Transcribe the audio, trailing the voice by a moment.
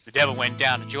The devil went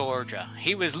down to Georgia.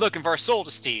 He was looking for a soul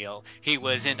to steal. He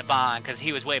was in a bind because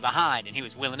he was way behind and he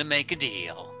was willing to make a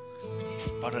deal. He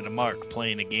spotted a mark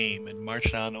playing a game and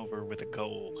marched on over with a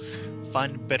goal.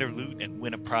 Find better loot and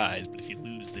win a prize, but if you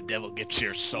lose, the devil gets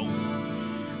your soul.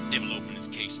 The devil opened his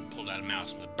case and pulled out a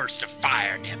mouse with a burst of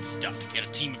fire and had the stuff. He had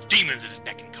a team of demons at his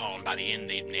beck and call, and by the end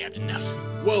they'd nabbed enough.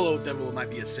 Well, old devil, it might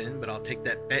be a sin, but I'll take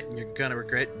that bet and you're gonna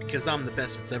regret because I'm the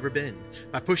best it's ever been.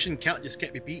 My push and count just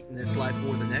can't be beat in this life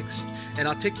or the next, and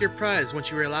I'll take your prize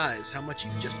once you realize how much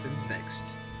you've just been vexed.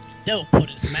 Devil put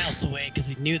his mouse away because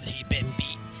he knew that he'd been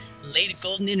beat. Laid a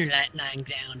golden internet line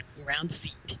down around the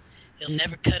seat. He'll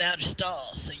never cut out or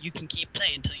stall, so you can keep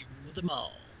playing till you rule them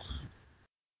all.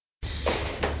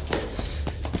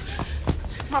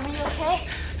 Mom, are you okay?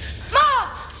 Mom!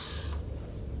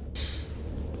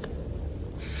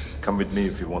 Come with me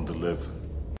if you want to live.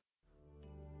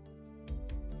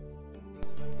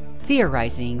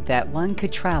 Theorizing that one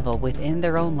could travel within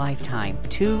their own lifetime,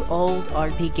 two old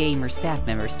RP Gamer staff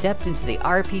members stepped into the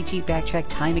RPG Backtrack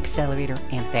Time Accelerator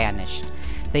and vanished.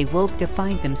 They woke to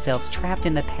find themselves trapped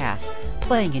in the past,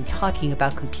 playing and talking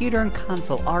about computer and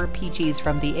console RPGs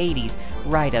from the 80s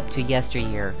right up to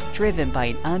yesteryear, driven by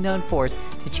an unknown force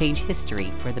to change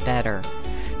history for the better.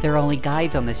 Their only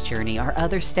guides on this journey are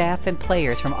other staff and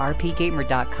players from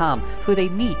rpgamer.com who they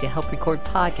meet to help record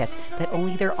podcasts that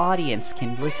only their audience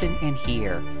can listen and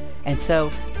hear. And so,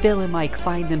 Phil and Mike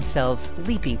find themselves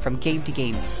leaping from game to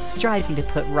game, striving to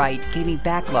put right gaming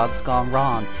backlogs gone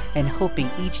wrong, and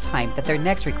hoping each time that their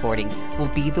next recording will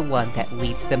be the one that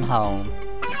leads them home.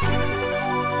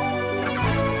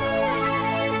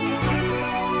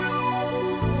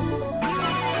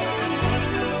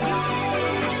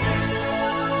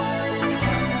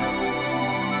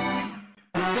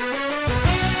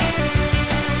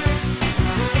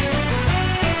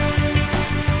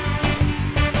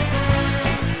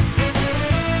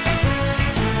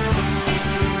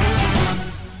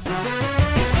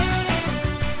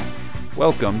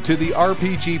 Welcome to the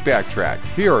RPG Backtrack.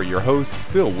 Here are your hosts,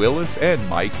 Phil Willis and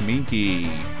Mike Minky.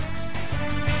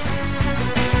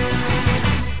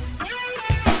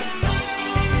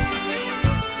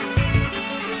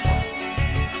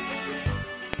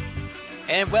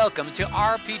 And welcome to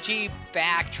RPG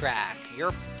Backtrack,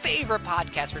 your favorite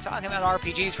podcast. We're talking about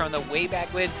RPGs from the way back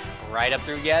when, right up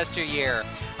through yesteryear.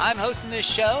 I'm hosting this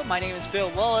show. My name is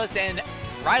Phil Willis, and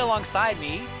right alongside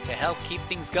me to help keep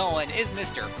things going is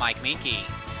Mr. Mike Minky.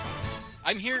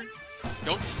 I'm here.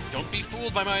 Don't be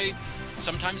fooled by my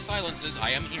sometimes silences. I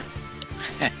am here.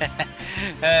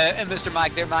 And Mr.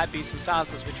 Mike, there might be some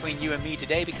silences between you and me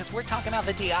today because we're talking about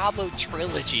the Diablo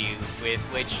trilogy, with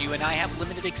which you and I have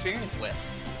limited experience with.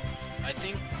 I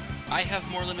think I have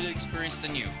more limited experience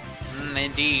than you.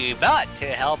 Indeed. But to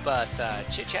help us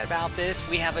chit-chat about this,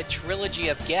 we have a trilogy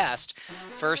of guests.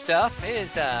 First up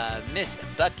is Miss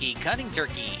Bucky Cunning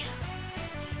Turkey.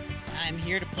 I'm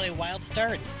here to play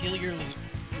WildStar and steal your loot.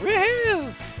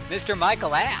 Woohoo! Mr.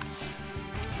 Michael Apps.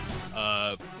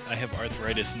 I have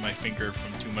arthritis in my finger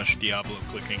from too much Diablo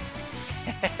clicking.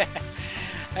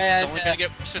 And, It's only going to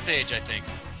get worse with age, I think.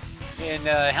 And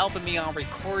helping me on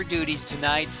record duties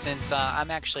tonight, since I'm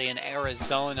actually in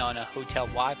Arizona on a hotel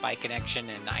Wi-Fi connection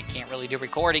and I can't really do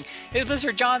recording, is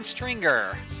Mr. John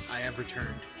Stringer. I have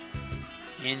returned.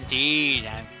 Indeed.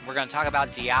 And we're going to talk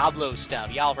about Diablo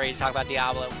stuff. Y'all ready to talk about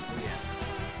Diablo?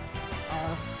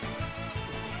 Yeah.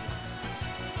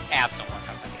 Apps don't want to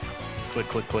talk about Diablo. Click,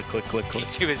 click, click, click, click, click.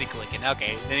 He's too busy clicking.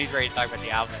 Okay, then he's ready to talk about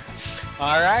Diablo.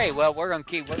 All right, well, we're gonna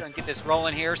get this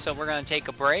rolling here, so we're gonna take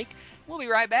a break. We'll be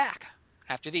right back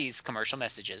after these commercial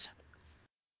messages.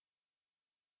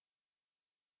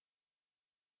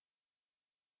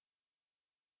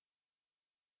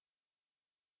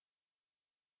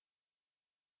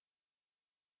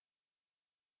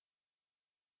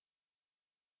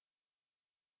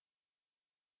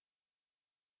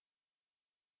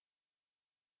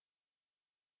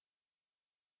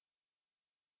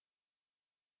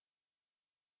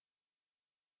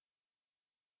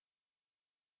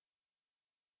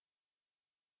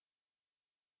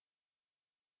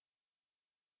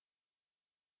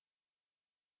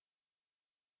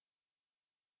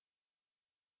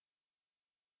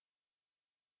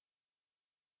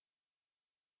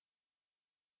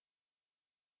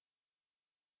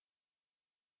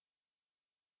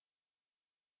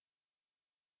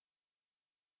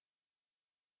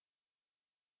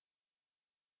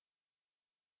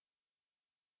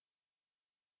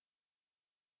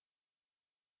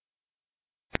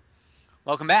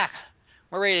 Welcome back.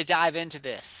 We're ready to dive into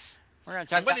this. We're gonna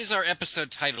talk And what about. is our episode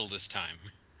title this time?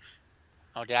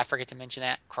 Oh, did I forget to mention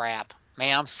that? Crap,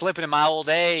 man, I'm slipping in my old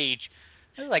age.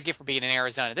 This is like it for being in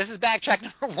Arizona. This is Backtrack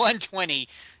number 120.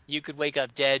 You could wake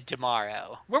up dead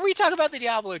tomorrow, where we talk about the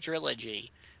Diablo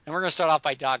trilogy. And we're going to start off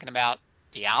by talking about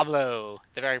Diablo,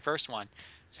 the very first one.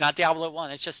 It's not Diablo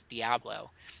 1, it's just Diablo.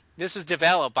 This was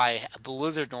developed by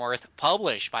Blizzard North,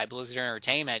 published by Blizzard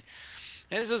Entertainment.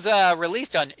 And this was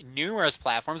released on numerous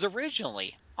platforms,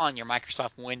 originally on your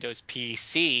Microsoft Windows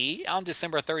PC on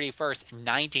December 31st,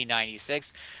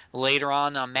 1996. Later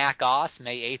on Mac OS,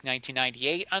 May 8th,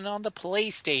 1998. And on the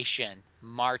PlayStation,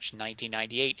 March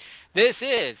 1998. This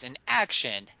is an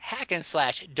action, hack and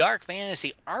slash, dark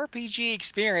fantasy RPG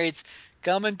experience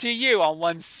coming to you on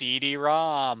one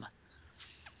CD-ROM.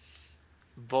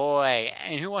 Boy,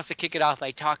 and who wants to kick it off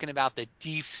by talking about the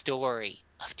deep story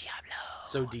of Diablo?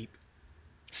 So deep.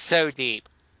 So deep.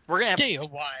 We're gonna Stay a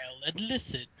while and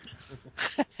listen.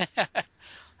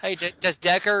 Hey, does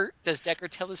Decker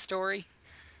tell the story?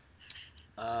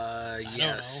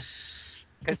 Yes.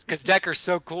 Because Decker's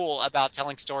so cool about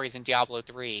telling stories in Diablo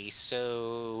 3.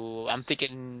 So I'm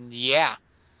thinking, yeah,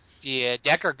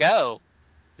 Decker, go.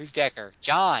 Who's Decker?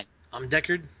 John. I'm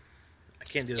Deckard. I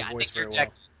can't do the Yeah, I voice think very you're well.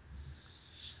 Decker.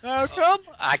 How come?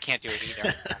 I can't do it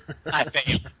either. I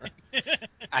failed.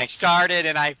 I started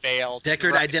and I failed.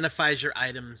 Deckard Right. identifies your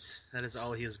items. That is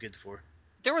all he is good for.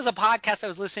 There was a podcast I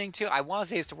was listening to. I want to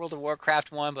say it's the World of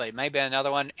Warcraft one, but it may be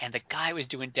another one. And the guy was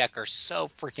doing Decker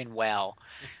so freaking well.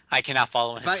 I cannot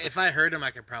follow him. If I heard him, I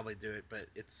could probably do it, but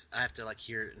I have to like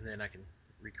hear it and then I can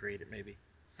recreate it maybe.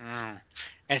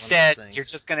 Instead, you're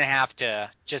just gonna have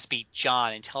to just be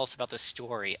John and tell us about the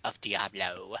story of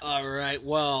Diablo. All right.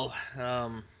 Well,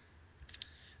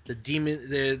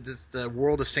 there's the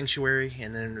world of Sanctuary,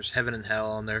 and then there's heaven and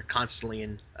hell, and they're constantly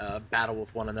in battle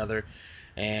with one another.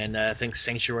 And I think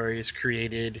Sanctuary is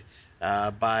created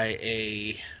by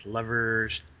a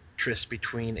lover's tryst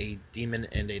between a demon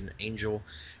and an angel,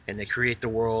 and they create the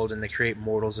world, and they create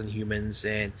mortals and humans,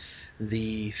 and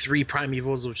the three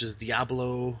primevals, which is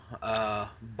Diablo,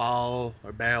 Baal,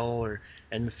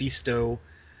 and Mephisto,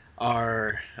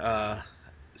 are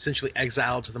essentially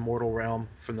exiled to the mortal realm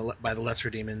by the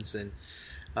lesser demons, and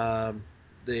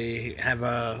they have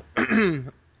a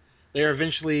they're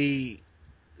eventually,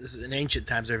 this is in ancient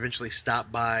times, they're eventually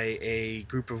stopped by a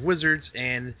group of wizards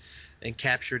and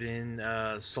captured in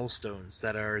soul stones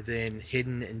that are then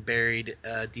hidden and buried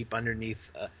deep underneath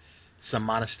some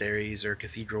monasteries or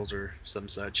cathedrals or some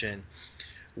such. And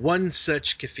one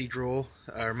such cathedral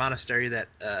or monastery that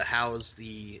housed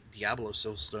the Diablo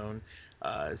soul stone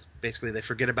is basically, they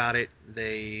forget about it.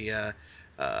 A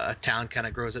town kind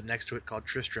of grows up next to it called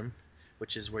Tristram,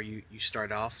 which is where you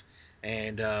start off.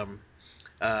 And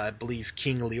I believe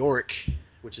King Leoric,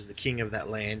 which is the king of that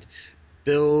land,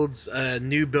 builds a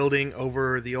new building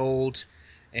over the old,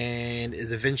 and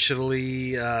is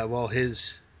eventually,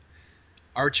 his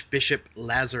Archbishop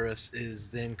Lazarus is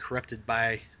then corrupted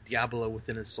by Diablo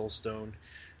within his soul stone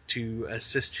to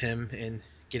assist him in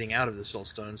getting out of the soul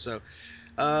stone. So,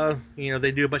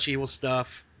 they do a bunch of evil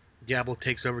stuff. Diablo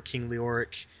takes over King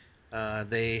Leoric.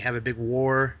 They have a big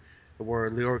war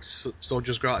where Leoric's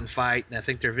soldiers go out and fight, and I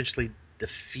think they're eventually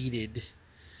defeated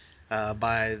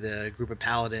by the group of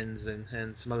paladins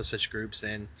and some other such groups.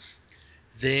 And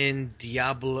then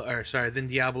Diablo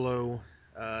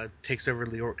takes over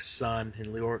Leoric's son, and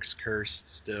Leoric's cursed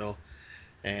still.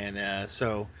 And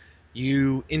so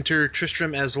you enter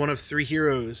Tristram as one of three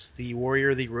heroes: the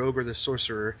warrior, the rogue, or the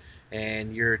sorcerer,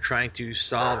 and you're trying to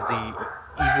solve the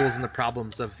evils and the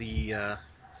problems of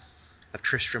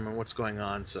Tristram and what's going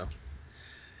on. So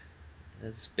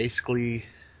that's basically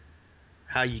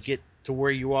how you get to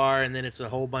where you are, and then it's a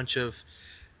whole bunch of,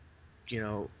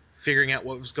 figuring out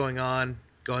what was going on,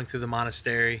 going through the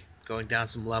monastery, going down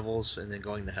some levels, and then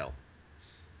going to hell.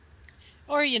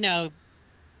 Or, you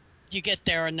get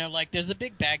there and they're like, there's a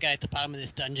big bad guy at the bottom of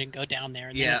this dungeon, go down there,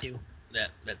 and then you do.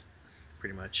 That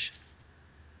pretty much.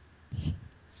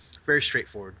 Very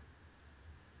straightforward.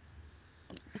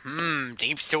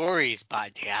 Deep stories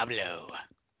by Diablo.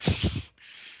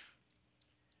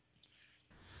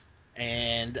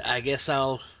 And I guess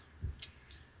you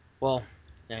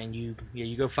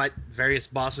go fight various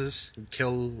bosses, you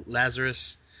kill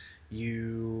Lazarus,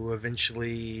 you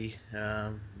eventually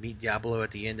meet Diablo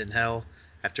at the end in hell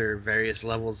after various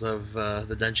levels of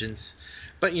the dungeons.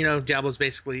 But Diablo's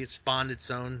basically, it spawned its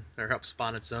own, or helped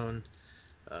spawn its own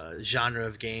genre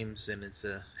of games, and it's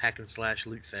a hack and slash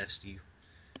loot fest. You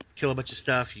kill a bunch of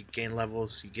stuff, you gain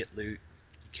levels, you get loot,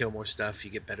 you kill more stuff, you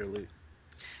get better loot.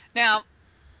 Now,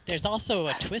 there's also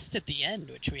a twist at the end,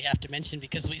 which we have to mention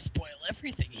because we spoil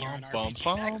everything here on RPG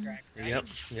Backtrack, right?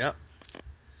 Yep.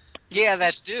 Yeah,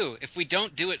 Let's do. If we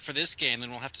don't do it for this game,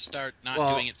 then we'll have to start not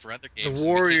Well, doing it for other The games. and we can't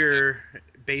warrior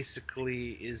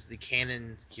basically is the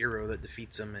canon hero that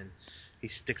defeats him, and he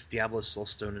sticks Diablo's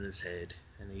Soulstone in his head,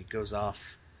 and he goes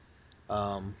off.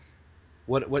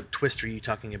 What twist are you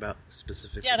talking about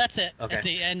specifically? Yeah, that's it. Okay. At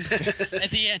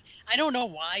the end, I don't know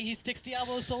why he sticks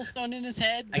Diablo's Soulstone in his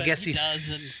head, I but guess he he does.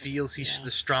 And feels he's yeah.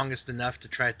 the strongest enough to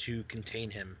try to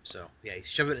contain him. So yeah, he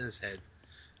shoves it in his head,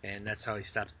 and that's how he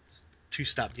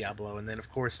stop Diablo. And then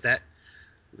of course that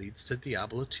leads to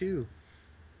Diablo 2.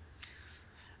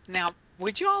 Now,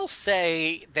 would you all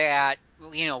say that,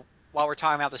 while we're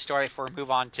talking about the story, before we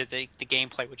move on to the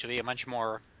gameplay, which will be a much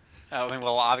more,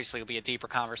 obviously it'll be a deeper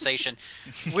conversation.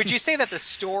 Would you say that the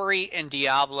story in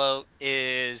Diablo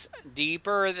is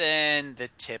deeper than the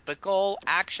typical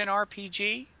action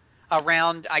RPG?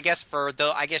 Around, I guess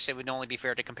it would only be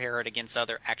fair to compare it against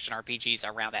other action RPGs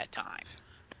around that time.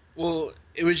 Well,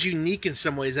 it was unique in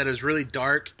some ways that it was really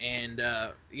dark, and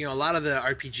a lot of the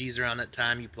RPGs around that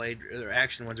time you played, or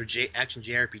action ones, were action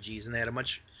JRPGs, and they had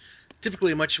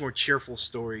typically a much more cheerful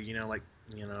story.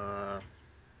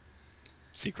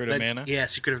 Secret of Mana? Yeah,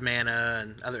 Secret of Mana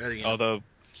and other. Although,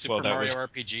 Super Mario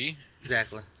RPG.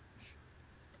 Exactly.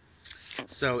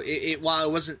 So while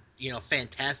it wasn't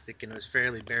fantastic and it was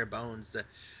fairly bare bones,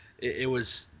 it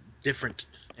was different,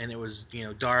 and it was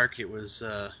dark. It was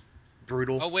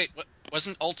brutal. Oh wait,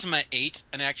 wasn't Ultima 8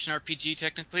 an action RPG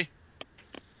technically?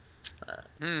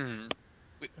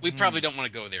 We probably don't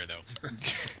want to go there though.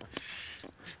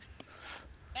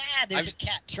 There's a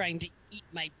cat trying to eat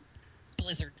my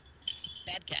Blizzard.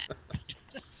 Bad cat.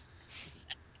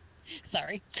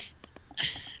 Sorry.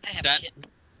 I have a kitten.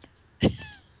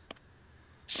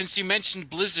 Since you mentioned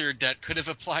Blizzard, that could have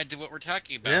applied to what we're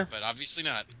talking about, but obviously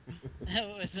not.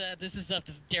 This is of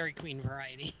the Dairy Queen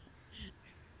variety.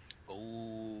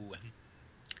 Oh.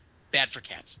 Bad for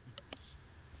cats.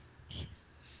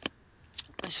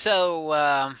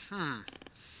 So,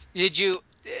 did you...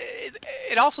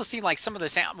 It also seemed like some of the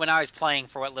sound when I was playing,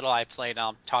 for what little I played, and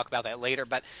I'll talk about that later,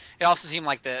 but it also seemed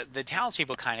like the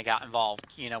townspeople kind of got involved,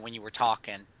 when you were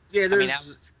talking. Yeah,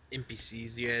 there's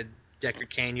NPCs. You had Deckard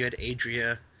Cain, you had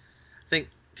Adria. I think,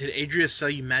 did Adria sell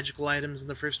you magical items in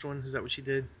the first one? Is that what she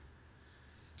did?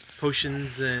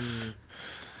 Potions and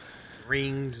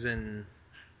rings and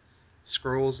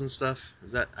scrolls and stuff?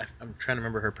 I'm trying to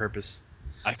remember her purpose.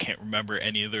 I can't remember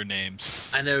any of their names.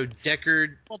 I know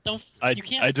Deckard. Well, you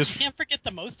can't forget the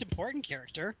most important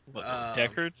character.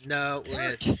 Deckard? No,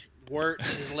 Wirt,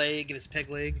 his leg and his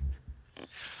peg leg.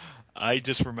 I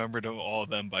just remembered all of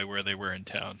them by where they were in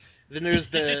town. Then there's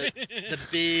the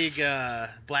big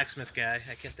blacksmith guy.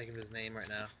 I can't think of his name right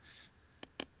now.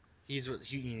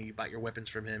 You bought your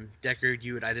weapons from him. Deckard,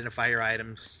 you would identify your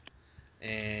items,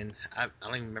 and I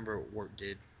don't even remember what Wirt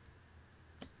did.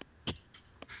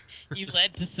 He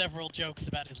led to several jokes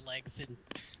about his legs in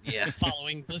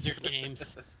following Blizzard games,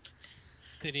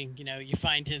 including you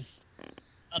find his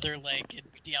other leg in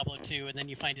Diablo 2, and then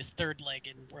you find his third leg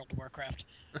in World of Warcraft.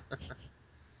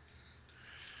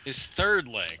 His third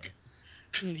leg?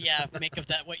 Yeah, make of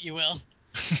that what you will.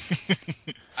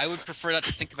 I would prefer not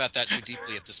to think about that too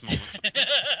deeply at this moment.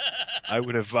 I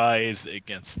would advise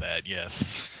against that,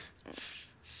 yes.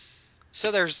 So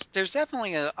there's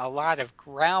definitely a lot of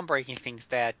groundbreaking things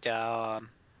that I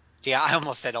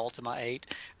almost said Ultima 8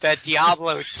 that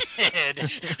Diablo did.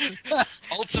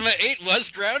 Ultima 8 was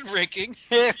groundbreaking.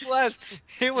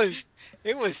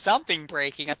 It was something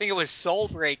breaking. I think it was soul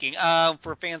breaking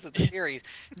for fans of the series.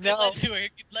 No,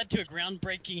 it led to a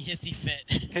groundbreaking hissy fit.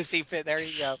 Hissy fit. There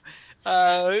you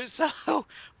go. So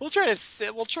we'll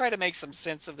try to make some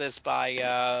sense of this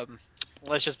by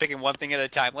let's just picking one thing at a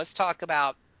time. Let's talk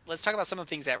about some of the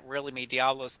things that really made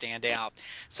Diablo stand out,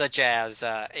 such as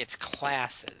its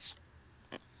classes.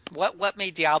 What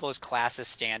made Diablo's classes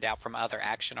stand out from other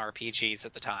action RPGs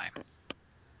at the time?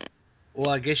 Well,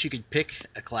 I guess you could pick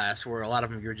a class where a lot of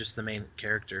them you're just the main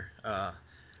character. But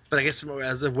I guess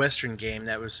as a Western game,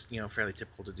 that was fairly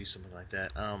typical to do something like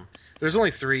that. There's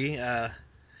only three.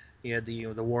 You had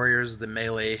the warriors, the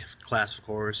melee class, of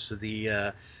course.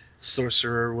 The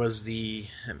sorcerer was the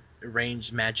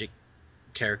ranged magic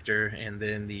character, and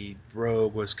then the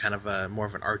rogue was kind of more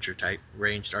of an archer type,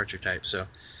 ranged archer type. So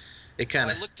it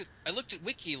kind of. I looked at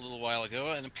Wiki a little while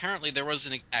ago, and apparently there was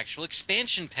an actual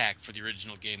expansion pack for the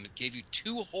original game that gave you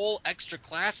 2 whole extra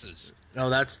classes. Oh,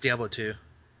 that's Diablo 2.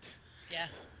 Yeah.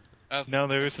 No,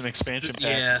 there was an expansion pack.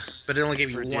 Yeah, but it only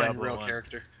gave you one Diablo real 1.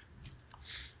 character.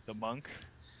 The monk?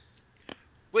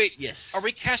 Wait, yes. Are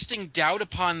we casting doubt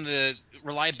upon the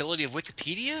reliability of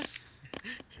Wikipedia?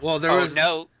 Well, there was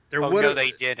no. No,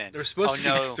 they didn't. There were supposed to be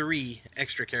no. 3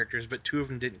 extra characters, but 2 of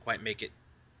them didn't quite make it.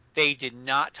 They did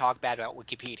not talk bad about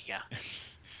Wikipedia.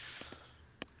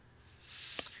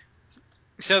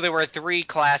 So there were 3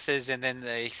 classes, and then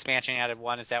the expansion added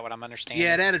 1. Is that what I'm understanding?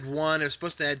 Yeah, it added 1. It was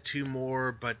supposed to add 2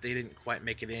 more, but they didn't quite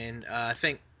make it in. I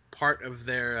think part of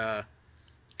their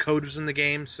code was in the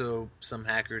game, so some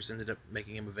hackers ended up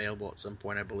making them available at some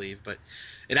point, I believe. But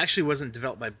it actually wasn't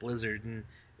developed by Blizzard, and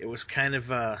it was kind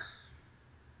of, I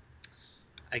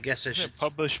guess I should...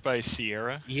 published by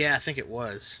Sierra? Yeah, I think it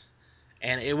was.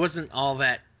 And it wasn't all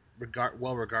that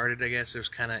well regarded, I guess. It was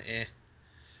kind of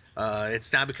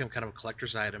it's now become kind of a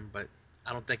collector's item, but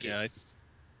I don't think I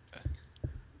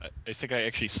think I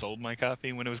actually sold my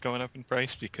copy when it was going up in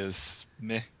price because,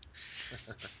 meh,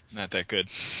 not that good.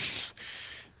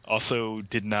 Also,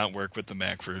 did not work with the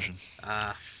Mac version.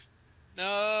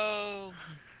 No.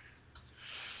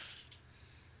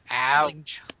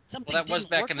 Ouch. Something Well, that was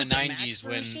didn't back work in the with 90s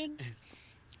Mac when version?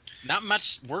 not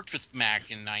much worked with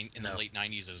Mac in the late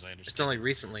 90s, as I understand. It's only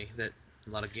recently that a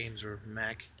lot of games were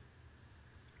Mac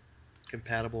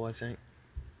compatible, I think.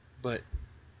 But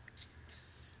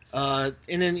and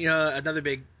then another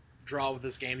big draw with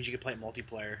this game is you can play it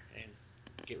multiplayer and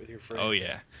get with your friends. Oh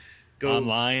yeah, go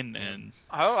online and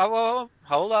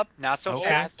Hold up, not so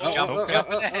fast.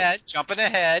 Jumping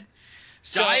ahead.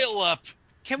 So, dial up.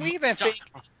 Can we even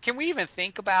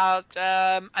think about?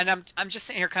 And I'm just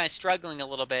sitting here kind of struggling a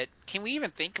little bit. Can we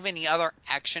even think of any other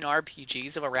action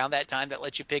RPGs of around that time that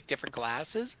let you pick different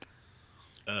classes?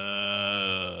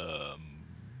 Bleh.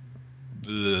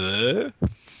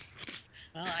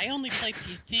 Well, I only played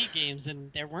PC games,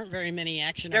 and there weren't very many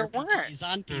action There RPGs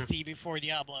on PC before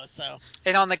Diablo, so...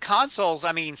 And on the consoles,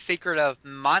 I mean, Secret of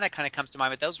Mana kind of comes to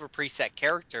mind, but those were preset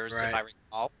characters, if I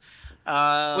recall.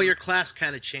 Well, your class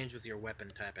kind of changed with your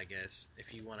weapon type, I guess,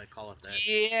 if you want to call it that.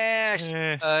 Yeah.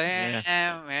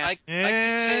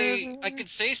 I could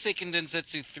say Seiken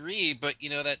Densetsu 3, but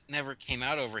that never came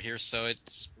out over here, so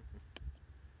it's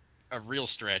a real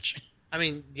stretch. I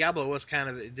mean, Diablo was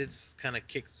it did kind of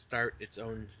kickstart its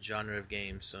own genre of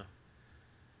games, so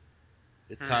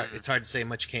it's hard to say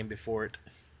much came before it.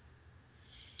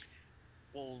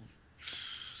 Well,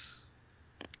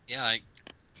 yeah,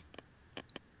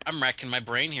 I'm racking my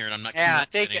brain here, and I'm not. Yeah, I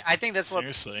think that's what.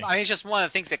 Seriously. I mean, it's just one of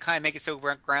the things that kind of make it so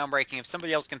groundbreaking. If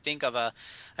somebody else can think of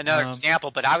another example,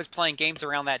 but I was playing games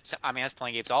around that. I was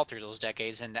playing games all through those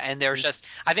decades, and there's just.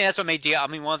 I think that's what made Diablo.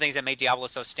 I mean, one of the things that made Diablo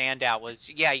so stand out was,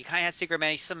 you kind of had Secret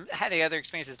Mana, some had other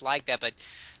experiences like that, but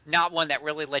not one that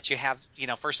really let you have.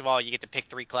 First of all, you get to pick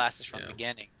 3 classes from the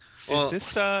beginning.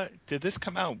 Did this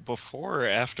come out before or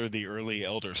after the early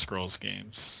Elder Scrolls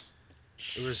games?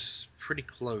 It was pretty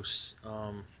close.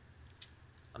 I'm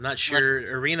not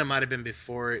sure. Arena might have been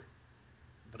before it,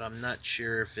 but I'm not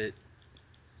sure if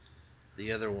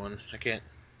the other one. I'd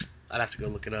have to go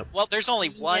look it up. Well, there's only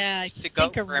one to go. I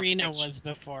think Arena was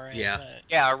before it. Yeah. But...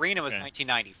 Yeah, Arena was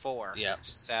 1994. Yeah.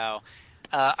 So,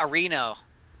 Arena,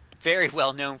 very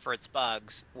well known for its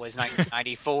bugs, was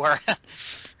 1994.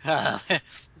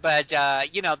 But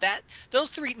those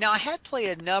 3. Now, I had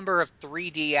played a number of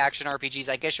 3D action RPGs.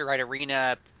 I guess you're right.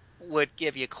 Arena would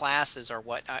give you classes or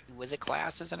what? Was it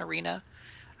classes in Arena?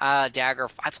 I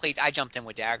jumped in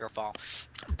with Daggerfall,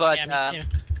 but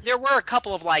there were a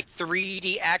couple of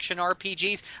 3D action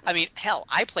RPGs. I mean, hell,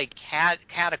 I played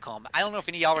Catacomb. I don't know if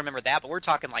any of y'all remember that, but we're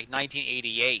talking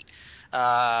 1988.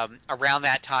 Around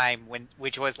that time,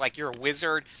 which was you're a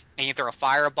wizard and you throw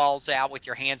fireballs out with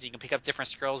your hands, and you can pick up different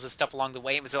scrolls and stuff along the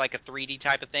way. It was like a 3D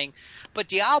type of thing. But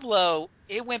Diablo,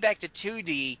 it went back to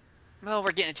 2D. Well,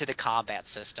 we're getting into the combat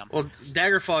system. Well,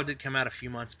 Daggerfall did come out a few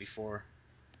months before.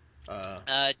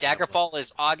 Daggerfall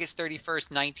is August 31st,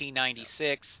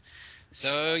 1996.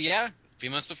 So, yeah, a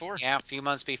few months before. Yeah, a few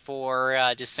months before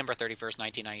December 31st,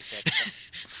 1996.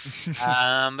 So.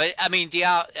 But, I mean,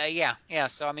 yeah.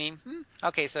 So, I mean,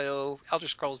 okay, so Elder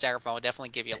Scrolls Daggerfall would definitely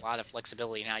give you a lot of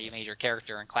flexibility in how you made your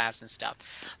character and class and stuff.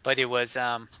 But it was,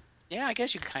 I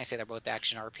guess you could kind of say they're both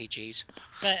action RPGs.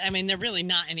 But, I mean, they're really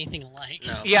not anything alike.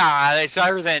 No. Yeah, it's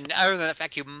other than the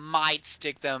fact you might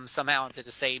stick them somehow into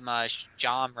the same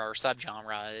genre or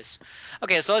subgenre.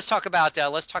 Okay, so let's talk about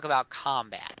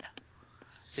combat.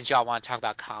 Since y'all want to talk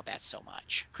about combat so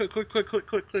much. Click.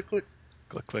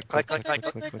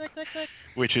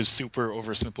 Which is super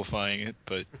oversimplifying it,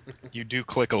 but you do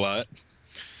click a lot.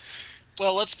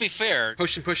 Well, let's be fair.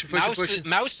 Pushing.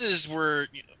 Mice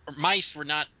were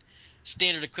not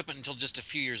standard equipment until just a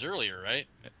few years earlier, right?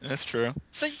 That's true.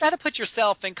 So you got to put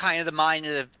yourself in kind of the mind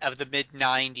of the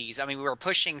mid-90s. I mean, we were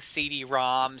pushing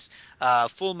CD-ROMs,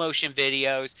 full motion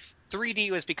videos.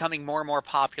 3D was becoming more and more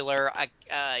popular.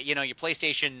 Your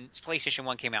PlayStation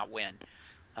 1 came out when?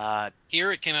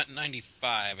 Here it came out in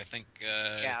 95, I think.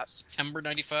 Yeah. September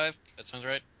 95. That sounds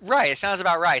right. Right, it sounds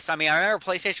about right. So I remember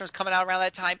PlayStation was coming out around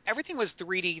that time. Everything was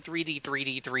 3D, 3D,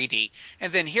 3D, 3D,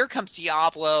 and then here comes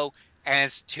Diablo, and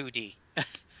it's 2D.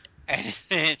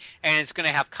 And it's going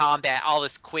to have combat, all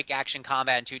this quick action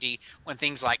combat in 2D when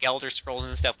things like Elder Scrolls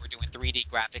and stuff were doing 3D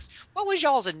graphics. What was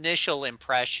y'all's initial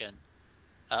impression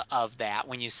of that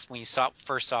when you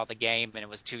first saw the game and it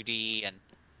was 2D and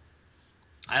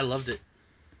I loved it.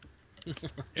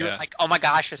 you were like, oh my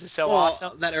gosh, this is so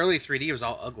awesome? That early 3D was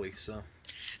all ugly, so.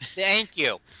 Thank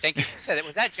you. Who said it?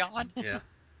 Was that John? Yeah.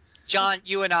 John,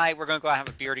 you and I, we're going to go out and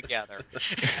have a beer together.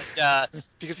 And,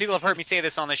 because people have heard me say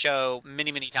this on the show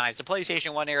many, many times. The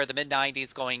PlayStation 1 era, the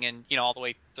mid-90s going in, all the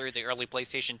way through the early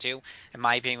PlayStation 2, in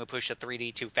my opinion, would push the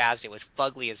 3D too fast. It was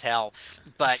fugly as hell.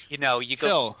 But, you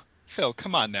go... Phil,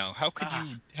 come on now. How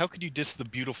could you diss the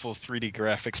beautiful 3D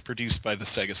graphics produced by the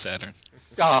Sega Saturn?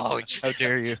 Oh, how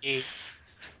dare you?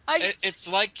 It's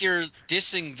like you're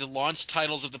dissing the launch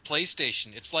titles of the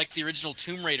PlayStation. It's like the original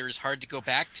Tomb Raider is hard to go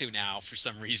back to now for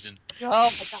some reason.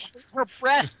 Oh my god, her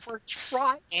breasts were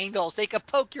triangles. They could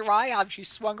poke your eye out if you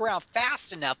swung around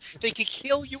fast enough. They could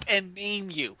kill you and maim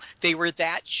you. They were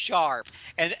that sharp.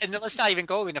 And let's not even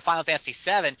go into Final Fantasy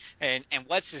VII and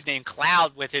what's his name,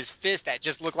 Cloud, with his fist that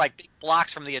just looked like big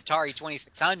blocks from the Atari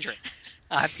 2600.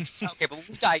 Okay, but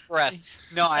we digress.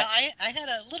 I had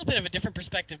a little bit of a different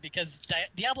perspective because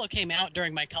Diablo came out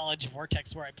during my college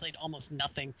vortex where I played almost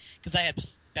nothing because I had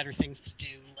better things to do,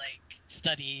 like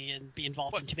study and be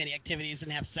involved in too many activities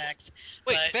and have sex.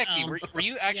 Wait, Becky, were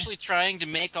you actually trying to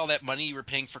make all that money you were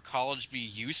paying for college be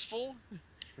useful?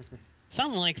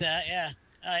 Something like that, yeah.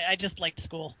 I just liked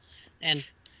school and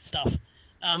stuff.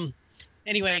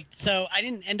 Anyway, so I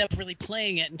didn't end up really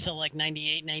playing it until like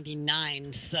 98,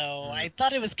 99, so I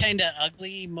thought it was kind of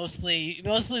ugly, mostly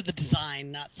the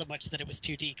design, not so much that it was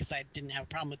 2D, because I didn't have a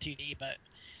problem with 2D, but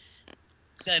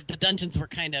the dungeons were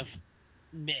kind of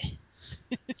meh.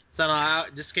 So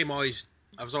this game I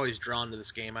was always drawn to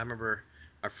this game. I remember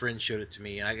our friend showed it to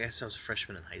me, and I guess I was a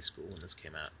freshman in high school when this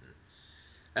came out,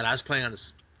 and I was playing on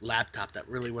this laptop that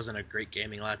really wasn't a great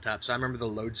gaming laptop, so I remember the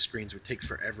load screens would take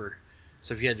forever.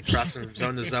 So if you had to cross from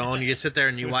zone to zone, you could sit there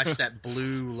and you watch that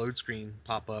blue load screen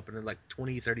pop up, and in like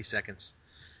 20, 30 seconds.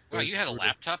 Wow, you had a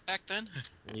laptop back then?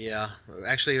 Yeah.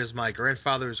 Actually, it was my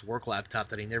grandfather's work laptop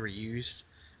that he never used,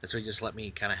 and so he just let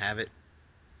me kind of have it.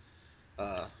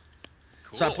 Cool.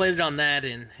 So I played it on that,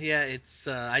 and yeah, it's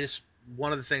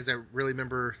one of the things I really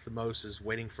remember the most is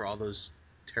waiting for all those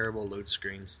terrible load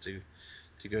screens to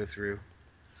go through.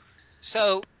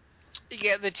 So...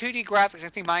 yeah, the 2D graphics, I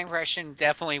think my impression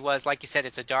definitely was, like you said,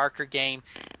 it's a darker game.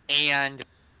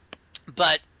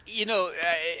 But,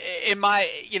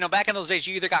 back in those days,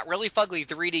 you either got really fugly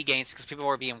 3D games because people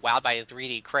were being wowed by the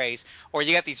 3D craze, or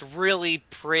you got these really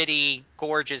pretty,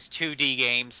 gorgeous 2D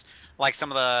games, like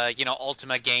some of the,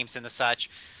 Ultima games and the such.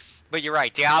 But you're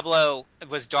right, Diablo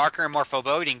was darker and more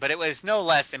foreboding, but it was no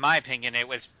less, in my opinion, it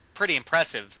was pretty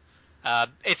impressive.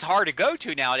 It's hard to go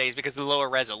to nowadays because of the lower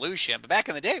resolution, but back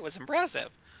in the day it was impressive.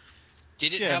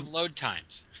 Did it have load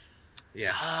times?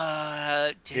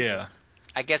 Yeah. Yeah.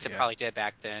 I guess it probably did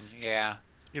back then, yeah.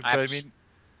 Yeah,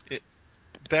 but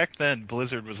back then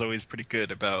Blizzard was always pretty good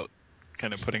about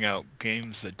kind of putting out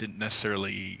games that didn't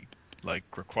necessarily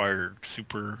require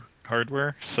super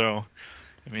hardware. So,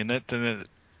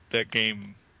 that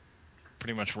game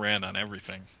pretty much ran on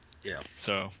everything. Yeah.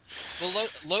 So. Well,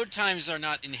 load times are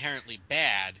not inherently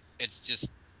bad. It's just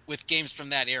with games from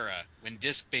that era, when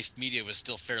disc-based media was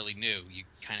still fairly new, you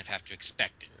kind of have to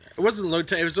expect it. It wasn't load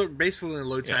time. It was basically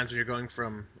load times when you're going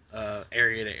from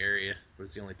area to area.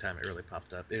 Was the only time it really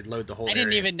popped up. It'd load the whole area. I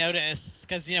didn't even notice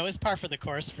because it was par for the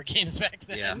course for games back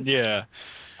then. Yeah.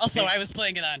 Also, I was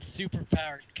playing it on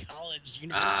super-powered college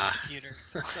university computers.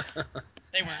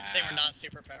 They were not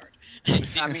super-powered.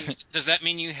 Does that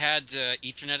mean you had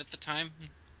Ethernet at the time?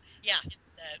 Yeah,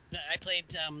 I played.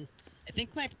 I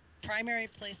think my primary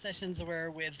play sessions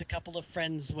were with a couple of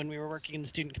friends when we were working in the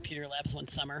student computer labs one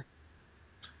summer.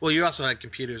 Well, you also had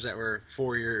computers that were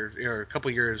 4 years, or a couple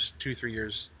years, 2-3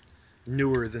 years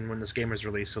newer than when this game was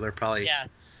released, so they're probably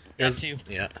that too.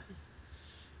 Yeah.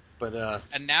 But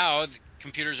and now the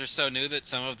computers are so new that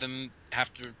some of them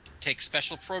have to take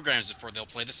special programs before they'll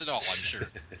play this at all, I'm sure.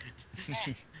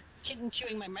 Kitten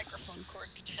chewing my microphone cord.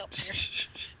 Could you help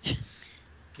here?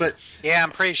 But yeah,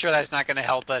 I'm pretty sure that's not going to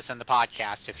help us in the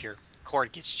podcast if your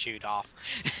cord gets chewed off.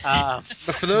 But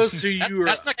for those who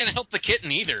that's not going to help the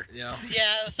kitten either. Yeah.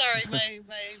 Yeah. Sorry, my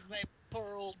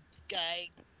poor old guy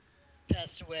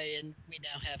passed away, and we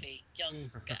now have a young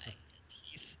guy. And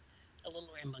he's a little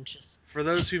rambunctious. For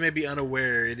those who may be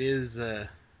unaware, it is a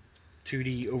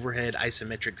 2D overhead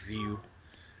isometric view,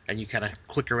 and you kind of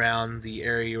click around the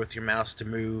area with your mouse to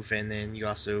move, and then you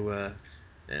also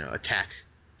attack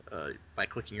by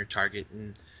clicking your target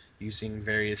and using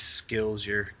various skills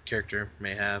your character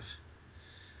may have.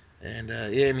 And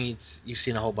yeah, I mean, you've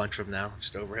seen a whole bunch of them now,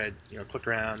 just overhead, click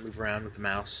around, move around with the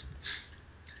mouse.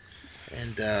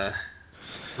 And the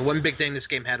one big thing this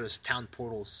game had was town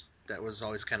portals. That was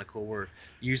always kind of cool, where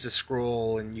you use a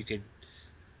scroll and you could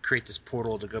create this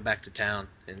portal to go back to town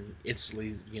and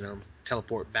instantly,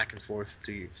 teleport back and forth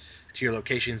to your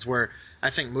locations, where I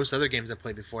think most other games I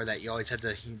played before that, you always had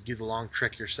to do the long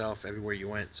trek yourself everywhere you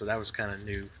went, so that was kind of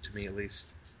new to me, at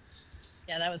least.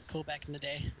 Yeah, that was cool back in the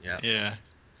day. Yeah.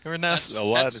 There were That's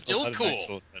still cool.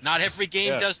 Nice Not every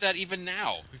game does that even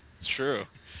now. It's true.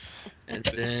 And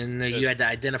then you had to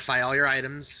identify all your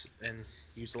items and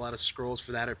use a lot of scrolls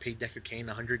for that, or pay Deck Arcane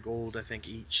 100 gold, I think,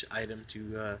 each item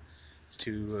to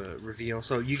reveal.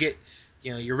 So you get,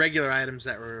 your regular items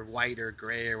that were white or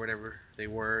gray or whatever they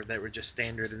were, that were just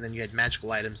standard, and then you had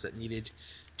magical items that needed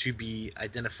to be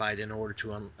identified in order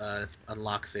to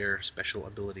unlock their special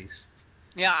abilities.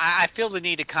 Yeah, I feel the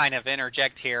need to kind of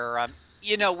interject here.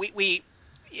 We we're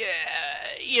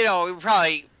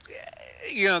probably,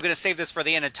 going to save this for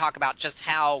the end and talk about just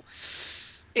how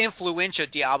influential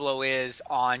Diablo is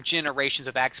on generations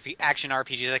of action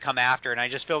RPGs that come after. And I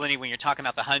just feel the need, when you're talking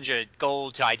about the 100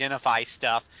 gold to identify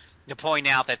stuff, to point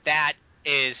out that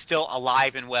is still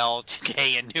alive and well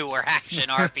today in newer action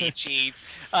RPGs,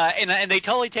 and they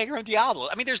totally take it from Diablo.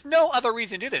 I mean, there's no other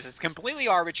reason to do this. It's completely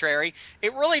arbitrary.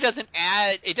 It really doesn't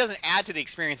add to the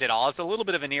experience at all. It's a little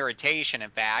bit of an irritation, in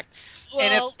fact.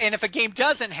 Well, and if a game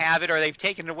doesn't have it, or they've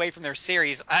taken it away from their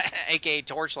series, aka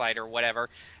Torchlight or whatever,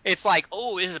 it's like,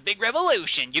 oh, this is a big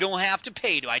revolution. You don't have to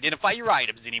pay to identify your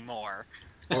items anymore.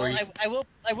 Well,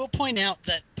 I will point out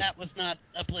that was not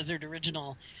a Blizzard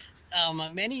original.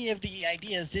 Many of the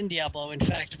ideas in Diablo, in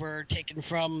fact, were taken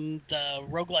from the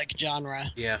roguelike genre.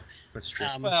 Yeah, that's true.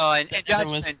 Well, and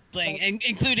everyone was playing,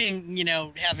 including,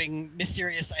 having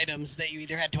mysterious items that you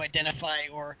either had to identify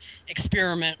or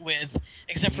experiment with.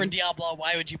 Except for in Diablo,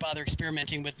 why would you bother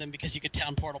experimenting with them? Because you could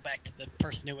town portal back to the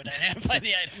person who would identify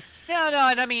the items. No,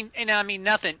 and I mean,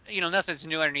 nothing. Nothing's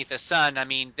new underneath the sun. I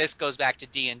mean, this goes back to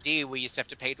D&D. We used to have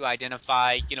to pay to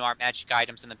identify, our magic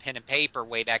items in the pen and paper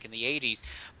way back in the '80s.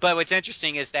 But what's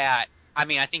interesting is that, I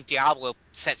mean, I think Diablo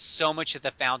set so much of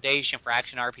the foundation for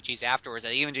action RPGs afterwards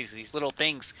that even just these little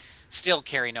things still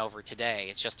carrying over today.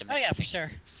 It's just amazing. Oh yeah, for sure.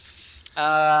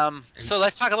 So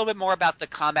let's talk a little bit more about the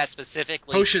combat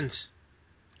specifically. Potions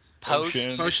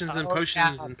Potions. and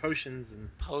potions.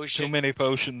 Too many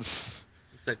potions.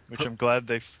 Which I'm glad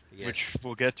which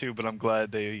we'll get to, but I'm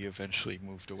glad they eventually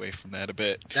moved away from that a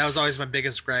bit. That was always my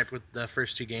biggest gripe with the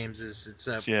first two games, is it's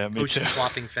a potion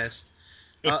swapping fest.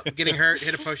 Getting hurt,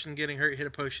 hit a potion, getting hurt, hit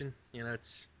a potion.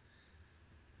 It's...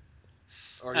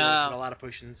 Or a lot of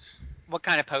potions. What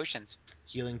kind of potions?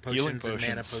 Healing potions and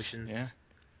mana potions. Yeah.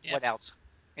 What else?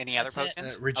 Any other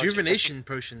potions? Rejuvenation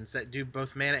potions that do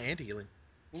both mana and healing.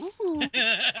 Ooh.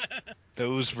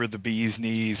 Those were the bee's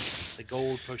knees. The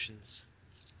gold potions.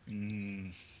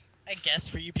 I guess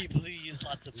for you people who use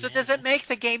lots of. So does it make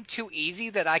the game too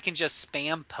easy that I can just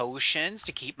spam potions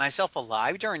to keep myself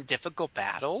alive during difficult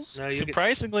battles? No,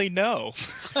 surprisingly, no.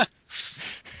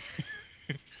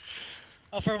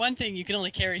 Well, for one thing, you can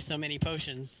only carry so many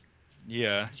potions.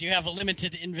 Yeah. Because you have a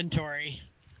limited inventory.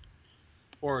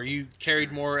 Or you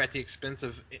carried more at the expense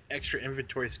of extra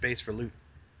inventory space for loot.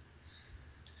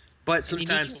 But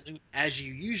sometimes, as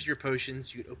you used your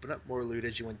potions, you'd open up more loot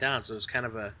as you went down, so it was kind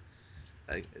of a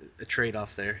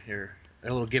trade-off there, or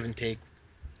a little give and take.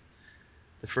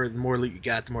 The more loot you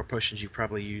got, the more potions you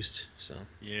probably used. So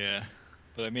yeah,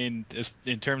 but I mean,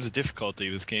 in terms of difficulty,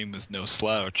 this game was no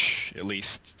slouch. At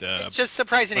least it's just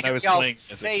surprising when to I was y'all playing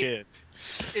as a kid.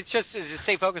 It's just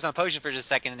stay focused on potion for just a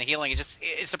second and the healing. It's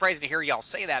surprising to hear y'all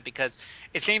say that, because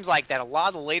it seems like that a lot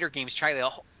of the later games try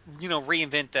to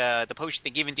reinvent the potion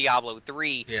thing. Even Diablo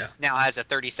 3 now has a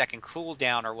 30-second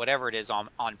cooldown or whatever it is on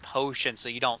potions, so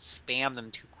you don't spam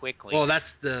them too quickly. Well,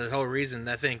 that's the whole reason.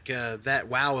 I think that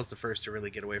WoW was the first to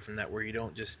really get away from that, where you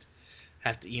don't just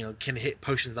have to can hit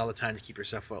potions all the time to keep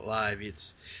yourself alive.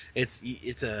 It's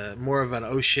a more of an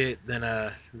oh shit than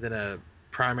a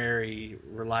primary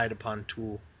relied upon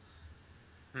tool.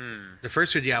 The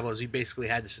first two Diablos, you basically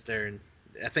had to sit there, and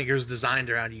I think it was designed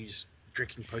around you just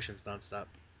drinking potions nonstop.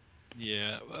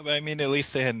 Yeah, I mean, at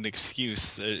least they had an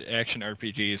excuse. Action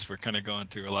RPGs were kind of going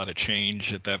through a lot of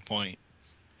change at that point,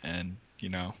 and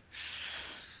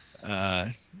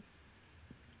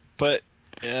But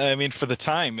I mean, for the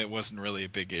time, it wasn't really a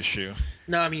big issue.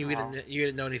 No, I mean Oh. you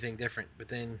didn't know anything different, but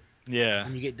then Yeah,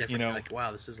 when you get different, you know, you're like,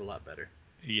 wow, this is a lot better.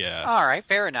 yeah. All right,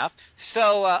 fair enough.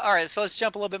 So, all right, so let's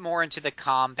jump a little bit more into the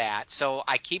combat. So,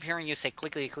 I keep hearing you say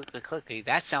clickety, clickety, clickety.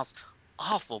 That sounds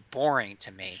awful boring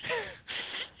to me.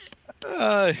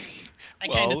 Uh, I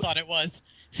kind well, of thought it was.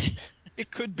 it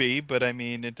could be, but I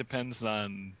mean, it depends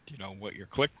on, what you're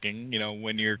clicking.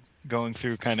 When you're going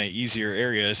through kind of easier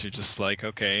areas, you're just like,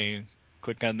 okay,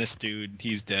 click on this dude,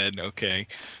 he's dead, okay.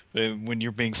 But when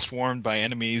you're being swarmed by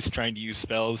enemies, trying to use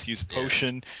spells, use a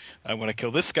potion, I want to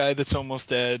kill this guy that's almost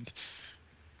dead,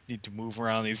 need to move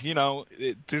around these,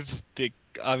 it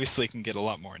obviously can get a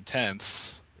lot more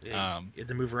intense. Yeah, you have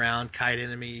to move around, kite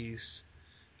enemies,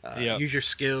 Yep. use your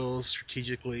skills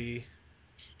strategically.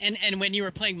 And when you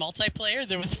were playing multiplayer,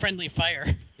 there was friendly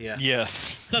fire. Yeah. Yes.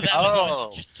 So that was always Oh,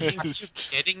 interesting. are you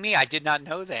kidding me? I did not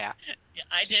know that. Yeah,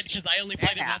 I did because I only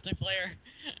played Yeah. it multiplayer.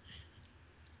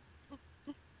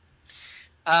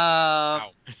 Um,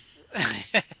 Wow.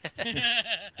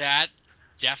 That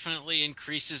definitely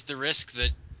increases the risk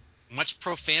that much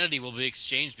profanity will be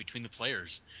exchanged between the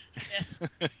players.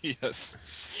 Yes. Yes.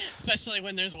 Especially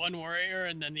when there's one warrior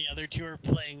and then the other two are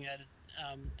playing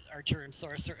archer and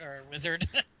sorcerer or wizard.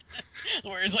 The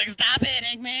warrior's like, "Stop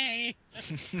hitting me!"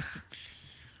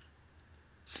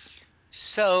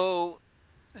 so,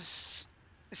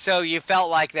 so you felt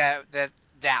like that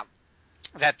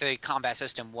the combat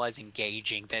system was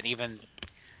engaging. That even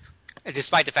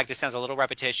despite the fact it sounds a little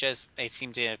repetitious, it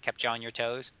seemed to have kept you on your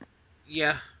toes.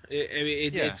 Yeah,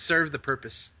 it served the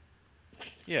purpose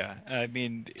Yeah, I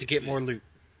mean, to get more loot.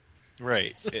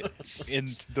 right.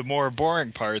 In the more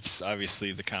boring parts,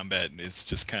 obviously the combat is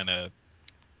just kind of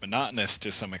monotonous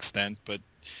to some extent, but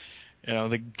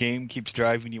the game keeps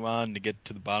driving you on to get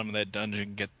to the bottom of that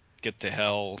dungeon, get to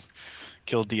hell,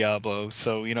 kill Diablo.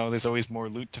 So there's always more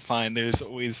loot to find. There's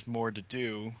always more to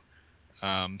do.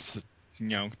 So,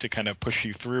 to kind of push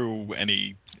you through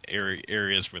any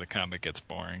areas where the combat gets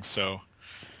boring. So,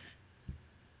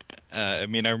 I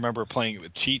mean, I remember playing it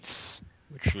with cheats,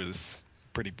 which was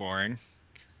pretty boring.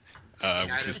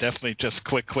 Which is definitely just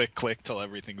click, click, click till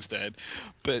everything's dead.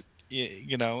 But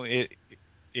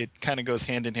it kind of goes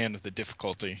hand in hand with the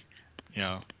difficulty.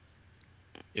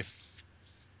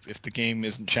 If the game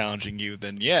isn't challenging you,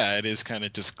 then yeah, it is kind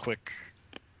of just click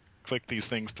these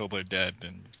things till they're dead,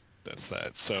 and that's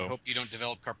that. So I hope you don't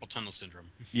develop carpal tunnel syndrome.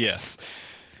 yes.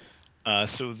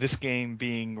 So this game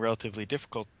being relatively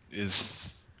difficult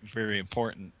is very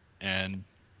important, and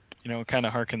it kind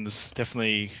of harkens,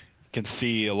 definitely can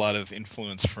see a lot of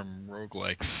influence from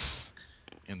roguelikes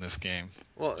in this game.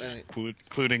 Well, I mean,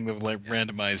 including the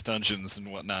randomized dungeons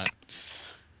and whatnot.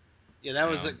 yeah, that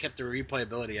was what kept the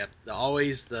replayability up.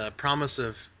 Always the promise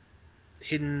of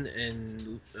hidden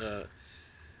and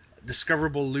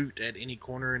discoverable loot at any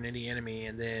corner and any enemy,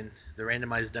 and then the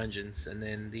randomized dungeons, and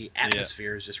then the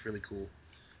atmosphere is just really cool.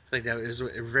 I think that was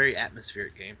a very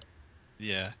atmospheric game.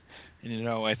 Yeah, and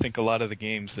I think a lot of the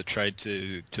games that tried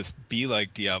to just be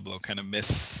like Diablo kind of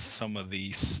miss some of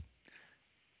these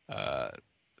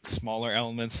smaller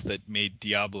elements that made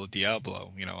Diablo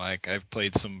Diablo. Like I've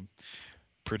played some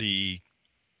pretty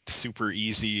super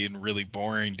easy and really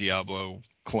boring Diablo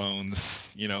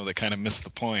clones, that kind of miss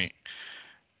the point.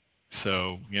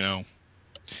 So,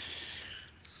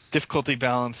 difficulty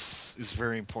balance is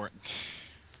very important.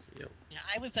 Yeah,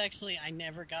 I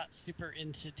never got super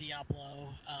into Diablo.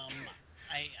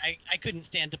 I couldn't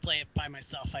stand to play it by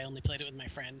myself. I only played it with my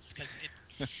friends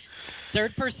because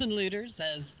third-person looters,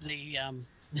 as the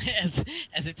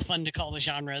as it's fun to call the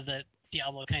genre that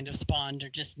Diablo kind of spawned, are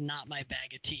just not my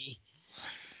bag of tea.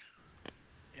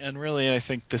 And really, I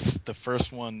think the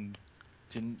first one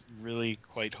didn't really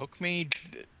quite hook me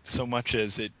so much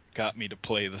as it got me to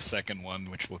play the second one,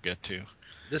 which we'll get to.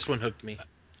 This one hooked me.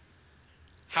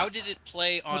 How did it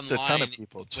play online a ton of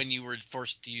people when you were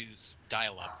forced to use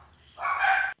dial-up?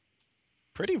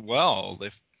 Pretty well,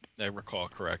 if I recall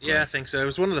correctly. Yeah, I think so. It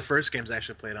was one of the first games I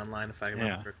actually played online, if I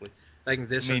remember correctly. Like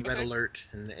this and Red Alert,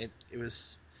 and it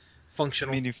was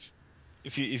functional. I mean,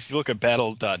 if you look at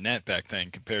Battle.net back then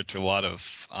compared to a lot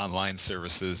of online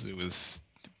services, it was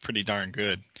pretty darn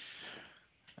good.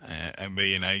 I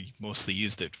mean, I mostly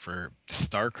used it for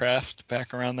StarCraft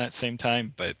back around that same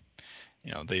time, but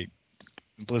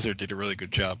Blizzard did a really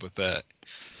good job with that.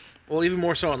 Well, even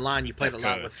more so online, you played a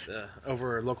lot with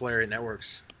over local area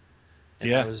networks.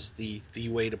 And that was the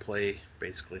way to play,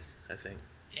 basically, I think.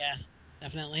 Yeah,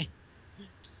 definitely.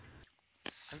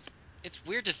 It's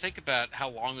weird to think about how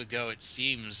long ago it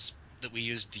seems that we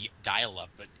used dial-up,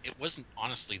 but it wasn't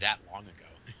honestly that long ago.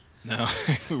 No,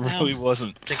 it really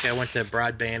wasn't. I think I went to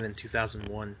broadband in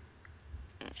 2001.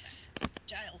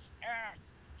 Giles.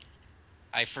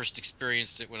 I first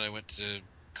experienced it when I went to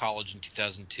college in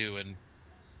 2002 and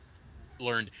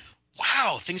learned,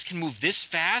 wow, things can move this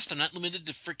fast. I'm not limited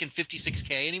to freaking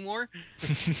 56K anymore.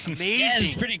 Yeah, Amazing.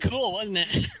 it's pretty cool, wasn't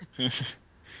it?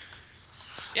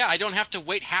 Yeah, I don't have to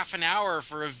wait half an hour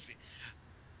for a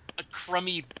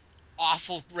crummy,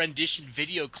 awful rendition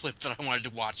video clip that I wanted to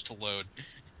watch to load.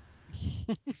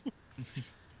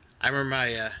 I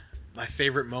remember my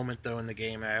favorite moment though in the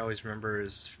game. I always remember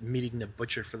is meeting the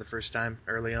butcher for the first time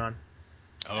early on.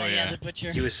 Oh The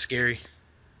butcher. He was scary.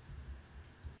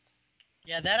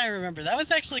 Yeah, that I remember. That was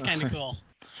actually kind of cool.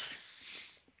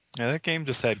 Yeah, that game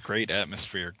just had great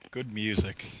atmosphere, good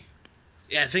music.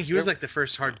 Yeah, I think he was like the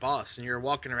first hard boss, and you're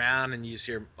walking around and you just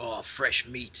hear, oh, fresh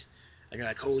meat. And you're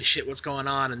like, holy shit, what's going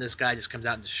on? And this guy just comes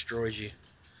out and destroys you.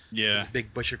 Yeah. His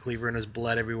big butcher cleaver and his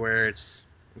blood everywhere. It's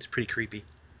pretty creepy.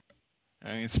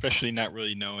 I mean, especially not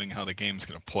really knowing how the game's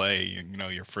going to play. You know,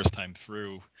 your first time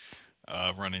through,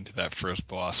 running to that first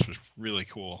boss was really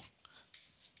cool.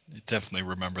 I definitely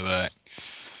remember that.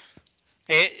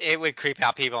 It would creep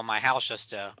out people in my house just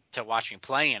to watch me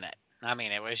playing it. I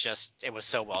mean, it was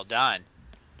so well done.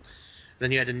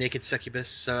 Then you had the Naked Succubus.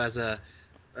 So as a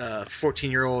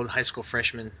 14-year-old high school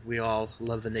freshman, we all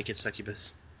love the Naked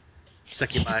Succubus.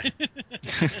 Succubi.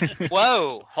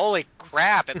 Whoa! Holy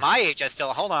crap! At my age,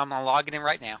 hold on. I'm logging in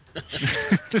right now.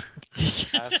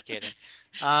 I was kidding.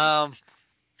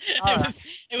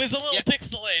 It was a little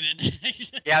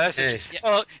pixelated. Yeah, that's Hey.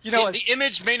 well, you know, the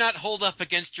image may not hold up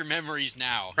against your memories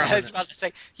now. I was about to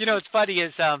say, you know, what's funny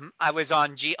is I was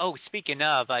on speaking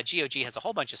of, GOG has a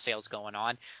whole bunch of sales going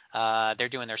on. They're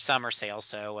doing their summer sale,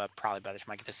 so probably by the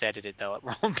time I get this edited, though, it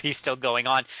won't be still going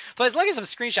on. But I was looking at some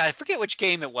screenshots. I forget which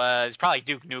game it was, probably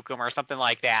Duke Nukem or something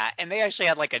like that. And they actually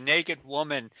had like a naked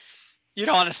woman, you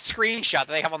know, on a screenshot that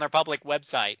they have on their public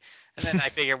website. And then I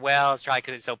figured, well, it's probably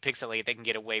because it's so pixelated they can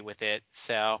get away with it.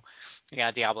 So,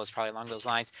 yeah, Diablo's probably along those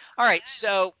lines. All right,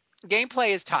 so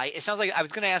gameplay is tight. It sounds like I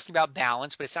was going to ask you about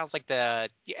balance, but it sounds like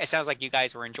you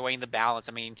guys were enjoying the balance.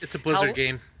 I mean, It's a Blizzard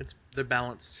game. They're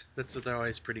balanced. That's what they're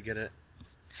always pretty good at.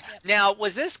 Now,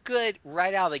 was this good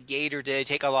right out of the gate, or did it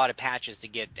take a lot of patches to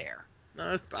get there?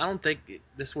 No, I don't think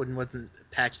this one wasn't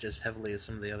patched as heavily as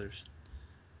some of the others.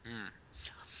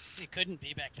 It couldn't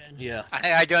be back then. Yeah.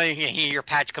 I don't hear your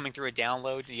patch coming through a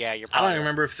download. Yeah, you're I probably don't even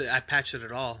remember if I patched it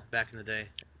at all back in the day,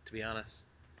 to be honest.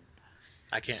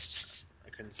 I couldn't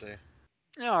say.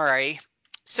 All right.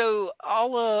 So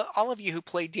all of you who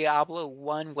played Diablo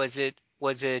 1, was your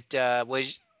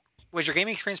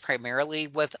gaming experience primarily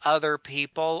with other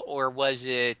people, or was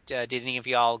it did any of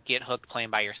y'all get hooked playing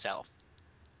by yourself?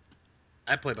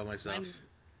 I played by myself.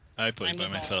 I played by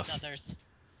myself.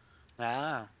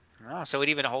 So it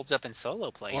even holds up in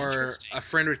solo play. Or a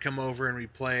friend would come over and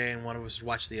we'd play, and one of us would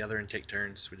watch the other and take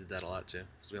turns. We did that a lot too.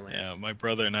 Yeah, my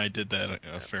brother and I did that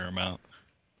a fair amount.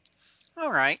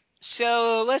 All right.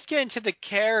 So let's get into the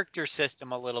character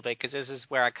system a little bit, because this is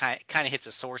where I kind of hits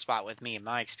a sore spot with me in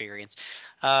my experience.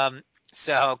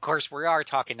 So of course we are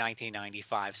talking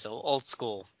 1995, so old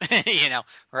school, you know,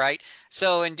 right?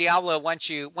 So in Diablo, once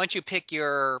you pick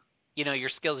your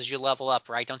skills as you level up,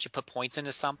 right? Don't you put points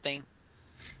into something?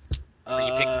 Or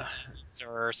you pick skills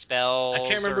or spells? I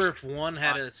can't remember if one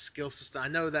had a skill system. I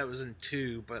know that was in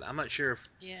 2, but I'm not sure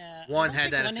if one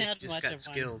had that. I think you just got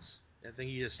skills. I think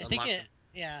you just unlocked them.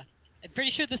 Yeah. I'm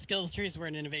pretty sure the skills trees were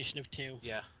an innovation of 2.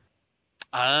 Yeah.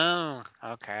 Oh,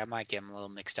 okay. I might get them a little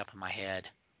mixed up in my head.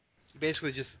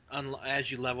 Basically, just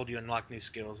as you leveled, you unlock new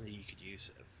skills and you could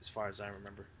use, as far as I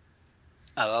remember.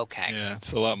 Oh, okay. Yeah,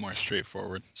 it's a lot more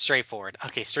straightforward. Straightforward.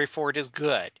 Okay, straightforward is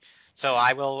good. So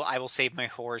I will save my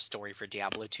horror story for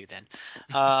Diablo 2 then.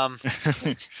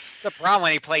 It's a problem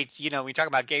when he played, we talk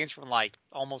about games from like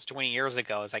almost 20 years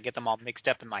ago, as I get them all mixed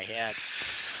up in my head.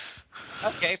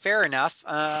 Okay, fair enough.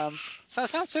 So it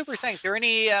sounds super exciting. Is there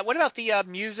any, what about the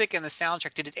music and the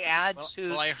soundtrack? Did it add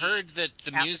to? Well, I heard that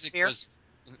the music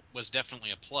was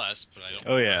definitely a plus, but I don't.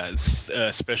 Oh yeah, it's,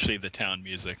 especially the town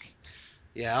music.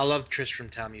 Yeah, I love Tristram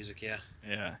town music. Yeah.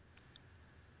 Yeah.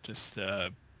 Just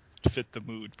fit the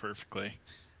mood perfectly.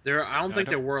 I don't think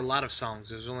there were a lot of songs.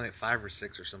 There was only like 5 or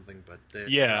 6 or something, but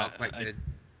they're all quite good.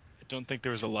 I don't think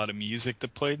there was a lot of music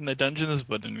that played in the dungeons,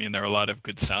 but I mean there are a lot of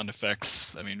good sound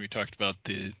effects. I mean, we talked about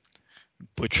the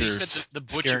butcher the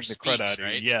butcher scaring the crud out of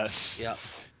right? you. Yes. Yeah.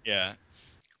 Yeah.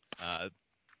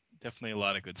 Definitely a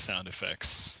lot of good sound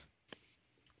effects.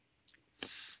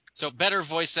 So better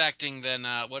voice acting than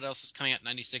what else was coming out in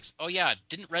 96? Oh yeah,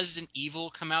 didn't Resident Evil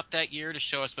come out that year to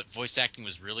show us what voice acting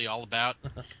was really all about?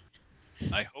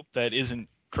 I hope that isn't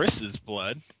Chris's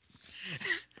blood.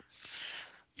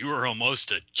 You were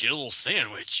almost a Jill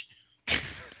sandwich.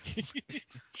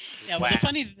 Yeah, well,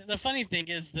 the funny thing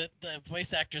is that the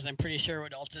voice actors, I'm pretty sure,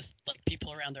 would all just like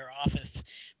people around their office,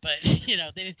 but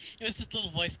it was just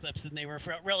little voice clips, and they were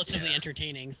relatively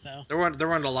entertaining. So there weren't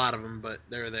a lot of them, but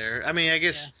they were there. I mean, I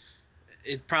guess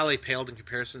it probably paled in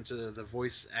comparison to the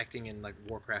voice acting in like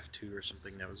Warcraft 2 or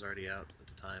something that was already out at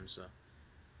the time. So,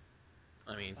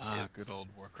 I mean, good old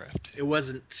Warcraft 2. It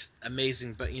wasn't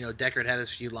amazing, but Deckard had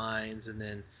his few lines, and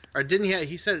then, or didn't he?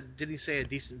 Did he say a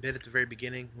decent bit at the very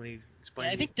beginning when he explained?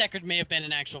 Yeah, I think Deckard may have been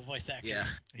an actual voice actor.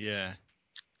 Yeah.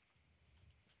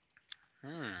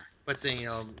 But then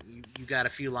you got a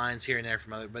few lines here and there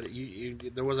from other, but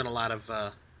there wasn't a lot of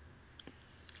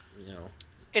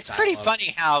It's dialogue. pretty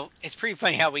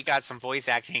funny how we got some voice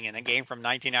acting in a game from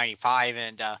 1995,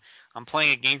 and I'm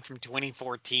playing a game from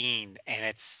 2014,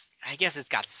 and I guess it's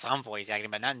got some voice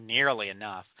acting, but not nearly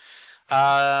enough.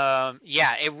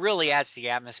 It really adds to the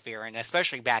atmosphere, and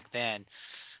especially back then.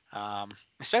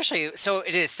 Especially so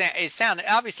it sounded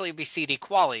obviously it'd be CD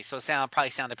quality, so probably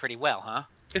sounded pretty well, huh?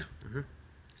 Yeah. Mm-hmm.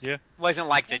 Yeah. It wasn't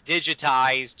like the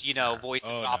digitized,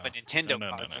 voices off a Nintendo No.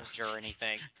 cartridge or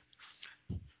anything.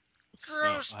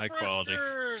 Gross. High quality.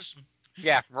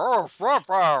 Yeah.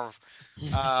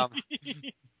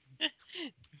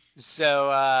 So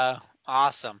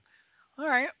awesome. All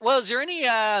right. Well, is there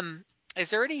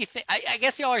anything? I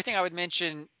guess the only thing I would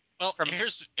mention. Well,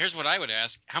 here's what I would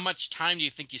ask: how much time do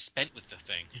you think you spent with the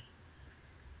thing?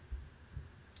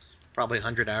 Probably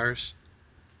 100 hours.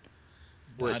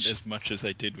 Not as much as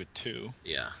I did with 2.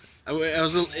 Yeah,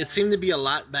 it seemed to be a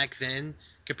lot back then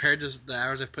compared to the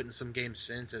hours I've put in some games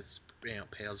since. It's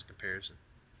pales in comparison.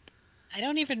 I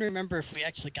don't even remember if we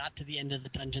actually got to the end of the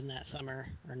dungeon that summer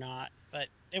or not, but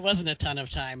it wasn't a ton of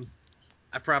time.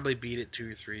 I probably beat it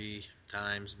 2 or 3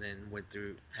 times, then went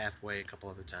through halfway a couple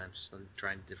other times and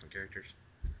trying different characters.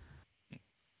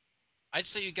 I'd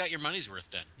say you got your money's worth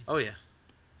then. Oh yeah.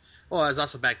 Well, I was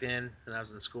also back then when I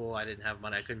was in school. I didn't have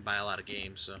money. I couldn't buy a lot of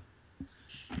games, so.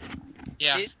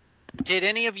 Yeah. Did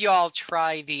any of y'all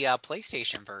try the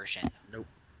PlayStation version? Nope.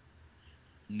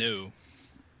 No.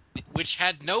 Which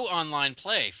had no online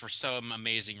play for some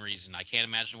amazing reason. I can't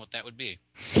imagine what that would be.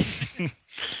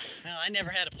 Well, I never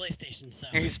had a PlayStation, so.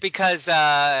 It's because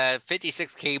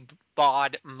 56K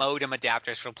baud modem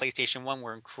adapters for PlayStation 1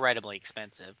 were incredibly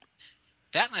expensive.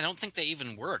 That, and I don't think they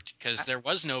even worked, because there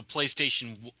was no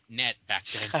PlayStation Net back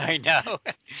then. I know.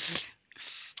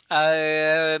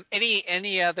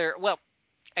 Any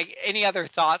other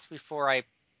thoughts before I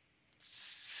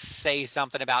say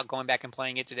something about going back and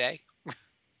playing it today?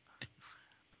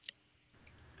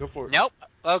 Go for it. Nope.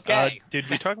 Okay. Did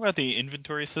we talk about the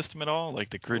inventory system at all? Like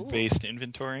the grid-based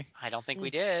inventory? I don't think we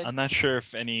did. I'm not sure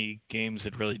if any games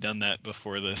had really done that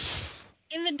before this.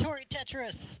 Inventory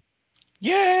Tetris.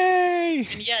 Yay!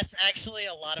 And yes, actually,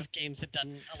 a lot of games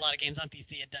on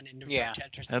PC had done inventory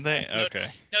Tetris. And they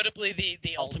okay. Notably,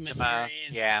 the Ultima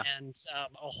series, and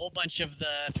a whole bunch of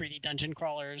the 3D dungeon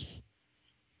crawlers,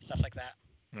 stuff like that.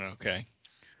 Okay.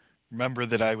 Remember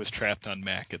that I was trapped on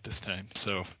Mac at this time,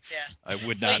 so I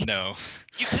would not know.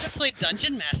 You could have played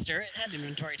Dungeon Master. It had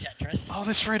inventory Tetris. Oh,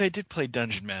 that's right. I did play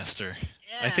Dungeon Master.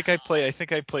 Yeah. I think I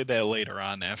played that later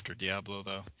on after Diablo,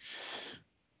 though.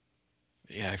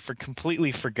 Yeah, I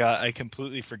completely forgot. I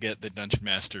completely forget that Dungeon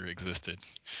Master existed.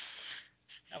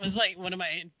 That was like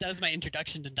that was my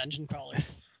introduction to dungeon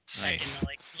crawlers. Nice.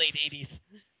 Back in the late 80s.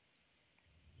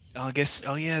 I guess.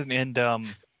 Oh yeah, and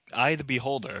Eye the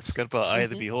Beholder. I forgot about Eye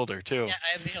of the Beholder too. Yeah,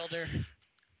 Eye of the Beholder.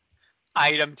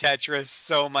 Item Tetris,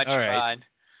 so much fun.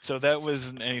 So that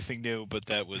wasn't anything new, but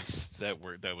that was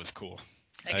cool.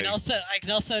 I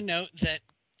can also note that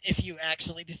if you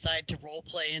actually decide to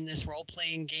roleplay in this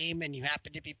role-playing game and you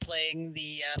happen to be playing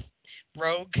the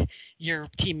rogue, your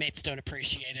teammates don't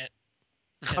appreciate it.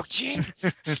 Oh,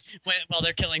 jeez. While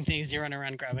they're killing things, you run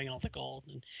around grabbing all the gold.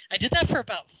 And I did that for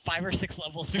about 5 or 6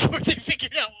 levels before they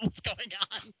figured out what was going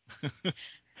on.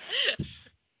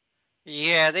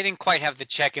 Yeah, they didn't quite have the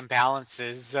check and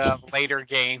balances of later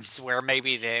games where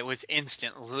maybe it was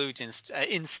instanced loot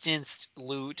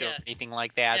or anything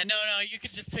like that. Yeah, no, you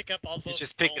could just pick up all those.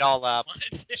 Just pick it all up.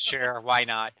 Sure, why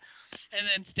not? And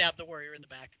then stab the warrior in the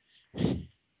back.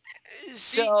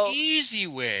 So the easy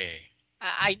way.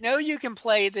 I know you can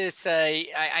play this.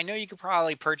 I know you could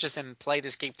probably purchase and play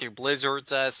this game through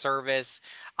Blizzard's service.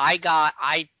 I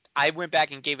went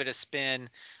back and gave it a spin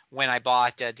when I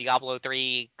bought Diablo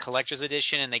 3 Collector's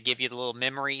Edition, and they give you the little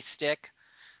memory stick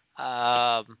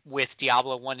with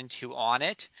Diablo 1 and 2 on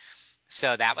it.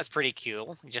 So that was pretty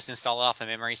cool. You just install it off a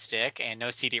memory stick and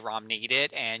no CD-ROM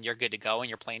needed, and you're good to go and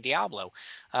you're playing Diablo.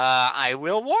 I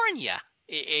will warn you,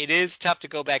 it is tough to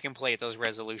go back and play at those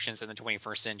resolutions in the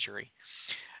 21st century.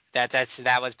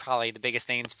 That was probably the biggest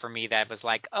thing for me that was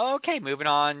like, oh, okay, moving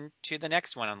on to the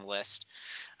next one on the list.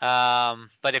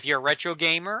 But if you're a retro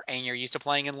gamer and you're used to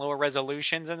playing in lower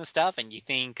resolutions and stuff, and you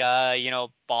think,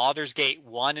 Baldur's Gate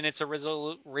 1 in its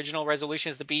original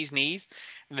resolution is the bee's knees,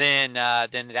 then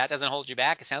that doesn't hold you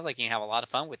back. It sounds like you can have a lot of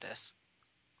fun with this.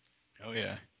 Oh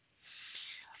yeah.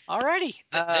 Alrighty.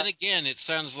 Then again, it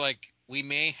sounds like we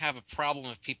may have a problem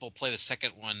if people play the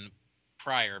second one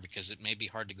prior, because it may be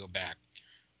hard to go back.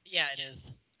 Yeah, it is.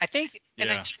 I think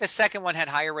Yeah. the second one had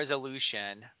higher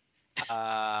resolution,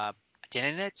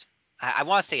 didn't it? I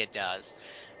want to say it does,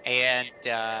 and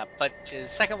but the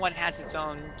second one has its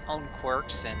own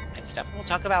quirks and stuff. And we'll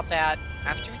talk about that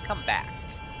after we come back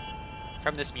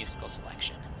from this musical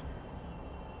selection.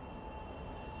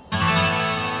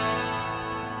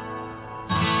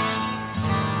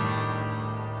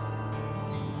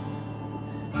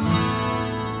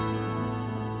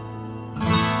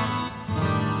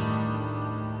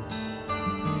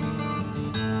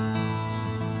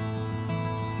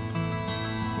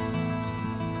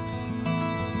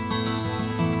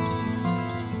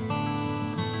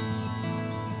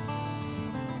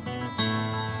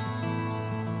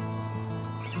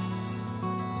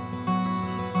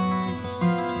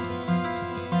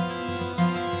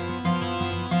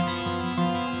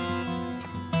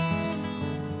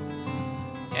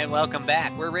 And welcome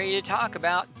back. We're ready to talk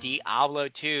about Diablo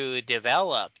 2,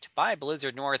 developed by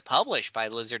Blizzard North, published by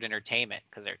Blizzard Entertainment,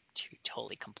 because they're two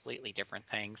totally completely different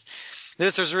things.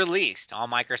 This was released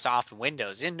on Microsoft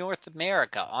Windows in North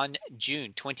America on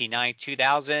June 29,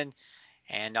 2000,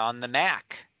 and on the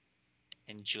Mac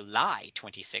in July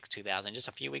 26, 2000, just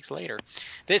a few weeks later.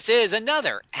 This is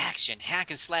another action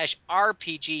hack and slash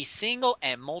RPG single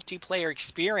and multiplayer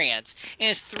experience,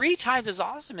 and it's 3 times as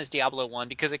awesome as Diablo 1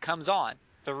 because it comes on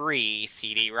 3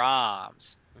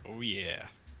 CD-ROMs. Oh yeah.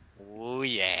 Oh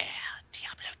yeah,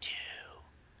 Diablo 2.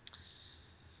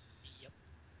 Yep.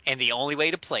 And the only way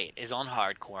to play it is on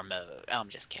hardcore mode. I'm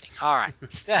just kidding. All right,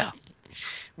 so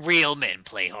real men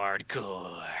play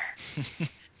hardcore.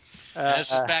 And this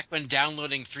was back when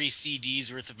downloading 3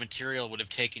 CDs worth of material would have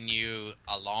taken you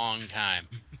a long time.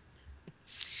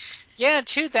 Yeah, in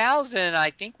 2000, I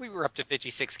think we were up to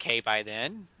 56K by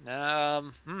then.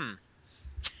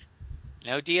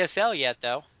 No DSL yet,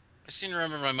 though. I seem to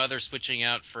remember my mother switching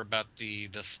out for about the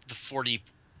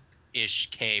 40-ish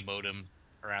K modem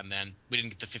around then. We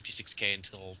didn't get the 56K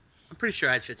until I'm pretty sure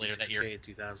I had later that year. 56K in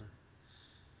 2000.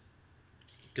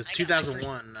 Because I got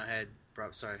 2001, I had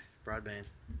broadband.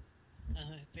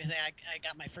 I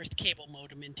got my first cable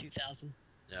modem in 2000.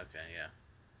 Okay, yeah.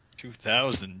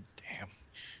 2000. Damn.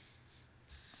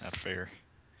 Not fair.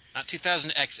 Not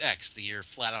 2000XX, the year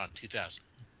flat on 2000.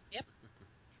 Yep.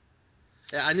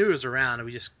 Yeah, I knew it was around.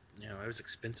 We just, it was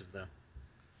expensive though.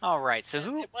 All right, so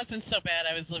who It wasn't so bad.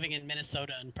 I was living in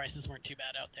Minnesota and prices weren't too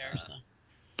bad out there.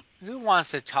 who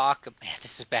wants to talk? Man,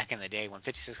 this is back in the day when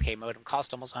 56K modem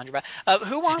cost almost $100.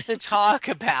 Who wants to talk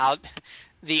about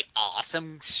the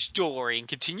awesome story and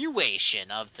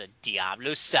continuation of the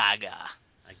Diablo saga?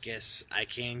 I guess I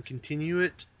can continue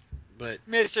it, but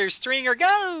Mr. Stringer,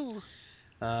 go!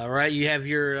 right, you have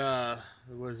your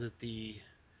was it the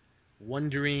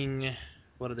wandering?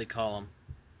 What do they call him?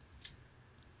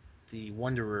 The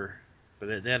wanderer,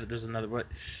 but there's another. What?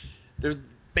 There's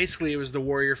basically it was the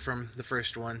warrior from the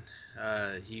first one.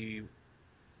 He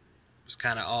was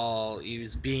he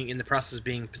was being in the process of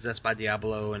being possessed by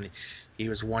Diablo, and he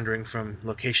was wandering from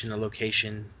location to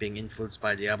location, being influenced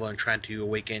by Diablo and trying to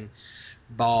awaken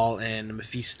Baal and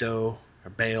Mephisto or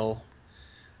Baal.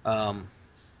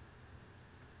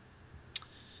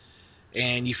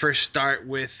 And you first start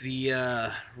with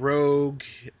the rogue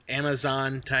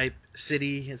Amazon type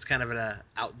city. It's kind of an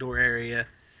outdoor area,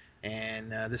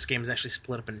 and this game is actually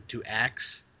split up into 2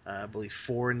 acts. I believe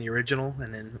 4 in the original,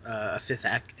 and then a 5th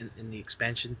act in the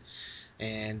expansion.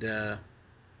 And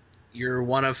you're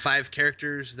one of 5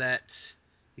 characters that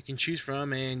you can choose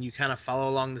from, and you kind of follow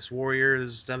along this warrior.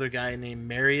 There's another guy named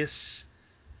Marius,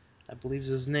 I believe is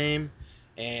his name,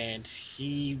 and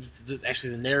he's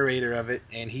actually the narrator of it,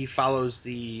 and he follows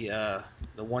the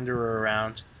wanderer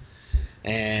around.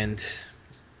 And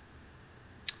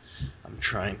I'm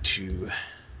trying to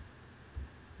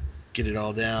get it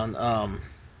all down.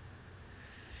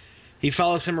 He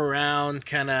follows him around,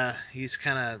 he's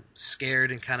kind of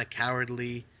scared and kind of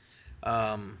cowardly.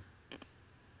 So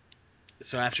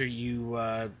after you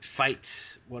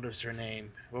fight, what was her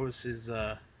name? What was his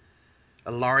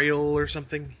Alariel or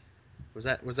something. Was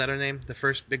that her name? The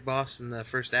first big boss in the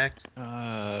first act.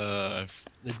 I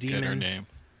The forget her demon. name.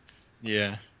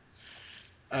 Yeah.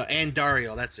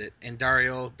 Andariel, that's it.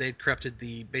 Andariel, they'd corrupted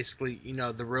basically,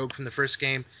 the rogue from the first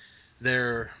game.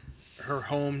 Her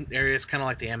home area is kind of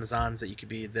like the Amazons that you could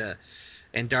be.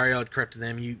 Andariel had corrupted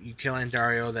them. You kill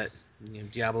Andariel, that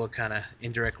Diablo kind of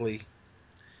indirectly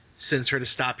sends her to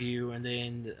stop you. And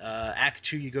then Act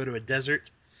 2, you go to a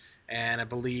desert, and I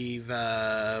believe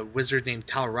a wizard named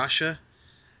Talrasha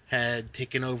had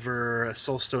taken over a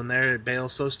soulstone there,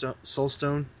 Bael's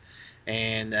soulstone.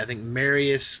 And I think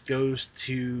Marius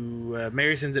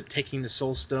Marius ends up taking the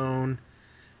Soul Stone,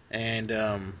 and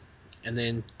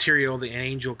then Tyrael, the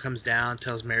angel, comes down,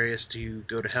 tells Marius to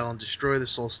go to hell and destroy the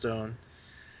Soul Stone.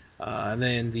 And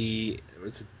then the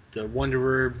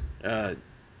Wanderer,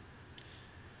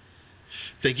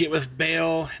 they get with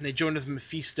Bael, and they join with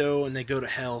Mephisto, and they go to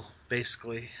hell,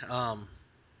 basically. And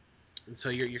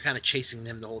so you're kind of chasing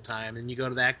them the whole time. And you go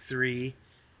to the Act 3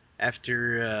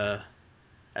 after...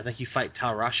 I think you fight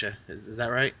Talrasha. Is that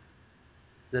right?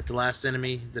 Is that the last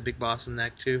enemy, the big boss in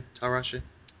Act 2, Talrasha?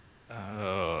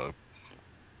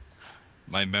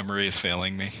 My memory is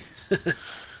failing me.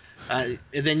 And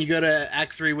then you go to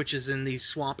Act 3, which is in the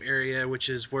swamp area, which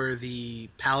is where the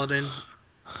Paladin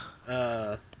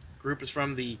group is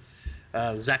from, the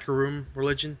Zakarum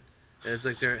religion. It's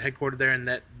like they're headquartered there, and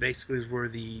that basically is where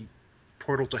the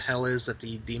portal to hell is that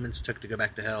the demons took to go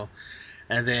back to hell.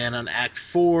 And then on Act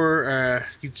 4,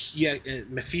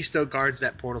 Mephisto guards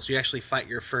that portal, so you actually fight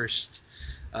your first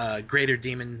greater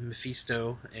demon,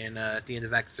 Mephisto, at the end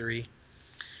of Act 3.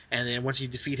 And then once you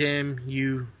defeat him,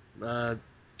 you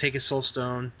take his soul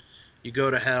stone, you go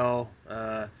to hell.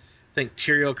 I think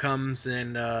Tyrael comes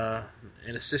and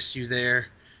assists you there,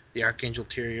 the Archangel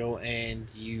Tyrael, and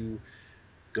you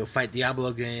go fight Diablo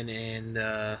again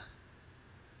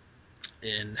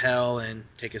in hell and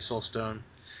take his soul stone.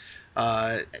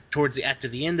 Towards the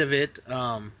end of it,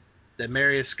 the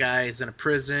Marius guy is in a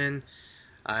prison.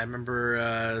 I remember,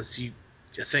 I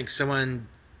think someone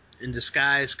in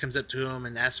disguise comes up to him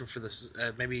and asks him for this,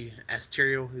 maybe asks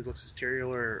Tyrael, who looks as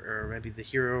Tyrael, or maybe the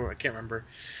hero, I can't remember.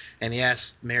 And he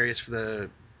asked Marius for the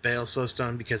Baal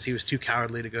Soulstone because he was too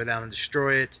cowardly to go down and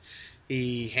destroy it.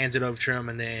 He hands it over to him,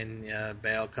 and then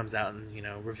Baal comes out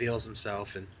and, reveals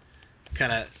himself and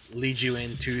kind of leads you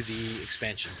into the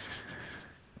expansion.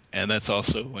 And that's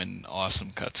also an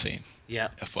awesome cutscene. Yeah.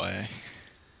 FYI.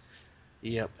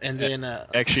 Yep. And then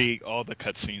actually, all the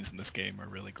cutscenes in this game are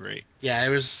really great. Yeah, it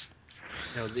was.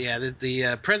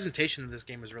 The presentation of this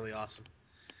game was really awesome.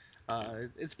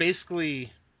 It's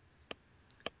basically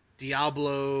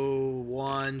Diablo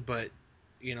 1, but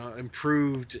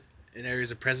improved in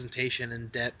areas of presentation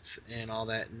and depth and all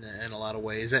that in a lot of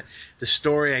ways. The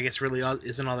story, I guess, really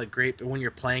isn't all that great, but when you're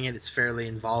playing it, it's fairly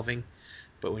involving.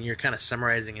 But when you're kind of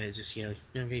summarizing it, it's just, you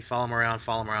follow them around,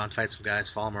 fight some guys,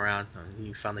 follow them around, and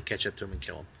you finally catch up to them and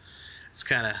kill them. It's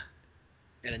kind of,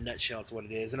 in a nutshell, it's what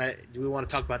it is. And do we want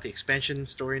to talk about the expansion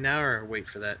story now, or wait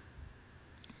for that?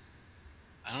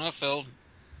 I don't know, Phil.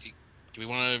 Do we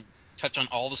want to touch on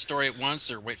all the story at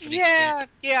once, or wait for the expansion?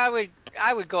 Yeah,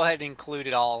 I would go ahead and include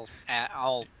it all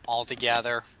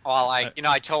together. Well,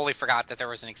 I totally forgot that there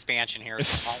was an expansion here,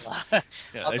 so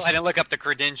I'll go ahead and look up the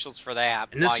credentials for that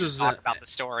and while you talk about the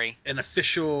story. An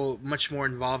official, much more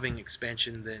involving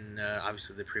expansion than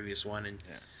obviously the previous one. And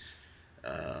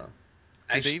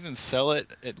do they even sell it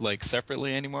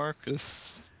separately anymore?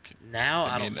 Because now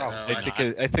I don't know.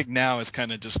 I think now it's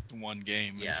kind of just one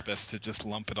game. Yeah. It's best to just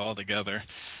lump it all together.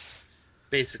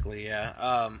 Basically,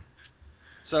 yeah.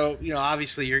 So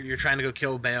obviously you're trying to go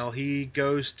kill Baal. He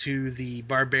goes to the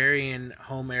barbarian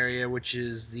home area, which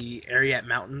is the Ariat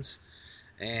Mountains,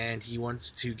 and he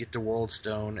wants to get the World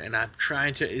Stone. And I'm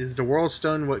trying to. Is the World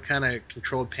Stone what kind of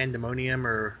controlled Pandemonium,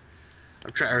 or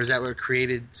is that what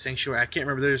created Sanctuary? I can't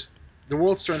remember. The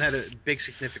World Stone had a big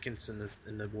significance in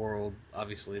the world,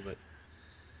 obviously, but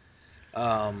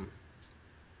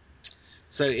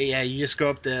so yeah, you just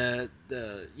go up the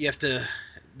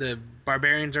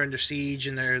barbarians are under siege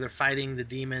and they're fighting the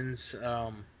demons.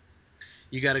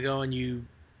 You got to go and you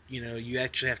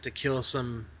actually have to kill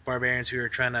some barbarians who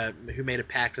made a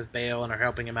pact with Baal and are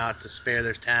helping him out to spare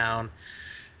their town.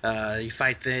 You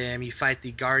fight them. You fight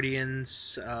the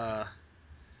guardians.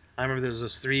 I remember there was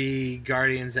those 3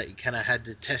 guardians that you kind of had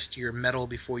to test your mettle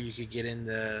before you could get in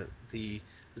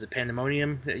was it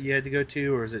Pandemonium that you had to go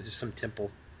to, or is it just some temple?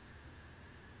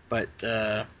 But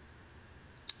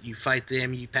you fight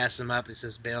them, you pass them up, it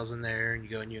says Baal's in there, and you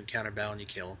go and you encounter Baal and you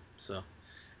kill him. So,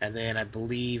 and then I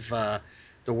believe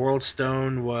the World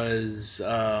Stone was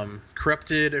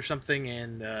corrupted or something,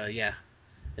 and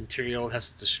and Tyrael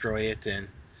has to destroy it, and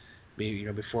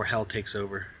before Hell takes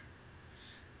over.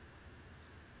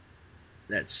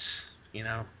 That's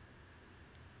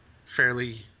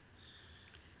fairly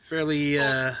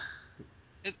Well,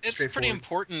 it's pretty straightforward.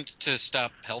 important to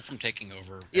stop Hell from taking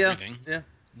over Yeah, everything. yeah.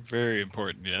 Very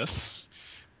important, yes.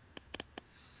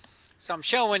 So I'm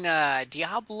showing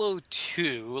Diablo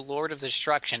 2, Lord of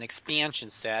Destruction expansion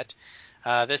set.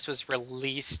 This was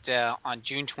released on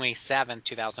June 27th,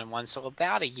 2001, so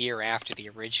about a year after the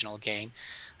original game.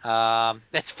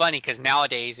 That's funny because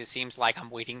nowadays it seems like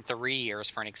I'm waiting 3 years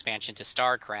for an expansion to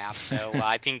StarCraft, so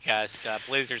I think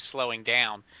Blizzard's slowing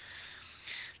down.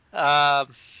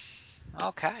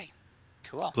 Okay,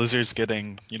 cool. Blizzard's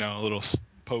getting, a little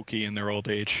pokey in their old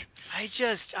age.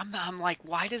 I'm like,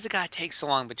 why does it gotta take so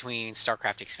long between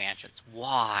StarCraft expansions?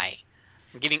 Why?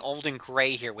 I'm getting old and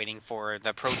gray here, waiting for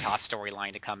the Protoss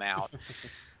storyline to come out.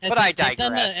 But I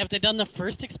digress. Have they done the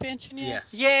first expansion yet?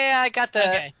 Yes. Yeah, I got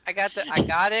Okay. I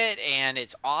got it, and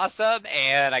it's awesome.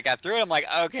 And I got through it. I'm like,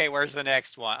 okay, where's the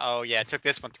next one? Oh yeah, it took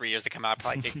this one 3 years to come out.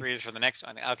 Probably take 3 years for the next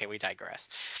one. Okay, we digress.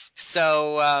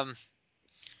 So,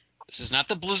 This is not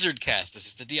the Blizzard cast. This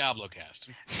is the Diablo cast.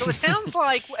 so it sounds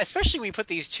like, especially when we put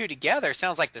these two together, it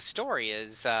sounds like the story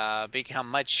has become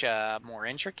much more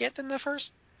intricate than the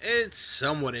first. It's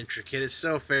somewhat intricate. It's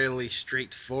still fairly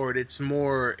straightforward. It's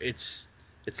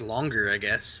longer, I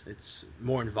guess. It's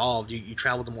more involved. You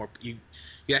travel to more you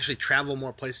actually travel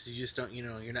more places. You just don't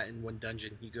you're not in one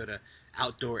dungeon. You go to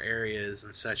outdoor areas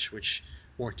and such, which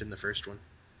weren't in the first one.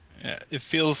 Yeah, it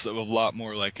feels a lot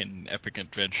more like an epic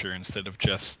adventure instead of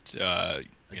just,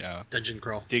 Dungeon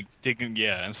crawl. digging,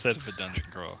 instead of a dungeon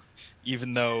crawl.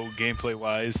 Even though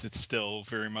gameplay-wise, it's still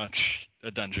very much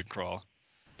a dungeon crawl,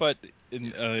 but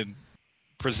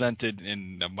presented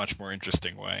in a much more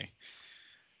interesting way.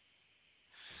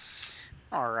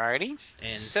 Alrighty.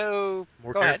 And So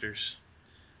more go ahead. characters.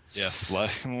 Yes, a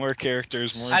lot more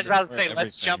characters, more. I was about to say, more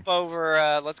let's everything. jump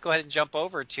over. Let's go ahead and jump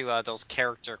over to those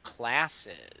character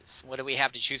classes. What do we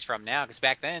have to choose from now? Because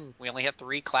back then we only had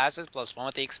 3 classes plus 1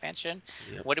 with the expansion.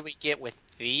 Yep. What do we get with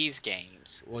these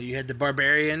games? Well, you had the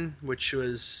Barbarian, which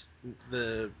was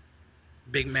the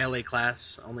big melee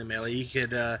class, only melee.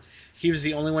 He was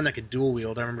the only one that could dual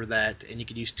wield. I remember that, and you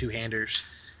could use 2-handers,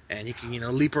 and he could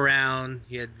leap around.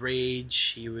 He had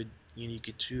rage. He would you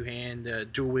could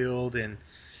 2-hand dual wield, and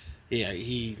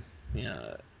he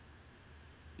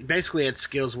basically had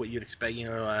skills what you'd expect.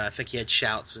 I think he had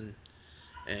shouts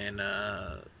and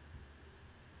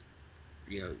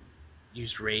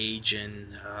used rage and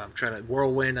I'm trying to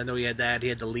whirlwind. I know he had that. He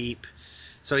had the leap.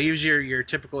 So he was your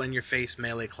typical in-your-face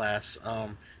melee class.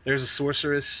 There's a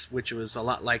sorceress, which was a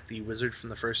lot like the wizard from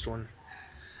the first one.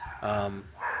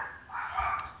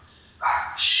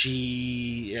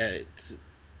 She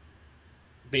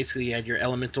basically had your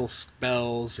elemental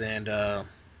spells and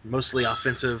mostly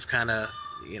offensive kind of,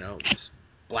 just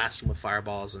blast them with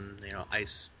fireballs and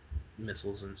ice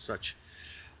missiles and such.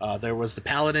 There was the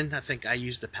paladin. I think I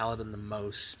used the paladin the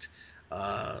most.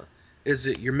 Is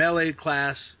it your melee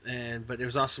class, but there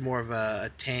was also more of a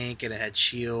tank, and it had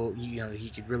shield. He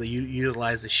could really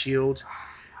utilize the shield,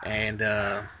 and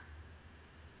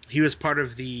he was part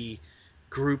of the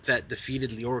group that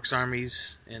defeated Leoric's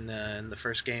armies in the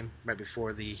first game, right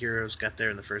before the heroes got there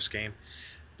in the first game.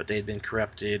 But they had been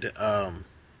corrupted.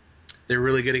 They're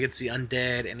really good against the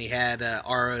undead, and he had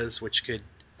auras, which could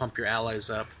pump your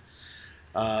allies up.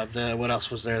 What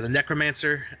else was there? The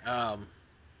Necromancer.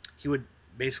 He would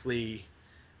basically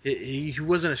he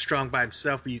wasn't as strong by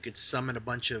himself, but you could summon a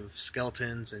bunch of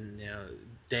skeletons and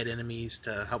dead enemies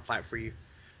to help fight for you.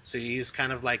 So he was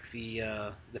kind of like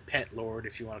the pet lord,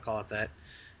 if you want to call it that.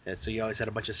 And so you always had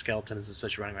a bunch of skeletons and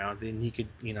such running around, and he could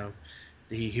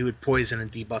he would poison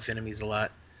and debuff enemies a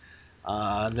lot.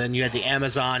 Then you had the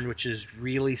Amazon, which is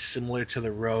really similar to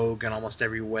the Rogue in almost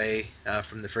every way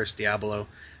from the first Diablo,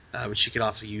 but she could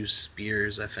also use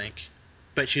spears, I think.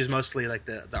 But she was mostly like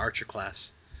the archer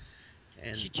class.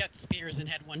 And She chucked spears and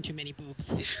had one too many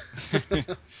boobs.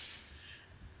 Wait,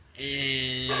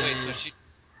 so she...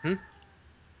 Hmm?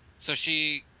 So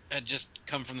she had just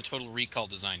come from the Total Recall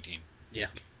design team. Yeah.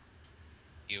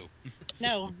 Ew.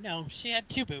 No, she had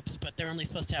 2 boobs, but they're only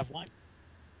supposed to have 1.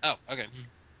 Oh, okay.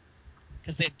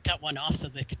 Because they cut one off so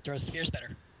they could throw spears better.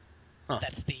 Huh.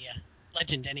 That's the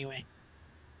legend anyway.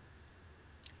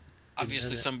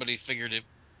 Obviously somebody figured it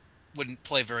wouldn't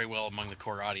play very well among the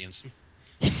core audience.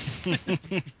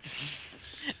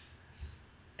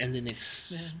 And then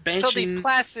expansion. So these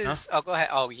classes. Huh? Oh, go ahead.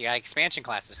 Oh, yeah, expansion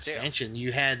classes too. Expansion.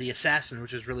 You had the assassin,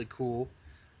 which was really cool.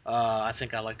 I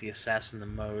think I like the assassin the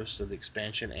most of the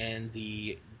expansion, and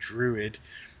the druid.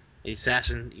 The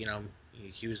assassin,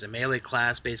 he was a melee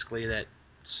class basically that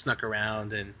snuck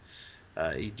around and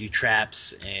he'd do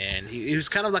traps, and he was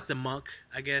kind of like the monk,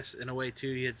 I guess, in a way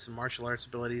too. He had some martial arts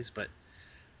abilities, but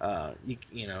you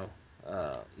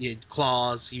had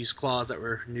claws. He used claws that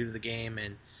were new to the game,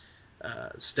 and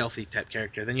stealthy type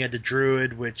character. Then you had the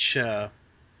druid, which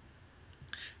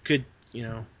could,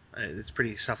 it's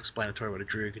pretty self-explanatory what a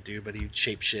druid could do, but he'd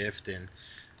shapeshift and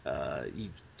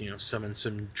summon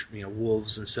some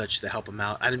wolves and such to help him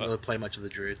out. I didn't really play much of the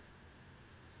druid.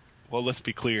 Well, let's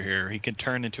be clear here. He can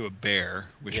turn into a bear,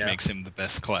 which makes him the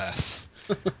best class,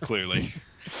 clearly.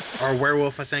 Or a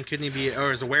werewolf, I think. Couldn't he be?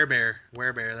 Or is a werebear?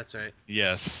 Werebear, that's right.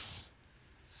 Yes.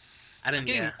 I'm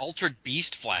getting Altered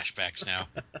Beast flashbacks now.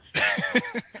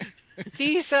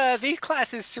 These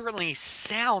classes certainly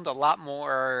sound a lot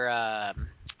more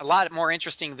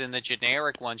interesting than the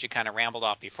generic ones you kind of rambled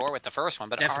off before with the first one.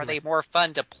 But Definitely. Are they more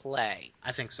fun to play?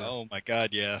 I think so. Oh my God,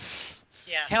 yes.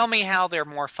 Yeah. Tell me how they're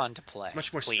more fun to play. It's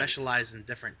much more please. specialized and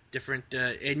different.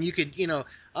 And you could,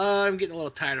 I'm getting a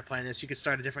little tired of playing this. You could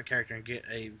start a different character and get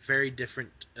a very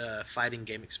different fighting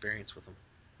game experience with them.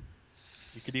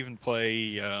 You could even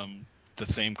play the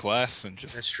same class and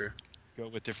just That's true. Go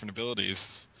with different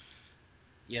abilities.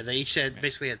 Yeah, they each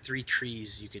basically had 3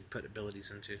 trees you could put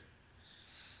abilities into.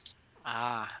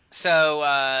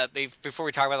 So before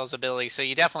we talk about those abilities, so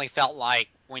you definitely felt like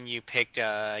when you picked,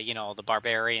 the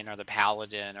barbarian or the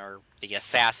paladin or the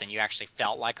assassin, you actually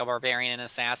felt like a barbarian and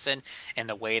assassin in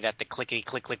the way that the clickety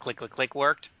click click click click click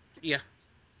worked. Yeah.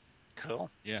 Cool.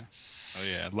 Yeah. Oh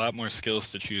yeah, a lot more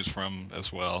skills to choose from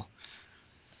as well,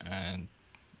 and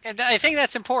I think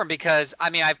that's important because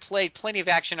I've played plenty of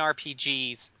action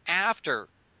RPGs after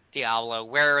Diablo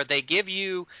where they give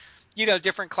you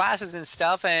different classes and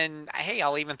stuff, and hey,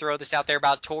 I'll even throw this out there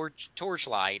about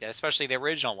Torchlight, especially the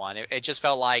original one. It just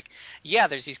felt like,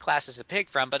 there's these classes to pick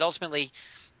from, but ultimately,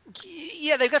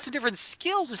 they've got some different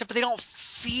skills and stuff, but they don't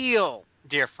feel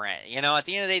different. At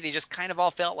the end of the day, they just kind of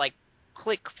all felt like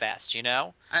click fest.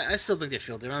 I still think they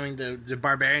feel different. The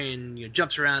barbarian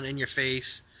jumps around in your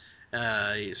face,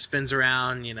 spins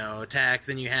around, attack.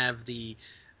 Then you have the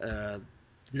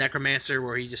necromancer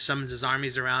where he just summons his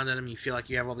armies around him. You feel like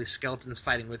you have all these skeletons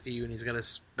fighting with you, and he's got his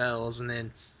spells. And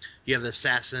then you have the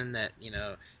assassin that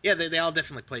they all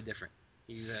definitely play different.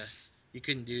 You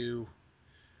couldn't do.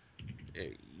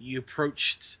 You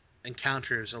approached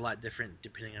encounters a lot different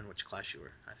depending on which class you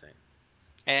were, I think.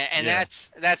 And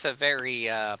that's a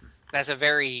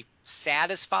very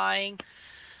satisfying.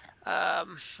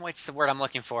 What's the word I'm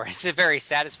looking for? It's a very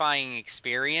satisfying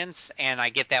experience, and I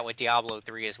get that with Diablo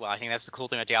 3 as well. I think that's the cool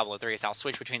thing with Diablo 3 is I'll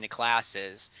switch between the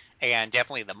classes, and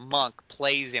definitely the monk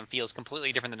plays and feels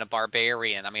completely different than a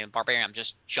barbarian. Barbarian, I'm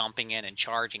just jumping in and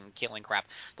charging and killing crap,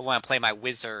 but when I play my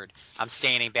wizard, I'm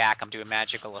standing back, I'm doing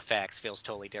magical effects, feels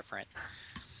totally different.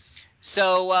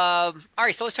 So, all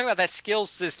right, so let's talk about that skill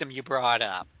system you brought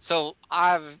up. So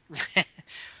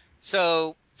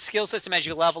So skill system, as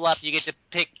you level up, you get to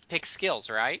pick skills,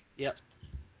 right? Yep.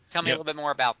 Tell me a little bit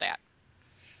more about that.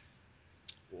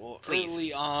 Well, please.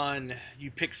 Early on,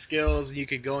 you pick skills, and you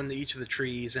could go into each of the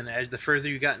trees, and as the further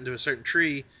you got into a certain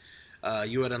tree,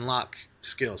 you would unlock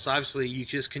skills. So obviously, you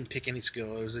just couldn't pick any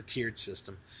skill. It was a tiered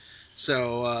system.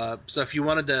 So if you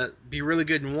wanted to be really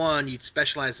good in one, you'd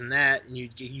specialize in that, and you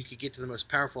could get to the most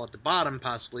powerful at the bottom,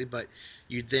 possibly, but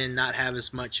you'd then not have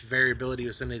as much variability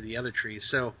with any of the other trees.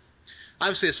 So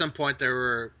obviously, at some point, there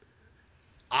were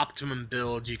optimum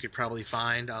builds you could probably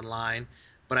find online,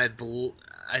 but I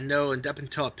know up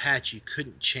until a patch, you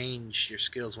couldn't change your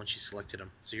skills once you selected them,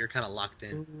 so you're kind of locked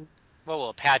in. Well, will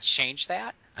a patch change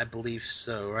that? I believe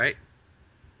so, right?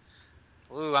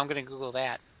 Ooh, I'm gonna Google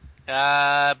that.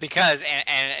 Because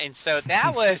and so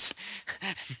that was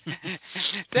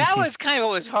that was kind of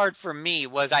what was hard for me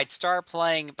was I'd start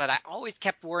playing, but I always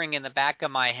kept worrying in the back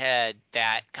of my head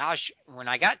that, gosh, when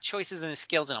I got choices and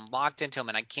skills and I'm locked into them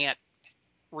and I can't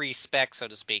respec, so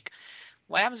to speak,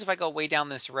 what happens if I go way down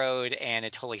this road and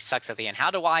it totally sucks at the end?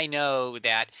 How do I know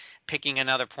that picking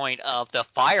another point of the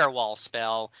firewall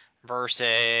spell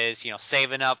versus,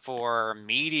 saving up for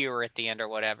meteor at the end or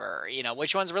whatever,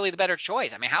 which one's really the better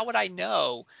choice? How would I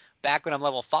know back when I'm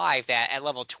level 5 that at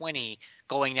level 20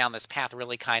 going down this path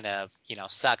really kind of,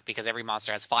 sucked because every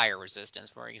monster has fire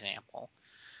resistance, for example.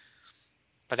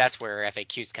 But that's where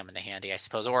FAQs come into handy, I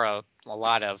suppose, or a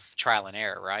lot of trial and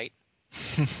error, right?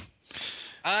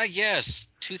 Yes,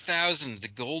 2000, the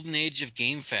golden age of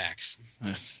GameFAQs.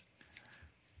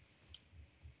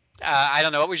 I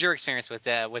don't know. What was your experience with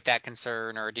that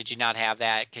concern, or did you not have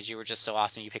that because you were just so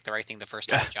awesome you picked the right thing the first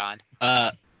time, John?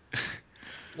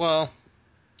 Well,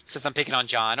 Since I'm picking on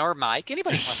John or Mike,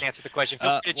 anybody who wants to answer the question,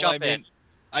 feel free to jump in.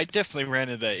 I definitely ran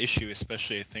into that issue,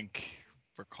 especially I think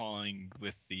recalling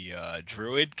with the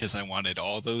druid, because I wanted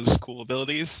all those cool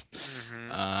abilities.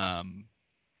 Mm-hmm.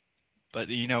 But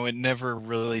it never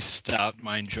really stopped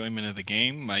my enjoyment of the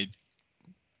game. I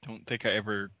don't think I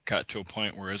ever got to a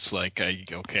point where it's like,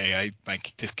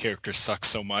 this character sucks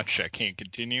so much I can't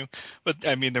continue. But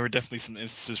I mean, there were definitely some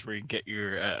instances where you get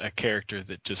your a character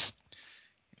that just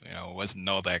wasn't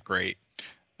all that great.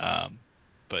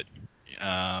 But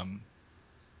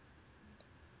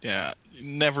yeah,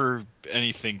 never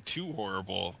anything too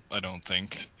horrible, I don't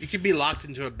think. You could be locked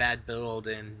into a bad build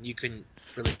and you couldn't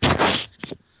really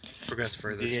progress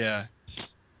further. Yeah.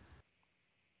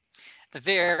 I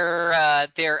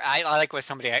like what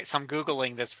so I'm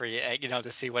Googling this for you, to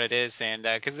see what it is. And,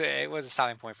 cause it was a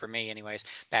selling point for me anyways,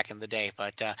 back in the day.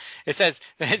 But, it says,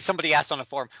 somebody asked on a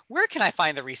forum, where can I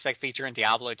find the respec feature in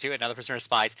Diablo 2? Another person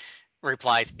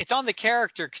replies, it's on the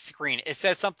character screen. It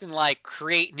says something like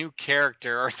create new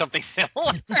character or something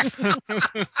similar.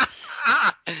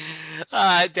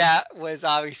 That was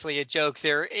obviously a joke.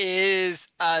 There is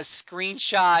a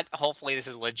screenshot. Hopefully this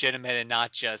is legitimate and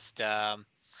not just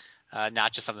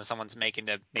something someone's making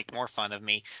to make more fun of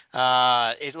me.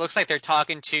 It looks like they're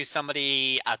talking to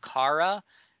somebody, Akara,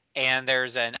 and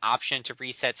there's an option to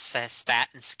reset stat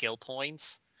and skill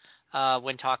points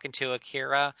when talking to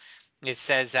Akira. It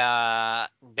says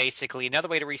basically another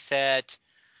way to reset.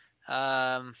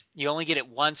 You only get it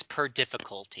once per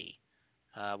difficulty,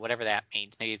 whatever that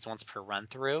means. Maybe it's once per run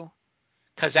through.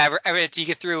 Because you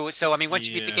get through, so I mean, once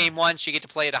you beat the game once, you get to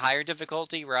play at a higher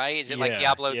difficulty, right? Is it like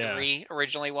Diablo 3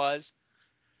 originally was?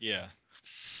 Yeah.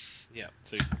 Yeah.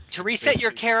 So to reset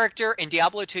your character in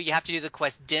Diablo 2, you have to do the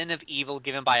quest Den of Evil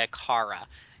given by Akara.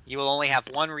 You will only have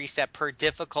one reset per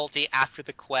difficulty after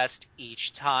the quest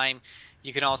each time.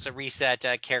 You can also reset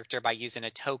a character by using a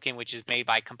token, which is made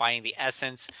by combining the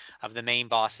essence of the main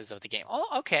bosses of the game. Oh,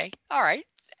 okay. All right.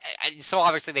 So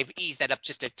obviously they've eased that up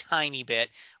just a tiny bit,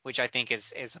 which I think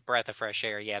is a breath of fresh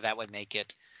air. Yeah, that would make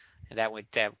it. That would,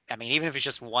 I mean, even if it's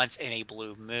just once in a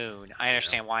blue moon, I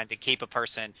understand why to keep a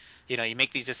person, you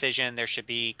make these decisions, there should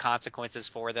be consequences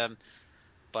for them.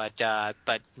 But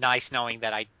nice knowing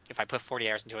that if I put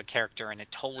 40 hours into a character and it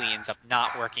totally ends up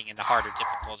not working in the harder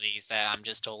difficulties, that I'm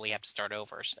just totally have to start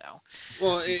over. So,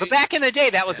 but back in the day,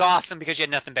 that was awesome because you had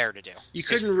nothing better to do. You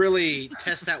couldn't really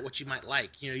test out what you might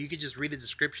like. You could just read a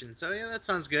description. So yeah, that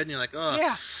sounds good. And you're like, oh, yeah,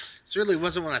 this really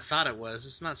wasn't what I thought it was.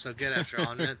 It's not so good after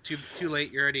all. And too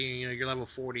late. You're already you're level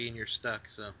 40 and you're stuck.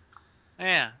 So.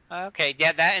 Yeah. Okay.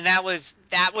 Yeah. That was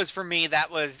for me.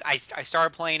 That was I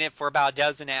started playing it for about a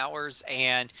dozen hours,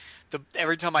 and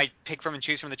every time I pick from and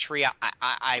choose from the tree,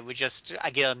 I would just I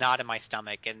get a knot in my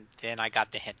stomach, and then I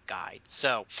got the hint guide.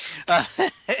 So, but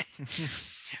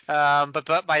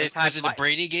by the time was it a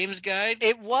Brady Games guide?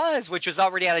 It was, which was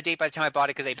already out of date by the time I bought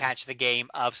it because they patched the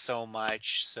game up so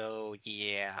much. So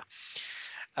yeah.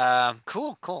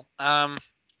 Cool.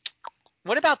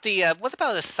 What about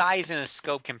the size and the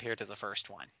scope compared to the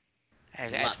first one?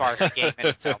 As far as the game in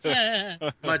itself.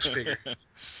 Much bigger.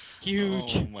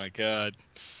 Huge. Oh my god.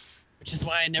 Which is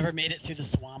why I never made it through the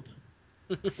swamp.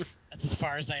 That's as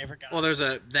far as I ever got. Well, there's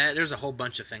a whole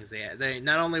bunch of things they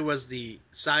not only was the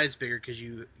size bigger because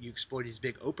you explore these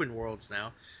big open worlds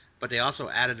now, but they also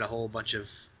added a whole bunch of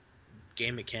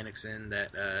game mechanics in that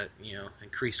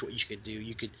increased what you could do.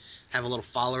 You could have a little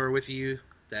follower with you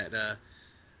that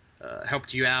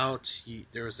helped you out.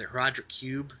 There was the Herodric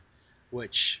Cube,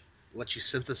 which lets you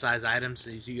synthesize items.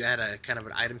 So you had a kind of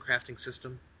an item crafting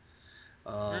system.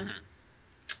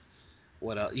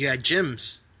 What else? You had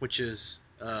gems, which is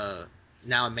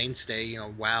now a mainstay.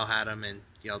 WoW had them, and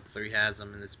Diablo 3 has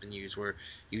them, and it's been used where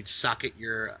you'd socket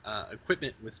your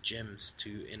equipment with gems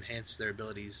to enhance their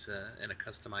abilities in a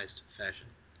customized fashion.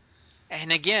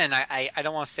 And again, I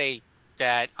don't want to say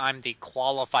that I'm the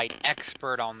qualified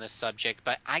expert on this subject,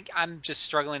 but I'm just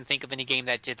struggling to think of any game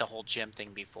that did the whole gem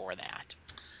thing before that.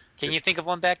 Can you think of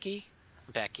one, Becky?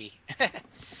 Becky.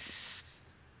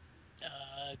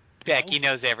 Becky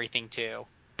knows everything too.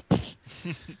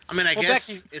 I mean, I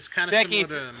guess it's kind of similar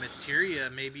to Materia,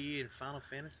 maybe in Final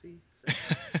Fantasy. So.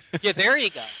 Yeah, there you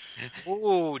go.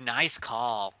 Ooh, nice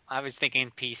call. I was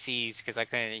thinking PCs because I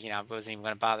couldn't, I wasn't even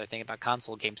going to bother thinking about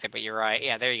console games. But you're right.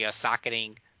 Yeah, there you go.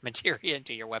 Socketing Materia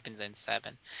into your weapons in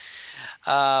 7.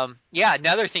 Yeah,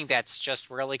 another thing that's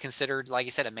just really considered, like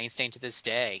you said, a mainstay to this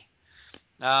day.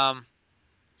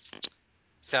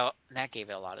 So that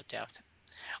gave it a lot of depth.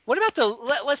 What about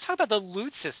let's talk about the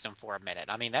loot system for a minute.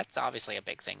 I mean, that's obviously a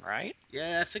big thing, right?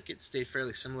 Yeah, I think it stayed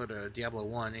fairly similar to Diablo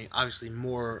 1. Obviously,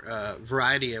 more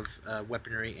variety of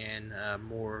weaponry and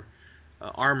more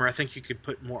armor. I think you could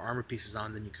put more armor pieces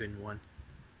on than you could in 1.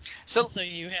 So, Also,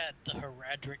 you had the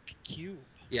Heradric Cube.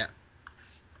 Yeah.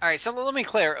 all right, so let me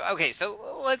clear. Okay,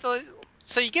 so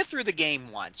so you get through the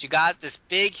game once. You got this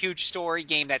big, huge story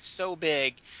game that's so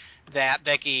big that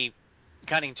Becky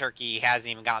Cunning Turkey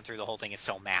hasn't even gone through the whole thing. It's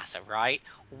so massive, right?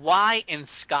 Why in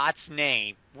Scott's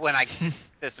name, when I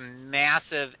this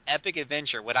massive epic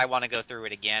adventure, would I want to go through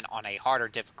it again on a harder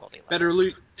difficulty level? Better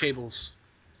loot tables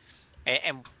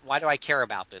And why do I care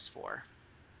about this for?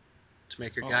 to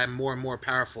make your guy more and more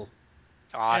powerful.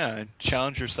 Awesome. Yeah,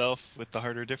 challenge yourself with the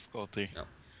harder difficulty. Yep.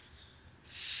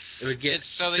 It would get It's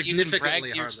so that you can brag significantly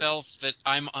to harder. yourself that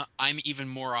I'm even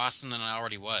more awesome than I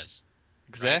already was.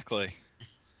 Exactly.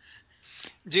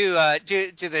 Do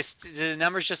the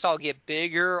numbers just all get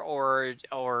bigger, or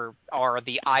are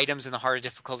the items in the harder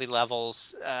difficulty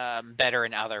levels better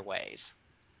in other ways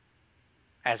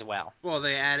as well? Well,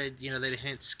 they added, they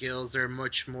enhanced skills. They're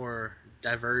much more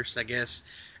diverse, I guess.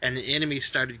 And the enemies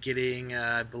started getting,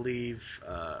 I believe,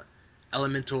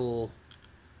 elemental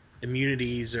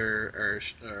immunities or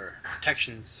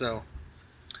protections. So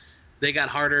they got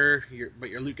harder,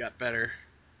 but your loot got better.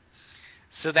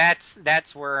 So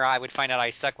that's where I would find out I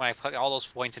suck, when I put all those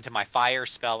points into my fire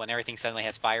spell and everything suddenly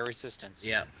has fire resistance.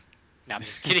 Yeah. No, I'm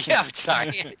just kidding. I'm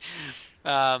sorry.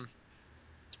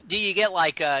 Do you get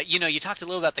you talked a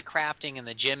little about the crafting and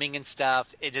the gymming and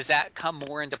stuff. Does that come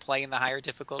more into play in the higher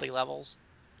difficulty levels?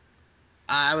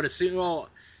 I would assume, well,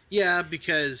 yeah,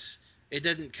 because it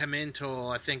didn't come in till,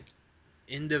 I think,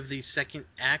 end of the second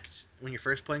act when you're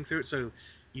first playing through it. So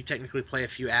you technically play a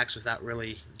few acts without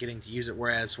really getting to use it.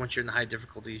 Whereas once you're in the high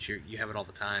difficulties, you have it all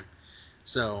the time.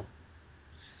 So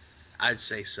I'd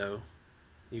say so.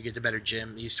 You get the better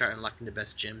gym. You start unlocking the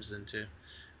best gyms then too.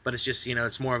 But it's just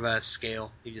it's more of a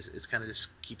scale. It's kind of just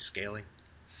keeps scaling.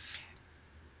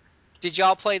 Did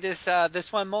y'all play this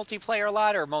one multiplayer a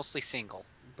lot or mostly single?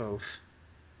 Both.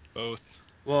 Both.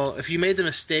 Well, if you made the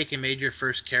mistake and made your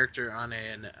first character on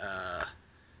an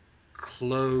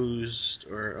closed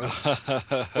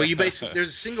well, you basically, there's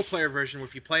a single player version where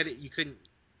if you played it, you couldn't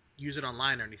use it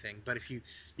online or anything. But if you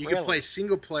Really? could play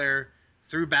single player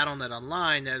through Battle.net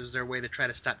Online, that was their way to try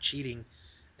to stop cheating,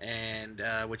 and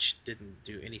which didn't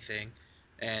do anything.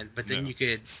 But then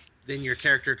then your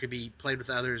character could be played with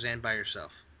others and by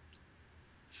yourself.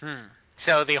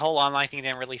 So the whole online thing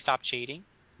didn't really stop cheating?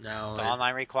 No, The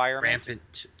online requirement?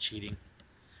 rampant cheating.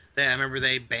 I remember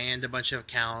they banned a bunch of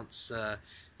accounts.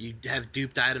 You have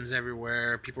duped items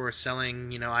everywhere. People were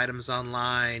selling, items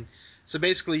online. So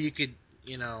basically, you could,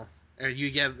 or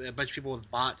you get a bunch of people with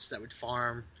bots that would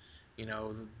farm,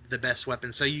 the best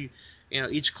weapon. So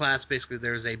each class basically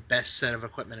there's a best set of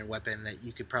equipment and weapon that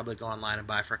you could probably go online and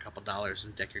buy for a couple $1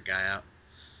 and deck your guy out,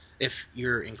 if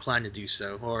you're inclined to do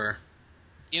so, or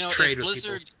trade with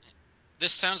Blizzard. people.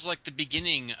 This sounds like the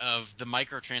beginning of the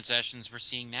microtransactions we're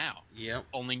seeing now. Yep.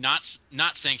 Only not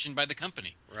sanctioned by the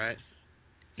company. Right.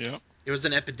 Yep. It was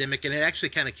an epidemic, and it actually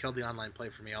kind of killed the online play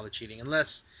for me, all the cheating.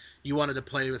 Unless you wanted to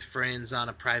play with friends on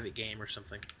a private game or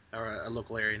something, or a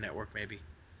local area network, maybe.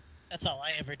 That's all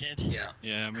I ever did. Yeah.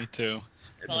 Yeah, me too.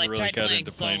 Well, I really tried got playing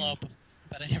into solo,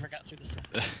 but I never got through this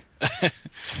one.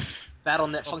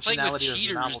 Battle.net Well, playing with functionality was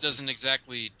cheaters novelty. doesn't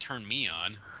exactly turn me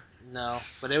on. No,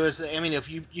 but it was. I mean, if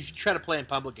you try to play in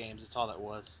public games, that's all that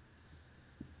was.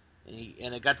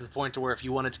 And it got to the point to where if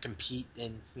you wanted to compete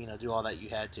and do all that, you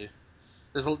had to.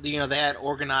 There's they had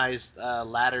organized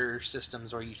ladder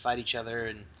systems where you'd fight each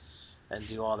other and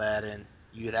do all that, and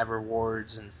you'd have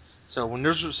rewards. And so when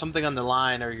there's something on the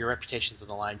line or your reputation's on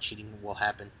the line, cheating will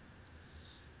happen.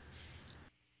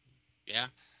 Yeah.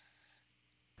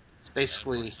 It's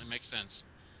basically That makes sense.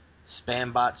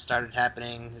 spam bots started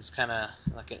happening. It's kind of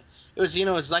like it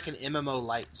was like an MMO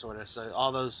light sort of. So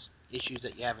all those issues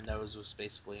that you have in those was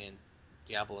basically in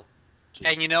Diablo 2.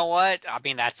 And you know what? I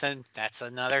mean, that's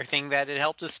another thing that it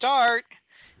helped to start,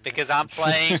 because I'm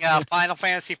playing Final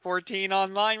Fantasy 14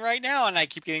 online right now, and I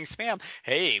keep getting spam.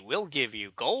 Hey, we'll give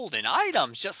you golden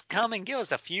items. Just come and give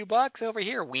us a few bucks over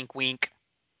here. Wink, wink.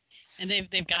 And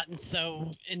they've gotten so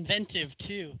inventive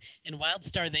too. In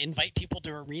WildStar, they invite people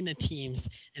to arena teams,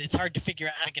 and it's hard to figure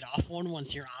out how to get off one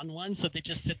once you're on one. So they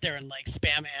just sit there and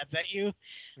spam ads at you.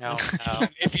 No.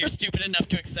 If you're stupid enough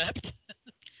to accept.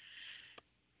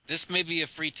 This may be a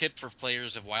free tip for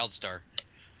players of WildStar.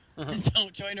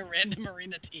 Don't join a random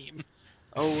arena team.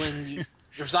 Oh, and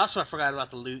there's also, I forgot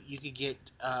about the loot. You could get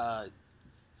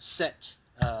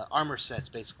armor sets,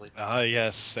 basically.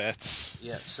 Yes, sets.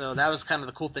 Yeah, so that was kind of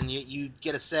the cool thing. You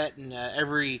get a set, and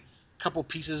every couple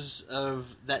pieces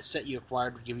of that set you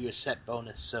acquired would give you a set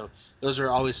bonus. So those are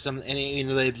always and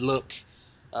they'd look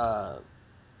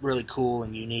really cool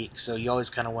and unique. So you always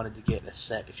kind of wanted to get a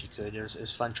set if you could. It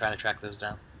was fun trying to track those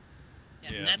down. Yeah,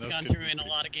 Yeah, and that's those gone could through be in a pretty-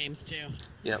 lot of games too.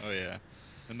 Yep. Oh yeah,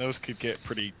 and those could get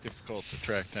pretty difficult to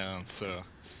track down. So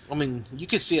I mean, you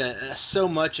could see so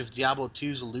much of Diablo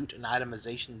 2's loot and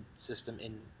itemization system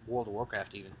in World of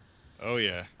Warcraft. Even oh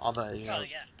yeah, all the Oh yeah.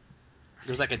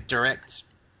 there was like a direct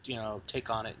take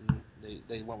on it, and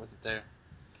they went with it there.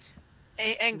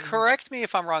 And correct me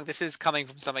if I'm wrong. This is coming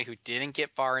from somebody who didn't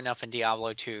get far enough in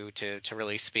Diablo 2 to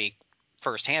really speak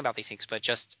firsthand about these things, but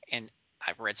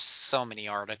I've read so many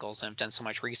articles and I've done so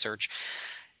much research.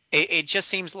 It just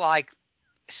seems like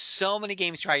so many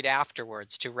games tried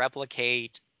afterwards to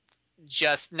replicate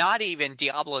just not even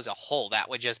Diablo as a whole. That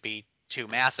would just be too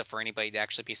massive for anybody to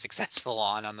actually be successful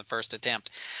on the first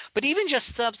attempt. But even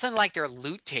just something like their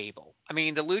loot table. I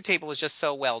mean, the loot table is just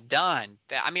so well done.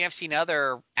 I mean, I've seen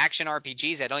other action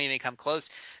RPGs that don't even come close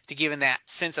to giving that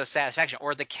sense of satisfaction.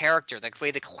 Or the character, the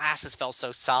way the classes felt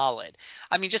so solid.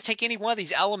 I mean, just take any one of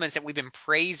these elements that we've been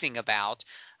praising about,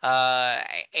 and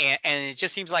it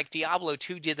just seems like Diablo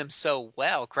 2 did them so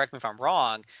well. Correct me if I'm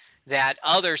wrong, that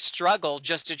others struggled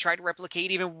just to try to replicate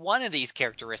even one of these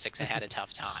characteristics and had a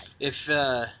tough time. If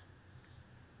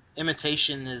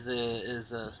imitation is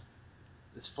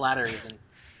flattery, then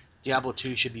Diablo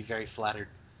 2 should be very flattered.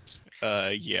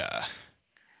 yeah.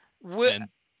 What? And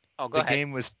Oh, go the ahead.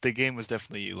 game was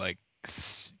definitely like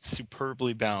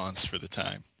superbly balanced for the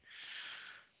time.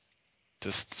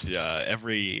 Just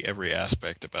every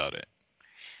aspect about it.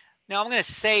 Now I'm going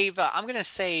to save. I'm going to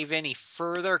save any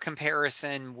further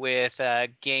comparison with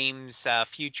games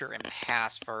future and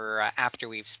past for after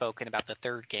we've spoken about the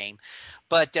third game.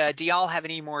 But do y'all have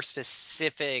any more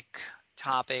specific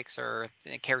topics or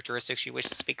characteristics you wish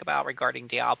to speak about regarding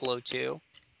Diablo 2?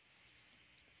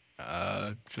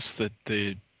 Just that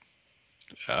the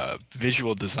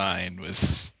visual design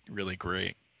was really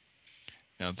great.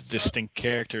 The distinct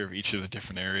character of each of the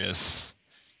different areas.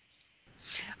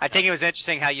 I think it was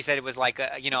interesting how you said it was like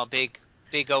a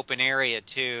big open area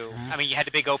too. Mhm. I mean, you had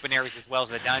the big open areas as well as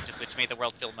the dungeons, which made the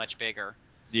world feel much bigger.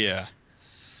 Yeah.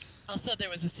 Also, there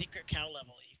was a secret cow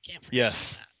level. You can't forget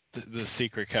Yes. about The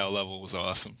secret cow level was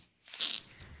awesome.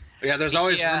 Yeah, there's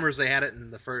always Yeah. rumors they had it in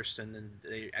the first, and then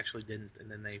they actually didn't, and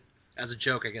then they, as a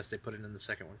joke, I guess they put it in the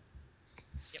second one.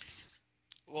 that.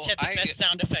 Well, Which had the best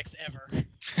sound effects ever.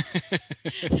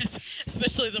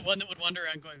 Especially the one that would wander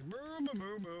around going moo moo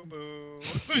moo moo moo.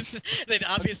 They'd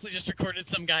obviously just recorded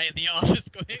some guy in the office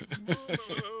going moo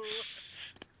moo.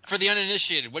 for the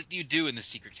uninitiated, what do you do in the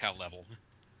secret cow level?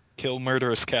 Kill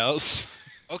murderous cows.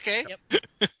 Okay. Yep.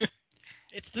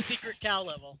 It's the secret cow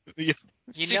level. You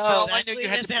See, know, for all I know, Exactly you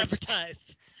had as to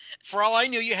advertised. For all I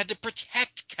knew, you had to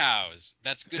protect cows.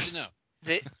 That's good to know.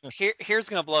 here's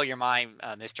going to blow your mind,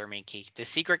 Mr. Minky. The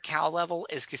secret cow level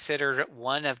is considered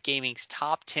one of gaming's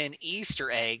top 10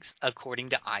 Easter eggs, according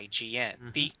to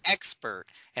IGN, the expert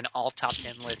and all top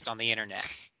 10 list on the internet.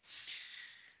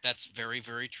 That's very,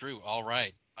 very true. All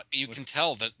right. You can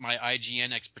tell that my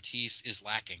IGN expertise is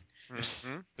lacking.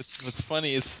 Mm-hmm. What's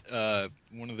funny is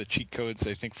one of the cheat codes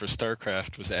I think for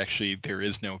StarCraft was actually there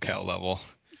is no cow level.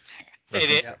 It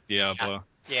is. Diablo.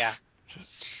 Yeah.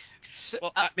 So,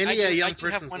 Well, Many I young do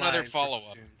have person's one other lives were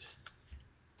follow-up.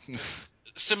 consumed.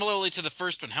 Similarly to the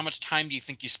first one, how much time do you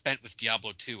think you spent with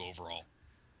Diablo 2 overall?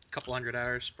 A couple hundred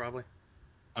hours, probably.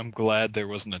 I'm glad there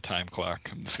wasn't a time clock.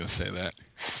 I'm just gonna say that.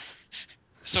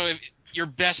 So, your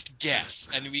best guess,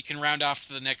 and we can round off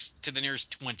to the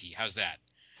nearest 20. How's that?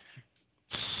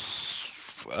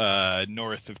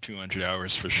 North of 200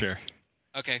 hours for sure.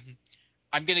 Okay.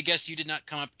 I'm going to guess you did not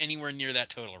come up anywhere near that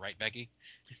total, right, Becky?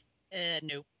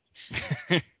 Nope.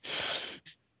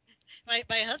 My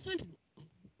husband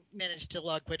managed to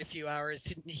log quite a few hours.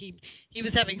 He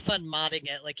was having fun modding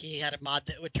it. Like he had a mod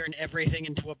that would turn everything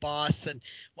into a boss, and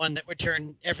one that would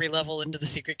turn every level into the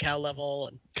secret cow level,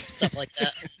 and stuff like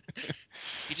that.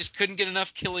 You just couldn't get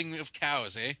enough killing of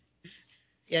cows, eh?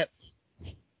 Yep.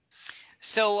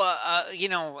 So,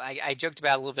 I joked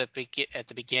about it a little bit at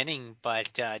the beginning,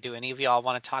 but do any of y'all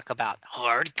want to talk about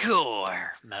hardcore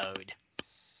mode?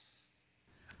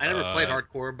 I never played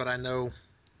hardcore, but I know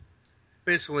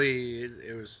basically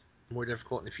it was more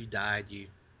difficult, and if you died,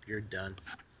 you're done.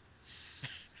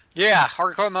 Yeah,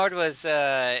 hardcore mode was,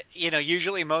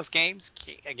 usually most games,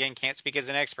 again, can't speak as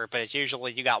an expert, but it's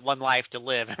usually you got one life to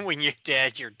live, and when you're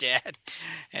dead,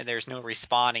 and there's no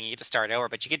respawning, you get to start over,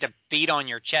 but you get to beat on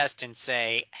your chest and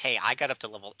say, hey, I got up to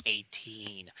level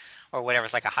 18, or whatever,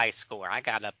 it's like a high score. I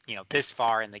got up, this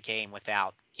far in the game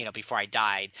without before I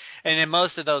died. And in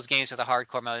most of those games with a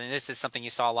hardcore mode, and this is something you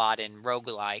saw a lot in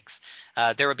roguelikes,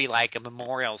 there would be like a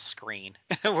memorial screen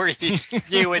where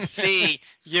you would see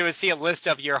a list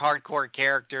of your hardcore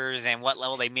characters and what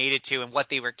level they made it to and what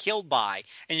they were killed by,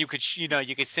 and you could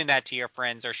send that to your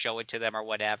friends or show it to them or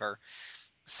whatever.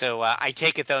 So I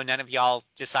take it though none of y'all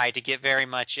decide to get very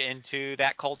much into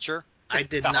that culture. I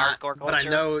did the not, hardcore but I culture?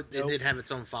 know it did have its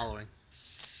own following.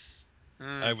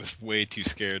 I was way too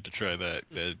scared to try that.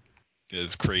 That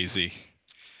is crazy.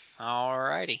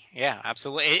 Alrighty, yeah,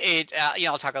 absolutely.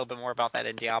 I'll talk a little bit more about that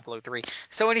in Diablo 3.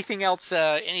 So, anything else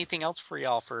for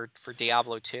y'all for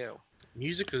Diablo 2?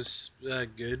 Music was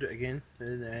good again,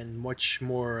 and much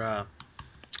more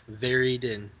varied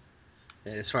and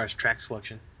as far as track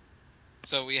selection.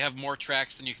 So we have more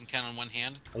tracks than you can count on one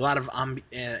hand. A lot of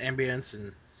ambience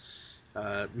and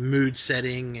mood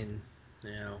setting, and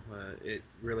it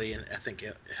really, I think,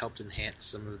 it helped enhance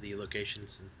some of the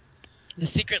locations. And The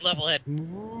secret level had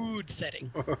mood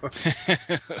setting.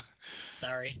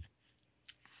 Sorry.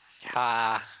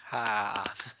 Ha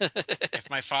ha. If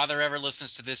my father ever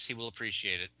listens to this, he will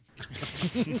appreciate it.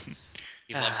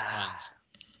 He loves puns.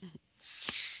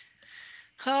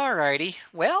 Alrighty.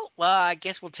 Well, I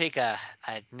guess we'll take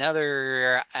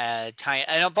another time.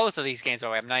 I know both of these games, by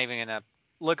the way, I'm not even gonna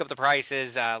look up the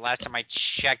prices. Last time I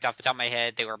checked off the top of my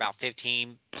head, they were about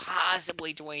 $15,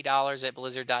 possibly $20 at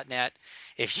Blizzard.net.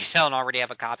 If you don't already have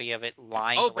a copy of it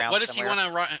lying around somewhere. What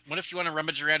if you want to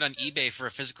rummage around on eBay for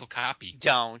a physical copy?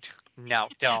 Don't. No.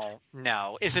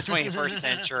 It's the 21st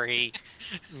century.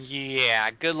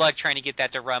 Yeah, good luck trying to get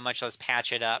that to run, much less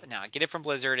patch it up. No, get it from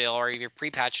Blizzard. It'll already be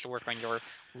pre-patched to work on your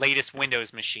latest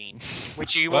Windows machine,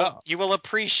 which you will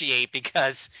appreciate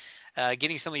because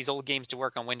getting some of these old games to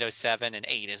work on Windows 7 and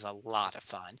 8 is a lot of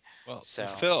fun. Well,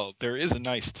 Phil, there is a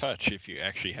nice touch if you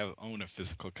actually own a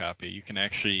physical copy. You can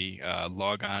actually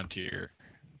log on to your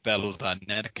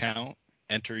Battle.net account,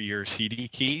 enter your CD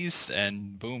keys,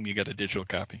 and boom, you got a digital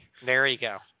copy. There you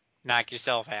go. Knock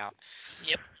yourself out.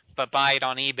 Yep. But buy it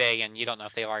on eBay, and you don't know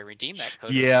if they already redeemed that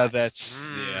code. Yeah,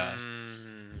 that's yeah.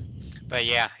 But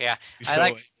yeah. I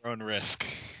like your own risk.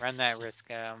 Run that risk.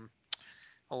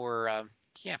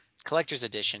 Collector's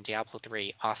Edition, Diablo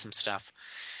 3, awesome stuff.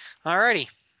 Alrighty,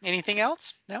 anything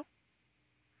else? No.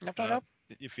 Nope.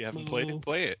 If you haven't played it,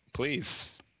 play it,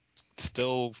 please.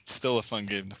 Still a fun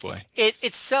game to play.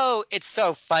 It's so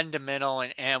fundamental,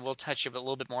 and we'll touch a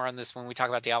little bit more on this when we talk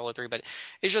about Diablo 3. But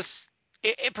it's just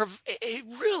it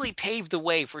really paved the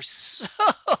way for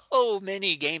so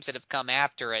many games that have come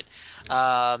after it,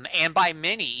 and by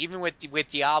many, even with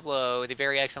Diablo, the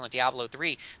very excellent Diablo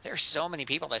 3, there are so many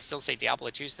people that still say Diablo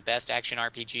 2 is the best action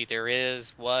RPG there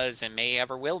is, was, and may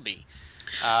ever will be.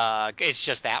 It's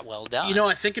just that well done.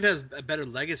 I think it has a better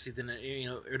legacy than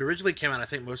it originally came out. I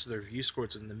think most of their review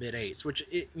scores in the mid 8s, which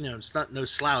it's not no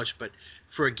slouch, but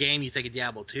for a game you think of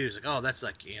Diablo 2, it's like, oh, that's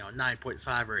like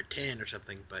 9.5 or a 10 or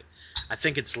something. But I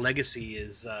think its legacy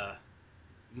is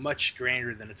much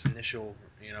grander than its initial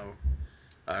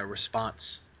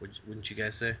response. Wouldn't you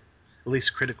guys say? At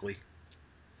least critically.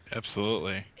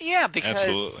 Absolutely. Yeah, because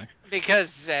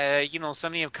so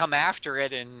many have come after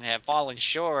it and have fallen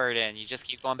short, and you just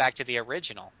keep going back to the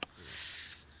original.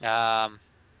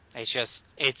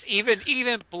 It's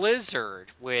even Blizzard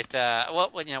with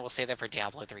we'll say that for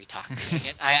Diablo 3 talk.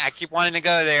 I keep wanting to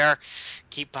go there,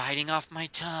 keep biting off my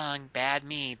tongue. Bad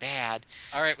me, bad.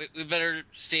 All right, we better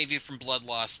save you from blood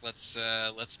loss. Let's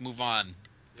move on.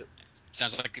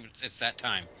 Sounds like it's that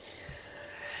time.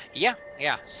 Yeah.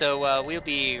 So we'll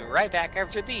be right back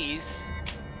after these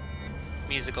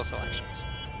musical selections.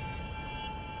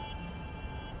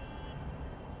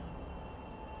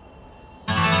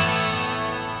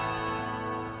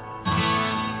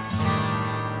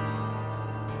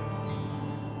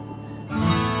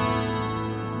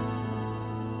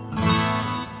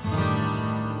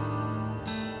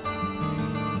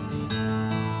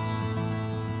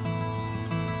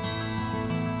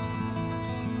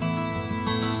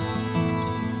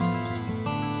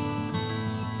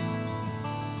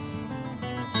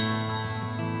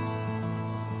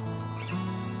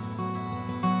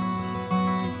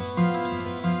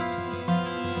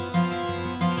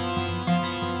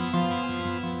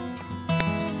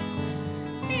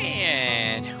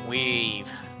 We've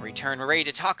returned. We're ready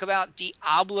to talk about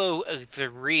Diablo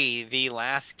 3, the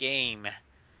last game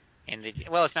in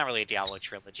it's not really a Diablo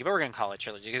trilogy, but we're going to call it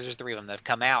trilogy because there's 3 of them that have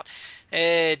come out.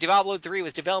 Diablo 3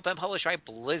 was developed and published by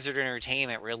Blizzard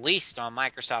Entertainment, released on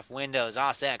Microsoft Windows,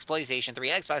 OS X, PlayStation 3,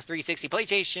 Xbox 360,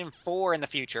 PlayStation 4 in the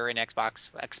future, and Xbox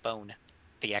Xbone.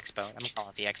 the Expo. I'm gonna call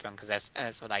it the Expo because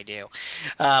that's what I do,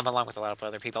 along with a lot of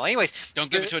other people. Anyways,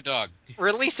 Don't give it to a dog.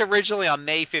 released originally on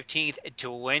May 15th,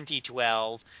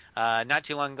 2012. Not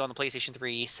too long ago on the PlayStation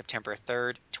 3, September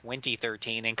 3rd,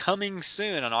 2013, and coming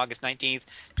soon on August 19th,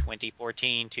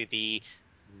 2014 to the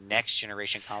next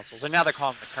generation consoles. And now they're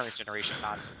calling them the current generation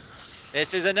consoles.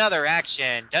 This is another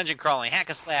action, dungeon crawling, hack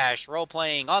and slash, role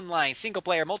playing, online, single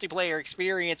player, multiplayer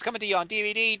experience coming to you on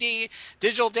DVD,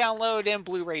 digital download, and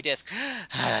Blu-ray disc.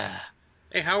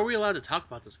 Hey, how are we allowed to talk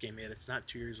about this game yet? It's not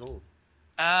 2 years old.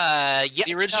 Yeah,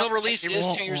 The original release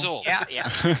is 2 years old.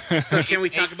 Yeah. So can we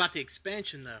talk about the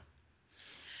expansion though?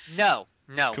 No.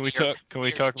 Can we talk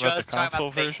about the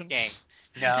console version? Game.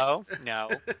 No.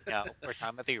 We're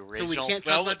talking about the original. So we can't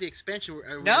talk about the expansion.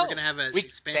 Are we No. going to have an We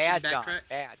expansion bad, backtrack? John,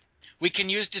 bad. We can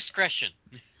use discretion.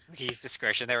 We can use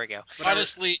discretion. There we go. But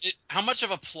honestly, how much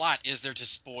of a plot is there to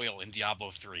spoil in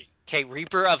Diablo 3? Okay,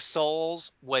 Reaper of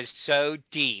Souls was so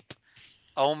deep.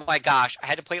 Oh my gosh, I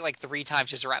had to play it like 3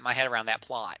 times just to wrap my head around that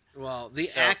plot. Well, the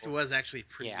act was actually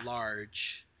pretty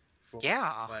large.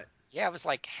 Yeah, it was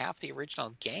like half the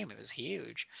original game. It was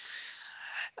huge.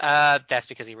 That's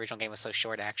because the original game was so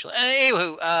short, actually.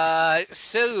 Anywho,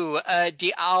 so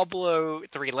Diablo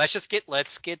 3. Let's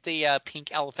get the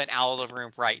pink elephant out of the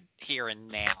room right here and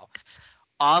now.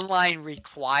 Online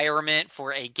requirement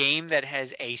for a game that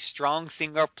has a strong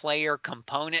single player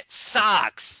component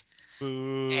sucks.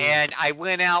 And I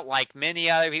went out like many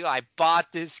other people. I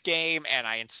bought this game and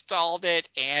I installed it,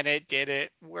 and it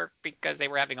didn't work because they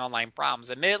were having online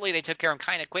problems. Admittedly, they took care of them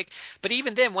kind of quick, but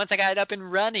even then, once I got it up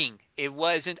and running, it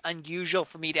wasn't unusual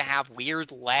for me to have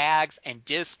weird lags and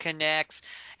disconnects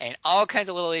and all kinds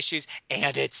of little issues,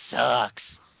 and it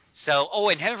sucks. So,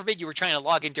 and heaven forbid you were trying to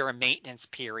log in during a maintenance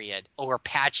period or a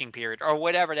patching period or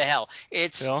whatever the hell.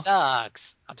 It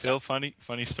sucks. Phil, funny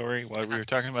story. While we were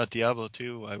talking about Diablo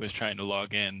 2, I was trying to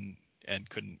log in and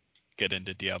couldn't get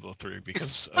into Diablo 3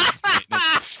 because of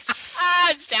maintenance.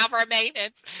 It's down for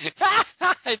maintenance.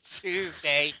 It's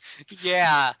Tuesday.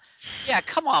 Yeah.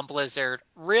 Come on, Blizzard.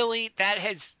 Really?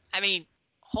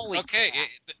 Holy. Okay,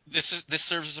 this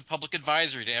serves as a public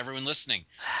advisory to everyone listening.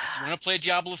 If you want to play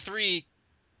Diablo 3,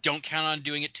 don't count on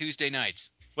doing it Tuesday nights.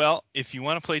 Well, if you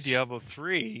want to play Diablo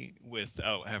 3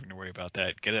 without having to worry about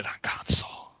that, get it on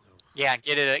console. Yeah,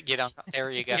 get on.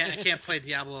 There you go. Yeah, I can't play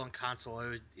Diablo on console.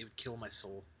 It would kill my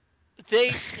soul.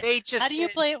 They just. How do you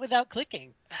play it without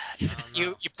clicking?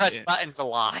 You press buttons a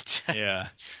lot. Yeah.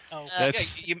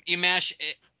 You mash.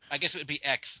 I guess it would be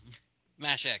X.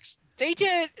 Mash X. They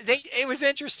did. It was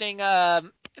interesting.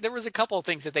 There was a couple of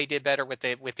things that they did better with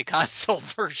the console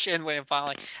version when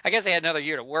finally. I guess they had another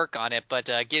year to work on it, but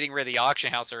getting rid of the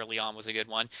auction house early on was a good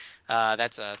one.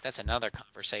 That's another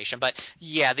conversation. But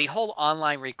yeah, the whole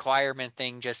online requirement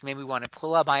thing just made me want to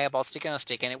pull up my eyeball, stick on a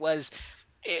stick, and it was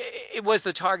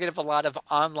the target of a lot of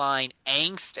online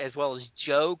angst as well as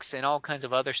jokes and all kinds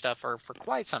of other stuff for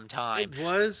quite some time. It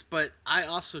was, but I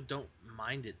also don't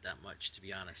mind it that much, to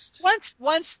be honest.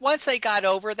 Once they got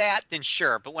over that, then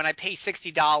sure. But when I pay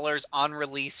 $60 on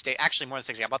release day, actually more than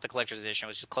 60, I bought the collector's edition,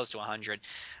 which was close to 100.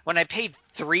 When I paid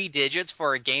 3 digits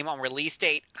for a game on release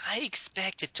date, I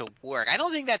expect it to work. I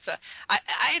don't think that's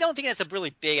a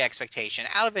really big expectation.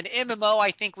 Out of an MMO, I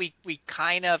think we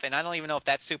kind of, and I don't even know if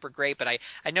that's super great, but I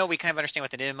know we kind of understand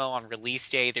with an MMO on release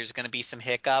day, there's going to be some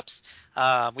hiccups.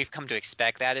 We've come to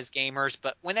expect that as gamers,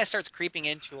 but when that starts creeping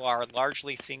into our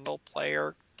largely single player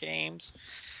games,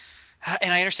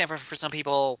 and I understand for some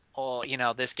people,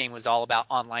 this game was all about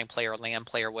online player, LAN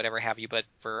player, whatever have you, but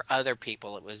for other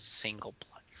people, it was single player.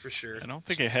 For sure. I don't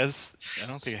think it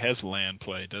has LAN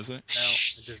play, does it? No,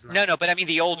 it does not. No, but I mean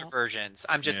the older versions.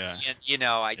 I'm just,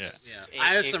 I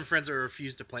have some friends that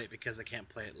refuse to play it because they can't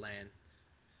play it LAN.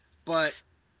 But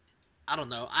I don't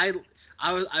know.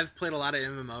 I've played a lot of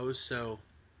MMOs, so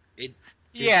you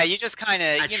just kind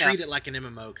of treat it like an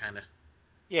MMO kind of.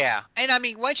 Yeah, and I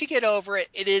mean once you get over it,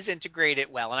 it is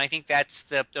integrated well, and I think that's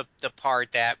the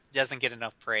part that doesn't get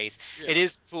enough praise. Yeah. It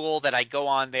is cool that I go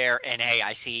on there and hey,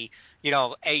 I see 3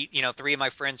 of my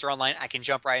friends are online. I can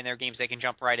jump right in their games. They can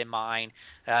jump right in mine.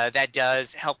 That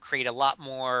does help create a lot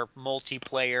more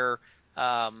multiplayer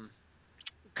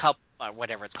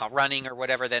whatever it's called, running or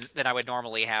whatever, than I would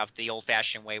normally have the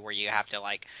old-fashioned way where you have to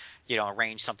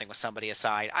arrange something with somebody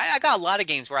aside. I got a lot of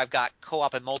games where I've got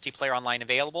co-op and multiplayer online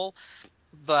available,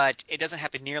 but it doesn't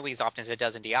happen nearly as often as it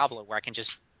does in Diablo, where I can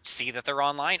just see that they're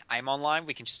online. I'm online.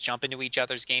 We can just jump into each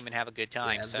other's game and have a good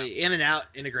time. Yeah, so the in and out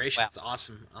integration is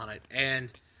awesome on it,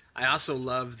 and I also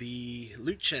love the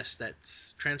loot chest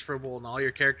that's transferable in all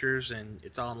your characters, and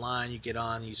it's online. You get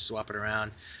on, you swap it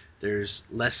around. There's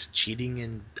less cheating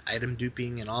and item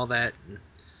duping and all that. And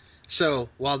So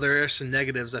while there are some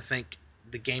negatives, I think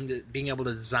being able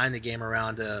to design the game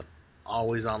around a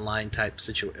always online type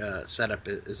setup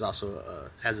is also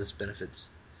has its benefits.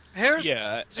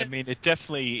 Yeah, I mean, it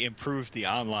definitely improved the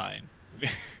online.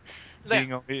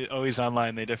 Being always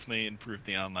online, they definitely improved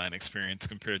the online experience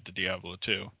compared to Diablo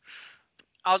 2.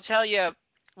 I'll tell you.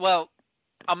 Well,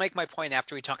 I'll make my point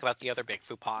after we talk about the other big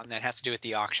faux pas, and that has to do with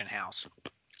the auction house.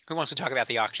 Who wants to talk about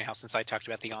the auction house since I talked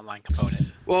about the online component?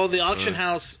 Well, the auction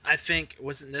house, I think,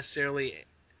 wasn't necessarily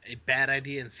a bad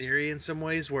idea in theory in some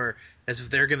ways, where as if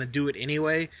they're going to do it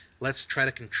anyway, let's try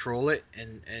to control it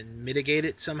and mitigate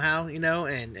it somehow,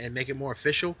 and make it more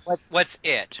official. What's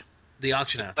it? The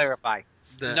auction To house. clarify.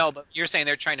 No, but you're saying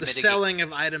they're trying to mitigate the selling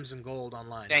of items and gold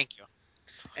online. Thank you.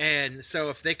 And so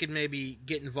if they could maybe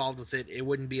get involved with it, it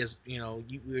wouldn't be as,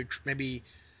 you would maybe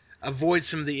avoid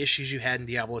some of the issues you had in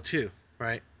Diablo 2,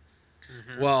 right?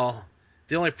 Mm-hmm. Well,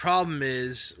 the only problem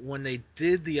is when they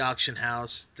did the auction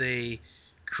house, they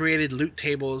created loot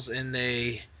tables and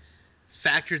they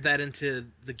factored that into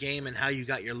the game and how you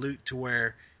got your loot to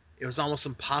where it was almost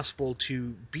impossible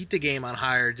to beat the game on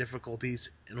higher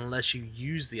difficulties unless you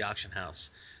use the auction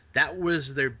house. That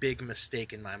was their big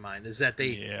mistake in my mind, is that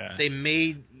they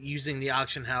made using the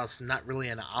auction house not really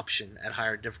an option at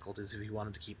higher difficulties if you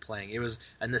wanted to keep playing. It was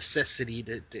a necessity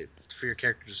for your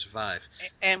character to survive.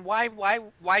 And why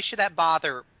should that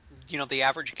bother the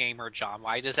average gamer, John?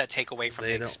 Why does that take away from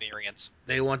the experience?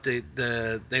 They want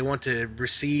they want to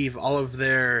receive all of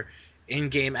their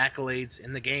in-game accolades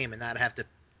in the game and not have to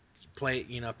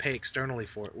pay externally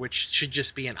for it, which should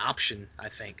just be an option, I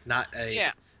think, not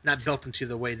built into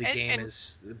the way the game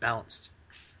is balanced.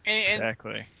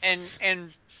 Exactly.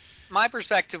 And my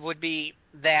perspective would be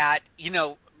that,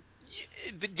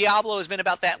 Diablo has been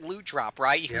about that loot drop,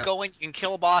 right? You can go in, you can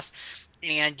kill a boss,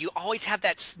 and you always have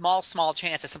that small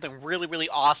chance that something really, really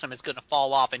awesome is going to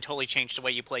fall off and totally change the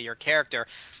way you play your character.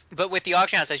 But with the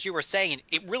auction house, as you were saying,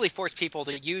 it really forced people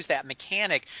to use that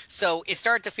mechanic. So it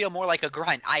started to feel more like a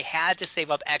grind. I had to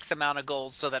save up X amount of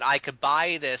gold so that I could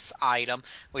buy this item,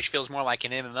 which feels more like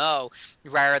an MMO,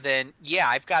 rather than,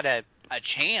 I've got a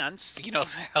chance,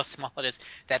 how small it is,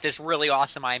 that this really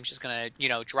awesome item is just going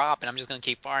to, drop, and I'm just going to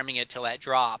keep farming it till that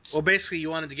drops. Well, basically, you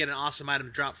wanted to get an awesome item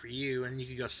to drop for you, and you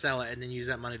could go sell it, and then use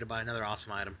that money to buy another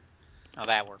awesome item. Oh,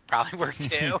 that probably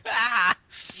worked too. But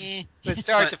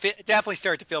definitely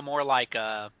started to feel more like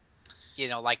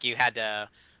like you had to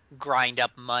grind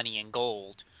up money and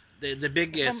gold. The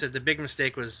big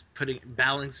mistake was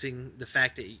balancing the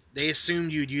fact that they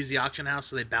assumed you'd use the auction house,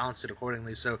 so they balanced it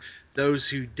accordingly. So those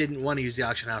who didn't want to use the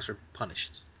auction house were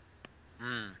punished.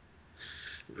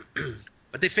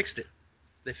 But they fixed it.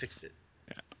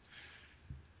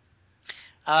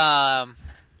 Yeah.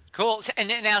 Cool. And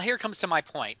now here comes to my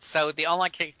point. So the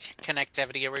online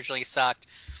connectivity originally sucked.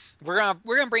 We're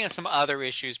gonna bring in some other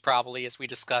issues probably as we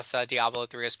discuss Diablo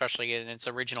 3, especially in its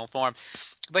original form.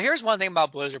 But here's one thing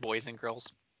about Blizzard, boys and girls.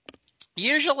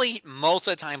 Usually, most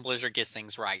of the time, Blizzard gets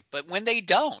things right, but when they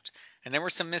don't, and there were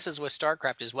some misses with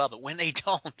StarCraft as well, but when they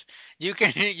don't, you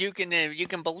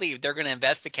can believe they're going to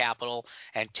invest the capital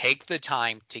and take the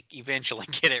time to eventually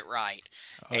get it right.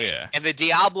 Oh yeah. And the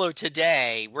Diablo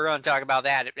today, we're going to talk about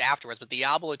that afterwards, but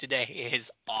Diablo today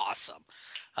is awesome.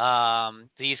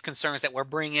 These concerns that we're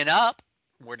bringing up,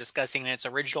 we're discussing in its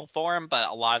original form, but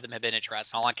a lot of them have been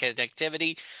addressed. Online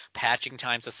connectivity, patching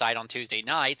times aside on Tuesday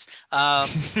nights.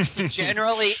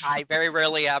 Generally, I very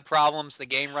rarely have problems. The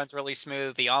game runs really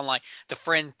smooth. The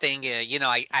friend thing,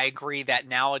 I agree that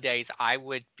nowadays I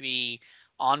would be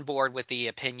on board with the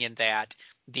opinion that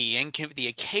the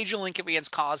occasional inconvenience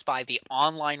caused by the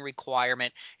online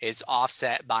requirement is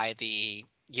offset by the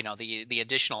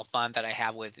additional fun that I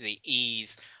have with the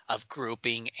ease of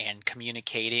grouping and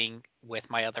communicating with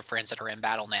my other friends that are in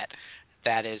Battle.net.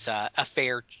 That is a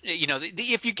fair,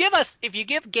 if you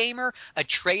give gamer a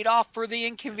trade-off for the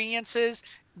inconveniences,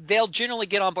 they'll generally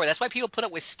get on board. That's why people put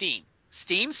it with Steam.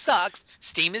 Steam sucks.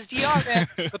 Steam is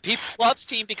DRM, but people love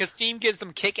Steam because Steam gives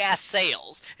them kick-ass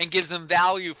sales and gives them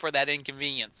value for that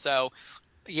inconvenience. So,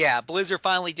 yeah, Blizzard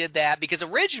finally did that because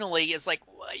originally it's like,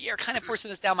 well, you're kind of forcing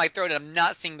this down my throat, and I'm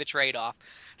not seeing the trade-off.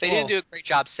 They didn't do a great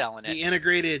job selling it. The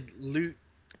integrated loot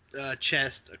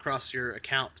chest across your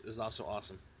account is also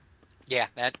awesome. Yeah,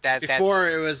 Before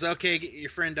it was okay, get your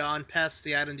friend on, pass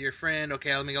the item to your friend.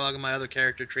 Okay, let me go log in my other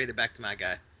character, trade it back to my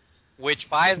guy. Which,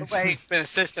 by the way, has been a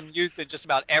system used in just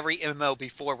about every MMO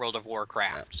before World of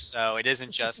Warcraft. Yep. So it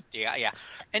isn't just yeah.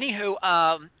 Anywho,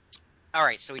 all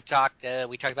right. So we talked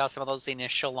about some of those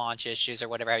initial launch issues or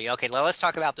whatever. Okay, let's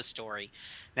talk about the story.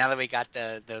 Now that we got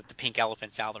the pink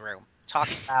elephants out of the room,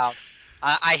 talking about.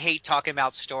 I hate talking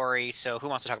about story. So who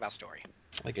wants to talk about story?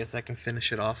 I guess I can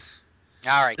finish it off.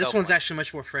 All right, This go one's for it. actually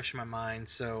much more fresh in my mind.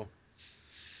 So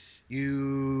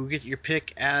you get your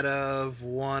pick out of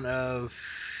one of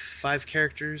 5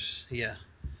 characters. Yeah.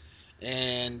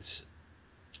 And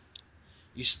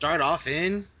you start off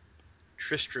in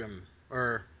Tristram,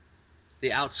 or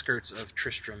the outskirts of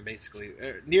Tristram, basically,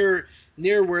 near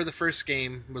where the first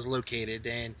game was located,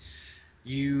 and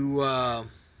you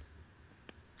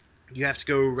you have to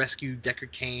go rescue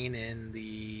Deckard Cain in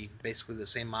basically the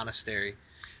same monastery.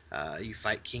 You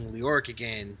fight King Leoric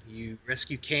again. You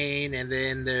rescue Cain, and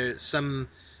then there's some.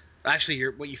 Actually,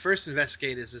 what you first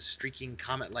investigate is this streaking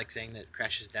comet-like thing that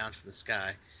crashes down from the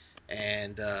sky,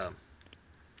 and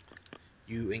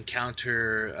you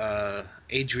encounter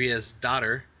Adria's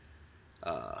daughter,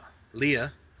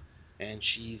 Leah, and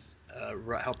she's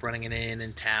help running an inn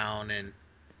in town, and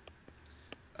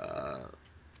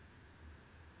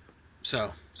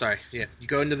so sorry, yeah. You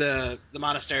go into the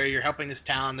monastery. You're helping this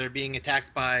town. They're being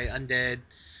attacked by undead.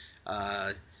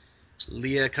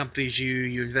 Leah accompanies you.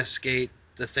 You investigate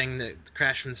the thing that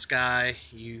crashed from the sky.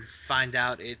 You find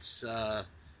out it's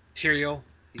Tyrael.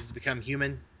 He's become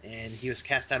human, and he was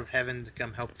cast out of heaven to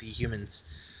come help the humans.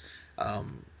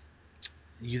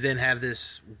 You then have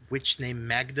this witch named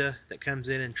Magda that comes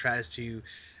in and tries to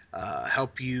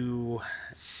help you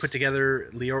put together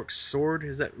Leoric's sword.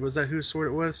 Was that whose sword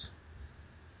it was?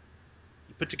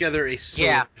 You put together a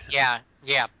sword.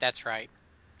 Yeah, that's right.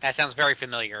 That sounds very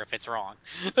familiar if it's wrong.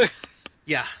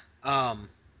 Yeah.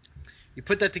 You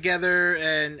put that together,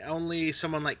 and only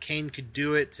someone like Cain could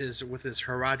do it with his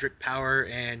Herodric power,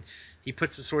 and he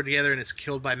puts the sword together and is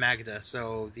killed by Magda.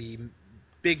 So the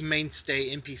big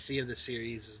mainstay NPC of the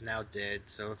series is now dead,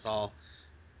 so let's all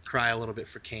cry a little bit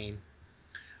for Cain.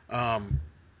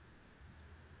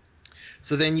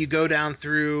 So then you go down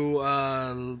through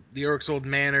the Orc's Old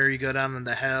Manor, you go down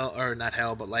into hell, or not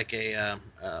hell, but like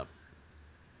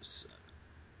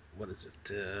what is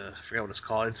it? I forgot what it's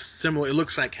called. It's similar. It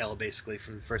looks like hell, basically,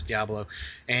 from the first Diablo.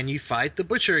 And you fight the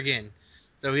Butcher again,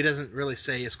 though he doesn't really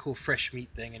say his cool fresh meat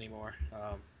thing anymore.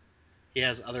 He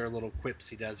has other little quips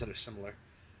he does that are similar.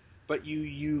 But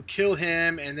you kill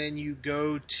him, and then you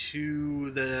go to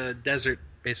the desert,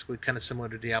 basically kind of similar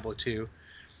to Diablo 2.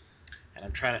 And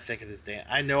I'm trying to think of this damn.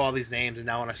 I know all these names, and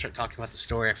now when I start talking about the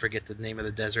story, I forget the name of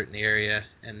the desert and the area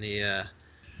and the. All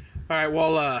right,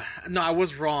 well, no, I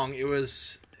was wrong. It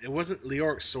wasn't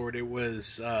Leoric's sword. It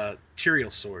was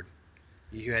Tyrael's sword.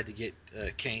 You had to get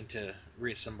Cain to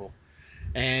reassemble.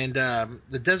 And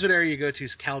the desert area you go to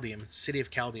is Caldeum, city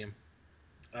of Caldeum.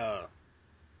 And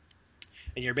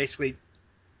you're basically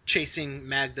chasing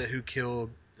Magda, who killed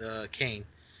Cain.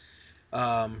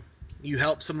 You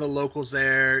help some of the locals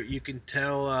there. You can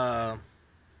tell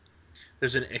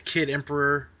there's a kid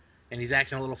emperor, and he's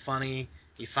acting a little funny.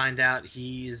 You find out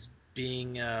he's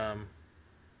being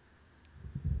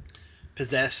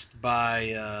possessed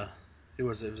by who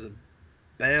was it? Was it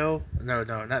Baal? No,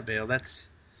 not Baal. That's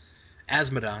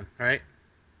Asmodon, right?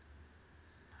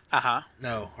 Uh-huh.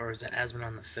 No, or is that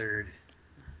Asmodon the Third?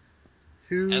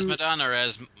 Who? Asmodon or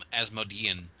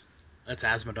Asmodean? That's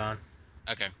Asmodon.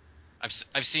 Okay,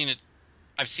 I've seen it.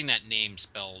 I've seen that name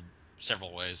spelled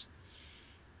several ways.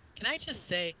 Can I just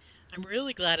say, I'm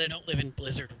really glad I don't live in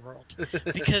Blizzard World,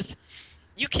 because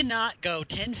you cannot go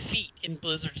 10 feet in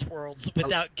Blizzard's worlds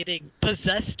without getting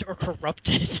possessed or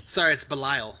corrupted. Sorry, it's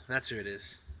Belial. That's who it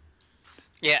is.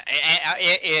 Yeah,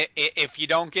 if you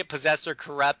don't get possessed or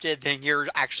corrupted, then you're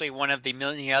actually one of the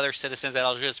million other citizens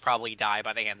that'll just probably die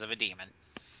by the hands of a demon.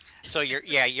 So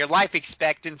your life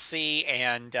expectancy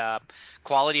and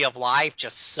quality of life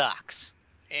just sucks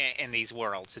in these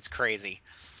worlds. It's crazy.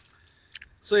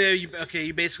 So yeah,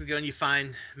 you basically go and you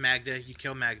find Magda. You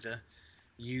kill Magda.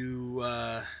 You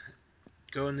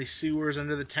go in the sewers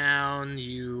under the town.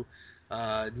 You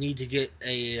need to get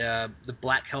the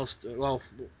Black Hellstone. Well,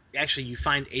 actually, you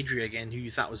find Adria again, who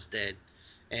you thought was dead,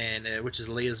 and which is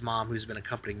Leah's mom, who's been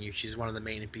accompanying you. She's one of the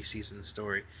main NPCs in the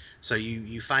story. So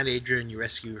you find Adria and you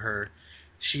rescue her.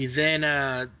 She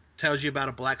then tells you about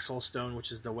a Black Soul Stone,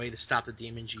 which is the way to stop the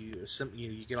demons.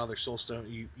 You get all their soul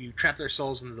stone. You trap their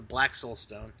souls into the Black Soul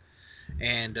Stone,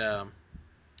 and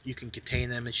you can contain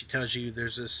them. And she tells you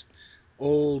there's this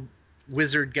old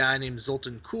wizard guy named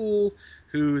Zoltan Kuhl,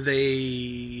 who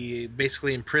they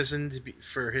basically imprisoned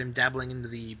for him dabbling into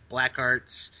the black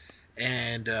arts,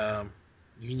 and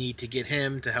you need to get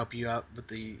him to help you out with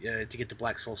to get the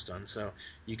Black Soul Stone. So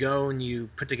you go and you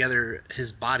put together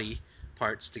his body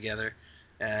parts together,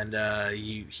 and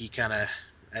he kind of,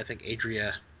 I think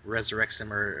Adria resurrects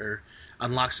him or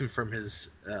unlocks him from his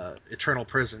eternal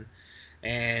prison,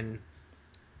 and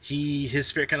his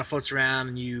spirit kind of floats around,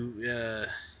 and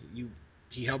you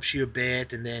he helps you a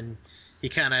bit, and then he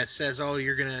kind of says, "Oh,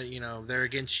 you're gonna, they're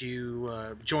against you.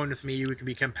 Join with me. We can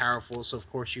become powerful." So of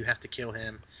course you have to kill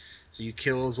him. So you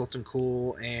kill Zoltan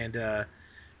Kulle, and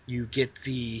you get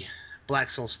the Black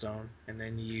Soul Stone, and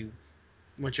then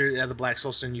once you're at the Black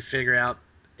Soul Stone, you figure out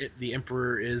the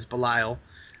Emperor is Belial,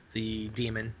 the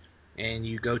demon, and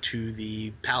you go to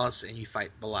the palace and you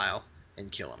fight Belial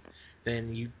and kill him.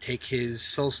 Then you take his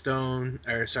soul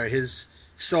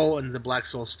into the Black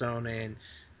Soul Stone, and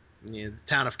the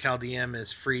town of Caldeum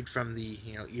is freed from the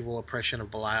evil oppression of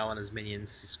Belial and his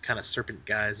minions. These kind of serpent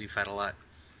guys you fight a lot.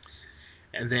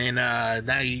 And then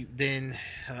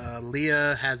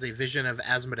Leah has a vision of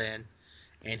Azmodan,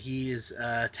 and he is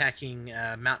attacking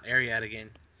Mount Ariad again,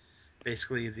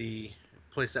 basically the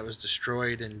place that was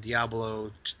destroyed in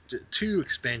Diablo 2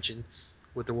 expansion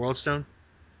with the World Stone.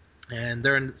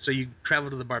 And so you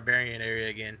travel to the Barbarian area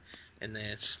again in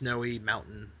the snowy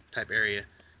mountain type area,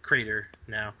 crater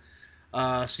now.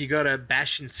 So you go to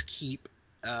Bastion's Keep,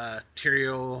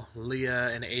 Tyrael,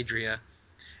 Leah, and Adria,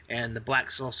 and the Black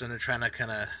Soulstone are trying to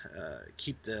kind of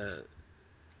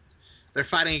they're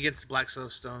fighting against the Black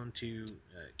Soulstone to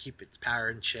keep its power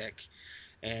in check.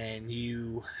 And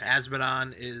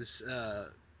Azmodan is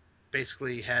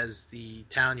basically has the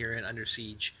town you're in under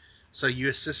siege, so you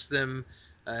assist them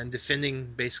in defending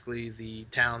basically the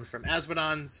town from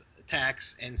Azmodan's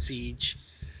attacks and siege.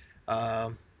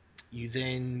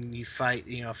 You fight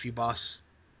a few boss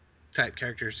type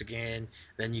characters again.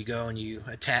 Then you go and you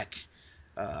attack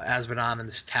Azmodan in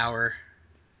this tower.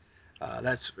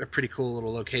 That's a pretty cool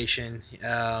little location.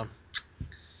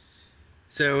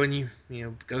 So when you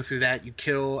go through that, you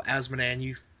kill Azmodan,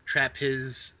 you trap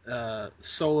his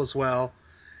soul as well,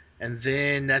 and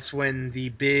then that's when the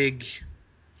big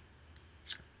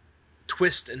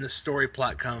twist in the story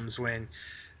plot comes, when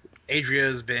Adria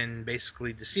has been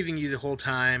basically deceiving you the whole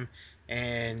time,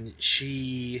 and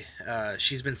she's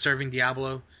been serving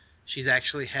Diablo. She's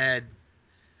actually had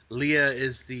Leah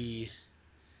is the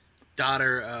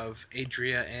daughter of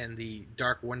Adria and the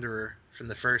Dark Wanderer from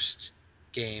the first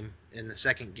game. In the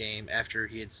second game, after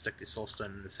he had stuck the soul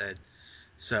stone in his head,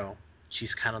 so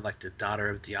she's kind of like the daughter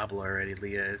of Diablo already.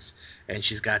 Leah is, and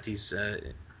she's got these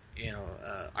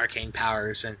arcane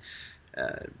powers, and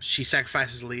she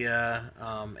sacrifices Leah,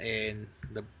 and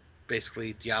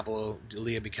basically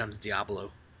Leah becomes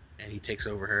Diablo, and he takes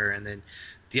over her, and then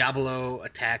Diablo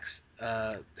attacks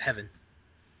Heaven.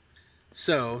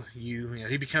 So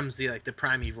he becomes the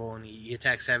prime evil, and he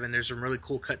attacks Heaven. There's some really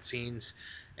cool cutscenes,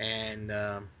 and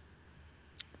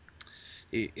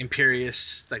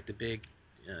Imperius, like the big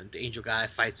the angel guy,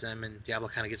 fights him, and Diablo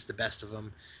kind of gets the best of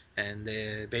him. And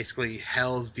basically,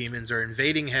 Hell's demons are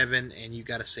invading Heaven, and you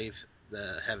got to save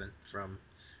the Heaven from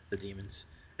the demons.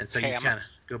 And so you kind of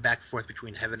go back and forth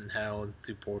between Heaven and Hell and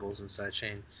through portals and such.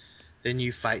 And then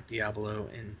you fight Diablo,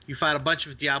 and you fight a bunch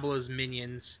of Diablo's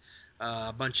minions,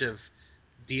 a bunch of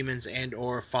demons and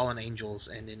or fallen angels,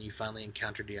 and then you finally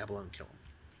encounter Diablo and kill him.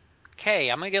 Okay,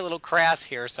 I'm gonna get a little crass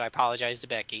here, so I apologize to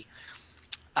Becky.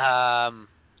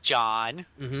 John.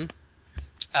 Mm-hmm.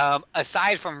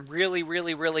 Aside from really,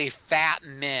 really, really fat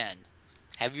men,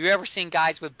 have you ever seen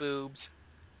guys with boobs?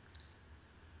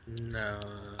 No.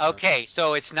 Okay,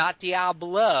 so it's not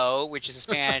Diablo, which is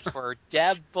Spanish for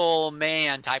devil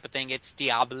man type of thing. It's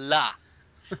Diabla.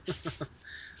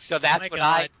 So that's what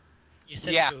God. You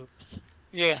said boobs.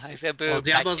 Yeah, I said boobs. Well,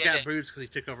 Diablo's got boobs because he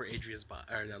took over Adria's body,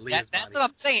 or Leah's body. That's what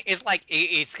I'm saying. It's like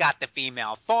it's got the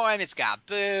female form. It's got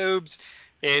boobs.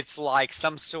 It's like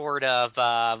some sort of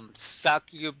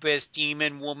succubus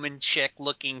demon woman chick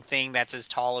looking thing that's as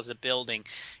tall as a building.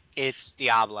 It's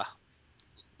Diabla.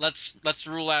 Let's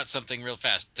rule out something real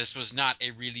fast. This was not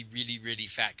a really, really, really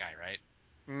fat guy, right?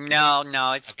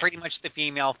 No, it's pretty much the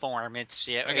female form. It's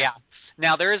yeah.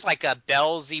 Now there is like a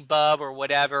Beelzebub or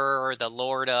whatever, or the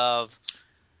Lord of,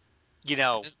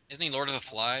 Isn't he Lord of the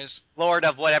Flies? Lord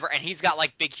of whatever, and he's got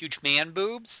like big, huge man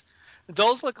boobs.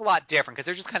 Those look a lot different because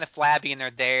they're just kind of flabby and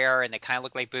they're there and they kind of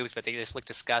look like boobs, but they just look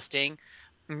disgusting.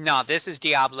 No, this is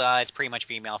Diabla. It's pretty much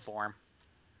female form.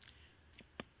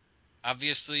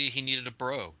 Obviously, he needed a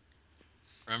bro.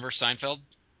 Remember Seinfeld?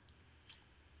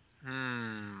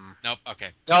 Nope. Okay.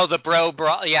 Oh, the bro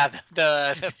bra. Yeah,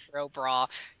 the bro bra.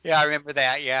 Yeah, I remember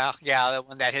that. Yeah, the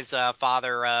one that his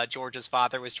father, George's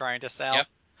father, was trying to sell. Yep.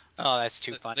 Oh, that's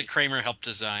too funny. The Kramer helped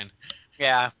design.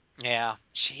 Yeah.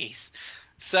 Jeez.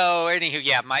 So, anywho,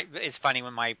 yeah, it's funny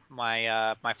when my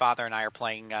father and I are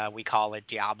playing. We call it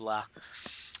Diabla.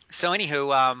 So,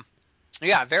 anywho,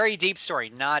 yeah, very deep story.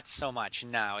 Not so much.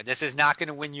 No, this is not going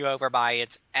to win you over by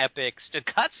its epic. The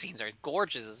cutscenes are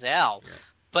gorgeous as hell,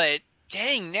 but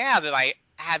dang nabbit,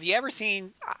 have you ever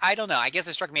seen? I don't know. I guess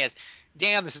it struck me as,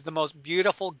 damn, this is the most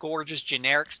beautiful, gorgeous,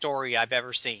 generic story I've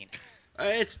ever seen.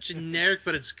 It's generic,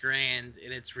 but it's grand,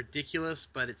 and it's ridiculous,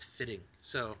 but it's fitting.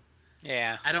 So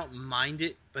Yeah. I don't mind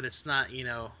it, but it's not,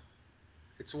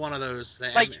 it's one of those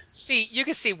that Like, you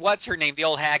can see what's her name, the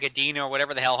old Hagadina or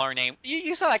whatever the hell her name.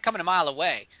 You saw that coming a mile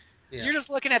away. Yeah. You're just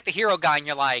looking at the hero guy, and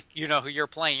you're like, you know who you're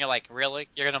playing. You're like, really?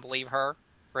 You're gonna believe her?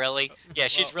 Really? Yeah,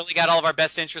 she's really got all of our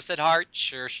best interests at heart.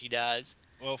 Sure, she does.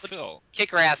 Well, Phil,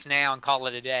 Kick her ass now and call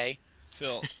it a day.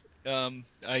 Phil,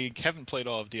 I haven't played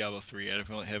all of Diablo 3. I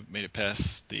haven't made it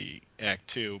past the Act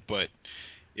 2, but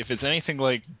if it's anything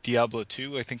like Diablo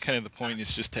 2, I think kind of the point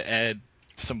is just to add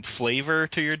some flavor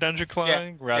to your dungeon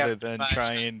climbing rather than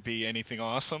try and be anything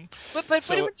awesome. But wouldn't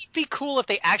it be cool if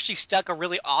they actually stuck a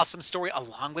really awesome story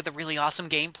along with a really awesome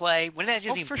gameplay? Wouldn't that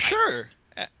just be sure.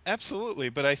 Absolutely,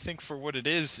 but I think for what it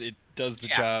is, it does the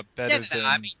job better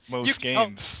than most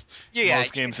games.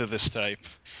 Most games of this type.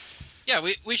 Yeah,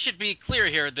 we should be clear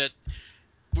here that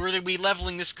were we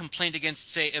leveling this complaint against,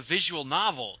 say, a visual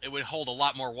novel, it would hold a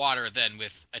lot more water than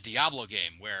with a Diablo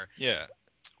game, where you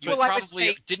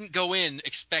probably didn't go in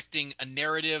expecting a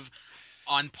narrative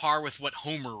on par with what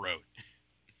Homer wrote.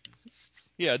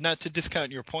 Yeah, not to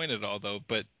discount your point at all, though,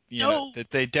 but you know that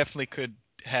they definitely could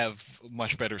have a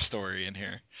much better story in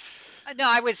here. No,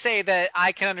 I would say that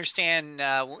I can understand.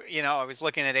 I was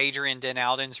looking at Adrian Den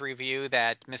Alden's review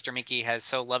that Mr. Mickey has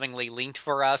so lovingly linked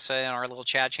for us in our little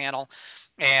chat channel,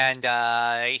 and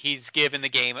he's given the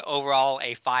game overall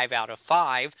a 5 out of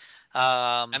 5.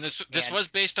 And this was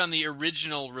based on the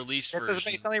original release version. This was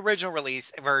based on the original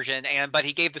release version, but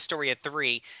he gave the story a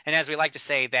 3. And as we like to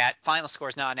say, that final score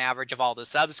is not an average of all the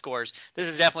sub scores. This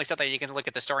is definitely something you can look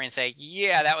at the story and say,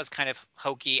 yeah, that was kind of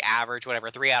hokey, average, whatever,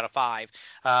 3 out of 5.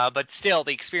 But still,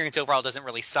 the experience overall doesn't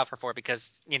really suffer for it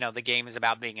because the game is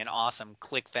about being an awesome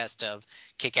clickfest of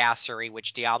kickassery,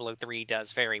 which Diablo 3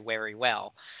 does very, very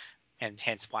well, and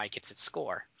hence why it gets its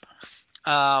score.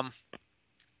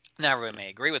 Not everyone may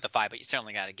agree with the 5, but you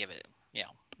certainly got to give it,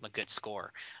 a good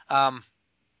score.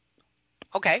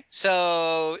 Okay,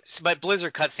 but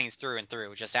Blizzard cutscenes through and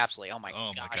through, just absolutely. Oh my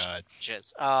god,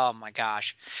 oh my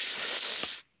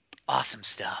gosh, awesome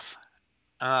stuff.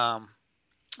 All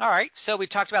right, so we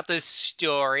talked about the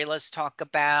story. Let's talk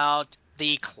about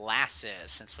the classes,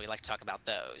 since we like to talk about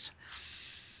those.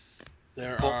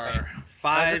 There are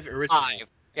 5 original. 5.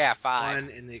 Yeah, 5. 1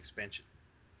 in the expansion.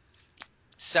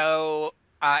 So,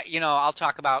 I'll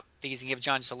talk about these and give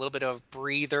John just a little bit of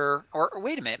breather. Or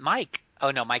wait a minute, Mike. Oh,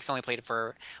 no, Mike's only played it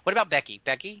for... What about Becky?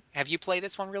 Becky, have you played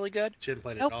this one really good? She hadn't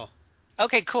played it at all.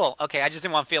 Okay, cool. Okay, I just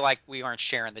didn't want to feel like we aren't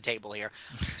sharing the table here.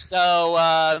 So,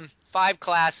 5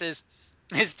 classes.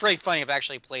 It's pretty funny. I've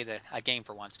actually played a game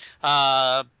for once.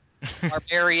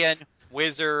 Barbarian,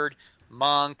 Wizard,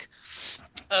 Monk.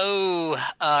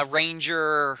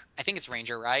 Ranger. I think it's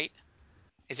Ranger, right?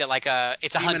 Is it like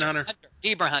it's a hunter?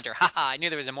 Demon Hunter. Haha, I knew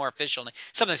there was a more official name.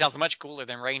 Something that sounds much cooler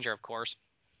than Ranger, of course.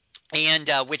 And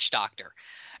Witch Doctor.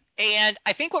 And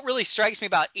I think what really strikes me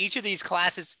about each of these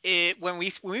classes, when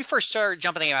we first started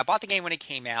jumping the game, I bought the game when it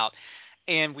came out.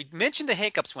 And we mentioned the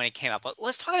hiccups when it came out, but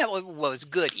let's talk about what was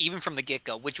good, even from the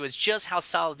get-go, which was just how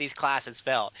solid these classes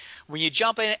felt. When you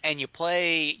jump in and you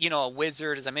play, a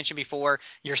wizard, as I mentioned before,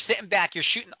 you're sitting back, you're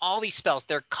shooting all these spells.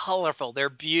 They're colorful, they're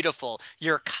beautiful.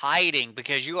 You're kiting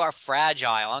because you are fragile.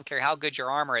 I don't care how good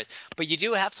your armor is, but you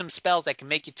do have some spells that can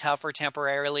make you tougher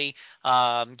temporarily,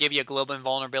 give you a global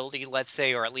invulnerability, let's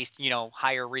say, or at least,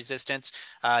 higher resistance.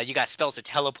 You got spells to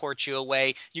teleport you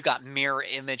away. You got mirror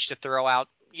image to throw out,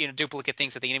 duplicate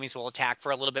things that the enemies will attack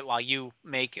for a little bit while you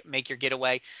make your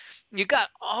getaway. You got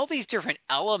all these different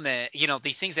elements,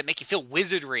 these things that make you feel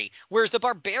wizardry. Whereas the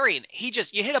barbarian,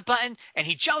 you hit a button and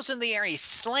he jumps in the air and he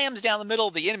slams down the middle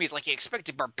of the enemies like you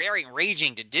expected barbarian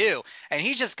raging to do. And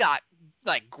he's just got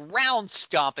like ground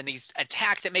stomp and these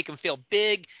attacks that make him feel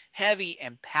big, heavy,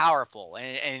 and powerful,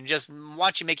 and just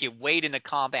watch you make you wade into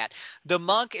combat. The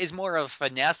monk is more of a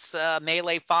finesse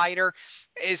melee fighter.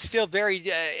 Is still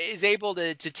is able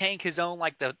to tank his own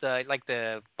like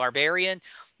the barbarian,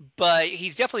 but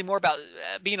he's definitely more about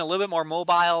being a little bit more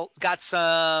mobile. Got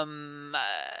some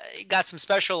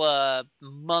special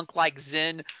monk like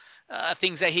Zen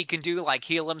things that he can do, like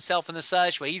heal himself and the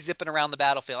such, but he's zipping around the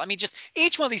battlefield. I mean, just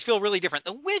each one of these feel really different.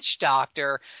 The Witch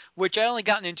Doctor, which I only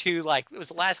gotten into, it was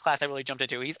the last class I really jumped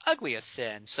into. He's ugly as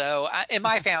sin. So in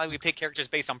my family, we pick characters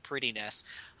based on prettiness.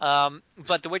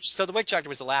 But the Witch Doctor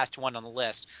was the last one on the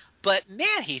list. But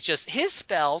man, his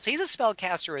spells, he's a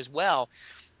spellcaster as well.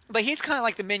 But he's kind of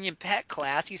like the minion pet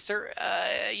class. He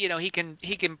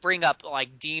can bring up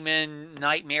like demon,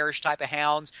 nightmarish type of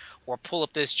hounds, or pull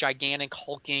up this gigantic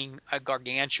hulking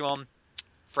gargantuan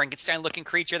Frankenstein-looking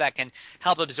creature that can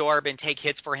help absorb and take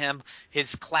hits for him.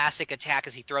 His classic attack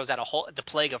is he throws out the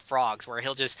plague of frogs, where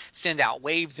he'll just send out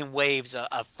waves and waves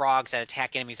of frogs that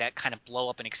attack enemies that kind of blow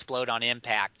up and explode on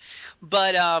impact.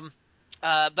 But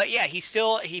yeah, he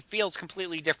feels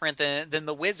completely different than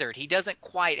the wizard. He doesn't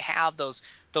quite have those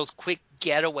quick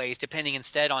getaways, depending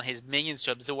instead on his minions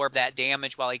to absorb that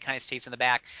damage while he kind of stays in the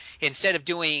back. Instead of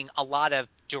doing a lot of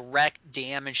direct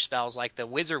damage spells like the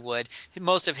wizard would,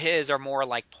 most of his are more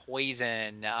like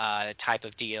poison type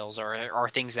of deals or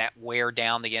things that wear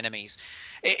down the enemies.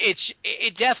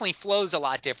 It definitely flows a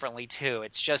lot differently too.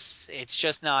 It's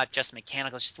just not just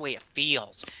mechanical. It's just the way it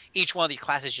feels. Each one of these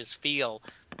classes just feel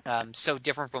so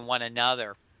different from one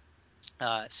another.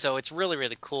 So it's really,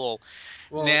 really cool.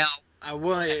 Well, now, I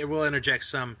will interject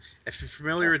some. If you're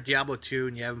familiar with Diablo 2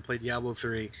 and you haven't played Diablo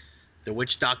 3, the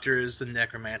Witch Doctor is the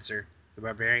Necromancer. The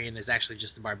Barbarian is actually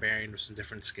just the Barbarian with some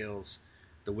different skills.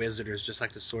 The Wizard is just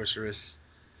like the Sorceress.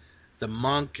 The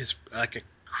Monk is like a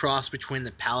cross between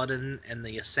the Paladin and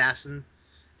the Assassin.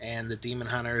 And the Demon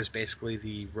Hunter is basically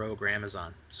the Rogue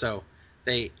Amazon. So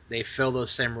they fill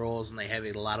those same roles and they have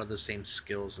a lot of the same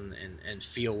skills and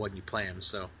feel when you play them.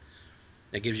 So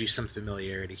that gives you some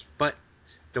familiarity. But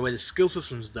the way the skill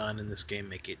system's done in this game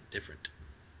make it different.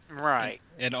 right.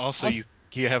 And also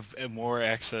you have more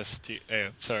access to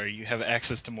you have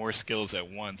access to more skills at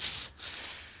once.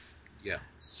 Yeah.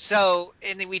 So,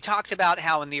 and then we talked about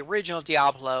how in the original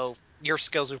Diablo, your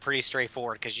skills were pretty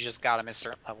straightforward because you just got them at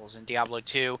certain levels. In Diablo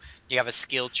 2, you have a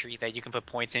skill tree that you can put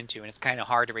points into, and it's kind of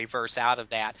hard to reverse out of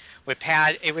that.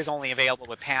 It was only available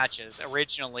with patches.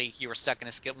 Originally, you were stuck in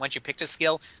a skill. Once you picked a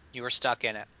skill, you were stuck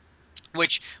in it.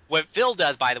 Which, what Phil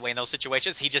does, by the way, in those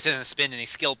situations, he just doesn't spend any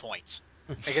skill points.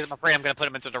 Because I'm afraid I'm going to put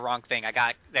him into the wrong thing. I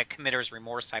got that committer's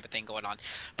remorse type of thing going on.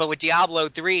 But with Diablo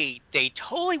 3, they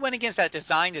totally went against that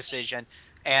design decision.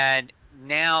 And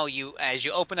now as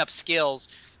you open up skills,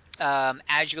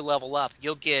 as you level up,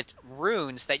 you'll get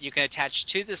runes that you can attach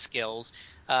to the skills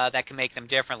that can make them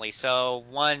differently. So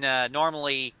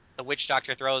normally the Witch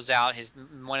Doctor throws out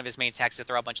one of his main attacks to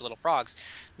throw a bunch of little frogs.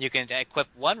 You can equip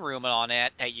one rune on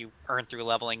it that you earn through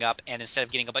leveling up, and instead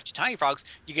of getting a bunch of tiny frogs,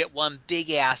 you get one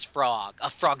big ass frog, a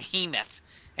froghemoth,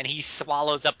 and he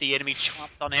swallows up the enemy,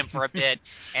 chomps on him for a bit,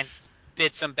 and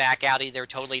spits him back out, either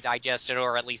totally digested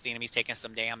or at least the enemy's taking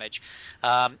some damage.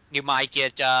 You might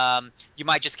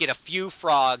just get a few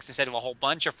frogs instead of a whole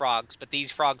bunch of frogs, but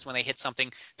these frogs, when they hit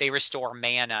something, they restore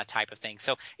mana type of thing.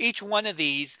 So each one of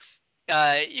these,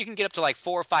 you can get up to like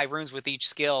 4 or 5 runes with each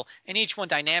skill, and each one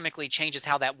dynamically changes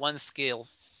how that one skill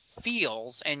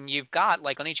feels. And you've got,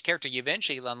 like, on each character, you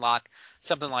eventually unlock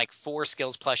something like 4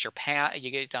 skills plus you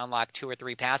get to unlock 2 or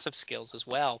 3 passive skills as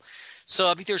well. So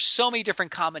I mean, there's so many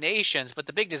different combinations, but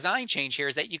the big design change here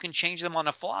is that you can change them on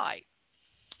the fly.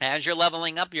 As you're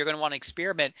leveling up, you're going to want to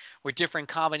experiment with different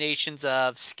combinations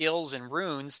of skills and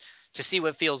runes to see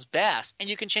what feels best, and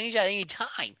you can change that any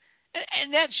time.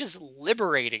 And that's just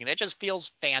liberating. That just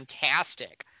feels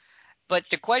fantastic. But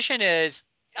the question is,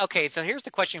 okay, so here's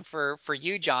the question for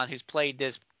you, John, who's played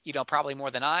this, probably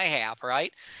more than I have,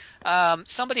 right?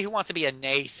 Somebody who wants to be a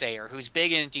naysayer, who's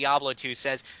big in Diablo 2,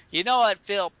 says, you know what,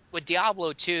 Phil, with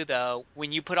Diablo 2, though,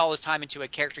 when you put all this time into a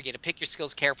character, you had to pick your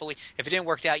skills carefully. If it didn't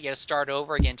work out, you had to start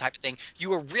over again type of thing. You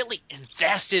were really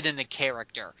invested in the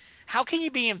character. How can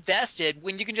you be invested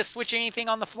when you can just switch anything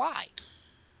on the fly?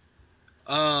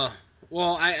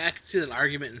 Well, I can see that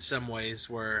argument in some ways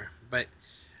but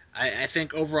I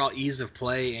think overall ease of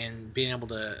play and being able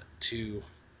to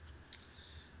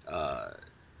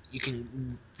you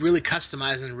can really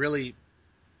customize and really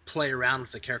play around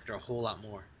with the character a whole lot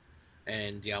more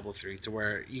in Diablo 3, to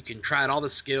where you can try out all the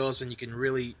skills and you can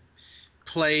really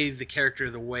play the character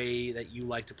the way that you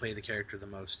like to play the character the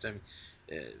most. I mean,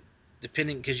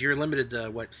 depending, because you're limited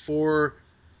to 4.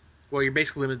 Well, you're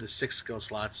basically limited to 6 skill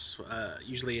slots.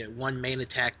 Usually 1 main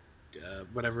attack,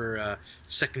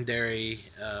 secondary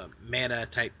mana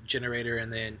type generator,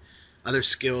 and then other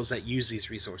skills that use these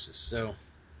resources. So,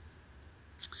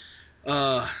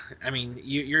 I mean,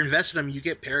 you're invested in them. You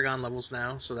get Paragon levels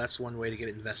now, so that's one way to get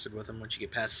invested with them. Once you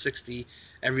get past 60,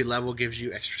 every level gives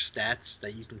you extra stats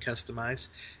that you can customize,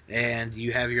 and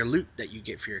you have your loot that you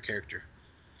get for your character.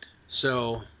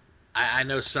 So, I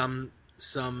know some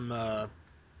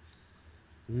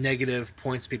negative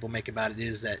points people make about it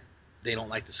is that they don't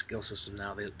like the skill system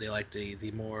now. They like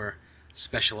the more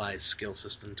specialized skill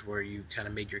system, to where you kind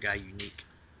of made your guy unique.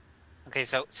 Okay,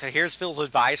 so here's Phil's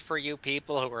advice for you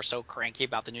people who are so cranky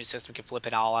about the new system, can flip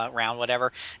it all around,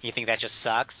 whatever. You think that just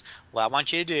sucks? What I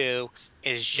want you to do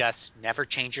is just never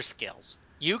change your skills.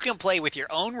 You can play with your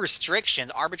own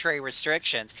restrictions, arbitrary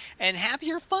restrictions, and have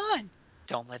your fun.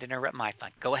 Don't let it interrupt my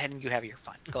fun. Go ahead and you have your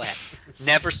fun. Go ahead.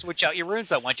 Never switch out your runes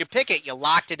though. Once you pick it, you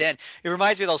locked it in. It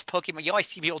reminds me of those Pokemon. You always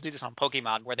see people do this on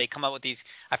Pokemon where they come up with these.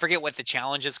 I forget what the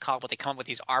challenge is called, but they come up with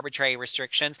these arbitrary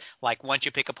restrictions. Like once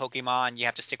you pick a Pokemon, you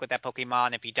have to stick with that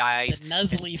Pokemon. If he dies, The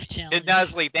Nuzleaf the challenge.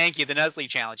 Nuzleaf. Thank you, the Nuzleaf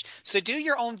challenge. So do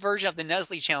your own version of the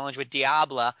Nuzleaf challenge with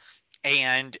Diablo.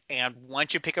 And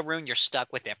once you pick a rune, you're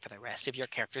stuck with it for the rest of your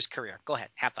character's career. Go ahead,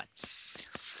 have fun.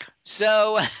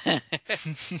 So,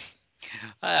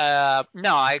 no,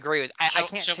 I agree with. I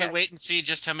can't. Shall we wait and see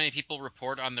just how many people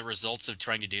report on the results of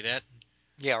trying to do that?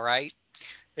 Yeah, right.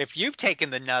 If you've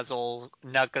taken the Nuzzle,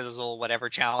 whatever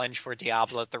challenge for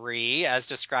Diablo 3, as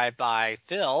described by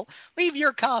Phil, leave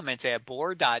your comments at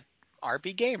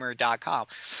board.rpgamer.com.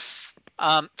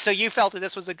 So you felt that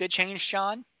this was a good change,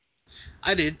 Sean?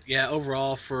 I did, yeah.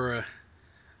 Overall, for a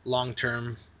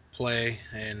long-term play,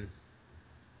 and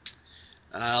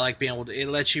I like being able to. It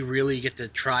lets you really get to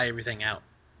try everything out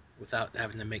without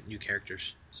having to make new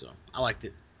characters. So I liked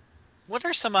it. What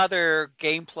are some other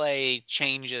gameplay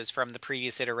changes from the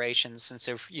previous iterations, since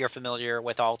you're familiar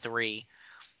with all three?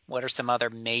 What are some other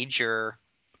major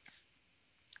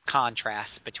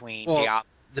contrasts between Well, Diablo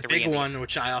the 3 big and one,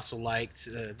 which I also liked,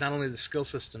 not only the skill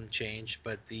system changed,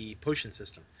 but the potion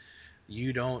system.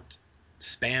 You don't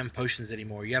spam potions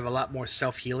anymore. You have a lot more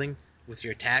self-healing with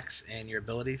your attacks and your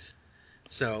abilities.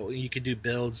 So you can do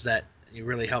builds that you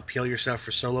really help heal yourself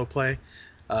for solo play.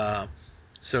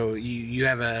 So you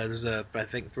have there's a I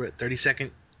think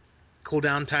 30-second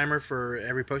cooldown timer for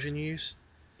every potion you use.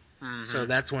 Mm-hmm. So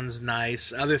that's one's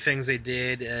nice. Other things they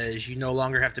did is you no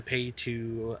longer have to pay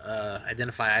to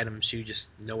identify items. You just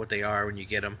know what they are when you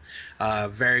get them.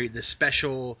 The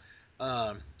special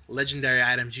legendary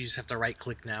items, you just have to right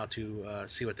click now to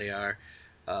see what they are.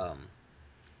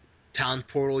 Town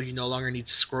portal, you no longer need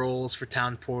scrolls for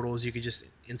town portals. You can just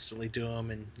instantly do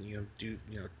them and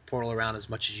portal around as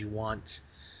much as you want.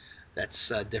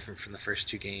 That's different from the first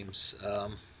two games.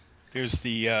 There's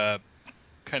the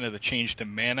kind of the change to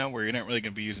mana where you're not really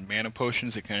going to be using mana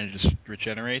potions. It kind of just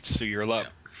regenerates, so you're a lot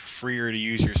freer to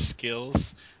use your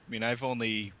skills. I mean, I've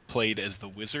only played as the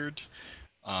wizard,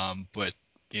 but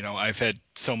I've had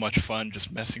so much fun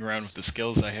just messing around with the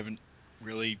skills. I haven't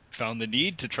really found the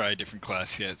need to try a different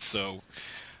class yet. So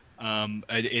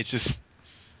it just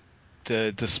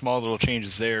the small little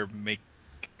changes there make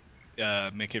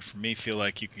it for me feel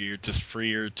like you're just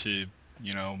freer to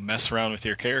mess around with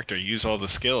your character, use all the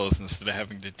skills instead of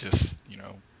having to just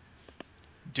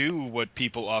do what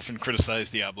people often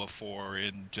criticize Diablo for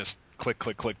and just click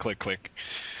click click click click.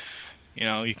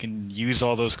 You can use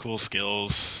all those cool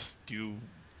skills,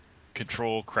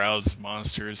 control crowds of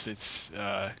monsters. It's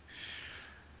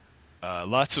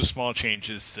lots of small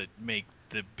changes that make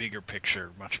the bigger picture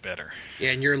much better.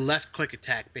 Yeah, and your left click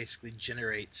attack basically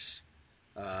generates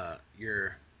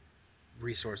your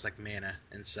resource like mana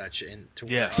and such, and to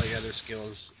where all your other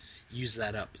skills use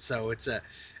that up. So it's a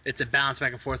balance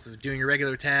back and forth of doing your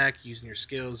regular attack, using your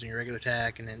skills, doing your regular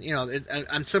attack, and then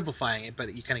I'm simplifying it,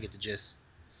 but you kind of get the gist.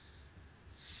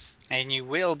 And you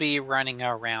will be running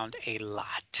around a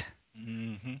lot.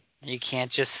 Mm-hmm. You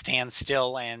can't just stand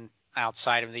still and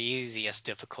outside of the easiest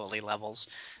difficulty levels.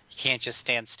 You can't just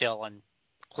stand still and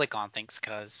click on things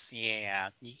because,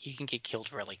 you can get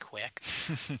killed really quick.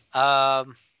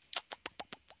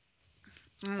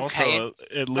 Also,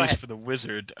 at least for the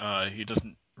wizard, he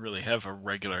doesn't really have a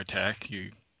regular attack.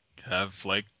 You have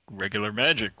like regular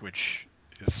magic, which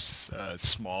is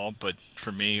small, but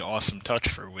for me, awesome touch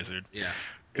for a wizard. Yeah.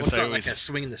 Well, it's not like a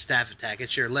swing the staff attack.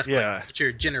 It's your left click. It's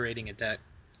your generating attack.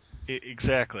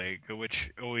 Exactly, which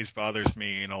always bothers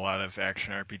me in a lot of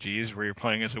action RPGs where you're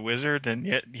playing as a wizard and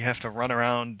yet you have to run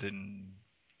around and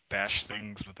bash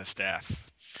things with a staff.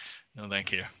 No,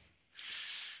 thank you.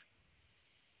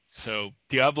 So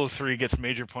Diablo 3 gets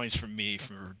major points from me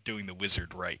for doing the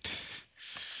wizard right.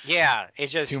 Yeah, it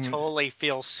just totally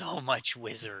feels so much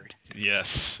wizard.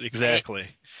 Yes, exactly.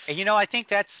 And I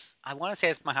think I want to say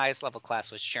it's my highest level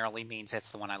class, which generally means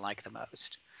that's the one I like the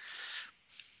most.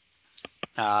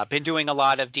 Been doing a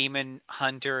lot of Demon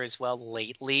Hunter as well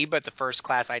lately, but the first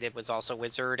class I did was also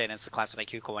Wizard, and it's the class that I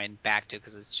keep going back to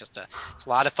because it's a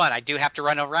lot of fun. I do have to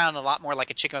run around a lot more like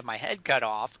a chicken with my head cut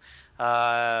off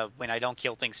when I don't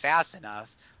kill things fast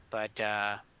enough. But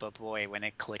boy, when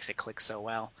it clicks so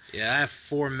well. Yeah, I have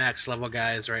 4 max level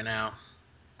guys right now,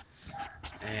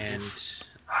 and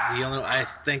I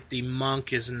think the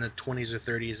monk is in the 20s or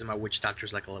 30s, and my witch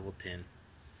doctor's like a level 10.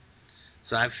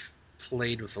 So I've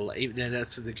played with I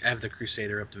have the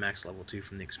crusader up to max level 2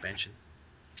 from the expansion.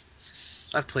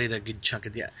 I've played a good chunk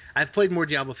of I've played more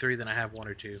Diablo 3 than I have 1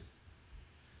 or 2.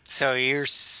 So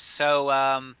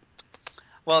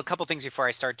well, a couple things before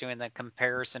I start doing the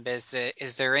comparison.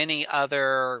 Is there any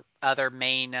other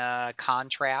main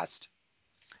contrast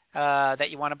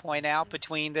that you want to point out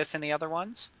between this and the other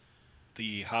ones?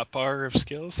 The hotbar of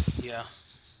skills. Yeah.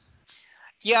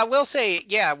 Yeah, I will say,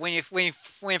 yeah, when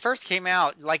it first came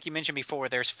out, like you mentioned before,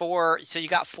 there's four. So you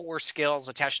got four skills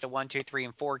attached to 1, 2, 3,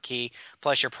 and 4 key,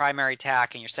 plus your primary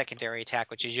attack and your secondary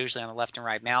attack, which is usually on the left and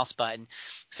right mouse button.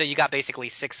 So you got basically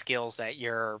 6 skills that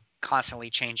you're constantly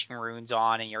changing runes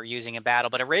on and you're using in battle.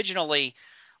 But originally,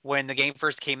 when the game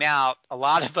first came out, a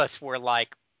lot of us were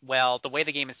like, well, the way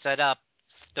the game is set up,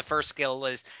 the first skill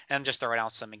is, and I'm just throwing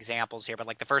out some examples here, but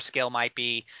like the first skill might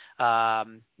be,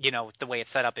 the way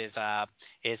it's set up is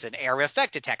an area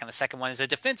effect attack, and the second one is a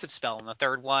defensive spell, and the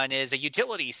third one is a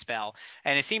utility spell.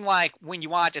 And it seemed like when you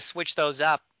wanted to switch those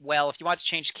up, well, if you want to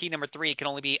change key number 3, it can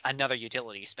only be another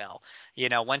utility spell.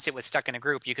 Once it was stuck in a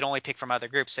group, you could only pick from other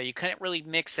groups, so you couldn't really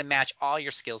mix and match all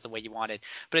your skills the way you wanted.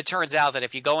 But it turns out that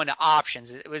if you go into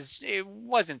options, it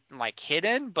wasn't like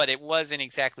hidden, but it wasn't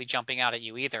exactly jumping out at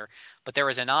you either. But there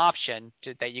was an option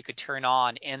that you could turn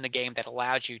on in the game that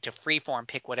allowed you to freeform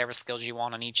pick whatever skills you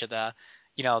want on each of the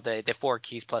 4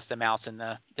 keys plus the mouse and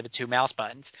the 2 mouse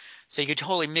buttons. So you could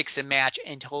totally mix and match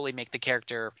and totally make the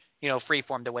character,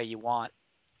 freeform the way you want.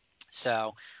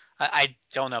 So I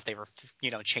don't know if they were,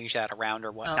 changed that around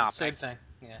or whatnot. No, same thing.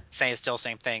 Yeah. Saying it's still the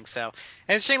same thing. So, and it's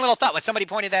an interesting little thought. When somebody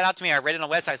pointed that out to me, I read it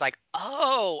on a website. I was like,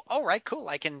 oh, all right, cool.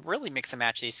 I can really mix and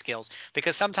match these skills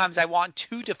because sometimes I want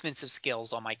 2 defensive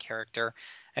skills on my character,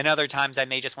 and other times I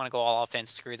may just want to go all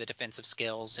offense, screw the defensive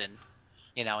skills, and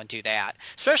and do that.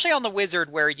 Especially on the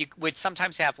wizard, where you would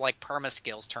sometimes have like perma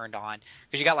skills turned on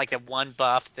because you got like the one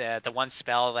buff, the one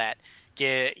spell that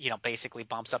basically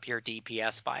bumps up your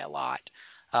DPS by a lot.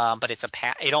 But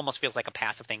it almost feels like a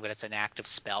passive thing, but it's an active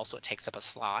spell, so it takes up a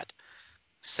slot.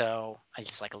 So it's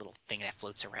just like a little thing that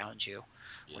floats around you,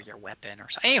 or your weapon or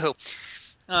something.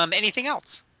 Anywho, anything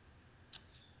else?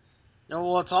 No,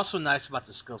 what's also nice about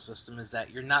the skill system is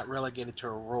that you're not relegated to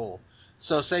a role.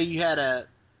 So say you had a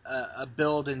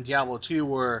build in Diablo 2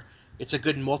 where it's a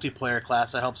good multiplayer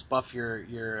class that helps buff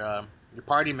your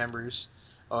party members,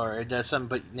 or it does something,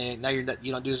 but now you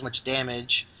don't do as much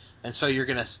damage, and so you're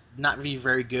gonna not be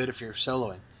very good if you're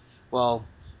soloing. Well,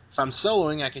 if I'm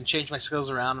soloing, I can change my skills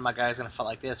around, and my guy's gonna fight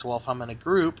like this. Well, if I'm in a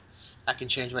group, I can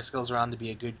change my skills around to be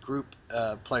a good group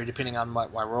player depending on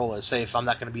what my role is. Say if I'm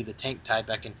not going to be the tank type,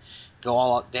 I can go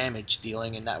all out damage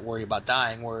dealing and not worry about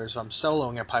dying. Whereas if I'm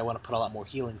soloing, I probably want to put a lot more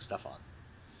healing stuff on.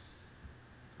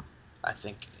 I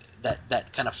think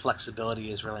that kind of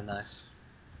flexibility is really nice.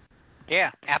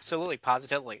 Yeah, absolutely,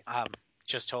 positively.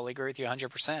 Just totally agree with you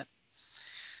 100%.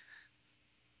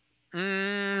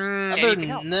 Other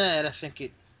than that, I think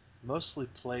it mostly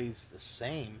plays the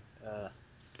same.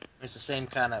 It's the same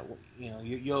kind of,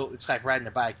 it's like riding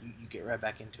a bike. You get right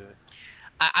back into it.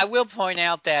 I will point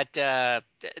out that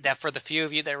that for the few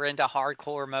of you that are into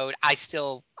hardcore mode,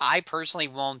 I personally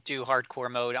won't do hardcore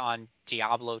mode on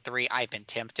Diablo 3. I've been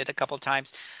tempted a couple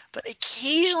times, but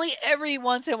occasionally, every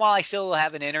once in a while, I still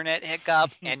have an internet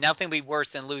hiccup, and nothing would be worse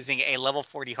than losing a level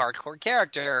 40 hardcore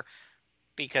character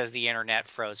because the internet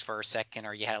froze for a second,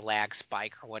 or you had a lag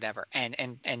spike or whatever.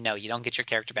 And no, you don't get your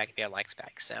character back if you have a lag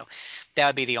spike. So that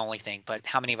would be the only thing. But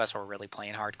how many of us were really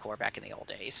playing hardcore back in the old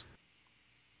days?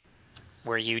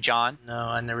 Were you, John? No,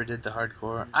 I never did the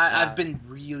hardcore. I've been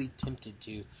really tempted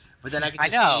to, but then I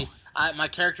can just see my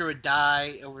character would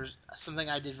die over something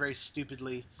I did very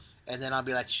stupidly, and then I'll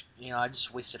be like, I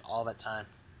just wasted all that time.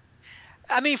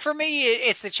 I mean, for me,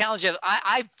 it's the challenge of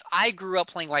I grew up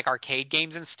playing like arcade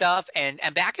games and stuff, and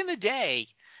back in the day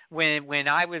when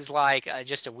I was like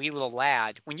just a wee little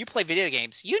lad, when you play video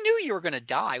games, you knew you were going to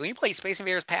die. When you play Space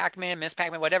Invaders, Pac-Man, Miss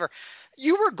Pac-Man, whatever,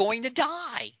 you were going to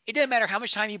die. It didn't matter how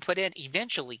much time you put in;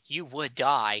 eventually you would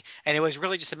die, and it was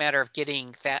really just a matter of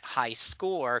getting that high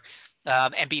score.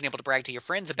 And being able to brag to your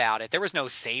friends about it. There was no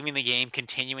saving the game,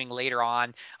 continuing later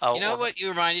on. You know what you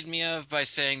reminded me of by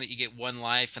saying that you get one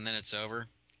life and then it's over?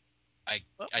 I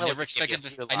never expected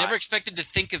to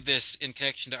think of this in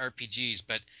connection to RPGs,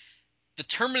 but the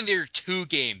Terminator 2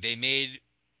 game they made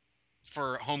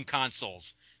for home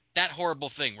consoles, that horrible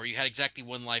thing where you had exactly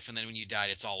one life and then when you died,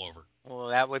 it's all over. Well,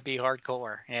 that would be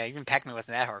hardcore. Yeah, even Pac-Man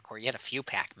wasn't that hardcore. You had a few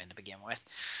Pac-Man to begin with.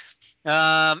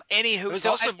 Anywho, it was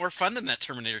also more fun than that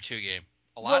Terminator 2 game.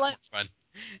 A lot more fun.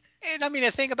 And I mean,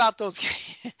 the thing about those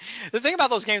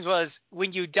games was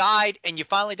when you died and you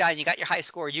finally died and you got your high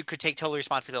score, you could take total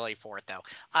responsibility for it. Though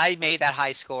I made that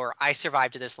high score, I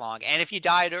survived to this long, and if you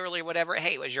died early, or whatever,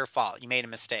 hey, it was your fault. You made a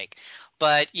mistake.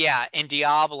 But yeah, in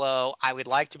Diablo, I would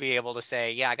like to be able to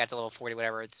say, yeah, I got to level 40,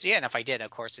 whatever. It's yeah, and if I did,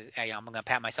 of course, I'm going to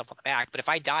pat myself on the back. But if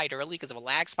I died early because of a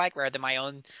lag spike rather than my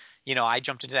own, I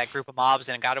jumped into that group of mobs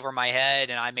and it got over my head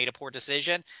and I made a poor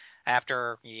decision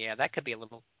after, yeah, that could be a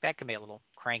little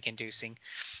crank inducing.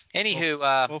 Anywho,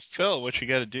 Well, Phil, what you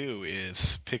got to do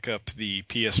is pick up the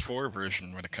PS4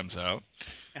 version when it comes out.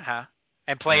 uh-huh.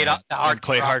 And play it on the hardcore. And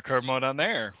play hardcore mode on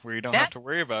there, where you don't have to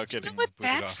worry about You know getting what?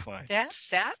 booted offline.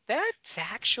 That's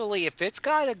actually, if it's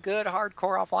got a good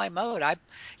hardcore offline mode,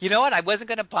 you know what? I wasn't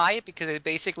gonna buy it because it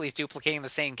basically is duplicating the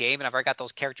same game, and I've already got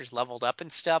those characters leveled up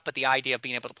and stuff. But the idea of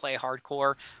being able to play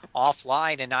hardcore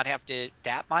offline and not have to,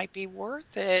 that might be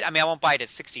worth it. I mean, I won't buy it at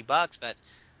 $60, but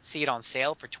see it on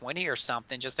sale for 20 or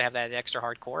something just to have that extra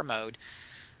hardcore mode.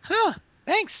 Huh?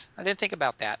 Thanks. I didn't think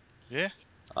about that. Yeah.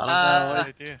 I don't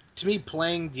know. Idea. To me,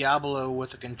 playing Diablo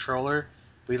with a controller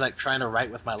be like trying to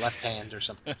write with my left hand or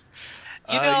something.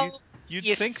 You'd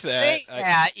you think say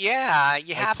that. Yeah.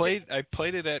 You have to. I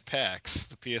played it at PAX,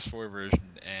 the PS4 version,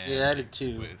 and Yeah, I did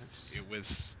too. It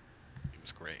was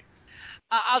great.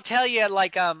 I'll tell you,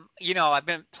 like, I've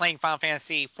been playing Final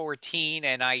Fantasy 14,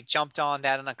 and I jumped on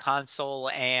that on a console,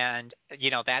 and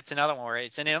that's another one where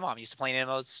it's an MMO. I'm used to playing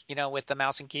MMOs, with the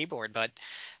mouse and keyboard, but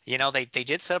they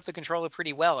did set up the controller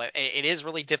pretty well. It is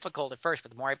really difficult at first,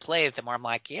 but the more I play it, the more I'm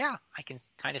like, yeah, I can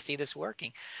kind of see this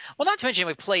working. Well, not to mention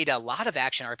we've played a lot of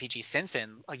action RPGs since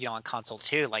then, on console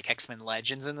too, like X-Men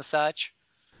Legends and the such.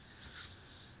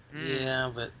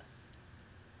 Yeah, but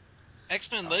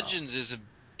X-Men Legends is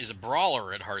a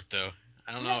brawler at heart, though.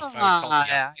 I don't know if I would call it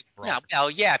Yeah. a brawler. Well,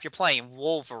 yeah, if you're playing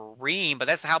Wolverine, but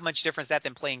that's how much difference that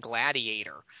than playing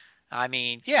Gladiator. I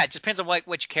mean, yeah, it just depends on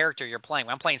which character you're playing.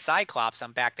 When I'm playing Cyclops,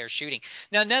 I'm back there shooting.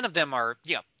 Now, none of them are,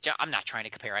 I'm not trying to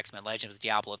compare X-Men Legends with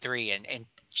Diablo 3 and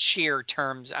sheer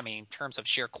terms, terms of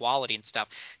sheer quality and stuff.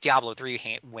 Diablo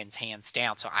 3 wins hands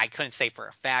down, so I couldn't say for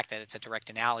a fact that it's a direct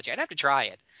analogy. I'd have to try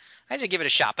it. I'd have to give it a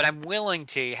shot, but I'm willing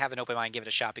to have an open mind and give it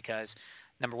a shot because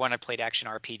number one, I played action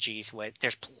RPGs with.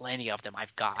 There's plenty of them.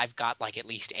 I've got like at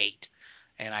least 8,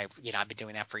 and I've been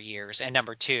doing that for years. And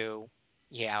number two,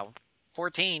 yeah,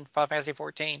 14, Final Fantasy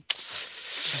 14.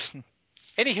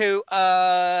 Anywho,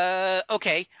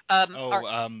 okay.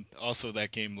 Also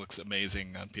that game looks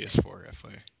amazing on PS4.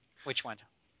 FYI. Which one?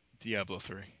 Diablo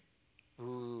 3.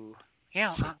 Ooh,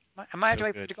 yeah. I might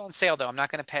have to go on sale though. I'm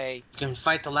not going to pay. You can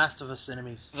fight the Last of Us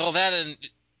enemies. Well, that and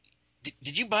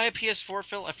did you buy a PS4,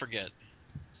 Phil? I forget.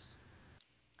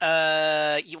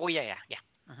 Well, yeah.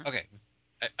 Mm-hmm. Okay,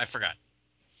 I forgot.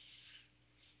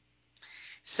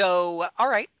 So, all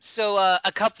right. So,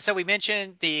 So we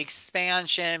mentioned the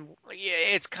expansion.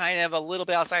 It's kind of a little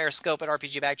bit outside our scope at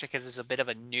RPG Backtrack because it's a bit of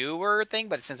a newer thing.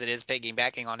 But since it is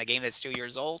piggybacking on a game that's 2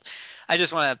 years old, I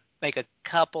just want to make a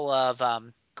couple of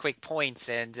quick points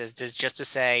and just to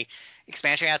say,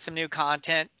 expansion adds some new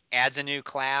content, adds a new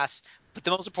class. But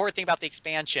the most important thing about the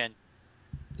expansion,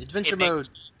 Adventure mode.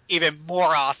 Even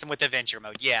more awesome with adventure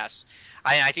mode. Yes,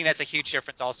 I think that's a huge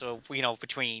difference. Also,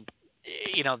 between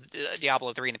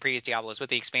Diablo 3 and the previous Diablos with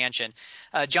the expansion.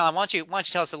 John, why don't you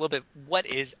tell us a little bit what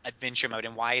is adventure mode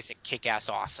and why is it kick-ass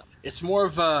awesome? It's more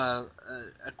of a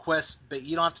quest, but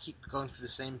you don't have to keep going through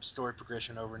the same story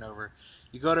progression over and over.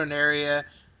 You go to an area,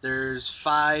 there's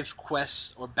 5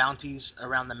 quests or bounties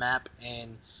around the map,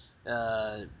 and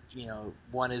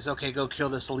one is, okay, go kill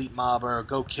this elite mob, or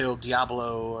go kill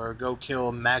Diablo, or go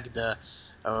kill Magda,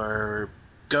 or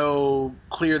go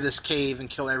clear this cave and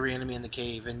kill every enemy in the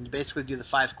cave. And you basically do the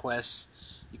 5 quests.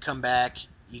 You come back,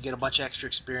 you get a bunch of extra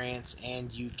experience,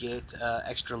 and you get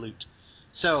extra loot.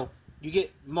 So you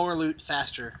get more loot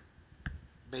faster,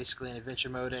 basically, in adventure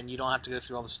mode, and you don't have to go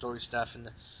through all the story stuff, and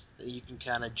you can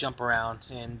kind of jump around.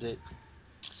 And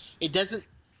it doesn't,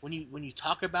 when you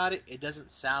talk about it, it doesn't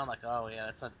sound like, oh yeah,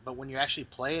 that's not. But when you actually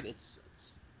play it, it's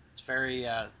very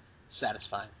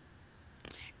satisfying.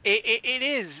 It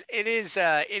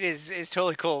is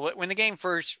totally cool. When the game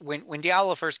when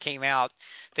Diablo first came out,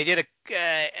 they did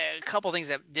a couple things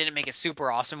that didn't make it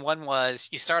super awesome. One was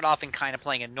you start off in kind of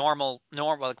playing a normal,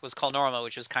 it was called normal,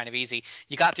 which was kind of easy.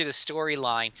 You got through the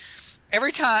storyline.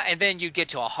 Every time, and then you get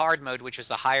to a hard mode, which was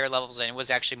the higher levels, and it was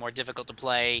actually more difficult to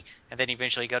play. And then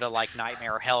eventually go to like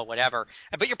Nightmare or Hell or whatever.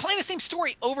 But you're playing the same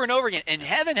story over and over again. And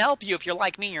heaven help you if you're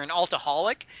like me, you're an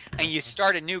altaholic, and you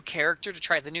start a new character to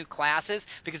try the new classes,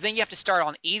 because then you have to start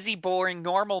on easy, boring,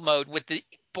 normal mode with the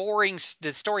boring,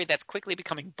 the story that's quickly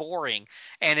becoming boring,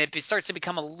 and it starts to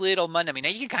become a little mundane. I mean, now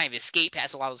you can kind of escape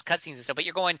past a lot of those cutscenes and stuff, but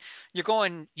you're going,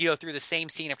 through the same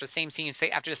scene after the same scene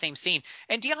after the same scene.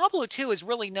 And Diablo 2 is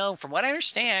really known, from what I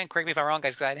understand, correct me if I'm wrong,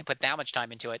 guys, because I didn't put that much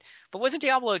time into it, but wasn't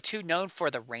Diablo 2 known for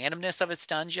the randomness of its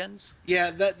dungeons?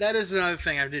 Yeah, that is another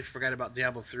thing I did forget about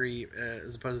Diablo 3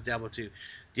 as opposed to Diablo 2.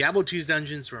 Diablo 2's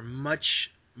dungeons were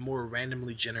much more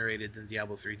randomly generated than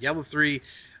Diablo 3. Diablo 3,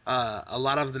 a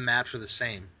lot of the maps were the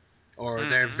same, or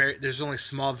there's only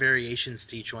small variations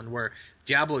to each one. Where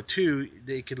Diablo 2,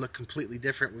 they could look completely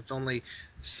different with only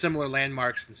similar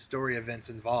landmarks and story events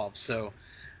involved. So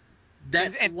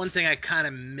that's one thing I kind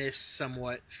of miss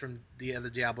somewhat from the other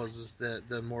Diablos is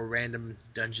the more random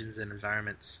dungeons and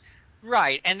environments.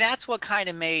 Right, and that's what kind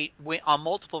of made, on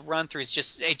multiple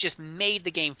run-throughs, it just made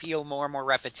the game feel more and more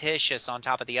repetitious on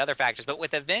top of the other factors. But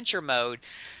with adventure mode,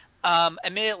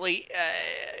 admittedly,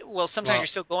 sometimes you're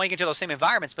still going into those same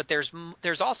environments, but there's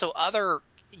also other,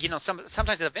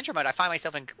 sometimes in adventure mode, I find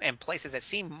myself in places that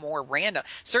seem more random.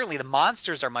 Certainly, the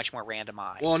monsters are much more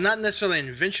randomized. Well, not necessarily in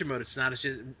adventure mode. It's not. It's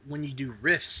just when you do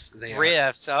rifts.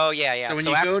 Rifts. Oh yeah. So when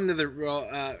you go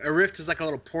into a rift is like a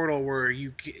little portal where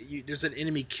there's an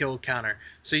enemy kill counter.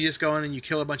 So you just go in and you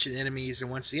kill a bunch of enemies, and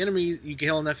once you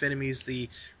kill enough enemies, the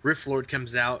Rift Lord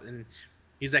comes out, and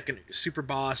he's like a super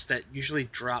boss that usually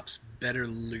drops better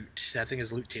loot. I think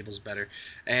his loot table's better,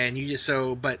 and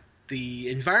but the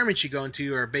environments you go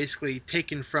into are basically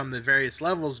taken from the various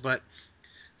levels, but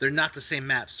they're not the same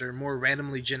maps. They're more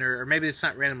randomly generated, or maybe it's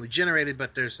not randomly generated,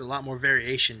 but there's a lot more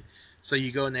variation. So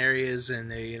you go in areas, and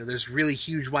there's really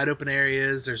huge, wide open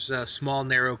areas. There's small,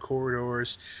 narrow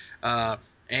corridors,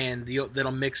 and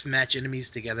that'll mix and match enemies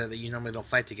together that you normally don't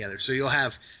fight together. So you'll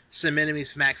have some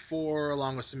enemies from Act 4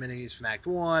 along with some enemies from Act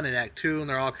 1 and Act 2, and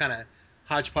they're all kind of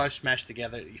hodgepodge smashed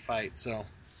together that you fight. So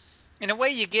in a way,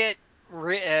 you get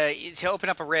to open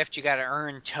up a rift, you got to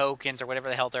earn tokens or whatever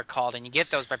the hell they're called, and you get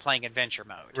those by playing adventure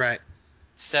mode. Right.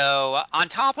 So on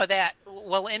top of that,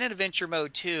 in adventure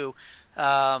mode too,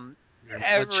 you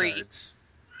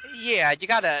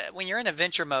gotta, when you're in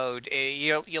adventure mode,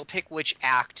 you'll pick which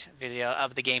act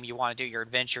of the game you want to do your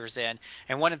adventures in,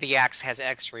 and one of the acts has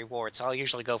extra rewards. So I'll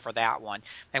usually go for that one.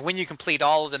 And when you complete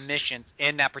all of the missions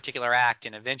in that particular act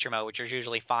in adventure mode, which is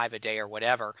usually 5 a day or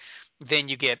whatever, then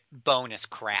you get bonus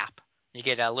crap. You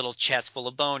get a little chest full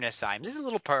of bonus items. This is a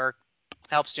little perk.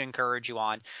 Helps to encourage you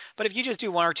on. But if you just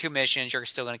do 1 or 2 missions, you're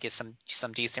still going to get some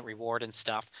decent reward and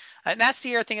stuff. And that's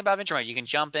the other thing about adventure mode. You can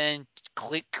jump in,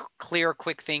 clear a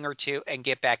quick thing or two, and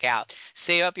get back out.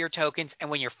 Save up your tokens, and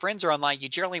when your friends are online, you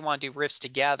generally want to do rifts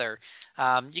together.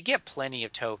 You get plenty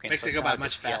of tokens. Makes it go by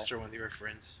much faster with your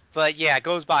friends. But yeah, it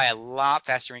goes by a lot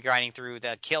faster when you're grinding through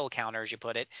the kill counter, as you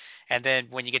put it. And then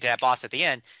when you get to that boss at the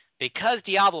end, because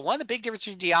one of the big differences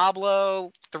between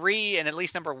Diablo 3 and at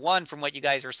least number 1, from what you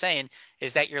guys were saying,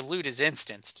 is that your loot is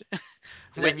instanced.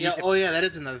 That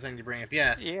is another thing to bring up.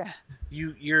 Yeah. Yeah.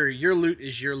 Your loot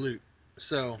is your loot.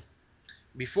 So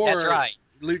before, that's right,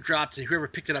 loot dropped and whoever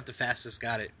picked it up the fastest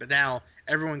got it. But now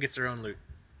everyone gets their own loot.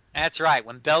 That's right.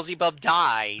 When Beelzebub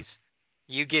dies,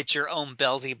 you get your own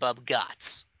Beelzebub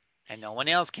guts, and no one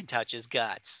else can touch his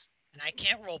guts. And I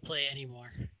can't roleplay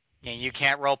anymore. And you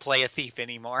can't roleplay a thief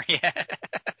anymore. Yeah.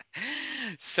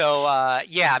 So,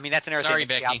 I mean, that's another thing with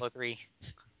Diablo 3.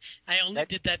 I only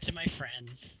did that to my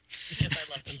friends because I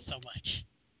love them so much.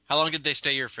 How long did they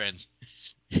stay your friends?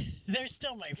 They're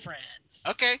still my friends.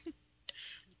 Okay.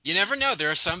 You never know. There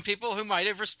are some people who might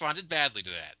have responded badly to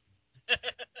that.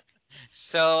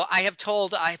 So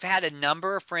I've had a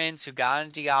number of friends who got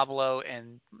into Diablo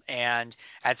and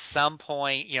at some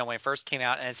point, when it first came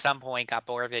out, and at some point got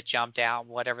bored of it, jumped out,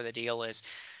 whatever the deal is.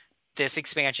 This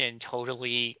expansion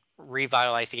totally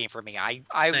revitalized the game for me.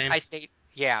 I stayed.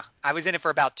 Yeah, I was in it for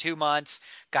about 2 months.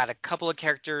 Got a couple of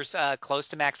characters close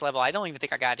to max level. I don't even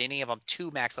think I got any of them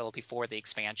to max level before the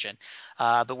expansion.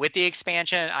 But with the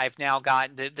expansion, I've now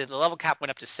gotten the level cap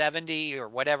went up to 70 or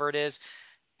whatever it is.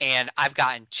 And I've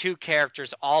gotten 2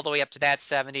 characters all the way up to that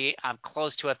 70. I'm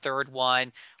close to a third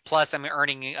one. Plus, I'm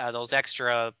earning those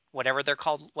extra, whatever they're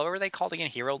called. What were they called again?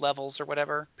 Hero levels or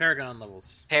whatever? Paragon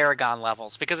levels. Paragon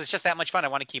levels. Because it's just that much fun. I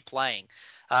want to keep playing.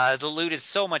 The loot is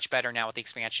so much better now with the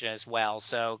expansion as well.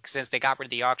 So since they got rid of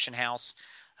the auction house,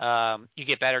 you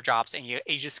get better drops, and you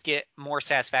just get more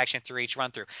satisfaction through each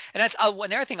run through. And that's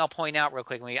another thing I'll point out real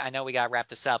quick. I know we got to wrap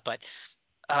this up, but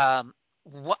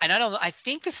and I don't know. I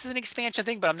think this is an expansion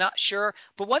thing, but I'm not sure.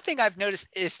 But one thing I've noticed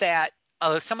is that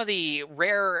some of the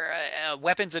rare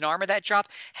weapons and armor that drop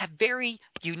have very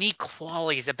unique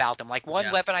qualities about them. Like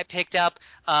one weapon I picked up,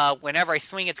 whenever I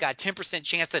swing, it's got a 10%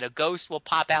 chance that a ghost will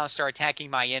pop out and start attacking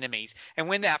my enemies. And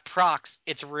when that procs,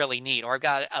 it's really neat. Or I've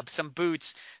got some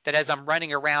boots that as I'm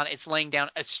running around, it's laying down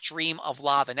a stream of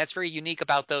lava. And that's very unique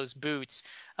about those boots.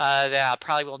 That I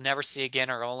probably will never see again,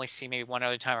 or only see maybe one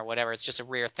other time or whatever. It's just a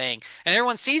rare thing. And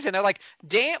everyone sees it and they're like,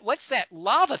 damn, what's that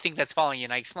lava thing that's following you?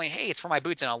 And I explain, hey, it's for my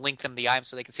boots, and I'll link them the item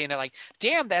so they can see. And they're like,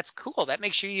 damn, that's cool. That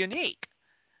makes you unique.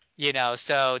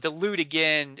 So the loot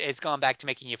again is going back to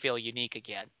making you feel unique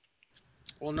again.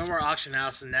 Well, no more auction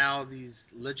house, and now these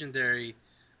legendary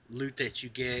loot that you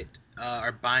get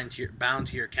are bound to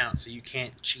your account, so you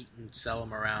can't cheat and sell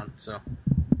them around. So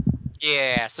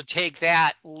yeah, so take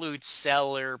that, loot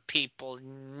seller people.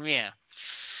 Yeah.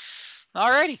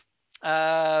 Alrighty.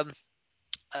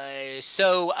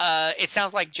 So it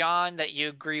sounds like, John, that you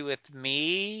agree with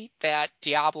me that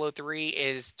Diablo 3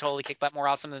 is totally kick butt more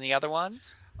awesome than the other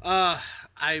ones. I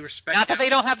respect. Not that they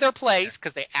don't have their place,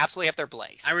 because they absolutely have their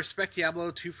place. I respect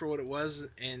Diablo 2 for what it was,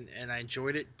 and I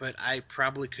enjoyed it, but I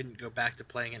probably couldn't go back to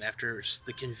playing it after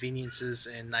the conveniences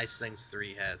and nice things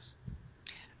 3 has.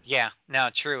 Yeah, no,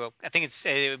 true. I think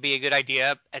it would be a good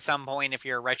idea at some point, if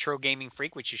you're a retro gaming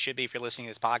freak, which you should be if you're listening to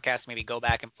this podcast, maybe go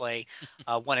back and play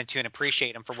 1 and 2 and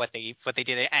appreciate them for what they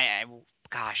did.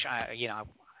 Gosh,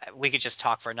 we could just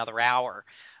talk for another hour.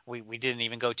 We didn't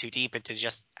even go too deep into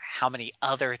just how many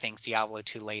other things Diablo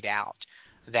 2 laid out.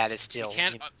 That is still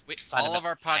all of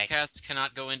our podcasts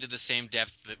cannot go into the same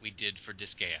depth that we did for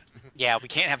Disgaea. Yeah, we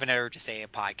can't have another Disgaea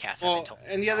podcast. Well,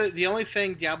 and the only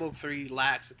thing Diablo 3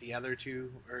 lacks that the other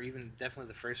two, or even definitely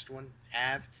the first one,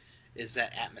 have, is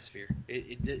that atmosphere.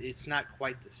 It's not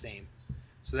quite the same.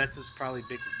 So that's just probably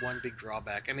one big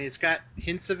drawback. I mean, it's got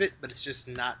hints of it, but it's just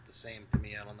not the same to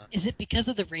me. I don't know. Is it because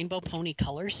of the rainbow pony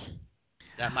colors?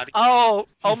 That might be. Oh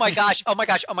my gosh.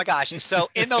 So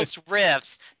in those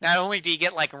rifts, not only do you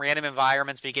get like random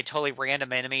environments, but you get totally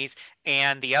random enemies.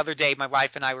 And the other day, my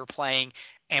wife and I were playing,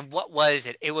 and what was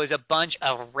it? It was a bunch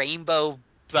of rainbow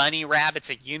bunny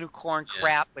rabbits, a unicorn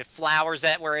crap with flowers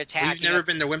that were attacking. Well, you've never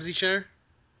been to Whimsyshire?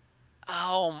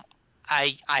 Oh,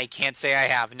 I can't say I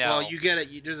have. No. Well, you get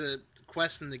it. There's a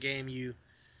quest in the game. You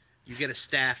get a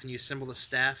staff, and you assemble the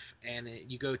staff, and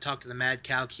you go talk to the Mad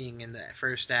Cow King in the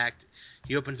first act.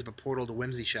 He opens up a portal to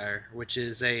Whimsyshire, which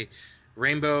is a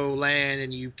rainbow land,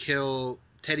 and you kill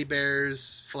teddy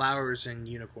bears, flowers, and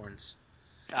unicorns.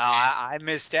 Oh, I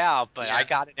missed out, but I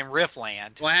got it in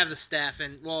Riftland. Well, I have the staff,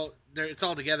 and it's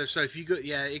all together. So if you go,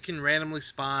 it can randomly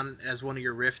spawn as one of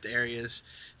your Rift areas.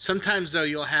 Sometimes though,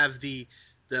 you'll have the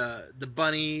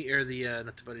bunny or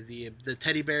not the bunny, the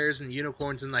teddy bears and the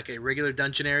unicorns in like a regular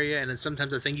dungeon area, and then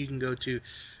sometimes I think you can go to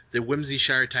the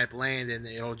Whimsyshire type land and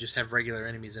it'll just have regular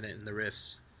enemies in it in the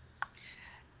rifts.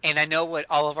 And I know what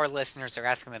all of our listeners are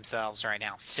asking themselves right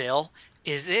now. Phil,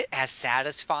 is it as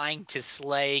satisfying to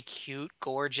slay cute,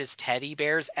 gorgeous teddy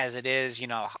bears as it is,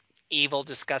 evil,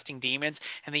 disgusting demons?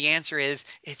 And the answer is,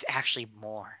 it's actually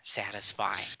more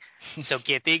satisfying. So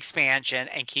get the expansion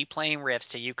and keep playing Rifts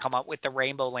till you come up with the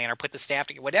Rainbow Land or put the staff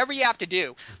together. Whatever you have to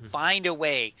do, find a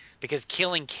way, because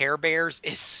killing Care Bears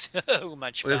is so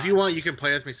much fun. Well, if you want, you can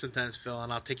play with me sometimes, Phil,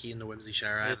 and I'll take you into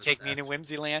Whimsyshire. You'll take me into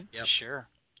Whimsyland? Yep. Sure.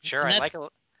 I like it.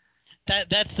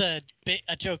 That's a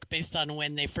joke based on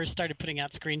when they first started putting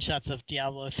out screenshots of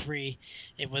Diablo 3.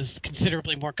 It was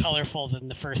considerably more colorful than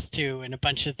the first two, and a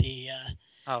bunch of the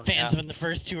fans from the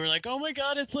first two were like, "Oh my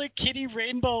god, it's like Kitty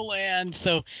Rainbow Land!"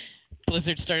 So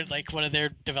Blizzard started, one of their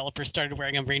developers started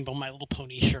wearing a Rainbow My Little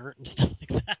Pony shirt and stuff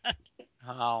like that.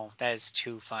 Oh, that is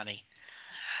too funny.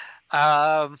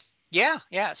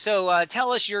 Yeah. So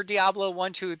tell us your Diablo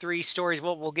 1, 2, 3 stories.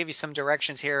 We'll give you some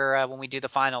directions here when we do the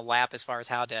final lap as far as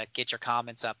how to get your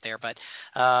comments up there. But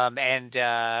and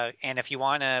if you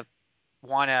wanna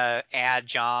add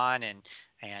John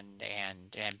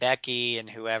and Becky and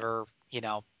whoever,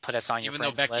 put us on your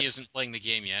friends list. Even though Becky isn't playing the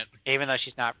game yet. Even though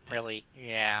she's not really,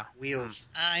 Wheels.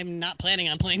 I'm not planning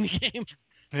on playing the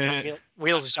game.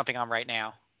 Wheels is jumping on right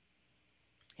now.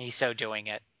 He's so doing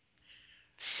it.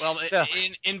 Well,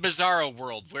 in Bizarro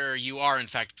World, where you are in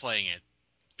fact playing it,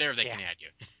 there they can add you.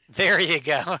 There you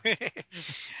go.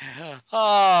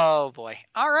 Oh boy.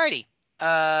 Alrighty.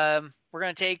 We're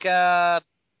gonna take a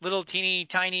little teeny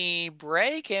tiny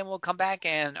break, and we'll come back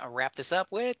and wrap this up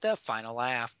with the final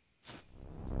laugh.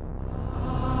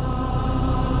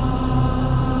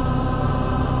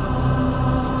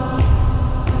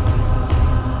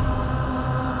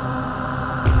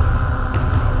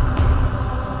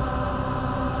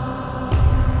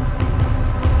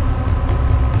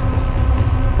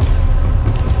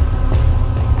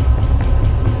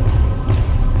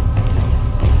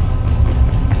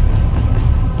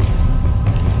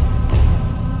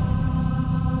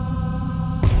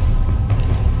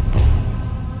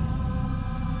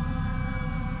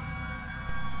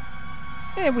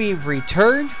 And we've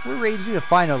returned. We're ready to do the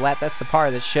final lap. That's the part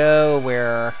of the show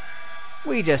where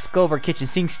we just go over kitchen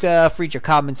sink stuff, read your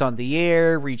comments on the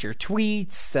air, read your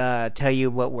tweets, tell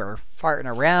you what we're farting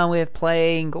around with,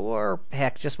 playing, or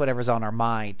heck, just whatever's on our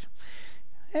mind.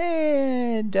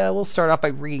 And we'll start off by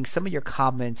reading some of your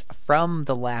comments from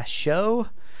the last show.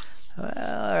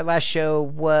 Our last show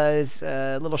was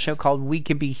a little show called We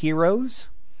Can Be Heroes.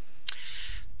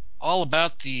 All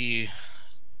about the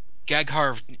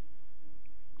Gaghar,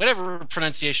 whatever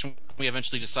pronunciation we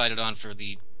eventually decided on for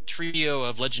the trio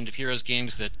of Legend of Heroes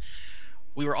games that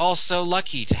we were all so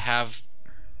lucky to have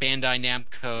Bandai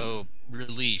Namco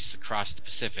release across the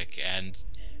Pacific and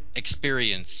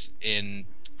experience in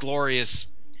glorious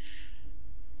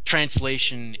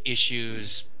translation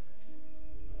issues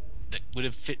that would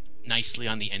have fit nicely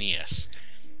on the NES.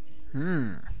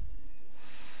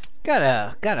 Got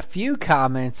a few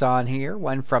comments on here.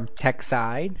 One from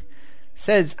TechSide.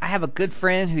 Says, I have a good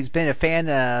friend who's been a fan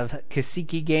of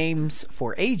Kaseki games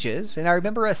for ages, and I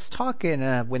remember us talking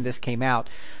when this came out.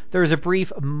 There was a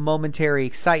brief momentary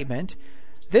excitement.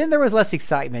 Then there was less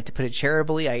excitement. To put it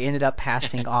charitably, I ended up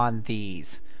passing on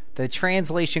these. The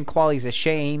translation quality is a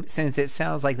shame, since it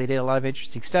sounds like they did a lot of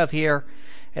interesting stuff here,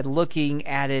 and looking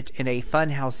at it in a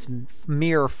Funhouse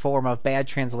mirror form of bad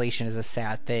translation is a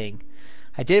sad thing.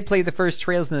 I did play the first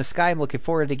Trails in the Sky. I'm looking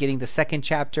forward to getting the second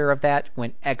chapter of that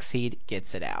when Xseed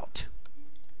gets it out.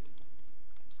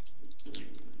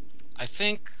 I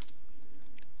think...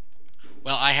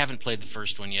 Well, I haven't played the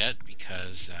first one yet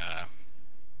because...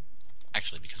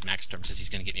 Actually, because Maxstorm says he's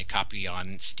going to get me a copy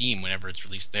on Steam whenever it's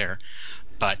released there.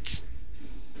 But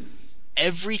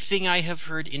everything I have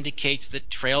heard indicates that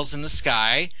Trails in the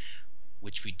Sky,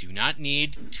 which we do not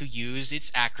need to use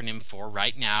its acronym for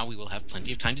right now, we will have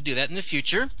plenty of time to do that in the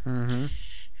future,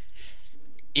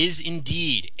 is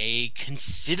indeed a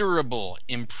considerable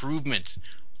improvement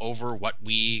over what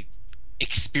we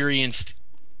experienced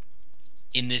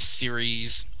in this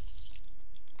series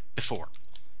before.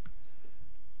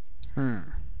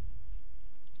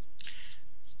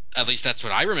 At least that's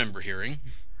what I remember hearing.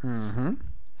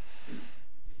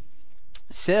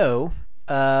 So,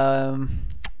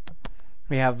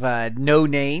 we have No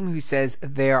Name, who says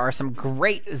there are some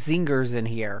great zingers in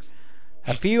here.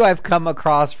 A few I've come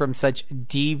across from such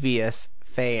devious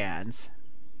fans.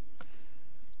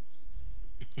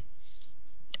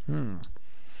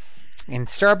 And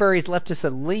Strawberries left us a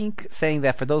link saying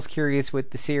that for those curious with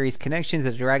the series connections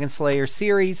to the Dragon Slayer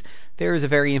series, there is a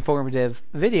very informative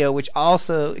video which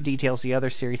also details the other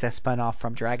series that spun off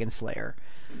from Dragon Slayer.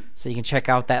 So you can check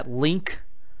out that link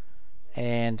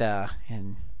and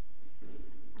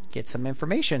get some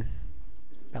information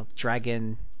about the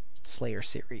Dragon Slayer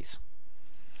series.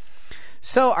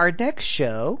 So our next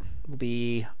show will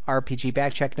be RPG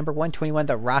Backtrack number 121,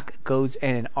 The Rock Goes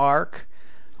in an Arc,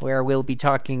 where we'll be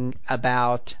talking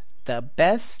about the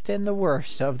best and the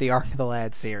worst of the Arc of the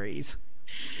Lad series.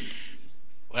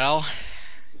 Well,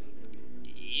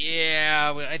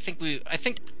 yeah, I think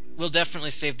we'll definitely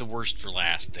save the worst for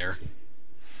last there.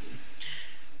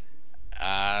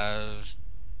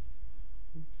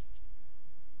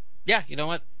 Yeah, you know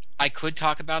what? I could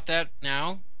talk about that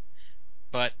now,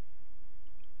 but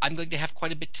I'm going to have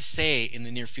quite a bit to say in the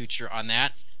near future on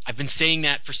that. I've been saying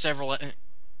that for several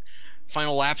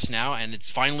final laps now, and it's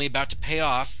finally about to pay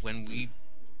off when we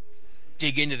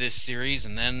dig into this series,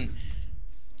 and then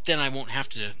I won't have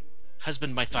to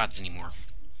husband my thoughts anymore.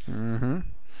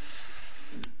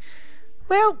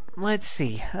 Well, let's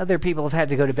see. Other people have had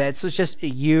to go to bed, so it's just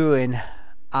you and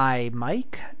I,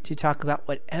 Mike, to talk about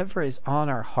whatever is on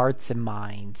our hearts and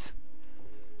minds.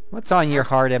 What's on your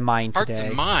heart and mind today? Hearts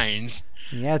and minds?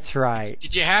 Yeah, that's right.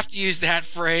 Did you have to use that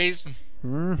phrase?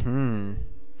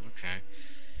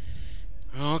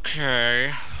 Okay.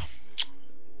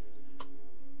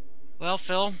 Well,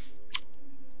 Phil,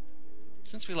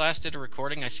 since we last did a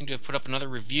recording, I seem to have put up another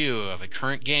review of a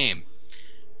current game.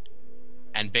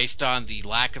 And based on the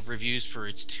lack of reviews for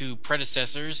its two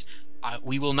predecessors,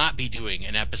 we will not be doing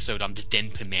an episode on the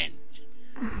Denpa Men.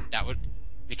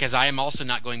 Because I am also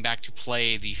not going back to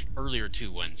play the earlier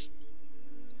two ones.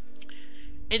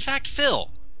 In fact, Phil,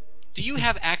 do you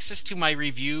have access to my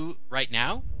review right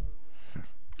now?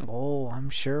 Oh,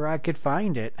 I'm sure I could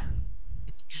find it.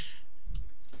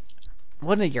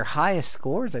 One of your highest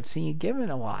scores I've seen you give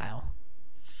in a while.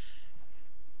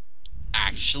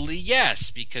 Actually,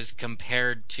 yes, because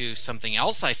compared to something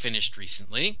else I finished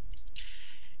recently,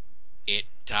 it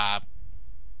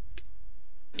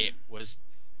was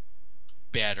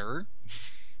better.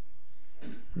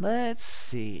 Let's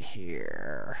see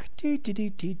here.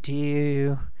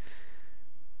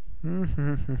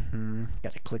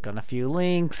 Got to click on a few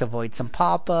links, avoid some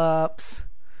pop-ups.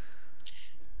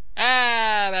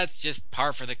 That's just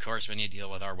par for the course when you deal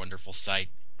with our wonderful site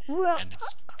Well, and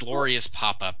its glorious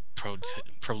pop-up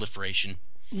proliferation.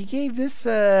 you gave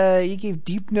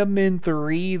Deep Numbin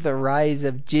 3 The Rise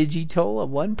of Digital a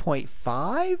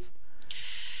 1.5?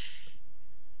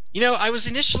 I was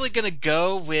initially going to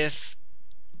go with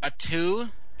a 2,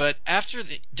 but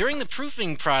during the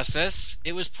proofing process,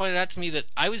 it was pointed out to me that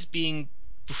I was being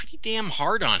pretty damn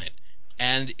hard on it,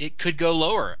 and it could go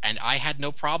lower, and I had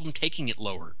no problem taking it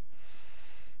lower.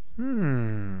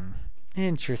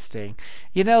 Interesting.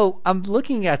 I'm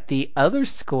looking at the other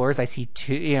scores. I see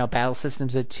 2, Battle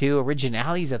Systems at 2,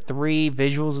 Originality's at 3,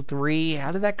 Visuals at 3.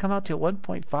 How did that come out to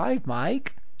 1.5,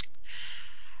 Mike?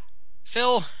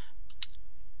 Phil,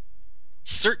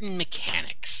 certain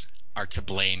mechanics are to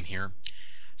blame here.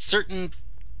 Certain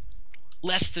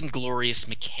less than glorious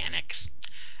mechanics.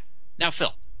 Now,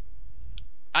 Phil,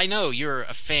 I know you're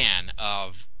a fan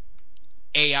of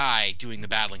AI doing the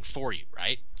battling for you,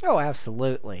 right? Oh,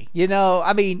 absolutely.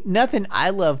 Nothing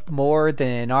I love more than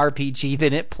an RPG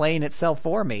than it playing itself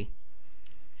for me.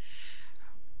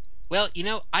 Well,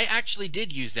 I actually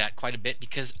did use that quite a bit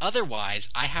because otherwise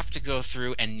I have to go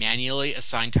through and manually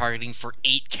assign targeting for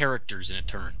 8 characters in a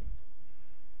turn.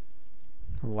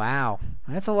 Wow.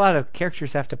 That's a lot of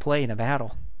characters have to play in a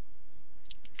battle.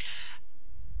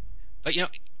 But,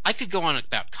 I could go on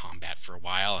about combat for a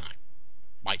while, and I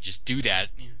might just do that.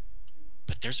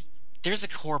 But there's a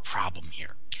core problem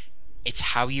here. It's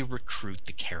how you recruit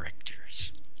the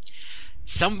characters.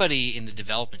 Somebody in the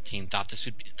development team thought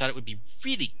it would be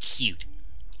really cute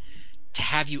to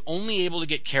have you only able to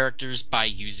get characters by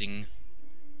using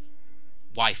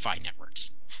Wi-Fi networks.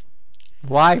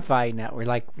 Wi-Fi network,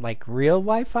 like real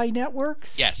Wi-Fi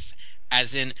networks? Yes,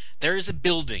 as in there is a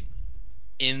building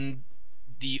in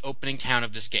the opening town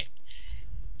of this game.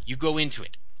 You go into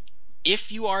it.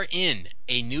 If you are in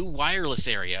a new wireless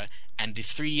area and the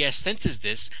 3DS senses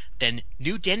this, then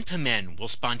new Denpa men will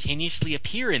spontaneously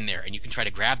appear in there and you can try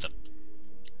to grab them.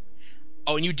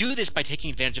 Oh, and you do this by taking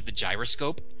advantage of the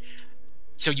gyroscope.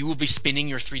 So you will be spinning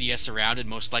your 3DS around, and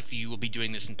most likely you will be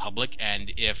doing this in public,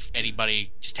 and if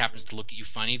anybody just happens to look at you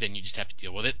funny, then you just have to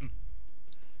deal with it.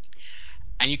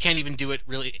 And you can't even do it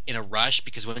really in a rush,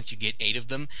 because once you get 8 of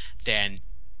them, then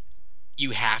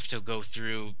you have to go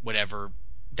through whatever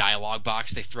dialogue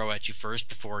box they throw at you first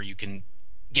before you can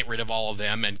get rid of all of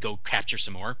them and go capture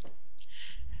some more.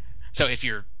 So if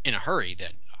you're in a hurry,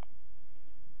 then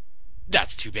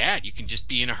that's too bad. You can just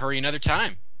be in a hurry another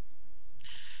time.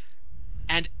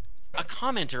 And a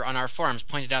commenter on our forums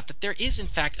pointed out that there is, in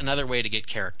fact, another way to get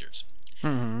characters.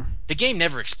 Mm-hmm. The game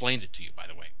never explains it to you, by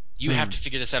the way. You have to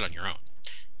figure this out on your own.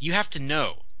 You have to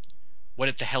know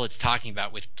what the hell it's talking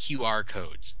about with QR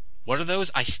codes. What are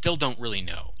those? I still don't really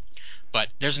know. But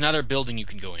there's another building you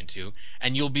can go into,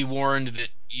 and you'll be warned that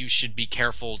you should be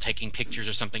careful taking pictures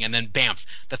or something, and then bamf,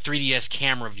 the 3DS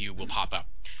camera view will pop up.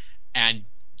 And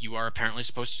you are apparently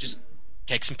supposed to just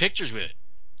take some pictures with it.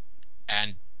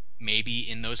 And maybe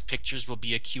in those pictures will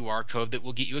be a QR code that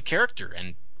will get you a character,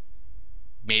 and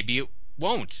maybe it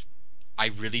won't. I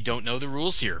really don't know the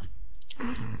rules here.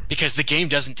 Because the game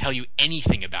doesn't tell you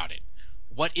anything about it.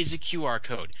 What is a QR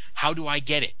code? How do I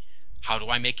get it? How do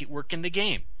I make it work in the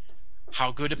game?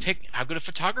 How good a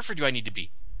photographer do I need to be?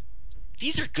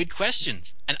 These are good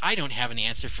questions, and I don't have an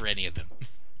answer for any of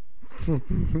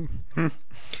them.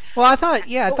 Well, I thought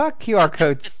QR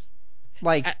codes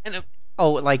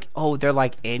they're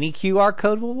like any QR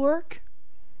code will work?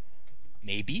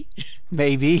 Maybe.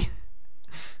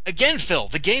 Again, Phil,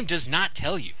 the game does not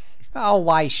tell you. Oh,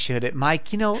 why should it,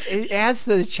 Mike? It adds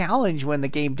the challenge when the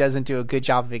game doesn't do a good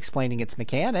job of explaining its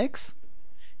mechanics.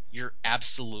 You're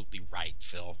absolutely right,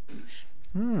 Phil.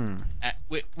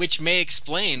 Which may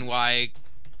explain why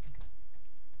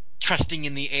trusting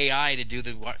in the AI to do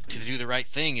the right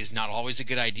thing is not always a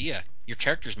good idea. Your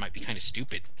characters might be kind of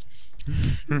stupid.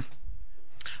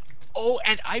 Oh,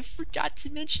 and I forgot to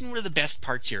mention one of the best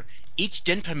parts here. Each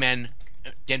Denpa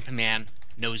man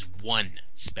knows one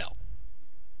spell.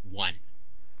 One.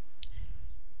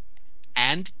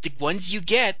 And the ones you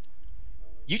get,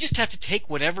 you just have to take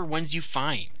whatever ones you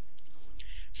find.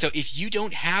 So if you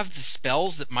don't have the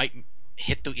spells that might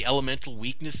hit the elemental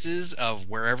weaknesses of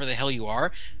wherever the hell you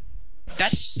are,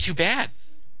 that's just too bad.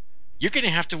 You're going to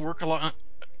have to work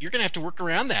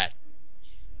around that.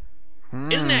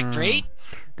 Isn't that great?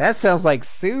 That sounds like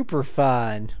super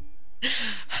fun.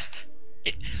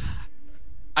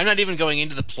 I'm not even going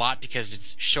into the plot because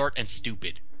it's short and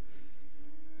stupid.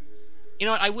 You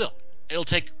know what? I will. It'll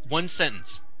take one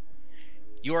sentence.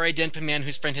 You are a Denpa man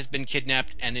whose friend has been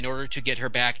kidnapped, and in order to get her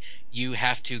back, you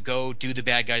have to go do the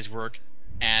bad guy's work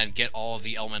and get all of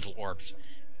the elemental orbs.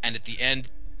 And at the end,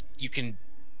 you can,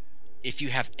 if you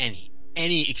have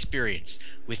any experience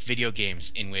with video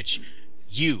games in which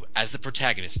you, as the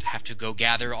protagonist, have to go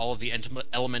gather all of the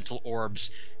elemental orbs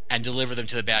and deliver them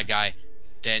to the bad guy,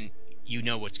 then you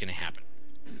know what's going to happen.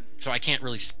 So I can't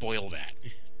really spoil that.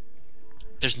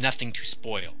 There's nothing to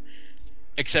spoil,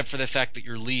 except for the fact that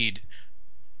your lead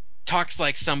talks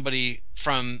like somebody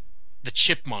from the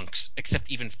Chipmunks, except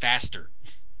even faster.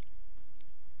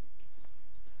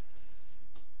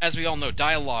 As we all know,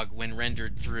 dialogue, when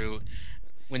rendered through,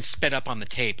 when sped up on the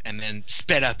tape and then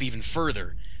sped up even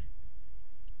further,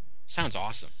 sounds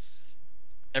awesome.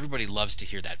 Everybody loves to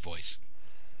hear that voice.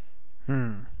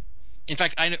 In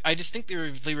fact, I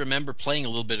distinctly remember playing a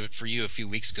little bit of it for you a few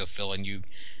weeks ago, Phil, and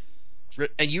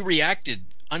you reacted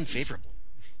unfavorably.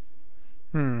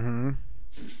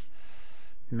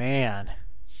 Man.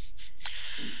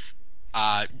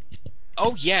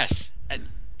 Oh, yes.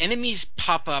 Enemies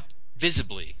pop up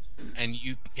visibly, and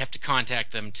you have to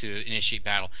contact them to initiate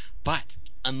battle. But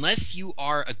unless you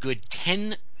are a good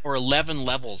 10 or 11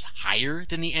 levels higher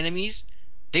than the enemies,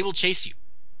 they will chase you.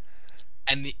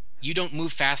 And you don't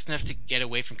move fast enough to get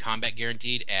away from combat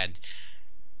guaranteed, and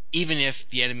even if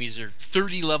the enemies are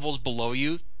 30 levels below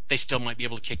you, they still might be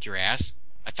able to kick your ass.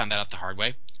 I found that out the hard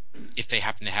way, if they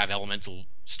happen to have elemental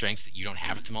strength that you don't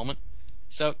have at the moment.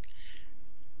 So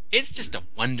it's just a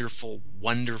wonderful,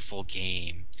 wonderful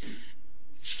game,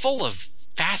 full of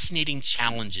fascinating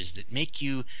challenges that make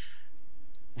you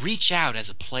reach out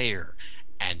as a player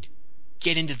and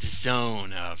get into the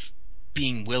zone of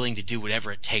being willing to do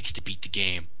whatever it takes to beat the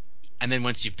game. And then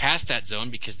once you've passed that zone,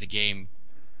 because the game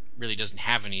really doesn't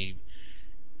have any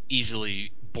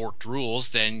easily borked rules,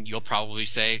 then you'll probably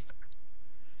say,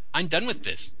 I'm done with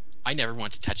this. I never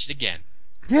want to touch it again.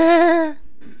 Yeah.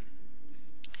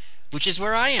 Which is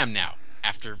where I am now,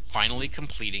 after finally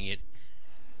completing it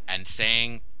and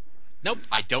saying, nope,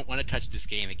 I don't want to touch this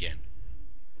game again.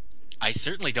 I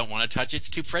certainly don't want to touch its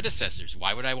two predecessors.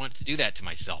 Why would I want to do that to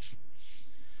myself?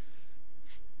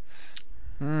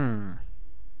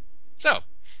 So,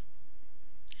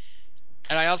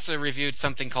 and I also reviewed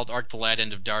something called Arc the Lad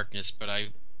End of Darkness, but I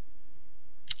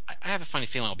have a funny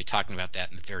feeling I'll be talking about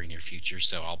that in the very near future,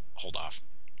 so I'll hold off.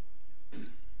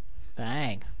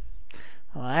 Dang.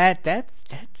 Well, that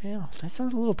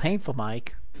sounds a little painful,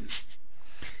 Mike.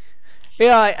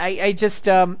 Yeah, I just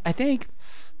I think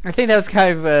that was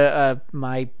kind of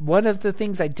my one of the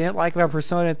things I didn't like about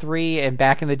Persona 3 and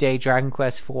back in the day Dragon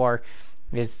Quest 4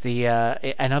 is the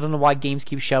and I don't know why games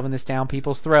keep shoving this down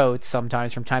people's throats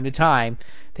sometimes from time to time.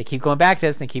 They keep going back to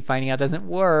this and they keep finding out it doesn't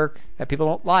work, that people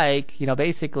don't like,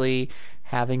 basically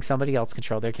having somebody else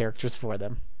control their characters for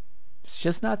them. It's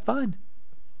just not fun.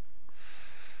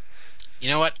 You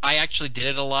know what? I actually did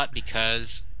it a lot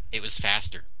because it was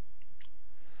faster.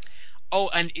 Oh,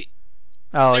 and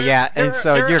there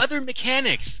are other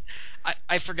mechanics.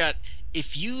 I forgot.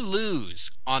 If you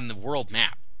lose on the world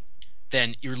map,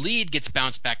 then your lead gets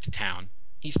bounced back to town.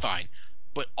 He's fine.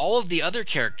 But all of the other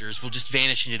characters will just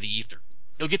vanish into the ether.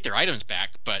 You'll get their items back,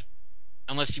 but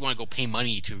unless you want to go pay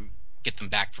money to get them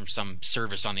back from some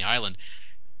service on the island,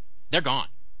 they're gone.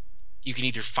 You can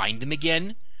either find them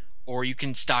again, or you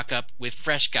can stock up with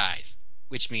fresh guys,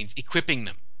 which means equipping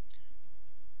them.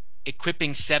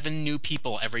 Equipping 7 new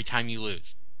people every time you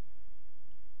lose.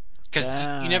 Because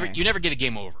you never get a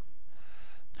game over.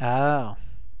 Oh.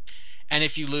 And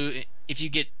if you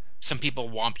get some people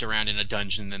whomped around in a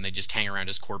dungeon, then they just hang around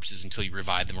as corpses until you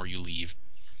revive them or you leave.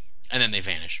 And then they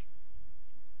vanish.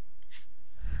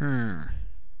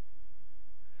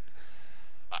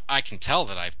 I can tell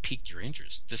that I've piqued your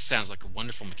interest. This sounds like a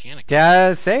wonderful mechanic.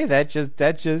 Say that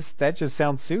just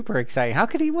sounds super exciting. How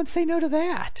could anyone say no to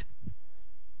that?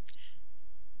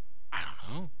 I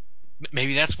don't know.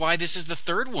 Maybe that's why this is the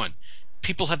third one.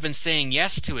 People have been saying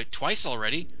yes to it twice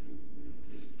already.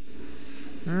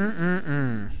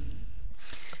 I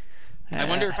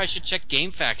wonder if I should check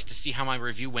GameFAQs to see how my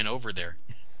review went over there.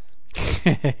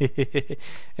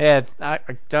 Yeah, I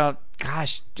don't.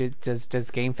 Gosh, does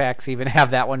GameFAQs even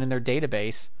have that one in their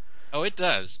database? Oh, it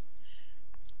does.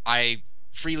 I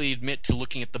freely admit to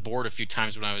looking at the board a few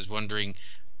times when I was wondering,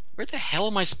 where the hell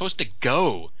am I supposed to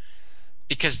go?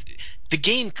 Because the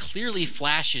game clearly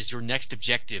flashes your next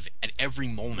objective at every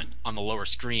moment on the lower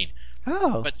screen.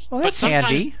 Oh, well, that's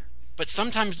handy. But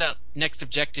sometimes that next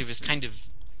objective is kind of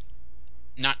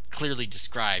not clearly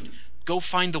described. Go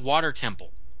find the water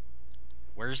temple.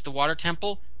 Where's the water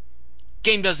temple?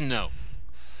 Game doesn't know.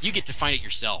 You get to find it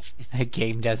yourself. The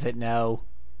game doesn't know.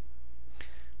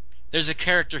 There's a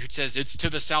character who says, it's to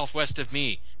the southwest of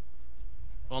me.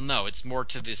 Well, no, it's more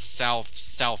to the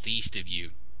southeast of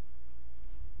you.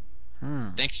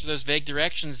 Thanks for those vague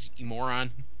directions, you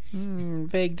moron.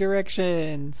 Vague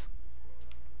directions.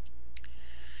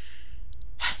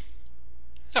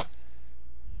 So,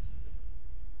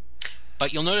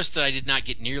 but you'll notice that I did not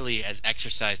get nearly as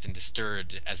exercised and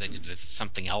disturbed as I did with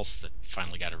something else that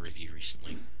finally got a review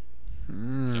recently.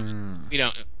 So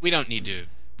we don't need to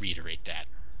reiterate that.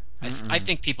 I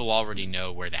think people already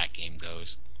know where that game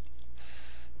goes.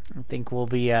 I think we'll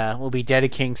be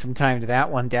dedicating some time to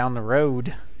that one down the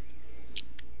road.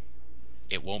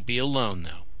 It won't be alone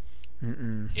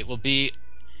though. It will be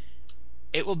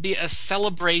a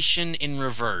celebration in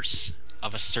reverse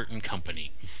of a certain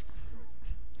company.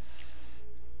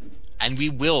 And we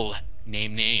will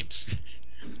name names.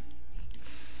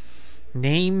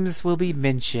 Names will be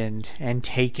mentioned and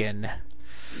taken.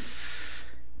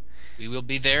 We will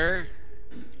be there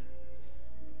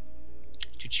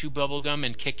to chew bubblegum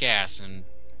and kick ass, and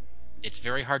it's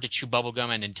very hard to chew bubblegum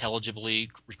and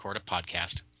intelligibly record a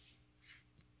podcast.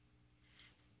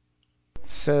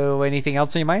 So, anything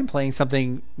else on your mind? Playing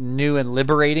something new and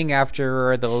liberating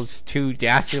after those 2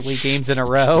 dastardly games in a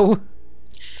row?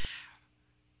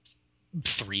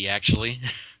 3, actually.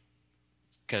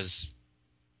 Because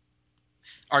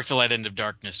Arc the Light End of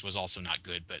Darkness was also not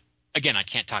good, but again, I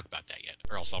can't talk about that yet,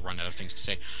 or else I'll run out of things to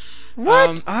say.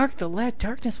 What? Arc the Light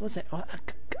Darkness was it?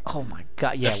 Oh my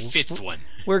god, yeah. The 5th one.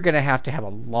 We're going to have a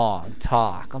long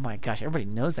talk. Oh my gosh, everybody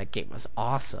knows that game was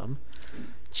awesome.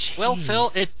 Jeez. Well, Phil,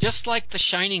 it's just like the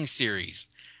Shining series.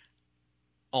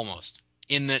 Almost.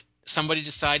 In that somebody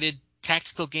decided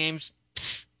tactical games,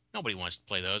 nobody wants to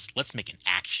play those. Let's make an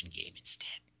action game instead.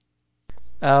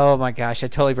 Oh my gosh,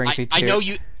 that totally brings me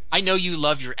to... I know you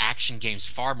love your action games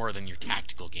far more than your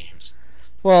tactical games.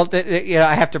 Well,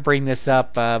 I have to bring this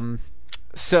up.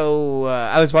 So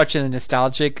I was watching the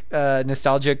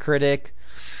Nostalgia Critic,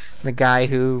 the guy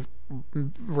who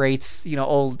rates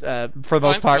old for the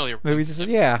most part movies.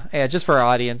 Yeah, just for our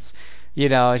audience,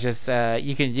 it's just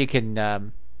you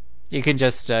can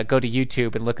just go to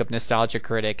YouTube and look up Nostalgia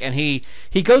Critic, and he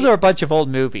goes over a bunch of old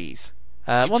movies.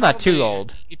 Not too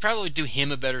old. You'd probably do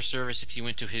him a better service if you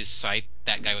went to his site,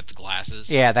 that guy with the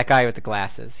glasses. Yeah, that guy with the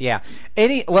glasses. Yeah.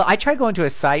 I tried going to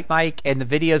his site, Mike, and the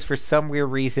videos for some weird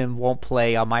reason won't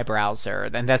play on my browser,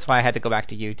 and that's why I had to go back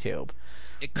to YouTube.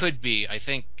 It could be. I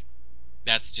think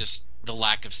that's just the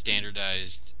lack of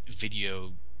standardized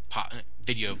video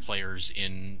players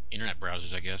in internet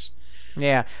browsers, I guess.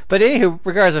 Yeah, but anywho,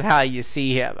 regardless of how you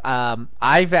see him,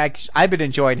 I've been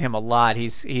enjoying him a lot.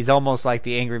 He's almost like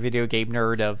the angry video game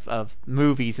nerd of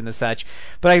movies and the such.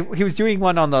 But he was doing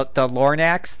one on the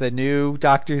Lornax, the new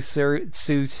Dr.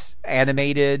 Seuss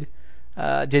animated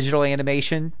digital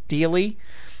animation dealie,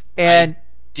 and I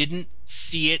didn't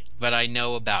see it, but I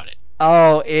know about it.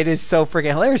 Oh, it is so freaking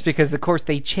hilarious because, of course,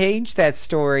 they changed that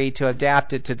story to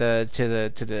adapt it to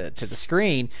the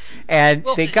screen, and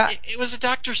it was a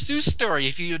Dr. Seuss story.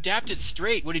 If you adapt it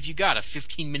straight, what have you got? A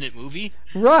 15-minute movie?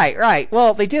 Right.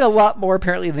 Well, they did a lot more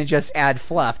apparently than just add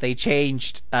fluff. They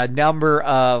changed a number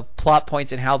of plot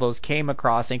points and how those came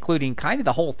across, including kind of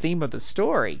the whole theme of the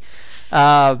story.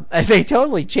 They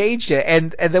totally changed it,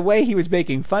 and the way he was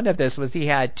making fun of this was he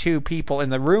had 2 people in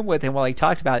the room with him while he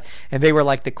talked about it, and they were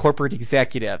like the corporate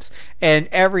executives. And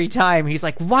every time he's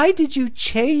like, "Why did you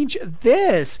change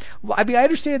this?" I mean, I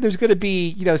understand there's going to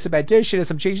be some addition and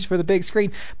some changes for the big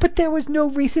screen, but there was no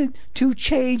reason to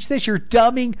change this. You're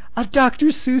dumbing a Dr.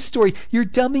 Seuss story. You're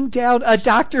dumbing down a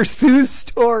Dr. Seuss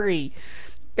story.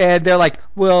 And they're like,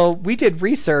 well, we did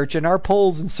research and our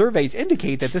polls and surveys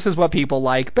indicate that this is what people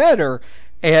like better.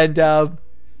 And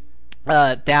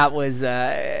that was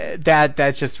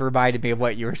that just reminded me of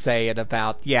what you were saying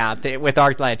about with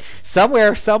Arclight.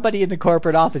 Somewhere somebody in the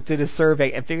corporate office did a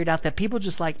survey and figured out that people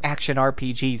just like action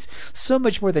RPGs so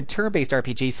much more than turn-based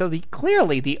RPGs. So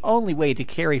clearly the only way to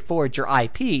carry forward your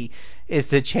IP is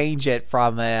to change it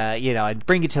from and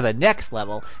bring it to the next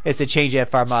level is to change it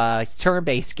from a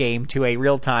turn-based game to a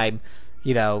real-time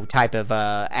type of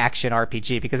action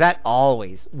RPG, because that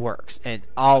always works and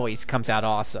always comes out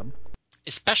awesome.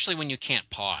 Especially when you can't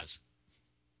pause.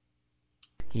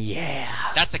 Yeah.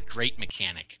 That's a great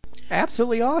mechanic.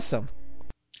 Absolutely awesome.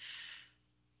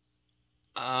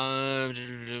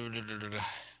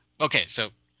 Okay, so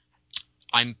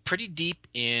I'm pretty deep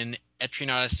in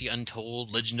Etrian Odyssey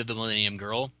Untold, Legend of the Millennium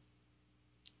Girl.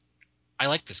 I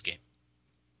like this game.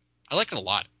 I like it a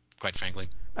lot, quite frankly.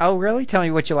 Oh, really? Tell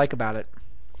me what you like about it.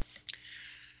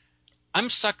 I'm a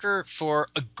sucker for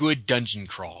a good dungeon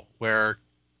crawl, where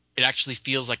it actually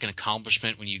feels like an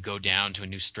accomplishment when you go down to a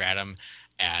new stratum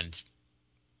And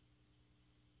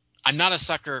I'm not a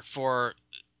sucker for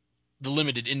the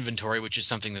limited inventory, which is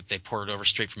something that they ported over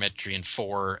straight from Etrian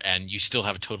 4, and you still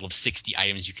have a total of 60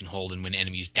 items you can hold, and when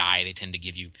enemies die, they tend to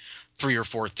give you 3 or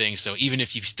 4 things. So even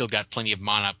if you've still got plenty of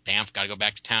mana, bamf, gotta go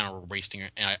back to town, or we're wasting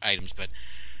items. But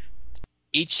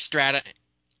each strata,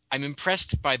 I'm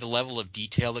impressed by the level of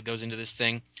detail that goes into this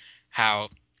thing, how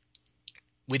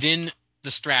within the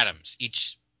stratums,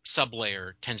 each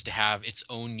sublayer tends to have its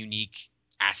own unique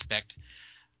aspect.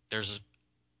 There's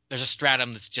a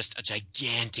stratum that's just a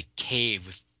gigantic cave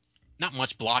with not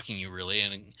much blocking you, really.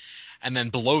 And then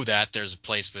below that, there's a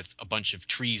place with a bunch of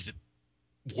trees that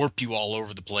warp you all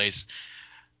over the place.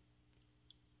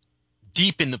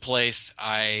 Deep in the place,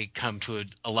 I come to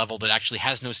a level that actually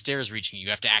has no stairs reaching you.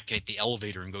 You have to activate the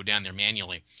elevator and go down there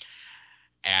manually.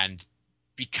 And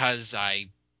because I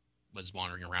was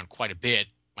wandering around quite a bit,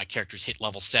 my character's hit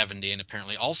level 70, and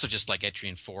apparently also just like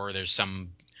Etrian 4, there's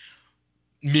some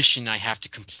mission I have to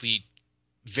complete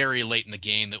very late in the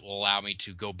game that will allow me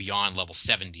to go beyond level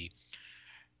 70.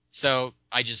 So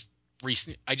I just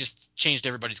changed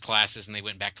everybody's classes, and they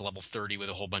went back to level 30 with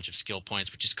a whole bunch of skill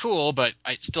points, which is cool, but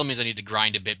it still means I need to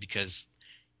grind a bit, because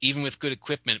even with good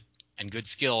equipment and good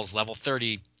skills, level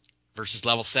 30 versus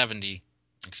level 70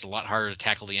 makes it a lot harder to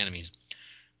tackle the enemies.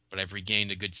 But I've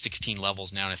regained a good 16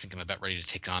 levels now, and I think I'm about ready to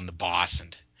take on the boss.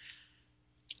 And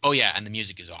oh yeah, and the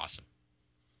music is awesome.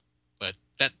 But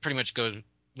that pretty much goes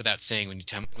without saying when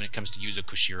it comes to Yuzo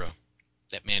Koshiro.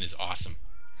 That man is awesome.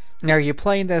 Now, are you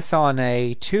playing this on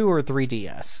a 2 or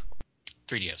 3DS?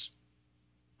 3DS.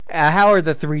 How are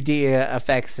the 3D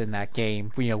effects in that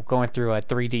game? Going through a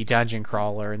 3D dungeon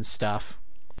crawler and stuff.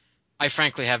 I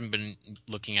frankly haven't been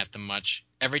looking at them much.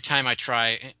 Every time I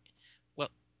try, well,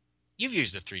 you've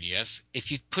used the 3DS.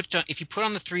 If you put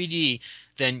on the 3D,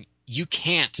 then you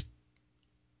can't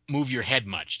move your head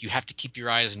much. You have to keep your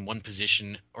eyes in one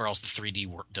position, or else the 3D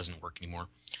doesn't work anymore.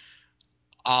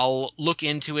 I'll look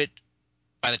into it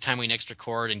by the time we next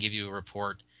record and give you a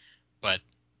report, but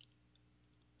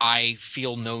I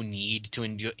feel no need to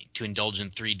indulge in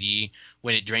 3D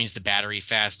when it drains the battery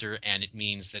faster, and it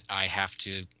means that I have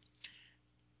to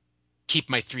keep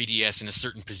my 3DS in a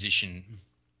certain position.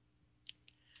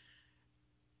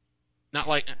 Not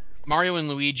like Mario and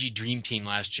Luigi Dream Team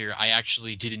last year. I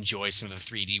actually did enjoy some of the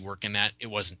 3D work in that. It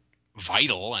wasn't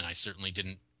vital, and I certainly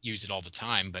didn't use it all the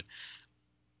time, but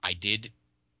I did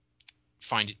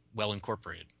find it well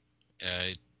incorporated.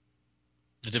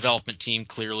 The development team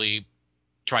clearly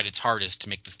tried its hardest to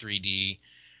make the 3D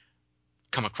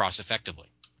come across effectively.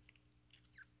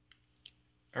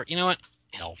 Or you know what?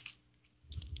 Hell,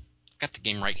 got the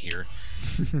game right here.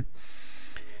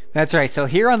 That's right. So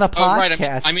here on the podcast,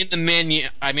 right. I'm in the menu.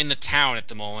 I'm in the town at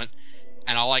the moment,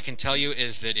 and all I can tell you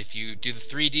is that if you do the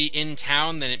 3D in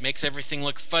town, then it makes everything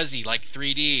look fuzzy like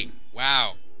 3D.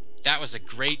 Wow, that was a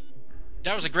great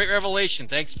revelation.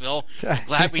 Thanks, Phil. I'm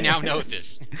glad we now know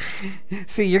this.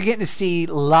 See, you're getting to see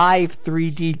live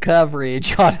 3D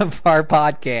coverage on our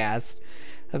podcast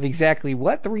of exactly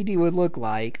what 3D would look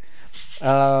like.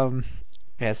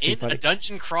 That's too funny. A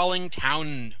dungeon crawling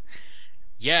town.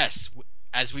 Yes.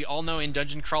 As we all know, in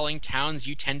dungeon crawling towns,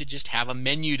 you tend to just have a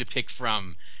menu to pick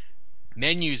from.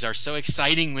 Menus are so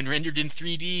exciting when rendered in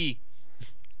 3D.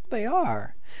 They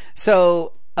are.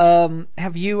 So,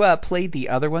 have you played the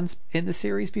other ones in the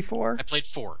series before? I played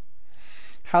 4.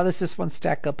 How does this one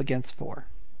stack up against 4?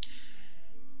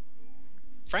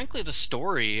 Frankly, the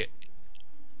story,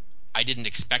 I didn't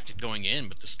expect it going in,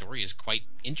 but the story is quite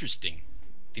interesting.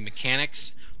 The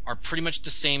mechanics are pretty much the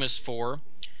same as 4.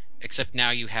 Except now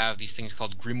you have these things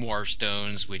called Grimoire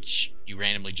Stones, which you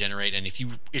randomly generate. And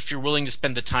if you're willing to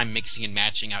spend the time mixing and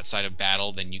matching outside of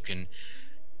battle, then you can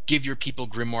give your people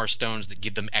Grimoire Stones that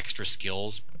give them extra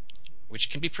skills, which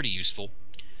can be pretty useful.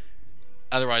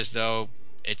 Otherwise, though,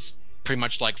 it's pretty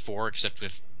much like 4, except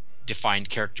with defined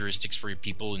characteristics for your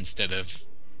people instead of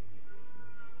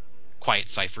quiet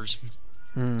ciphers.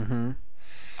 Mm-hmm.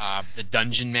 The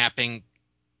dungeon mapping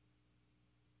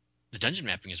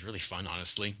is really fun,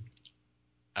 honestly.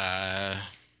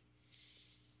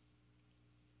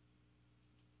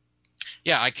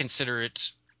 Yeah, I consider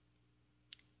it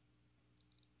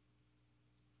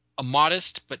a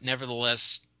modest but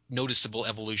nevertheless noticeable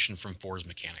evolution from 4's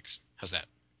mechanics. How's that?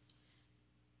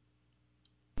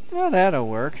 Well, that'll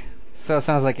work. So it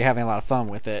sounds like you're having a lot of fun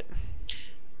with it.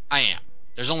 I am.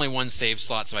 There's only one save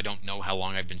slot, so I don't know how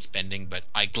long I've been spending, but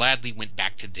I gladly went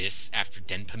back to this after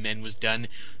Denpa was done,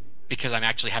 because I'm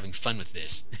actually having fun with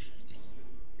this.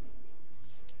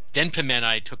 Denpa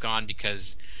I took on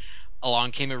because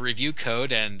along came a review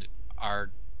code, and our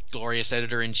glorious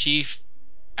editor-in-chief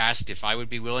asked if I would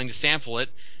be willing to sample it,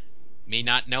 me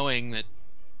not knowing that,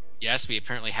 yes, we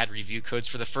apparently had review codes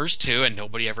for the first two, and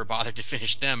nobody ever bothered to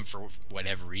finish them for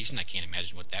whatever reason. I can't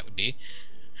imagine what that would be.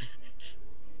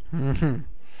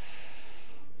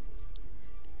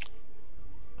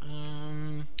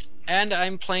 And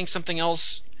I'm playing something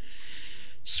else,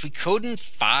 Suikoden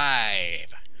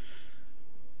 5.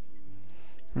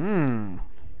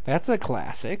 That's a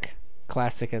classic.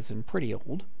 Classic as in pretty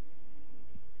old.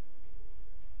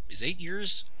 Is 8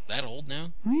 years that old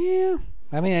now? Yeah.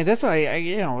 I mean, that's why,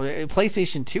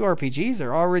 PlayStation 2 RPGs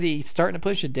are already starting to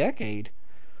push a decade.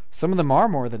 Some of them are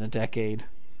more than a decade.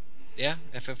 Yeah,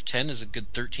 FF10 is a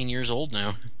good 13 years old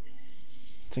now.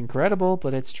 It's incredible,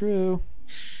 but it's true.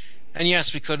 And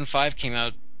yes, Suikoden 5 came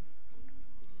out,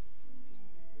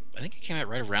 I think it came out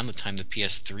right around the time the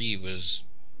PS3 was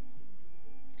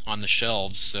on the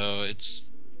shelves, so it's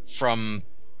from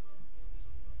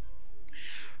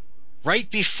right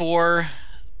before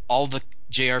all the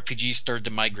JRPGs started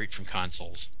to migrate from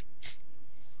consoles.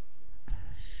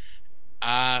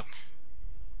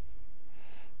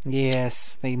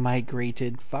 Yes, they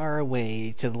migrated far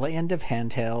away to the land of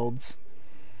handhelds.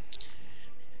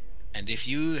 And if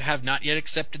you have not yet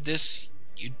accepted this,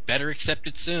 you'd better accept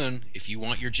it soon. If you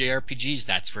want your JRPGs,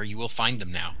 that's where you will find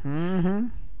them now. Mm-hmm.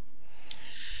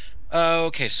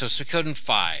 Okay, so Suikoden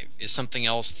 5 is something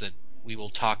else that we will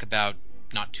talk about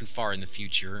not too far in the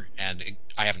future, and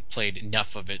I haven't played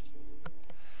enough of it,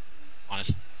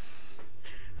 honestly,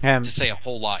 to say a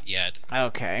whole lot yet.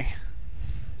 Okay.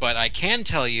 But I can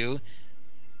tell you,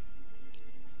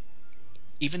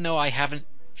 even though I haven't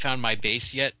found my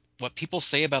base yet, what people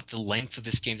say about the length of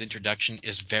this game's introduction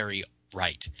is very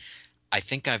right. I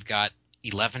think I've got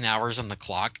 11 hours on the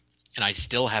clock, and I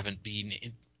still haven't been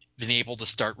able to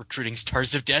start recruiting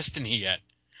Stars of Destiny yet.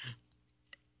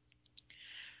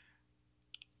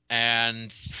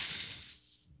 And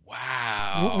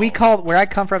wow. Where I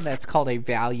come from, that's called a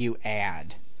value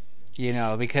add.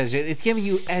 Because it's giving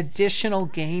you additional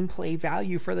gameplay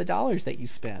value for the dollars that you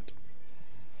spent.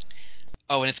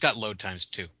 Oh, and it's got load times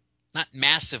too. Not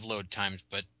massive load times,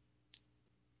 but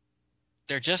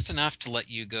they're just enough to let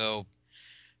you go,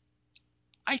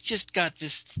 I just got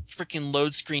this freaking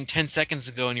load screen 10 seconds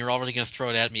ago, and you're already going to throw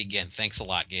it at me again. Thanks a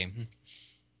lot, game.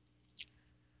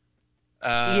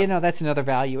 That's another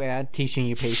value add, teaching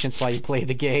you patience while you play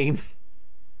the game.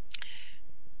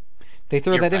 They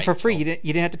throw that in for free. You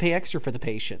didn't have to pay extra for the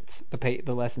patience,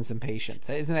 the lessons in patience.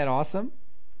 Isn't that awesome?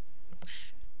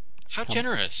 How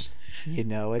generous.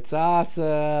 It's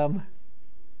awesome.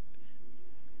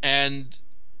 And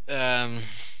I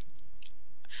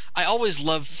always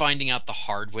love finding out the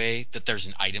hard way that there's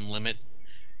an item limit.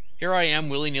 Here I am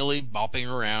willy-nilly bopping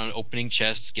around, opening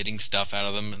chests, getting stuff out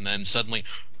of them, and then suddenly,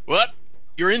 what?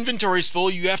 Your inventory's full,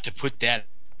 you have to put that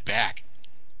back.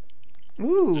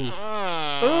 Ooh.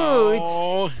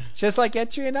 Oh. Ooh, it's just like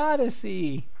Etrian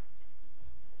Odyssey.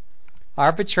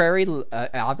 Arbitrary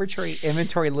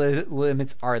inventory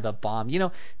limits are the bomb.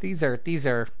 These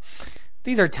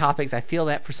are topics I feel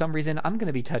that for some reason I'm going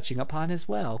to be touching upon as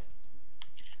well.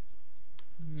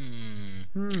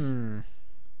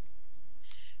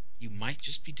 You might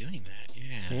just be doing that.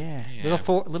 Yeah.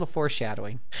 Little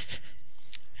foreshadowing.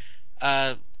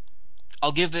 I'll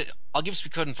give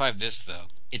Suikoden 5 this though.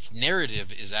 Its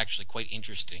narrative is actually quite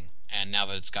interesting, and now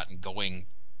that it's gotten going,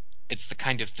 it's the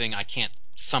kind of thing I can't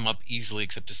sum up easily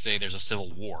except to say there's a civil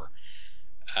war.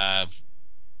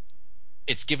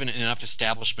 It's given enough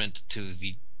establishment to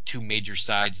the two major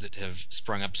sides that have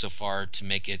sprung up so far to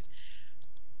make it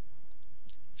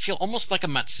feel almost like a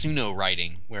Matsuno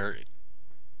writing, where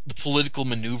the political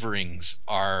maneuverings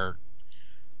are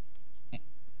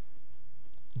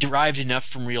derived enough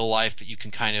from real life that you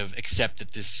can kind of accept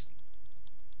that this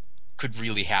could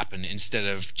really happen instead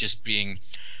of just being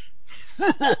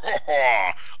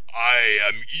I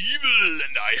am evil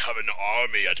and I have an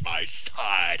army at my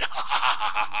side.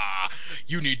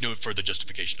 You need no further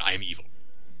justification. I am evil.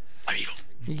 I'm evil.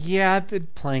 Yeah, I've been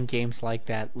playing games like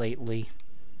that lately.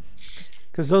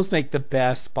 Because those make the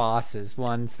best bosses,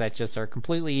 ones that just are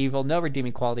completely evil, no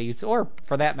redeeming qualities, or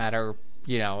for that matter,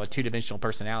 a two-dimensional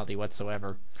personality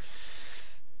whatsoever.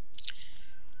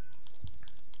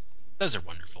 Those are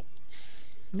wonderful.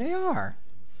 They are.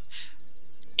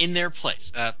 In their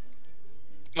place.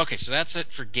 Okay, so that's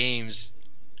it for games.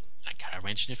 I gotta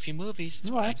mention a few movies.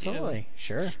 That's what absolutely. I do.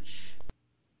 Sure.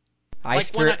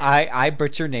 I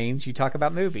butcher names. You talk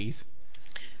about movies.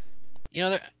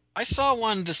 I saw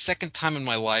one the second time in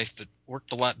my life that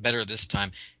worked a lot better this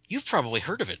time. You've probably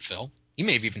heard of it, Phil. You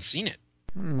may have even seen it.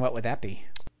 What would that be?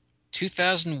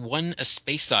 2001: A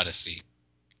Space Odyssey.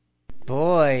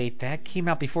 Boy, that came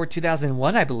out before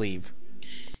 2001, I believe.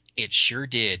 It sure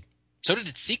did. So did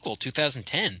its sequel,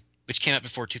 2010, which came out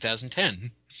before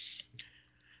 2010.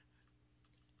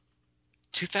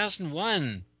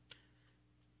 2001.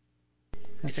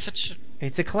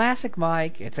 It's a classic,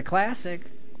 Mike. It's a classic.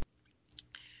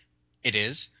 It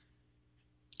is.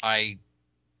 I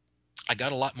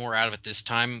got a lot more out of it this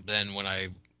time than when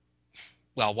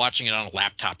watching it on a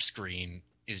laptop screen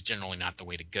is generally not the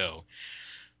way to go.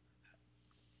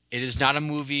 It is not a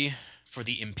movie for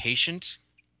the impatient.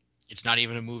 It's not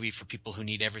even a movie for people who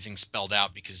need everything spelled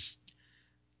out, because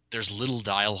there's little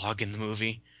dialogue in the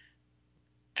movie,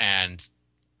 and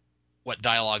what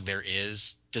dialogue there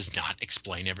is does not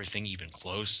explain everything even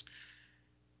close.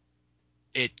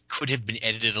 It could have been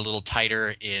edited a little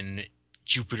tighter in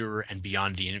Jupiter and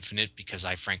Beyond the Infinite, because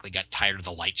I frankly got tired of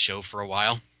the light show for a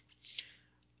while.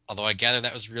 Although I gather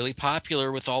that was really popular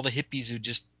with all the hippies who'd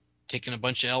just taken a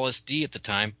bunch of LSD at the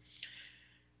time.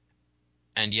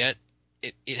 And yet,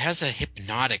 it has a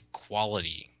hypnotic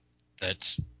quality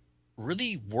that's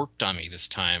really worked on me this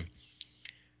time.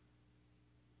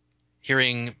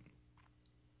 Hearing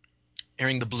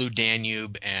the Blue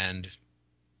Danube and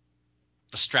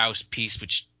the Strauss piece,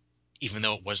 which, even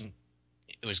though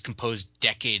it was composed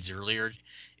decades earlier,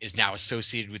 is now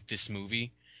associated with this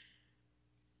movie.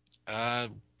 I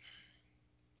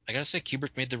gotta say,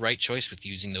 Kubrick made the right choice with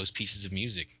using those pieces of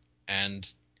music. And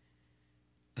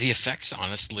the effects,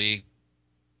 honestly,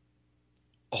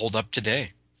 hold up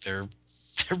today.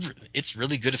 It's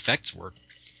really good effects work.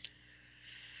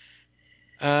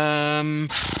 So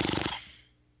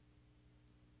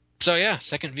yeah,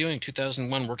 second viewing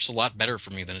 2001 works a lot better for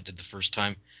me than it did the first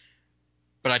time.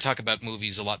 But I talk about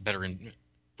movies a lot better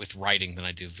with writing than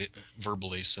I do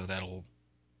verbally, so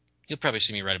you'll probably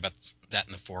see me write about that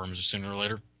in the forums sooner or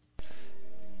later.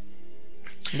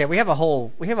 Yeah, we have a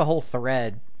whole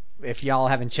thread, if y'all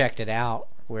haven't checked it out,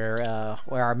 where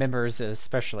our members,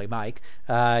 especially Mike,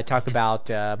 talk about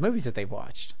movies that they've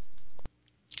watched.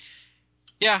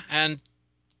 Yeah, and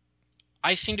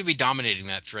I seem to be dominating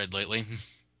that thread lately.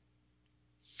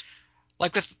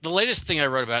 Like with the latest thing I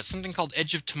wrote about, something called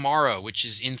Edge of Tomorrow, which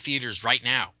is in theaters right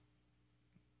now.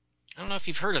 I don't know if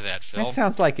you've heard of that, Phil. That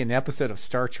sounds like an episode of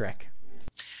Star Trek.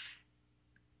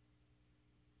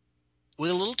 With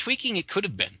a little tweaking, it could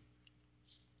have been.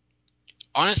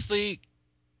 Honestly,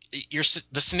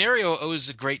 the scenario owes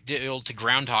a great deal to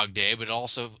Groundhog Day, but it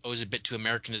also owes a bit to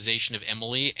Americanization of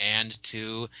Emily and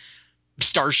to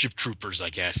Starship Troopers,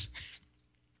 I guess.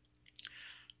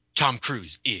 Tom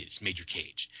Cruise is Major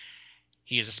Cage.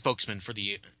 He is a spokesman for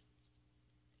the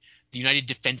United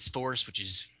Defense Force, which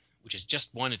has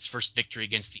just won its first victory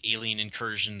against the alien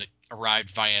incursion that arrived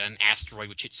via an asteroid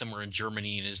which hit somewhere in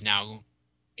Germany and is now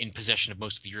in possession of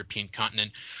most of the European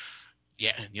continent.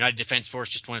 Yeah, the United Defense Force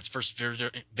just won its first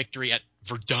victory at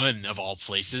Verdun, of all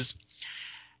places,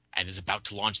 and is about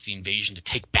to launch the invasion to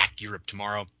take back Europe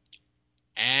tomorrow.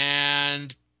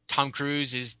 And Tom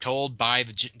Cruise is told by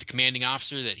the commanding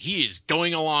officer that he is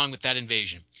going along with that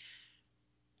invasion.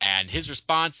 And his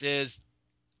response is,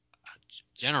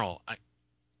 General,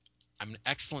 I'm an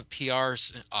excellent PR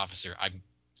officer. I'm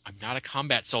not a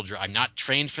combat soldier. I'm not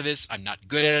trained for this. I'm not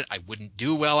good at it. I wouldn't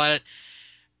do well at it.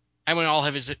 And when all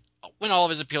of his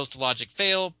appeals to logic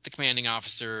fail, the commanding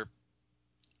officer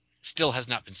still has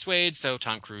not been swayed, so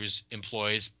Tom Cruise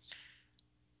employs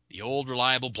the old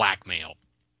reliable blackmail.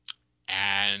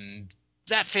 And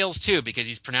that fails too, because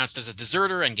he's pronounced as a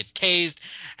deserter and gets tased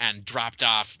and dropped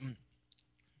off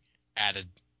at a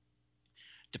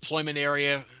deployment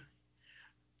area,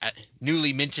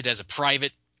 newly minted as a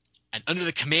private, and under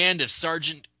the command of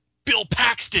Sergeant Bill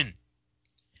Paxton,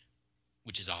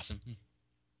 which is awesome,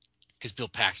 because Bill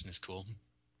Paxton is cool.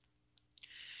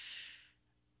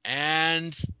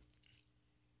 And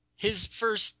his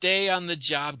first day on the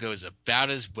job goes about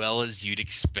as well as you'd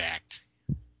expect.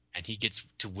 And he gets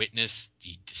to witness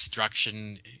the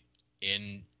destruction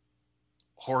in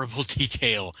horrible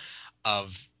detail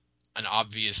of an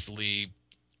obviously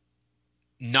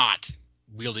not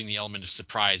wielding the element of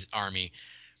surprise army.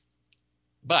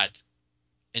 But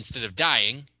instead of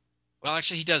dying, well,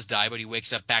 actually he does die, but he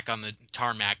wakes up back on the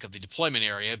tarmac of the deployment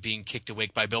area being kicked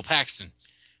awake by Bill Paxton.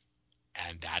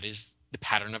 And that is the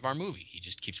pattern of our movie. He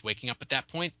just keeps waking up at that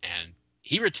point, and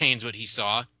he retains what he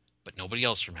saw, but nobody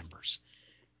else remembers.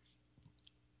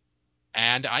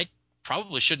 And I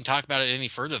probably shouldn't talk about it any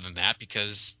further than that,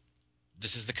 because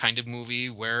this is the kind of movie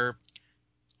where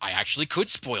I actually could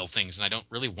spoil things, and I don't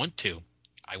really want to.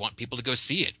 I want people to go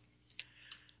see it.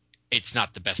 It's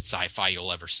not the best sci-fi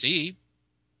you'll ever see,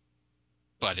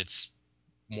 but it's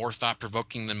more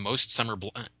thought-provoking than most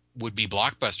would-be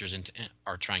blockbusters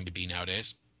are trying to be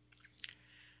nowadays.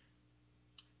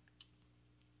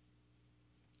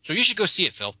 So you should go see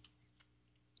it, Phil.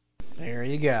 There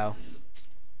you go.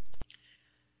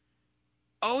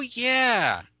 Oh,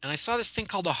 yeah. And I saw this thing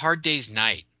called A Hard Day's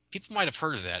Night. People might have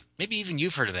heard of that. Maybe even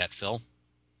you've heard of that, Phil.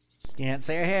 Can't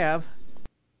say I have.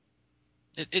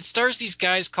 It stars these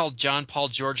guys called John, Paul,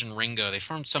 George, and Ringo. They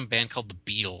formed some band called the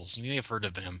Beatles. You may have heard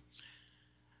of them.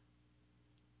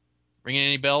 Ringing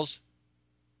any bells?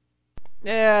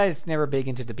 Yeah, I was never big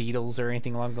into the Beatles or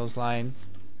anything along those lines.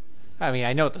 I mean,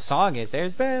 I know what the song is.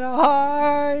 There's been a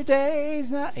hard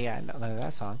day's night. Yeah, I know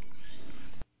that song.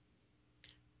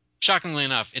 Shockingly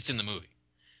enough, it's in the movie.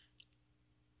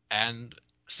 And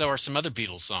so are some other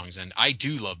Beatles songs. And I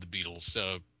do love the Beatles,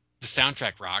 so the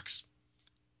soundtrack rocks.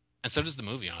 And so does the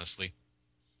movie, honestly.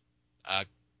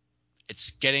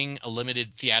 It's getting a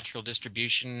limited theatrical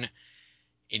distribution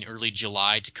in early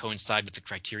July to coincide with the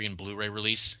Criterion Blu-ray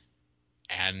release.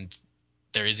 And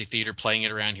there is a theater playing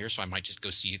it around here, so I might just go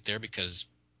see it there because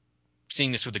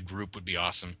seeing this with a group would be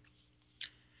awesome.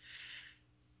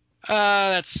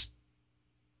 That's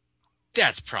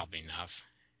probably enough.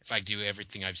 If I do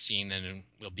everything I've seen, then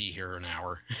we'll be here an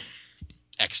hour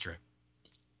extra.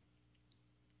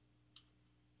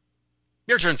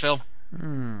 Your turn, Phil.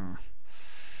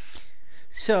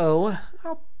 So,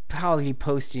 I'll probably be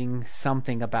posting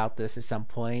something about this at some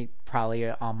point, probably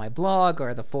on my blog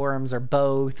or the forums or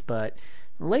both, but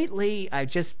lately I've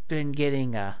just been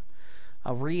getting a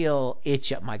real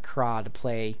itch up my craw to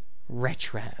play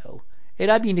retro.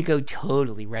 And I mean to go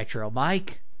totally retro,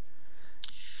 Mike.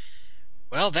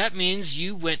 Well, that means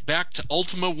you went back to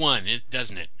Ultima 1,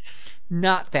 doesn't it?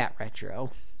 Not that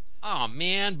retro. Oh,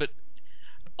 man, but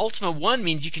Ultima 1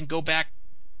 means you can go back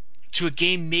to a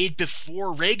game made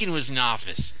before Reagan was in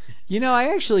office. You know,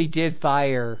 I actually did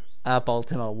fire up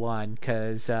Ultima 1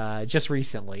 because just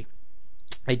recently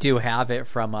I do have it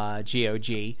from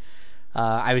GOG.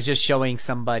 I was just showing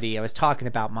somebody. I was talking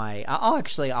about my.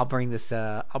 I'll bring this.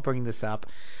 I'll bring this up.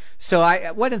 So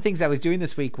one of the things I was doing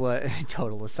this week was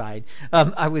total aside.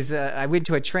 I went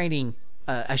to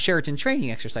a Sheraton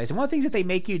training exercise, and one of the things that they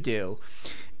make you do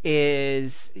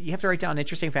is you have to write down an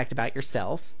interesting fact about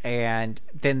yourself, and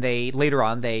then they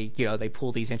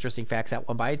pull these interesting facts out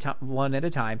one at a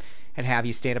time and have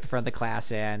you stand up in front of the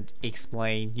class and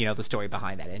explain the story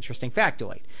behind that interesting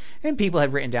factoid. And people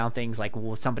had written down things like,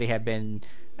 well, somebody had been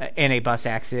in a bus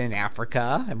accident in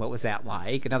Africa, and what was that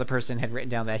like? Another person had written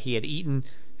down that he had eaten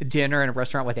dinner in a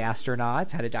restaurant with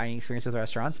astronauts, had a dining experience with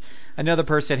restaurants. Another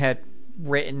person had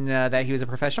written that he was a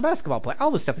professional basketball player.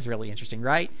 All this stuff is really interesting,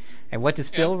 right? And what does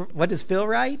Phil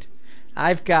write?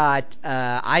 I've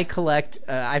collected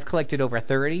over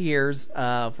 30 years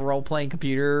of role-playing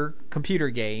computer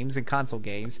games and console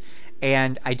games,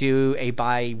 and I do a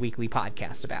bi-weekly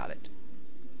podcast about it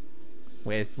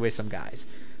with some guys.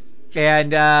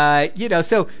 And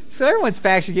so everyone's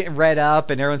facts are getting read up,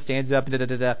 and everyone stands up, and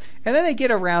and then they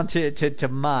get around to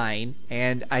mine,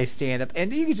 and I stand up,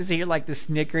 and you can just hear like the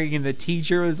snickering, and the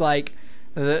teacher was like,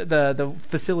 the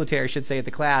facilitator, I should say, of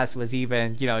the class was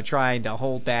even trying to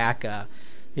hold back a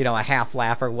half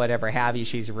laugh or whatever have you.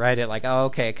 She's read it like, oh,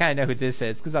 okay, I kind of know who this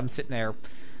is because I'm sitting there.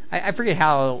 I forget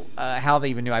how they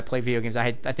even knew I play video games.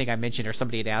 I think I mentioned, or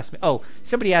somebody had asked me. Oh,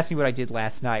 somebody asked me what I did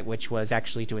last night, which was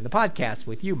actually doing the podcast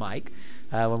with you, Mike,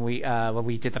 when we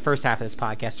did the first half of this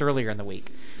podcast earlier in the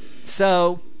week.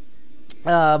 So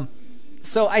I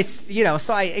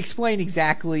explained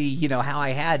exactly how I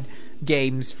had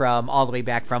games from all the way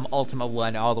back from Ultima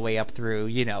 1 all the way up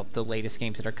through the latest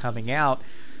games that are coming out.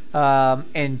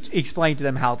 And explain to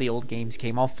them how the old games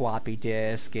came off floppy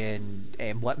disk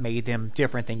and what made them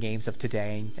different than games of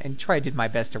today, and try to do my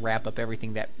best to wrap up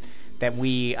everything that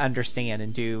we understand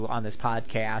and do on this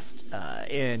podcast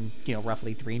in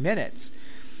roughly 3 minutes.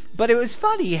 But it was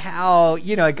funny how,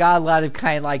 I got a lot of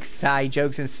kind of like side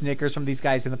jokes and snickers from these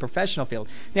guys in the professional field.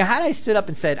 Now, had I stood up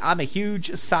and said, I'm a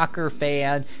huge soccer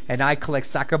fan and I collect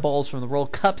soccer balls from the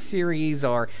World Cup series,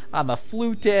 or I'm a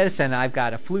flutist and I've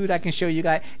got a flute I can show you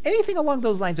guys, anything along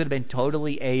those lines would have been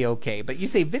totally A-okay. But you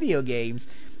say video games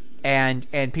and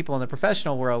people in the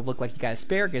professional world look like you got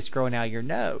asparagus growing out of your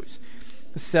nose.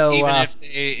 So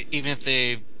even if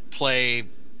they play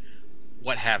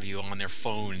what have you on their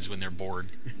phones when they're bored.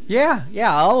 Yeah,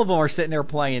 all of them are sitting there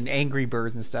playing Angry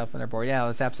Birds and stuff when they're bored. Yeah,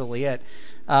 that's absolutely it.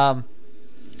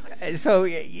 So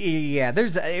yeah,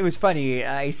 it was funny.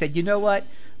 I said, you know what?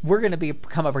 We're going to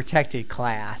become a protected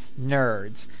class,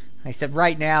 nerds. I said,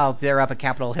 right now they're up at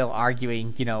Capitol Hill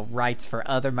arguing, rights for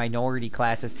other minority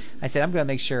classes. I said, I'm going to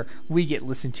make sure we get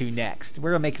listened to next.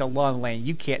 We're going to make it a long lane.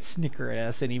 You can't snicker at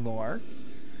us anymore.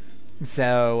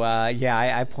 So,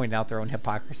 I pointed out their own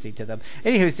hypocrisy to them.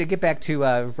 Anywho, to get back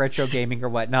to retro gaming or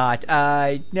whatnot,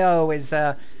 no, as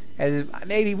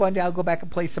maybe one day I'll go back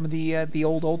and play some of the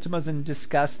old Ultimas and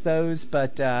discuss those,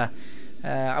 but I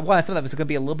wanted something that was going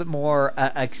to be a little bit more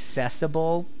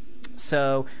accessible.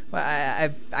 So I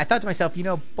thought to myself,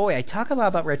 boy, I talk a lot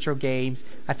about retro games.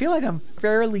 I feel like I'm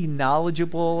fairly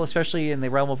knowledgeable, especially in the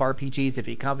realm of RPGs. If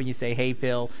you come and you say, hey,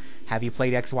 Phil, have you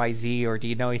played XYZ, or do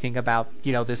you know anything about,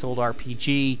 this old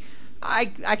RPG? I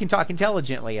can talk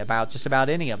intelligently about just about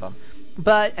any of them.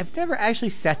 But I've never actually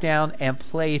sat down and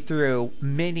played through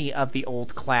many of the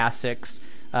old classics,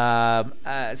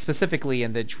 specifically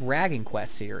in the Dragon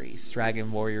Quest series,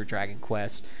 Dragon Warrior, Dragon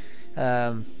Quest.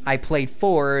 I played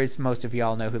 4, as most of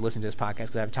y'all know who listen to this podcast,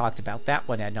 because I've talked about that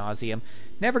one ad nauseum.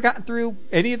 Never gotten through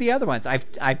any of the other ones.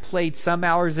 I played some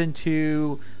hours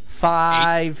into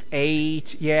 5,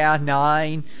 8,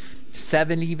 9,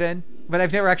 7 even. But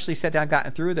I've never actually sat down and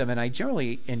gotten through them, and I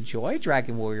generally enjoy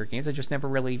Dragon Warrior games. I just never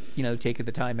really, taken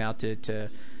the time out to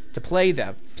play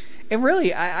them. And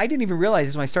really, I didn't even realize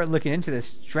this when I started looking into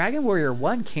this. Dragon Warrior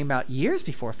 1 came out years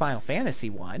before Final Fantasy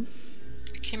 1.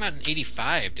 It came out in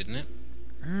 85, didn't it?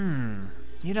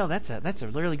 That's a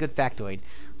really good factoid.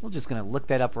 We're just going to look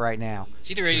that up right now.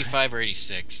 It's either 85 or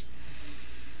 86.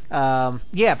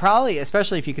 Probably,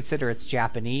 especially if you consider its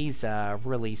Japanese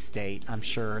release date. I'm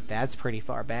sure that's pretty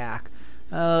far back.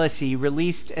 Let's see,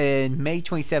 released in May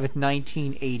 27th,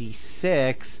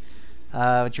 1986.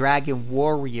 Dragon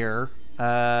Warrior.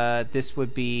 This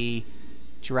would be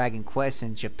Dragon Quest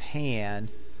in Japan.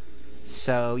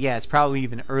 So, yeah, it's probably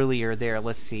even earlier there.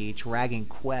 Let's see, Dragon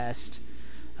Quest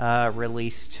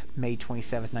released May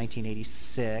 27th,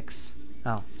 1986.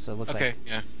 Oh, so it looks like... Okay,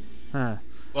 yeah. Huh.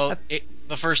 Well,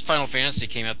 the first Final Fantasy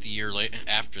came out the year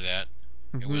after that.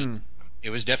 Mm-hmm. It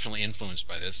was definitely influenced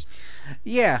by this.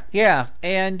 Yeah.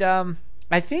 And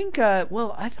I think, I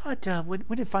thought, when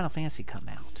did Final Fantasy come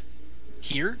out?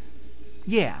 Here?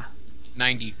 Yeah.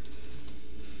 90.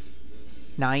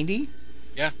 90?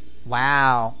 Yeah.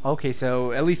 Wow. Okay,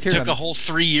 so at least here... It took a whole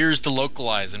 3 years to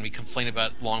localize, and we complain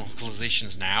about long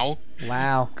localizations now.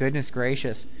 Wow. Goodness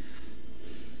gracious.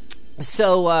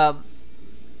 So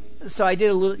I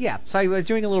did a little... Yeah, so I was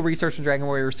doing a little research on Dragon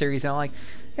Warrior series, and I'm like,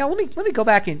 let me go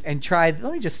back and try...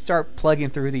 Let me just start plugging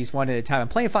through these one at a time.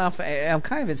 I'm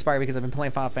kind of inspired because I've been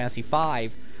playing Final Fantasy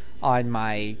V on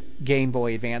my Game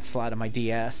Boy Advance slot on my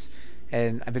DS,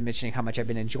 and I've been mentioning how much I've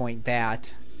been enjoying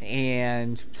that.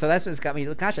 And so that's what's got me,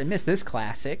 gosh, I missed this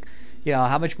classic.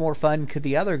 How much more fun could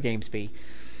the other games be?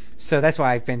 So that's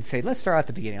why I've been saying, let's start at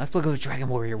the beginning. Let's go with Dragon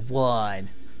Warrior 1.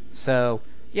 So,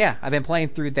 yeah, I've been playing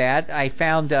through that. I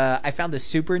found the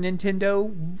Super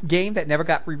Nintendo game that never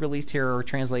got re-released here or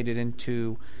translated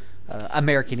into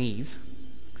Americanese.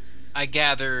 I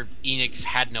gather Enix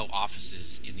had no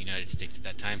offices in the United States at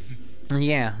that time.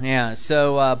 Yeah.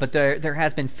 So, but there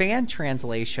has been fan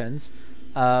translations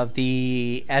of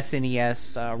the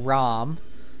SNES ROM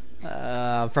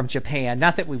from Japan.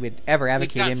 Not that we would ever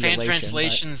advocate emulation. We've got fan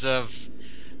translations of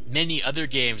many other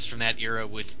games from that era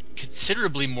with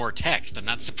considerably more text. I'm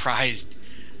not surprised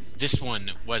this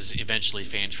one was eventually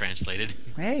fan translated.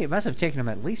 Hey, it must have taken them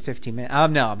at least 15 minutes.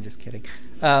 No, I'm just kidding.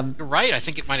 You're right. I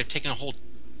think it might have taken a whole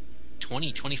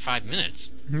 20, 25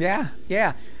 minutes. Yeah.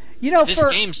 This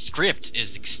game's script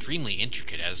is extremely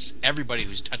intricate, as everybody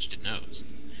who's touched it knows.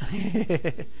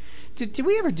 Did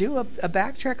we ever do a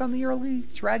backtrack on the early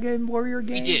Dragon Warrior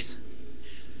games? We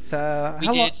did. So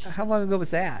how long ago was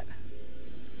that?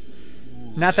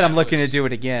 Ooh, Not that I'm looking to do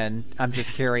it again. I'm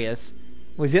just curious.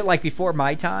 Was it like before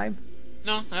my time?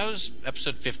 No, that was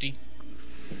episode 50.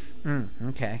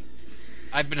 Okay.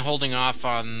 I've been holding off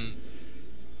on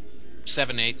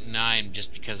 7, 8, and 9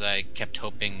 just because I kept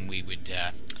hoping we would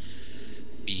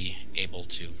be able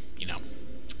to,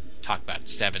 talk about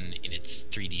 7 in its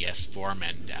 3DS form,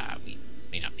 and we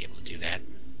may not be able to do that.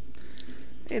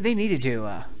 They needed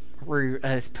to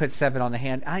put 7 on the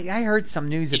hand. I heard some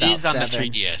news about 7. It is on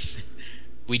the 3DS.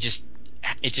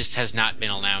 It just has not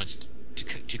been announced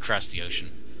to cross the ocean,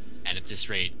 and at this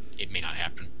rate, it may not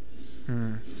happen.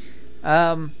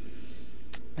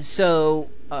 So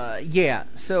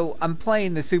I'm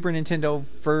playing the Super Nintendo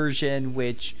version,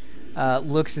 which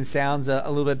looks and sounds a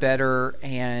little bit better,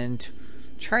 and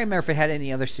try to remember if it had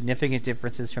any other significant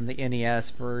differences from the NES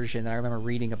version that I remember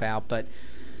reading about, but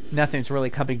nothing's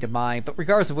really coming to mind. But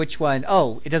regardless of which one,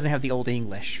 it doesn't have the old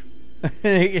English.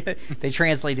 They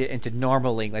translate it into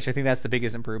normal English. I think that's the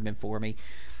biggest improvement for me.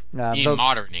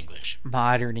 Modern English.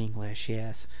 Modern English,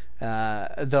 yes.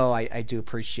 Though I do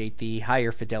appreciate the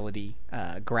higher fidelity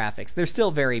graphics. They're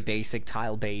still very basic,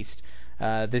 tile-based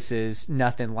This is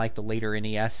nothing like the later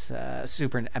NES,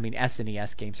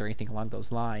 SNES games or anything along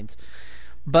those lines.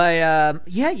 But I've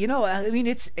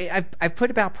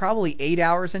put about probably 8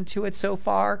 hours into it so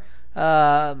far.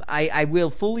 I will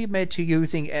fully admit to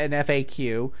using an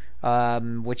FAQ,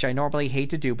 which I normally hate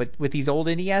to do, but with these old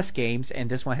NES games, and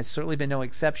this one has certainly been no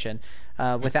exception,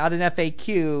 without an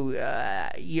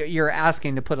FAQ, you're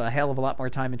asking to put a hell of a lot more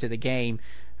time into the game,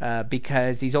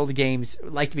 because these older games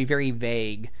like to be very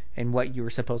vague in what you were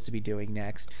supposed to be doing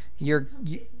next. Hold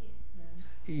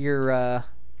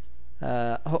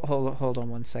on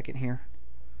one second here.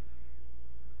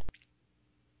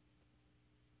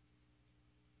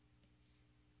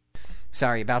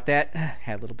 Sorry about that.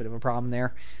 Had a little bit of a problem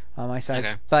there on my side.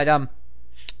 Okay. But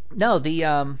no,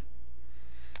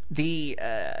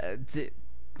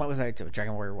 what was I doing?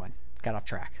 Dragon Warrior 1. Got off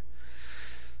track.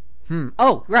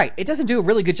 Oh, right. It doesn't do a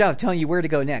really good job of telling you where to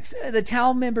go next. The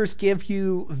town members give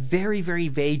you very, very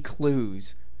vague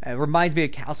clues. It reminds me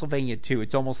of Castlevania 2.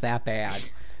 It's almost that bad.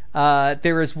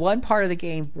 There is one part of the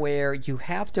game where you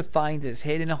have to find this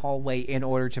hidden hallway in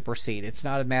order to proceed. It's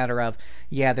not a matter of,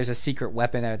 there's a secret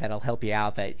weapon there that'll help you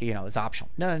out that, is optional.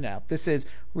 No. This is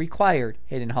required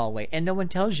hidden hallway. And no one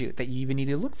tells you that you even need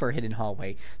to look for a hidden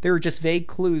hallway. There are just vague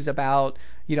clues about,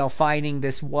 finding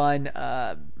this one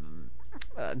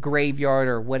graveyard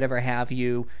or whatever have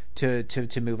you to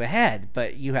move ahead.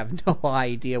 But you have no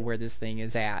idea where this thing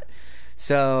is at.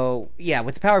 So,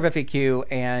 with the power of FAQ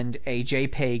and a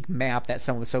JPEG map that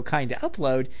someone was so kind to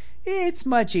upload, it's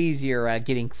much easier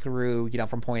getting through,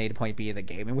 from point A to point B of the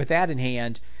game. And with that in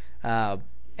hand,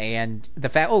 and the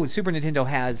fact, Super Nintendo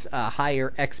has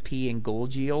higher XP and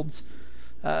gold yields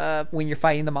when you're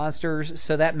fighting the monsters,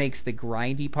 so that makes the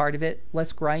grindy part of it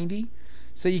less grindy.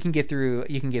 So you can get through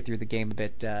the game a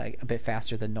bit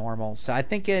faster than normal. So I'm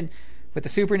thinking with the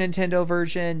Super Nintendo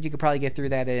version, you could probably get through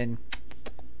that in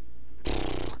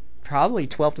probably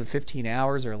 12 to 15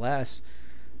 hours or less.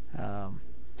 And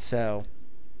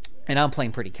I'm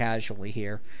playing pretty casually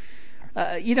here.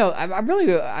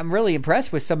 I'm really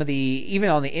impressed with some of the, even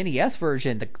on the NES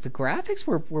version, the graphics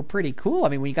were pretty cool. I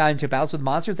mean, when you got into Battles with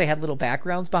Monsters, they had little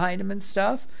backgrounds behind them and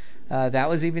stuff. That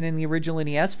was even in the original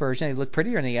NES version. They looked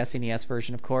prettier in the SNES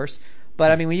version, of course.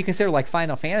 But I mean, when you consider like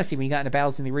Final Fantasy, when you got into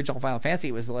battles in the original Final Fantasy,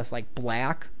 it was less like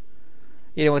black.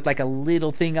 With like a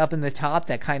little thing up in the top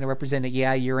that kind of represented,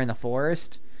 you're in the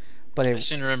forest. But I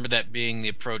seem to remember that being the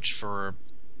approach for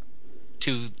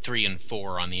 2, 3, and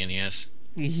 4 on the NES.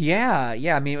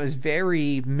 Yeah. I mean, it was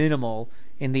very minimal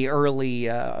in the early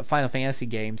Final Fantasy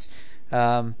games.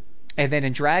 And then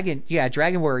in Dragon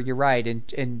Warrior, you're right.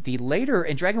 And the later,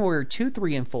 in Dragon Warrior 2,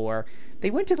 3, and 4,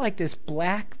 they went to like this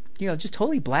black, just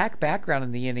totally black background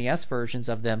in the NES versions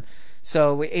of them.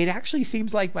 So it actually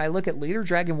seems like when I look at later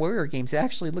Dragon Warrior games, it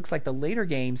actually looks like the later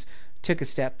games took a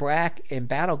step back in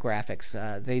battle graphics.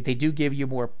 They do give you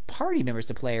more party members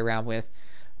to play around with,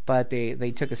 but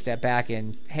they took a step back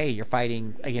and, hey, you're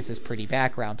fighting against this pretty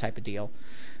background type of deal.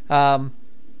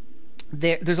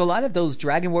 There's a lot of those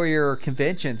Dragon Warrior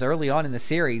conventions early on in the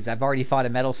series. I've already fought a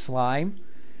Metal Slime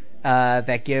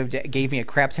that gave me a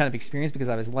crap ton of experience because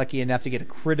I was lucky enough to get a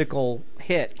critical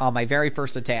hit on my very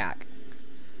first attack.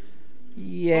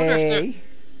 Yay. I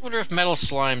wonder if Metal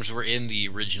Slimes were in the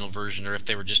original version or if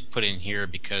they were just put in here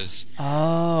because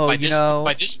by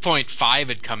this point 5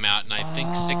 had come out and I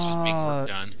think 6 was being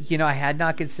worked on. I had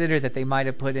not considered that they might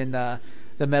have put in the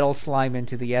Metal Slime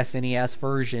into the SNES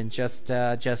version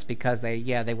just because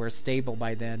they were stable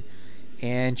by then.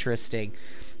 Interesting.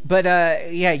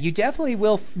 But you definitely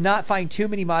will not find too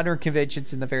many modern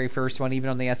conventions in the very first one,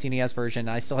 even on the SNES version.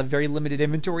 I still have very limited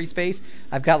inventory space.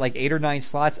 I've got like 8 or 9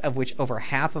 slots, of which over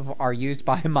half are used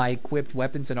by my equipped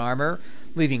weapons and armor,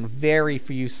 leaving very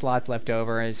few slots left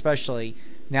over. And especially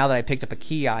now that I picked up a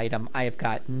key item, I have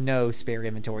got no spare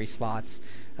inventory slots.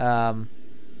 Like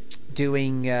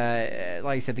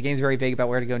I said, the game's very vague about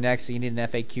where to go next, so you need an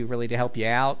FAQ really to help you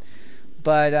out.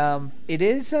 But it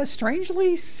is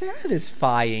strangely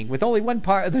satisfying. With only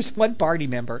there's one party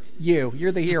member.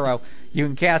 You're the hero. You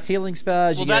can cast healing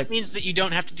spells. Well, that means that you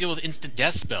don't have to deal with instant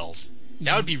death spells.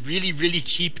 That would be really, really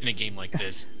cheap in a game like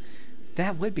this.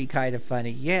 That would be kind of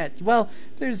funny. Yeah. Well,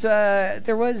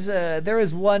 there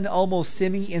was one almost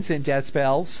semi-instant death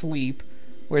spell, Sleep,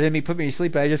 where it didn't put me to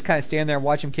sleep, but I just kind of stand there and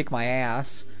watch him kick my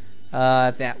ass.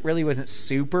 That really wasn't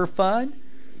super fun.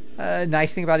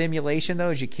 Nice thing about emulation,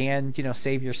 though, is you can,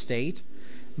 save your state.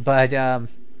 But,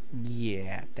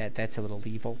 that's a little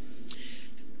evil.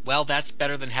 Well, that's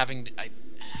better than having...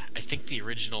 I think the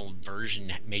original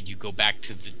version made you go back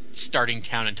to the starting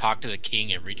town and talk to the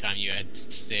king every time you had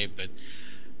to save, but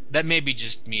That may be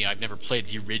just me. I've never played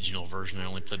the original version. I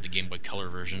only played the Game Boy Color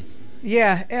version.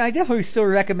 Yeah, and I definitely still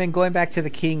recommend going back to the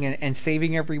King and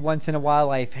saving every once in a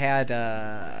while. I've had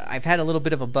a little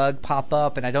bit of a bug pop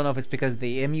up, and I don't know if it's because of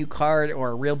the MU card or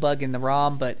a real bug in the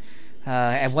ROM, but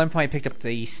at one point I picked up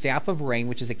the Staff of Rain,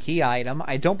 which is a key item.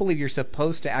 I don't believe you're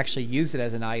supposed to actually use it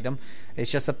as an item.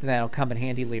 It's just something that'll come in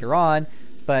handy later on.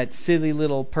 But silly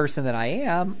little person that I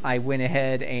am, I went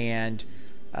ahead and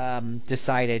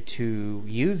decided to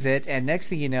use it, and next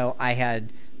thing you know, I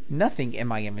had nothing in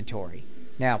my inventory.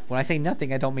 Now, when I say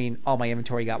nothing, I don't mean all my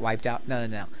inventory got wiped out.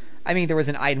 No. I mean there was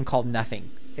an item called Nothing,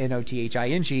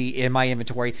 Nothing, in my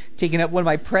inventory, taking up one of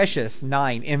my precious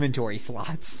 9 inventory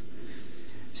slots.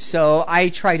 So I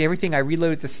tried everything. I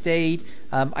reloaded the state.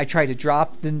 I tried to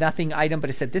drop the Nothing item, but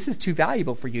it said, this is too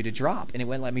valuable for you to drop, and it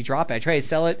wouldn't let me drop it. I tried to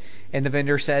sell it, and the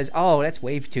vendor says, oh, that's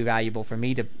way too valuable for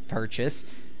me to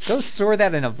purchase. Go store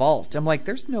that in a vault. I'm like,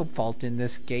 there's no vault in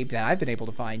this game that I've been able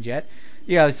to find yet.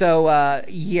 So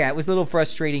it was a little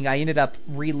frustrating. I ended up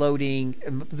reloading.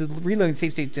 The reloading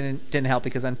save state didn't help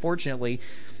because, unfortunately,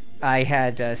 I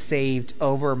had saved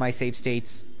over my save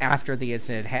states after the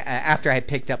incident, after I had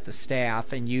picked up the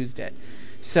staff and used it.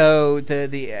 So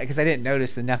because I didn't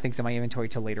notice the Nothings in my inventory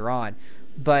till later on.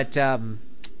 But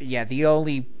the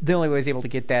only way I was able to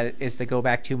get that is to go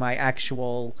back to my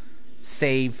actual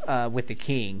save with the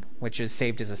King, which is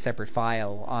saved as a separate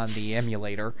file on the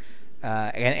emulator.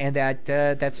 And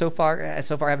that so far I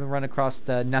haven't run across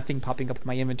the Nothing popping up in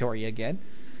my inventory again.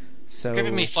 So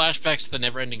giving me flashbacks to the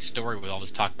never-ending story with all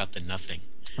this talk about the Nothing.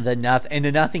 The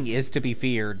Nothing is to be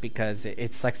feared because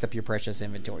it sucks up your precious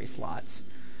inventory slots.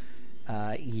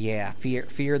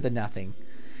 Fear the Nothing.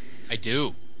 I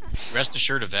do. Rest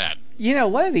assured of that.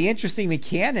 One of the interesting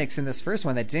mechanics in this first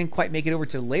one that didn't quite make it over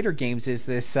to the later games is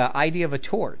this idea of a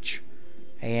torch.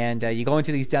 And you go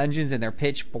into these dungeons and they're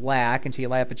pitch black until you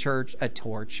light up a church.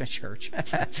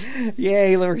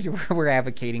 Yay, we're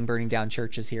advocating burning down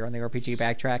churches here on the RPG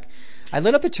Backtrack. I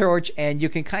lit up a torch and you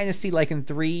can kind of see like in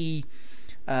three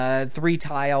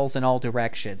tiles in all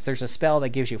directions. There's a spell that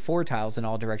gives you 4 tiles in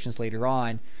all directions later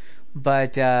on.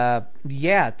 But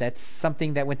that's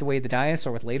something that went the way of the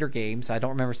dinosaur with later games. I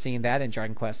don't remember seeing that in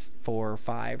Dragon Quest 4 or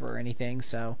 5 or anything.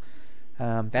 So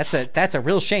that's a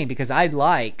real shame because I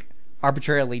like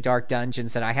arbitrarily dark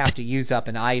dungeons that I have to use up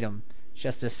an item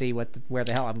just to see where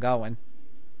the hell I'm going.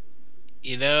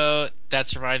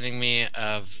 That's reminding me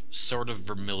of Sword of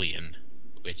Vermilion,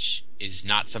 which is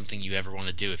not something you ever want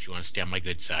to do if you want to stay on my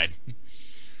good side.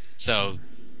 So,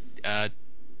 no,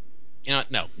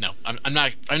 I'm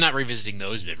not revisiting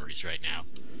those memories right now.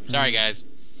 Sorry, guys.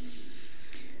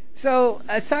 So,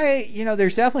 aside,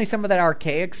 there's definitely some of that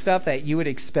archaic stuff that you would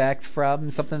expect from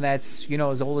something that's,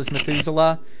 as old as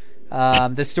Methuselah.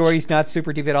 The story's not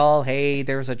super deep at all. Hey,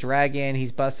 there's a dragon.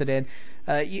 He's busted in.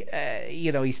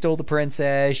 He stole the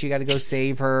princess. You got to go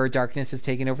save her. Darkness is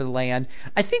taking over the land.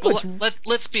 I think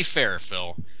let's be fair,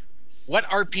 Phil. What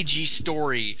RPG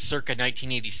story circa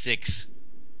 1986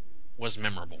 was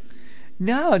memorable?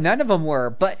 No, none of them were.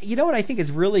 But you know what I think is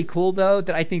really cool though,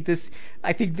 that I think that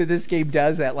this game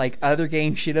does that like other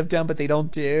games should have done, but they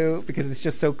don't do because it's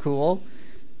just so cool.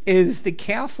 Is the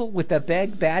castle with the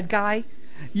big bad guy?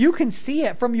 You can see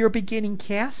it from your beginning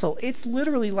castle. It's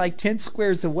literally like 10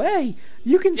 squares away.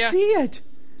 You can see it.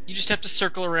 You just have to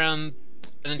circle around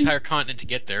an entire continent to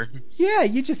get there. Yeah,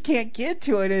 you just can't get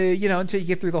to it, until you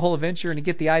get through the whole adventure and to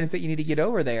get the items that you need to get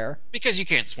over there. Because you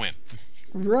can't swim.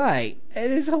 Right. It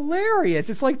is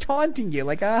hilarious. It's like taunting you.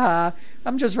 Like, I'm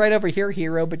just right over here,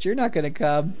 hero, but you're not going to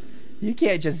come. You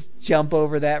can't just jump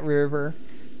over that river.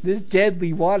 This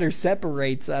deadly water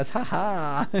separates us.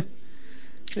 Ha.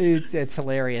 It's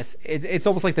hilarious. It's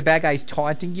almost like the bad guy's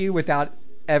taunting you without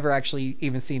ever actually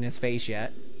even seeing his face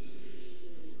yet.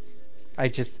 I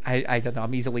don't know.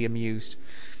 I'm easily amused.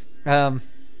 Don't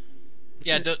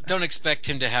expect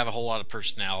him to have a whole lot of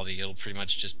personality. It'll pretty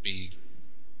much just be,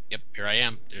 yep, here I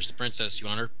am. There's the princess. You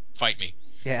want her? Fight me.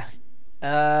 Yeah.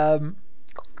 And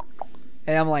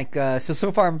I'm like,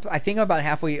 so far, I think I'm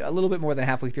about a little bit more than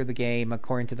halfway through the game,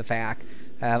 according to the FAQ.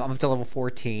 I'm up to level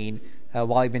 14.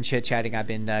 While I've been chit-chatting, I've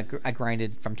been I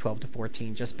grinded from 12 to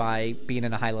 14 just by being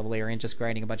in a high-level area and just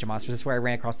grinding a bunch of monsters. This is where I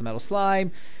ran across the metal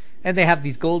slime. And they have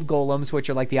these gold golems, which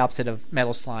are like the opposite of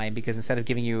metal slime, because instead of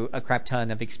giving you a crap ton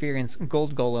of experience,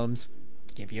 gold golems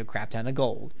give you a crap ton of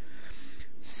gold.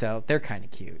 So they're kind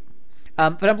of cute.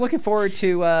 But I'm looking forward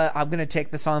to, I'm going to take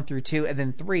this on through 2 and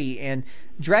then 3. And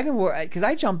Dragon Warrior, because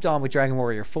I jumped on with Dragon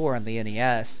Warrior 4 on the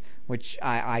NES, which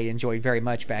I enjoyed very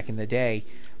much back in the day.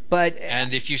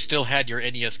 And if you still had your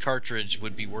NES cartridge,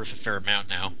 would be worth a fair amount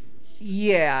now.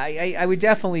 Yeah, I would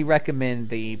definitely recommend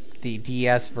the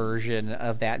DS version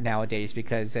of that nowadays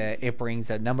because it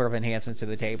brings a number of enhancements to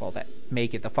the table that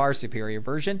make it the far superior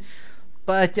version.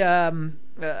 But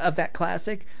of that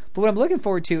classic. But what I'm looking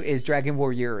forward to is Dragon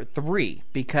Warrior 3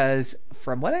 because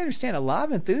from what I understand, a lot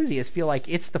of enthusiasts feel like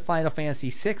it's the Final Fantasy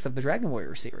 6 of the Dragon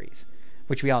Warrior series,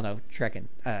 which we all know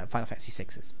Final Fantasy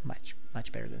 6 is much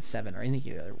better than 7 or any of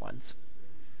the other ones.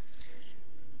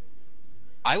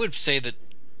 I would say that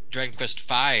Dragon Quest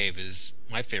V is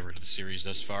my favorite of the series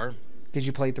thus far. Did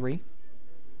you play 3?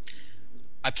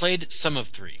 I played some of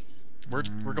 3.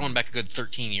 We're going back a good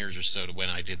 13 years or so to when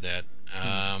I did that.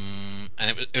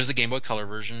 And it was the Game Boy Color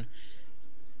version.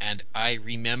 And I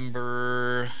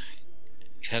remember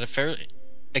it had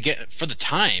again, for the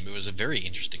time, it was a very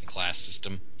interesting class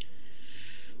system.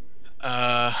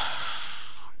 I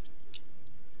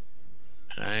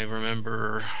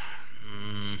remember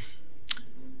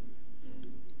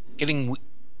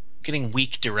getting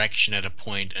weak direction at a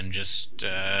point and just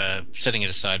setting it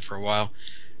aside for a while.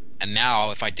 And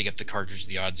now, if I dig up the cartridge,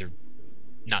 the odds are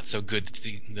not so good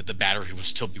that the battery will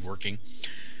still be working.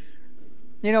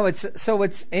 You know,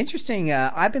 it's interesting.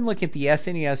 I've been looking at the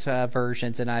SNES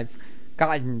versions, and I've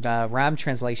gotten RAM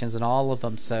translations in all of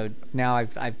them. So now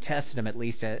I've tested them at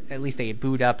least. At least they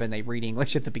boot up and they read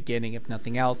English at the beginning, if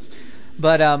nothing else.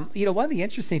 But one of the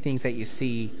interesting things that you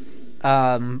see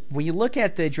when you look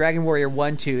at the Dragon Warrior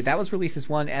 1-2, that was released as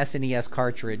one SNES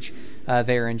cartridge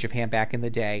there in Japan back in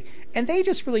the day, and they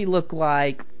just really look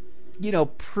like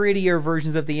prettier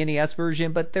versions of the NES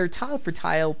version, but they're tile for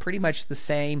tile pretty much the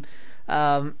same.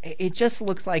 It just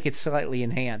looks like it's slightly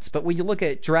enhanced. But when you look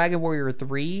at Dragon Warrior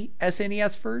 3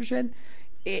 SNES version,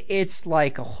 it's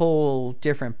like a whole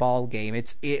different ball game.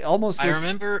 It almost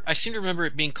looks... I seem to remember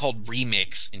it being called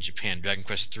Remix in Japan, Dragon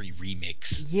Quest 3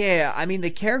 Remix. Yeah, I mean the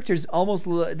characters almost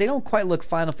they don't quite look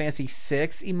Final Fantasy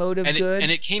 6 emotive good.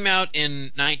 And it came out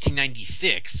in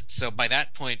 1996, so by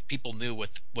that point people knew what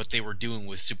they were doing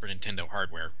with Super Nintendo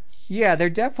hardware. Yeah,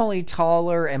 they're definitely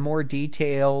taller and more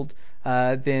detailed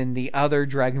than the other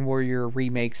Dragon Warrior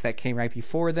remakes that came right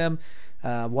before them,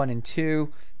 1 and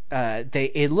 2.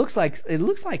 It looks like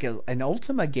an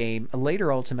Ultima game, a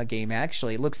later Ultima game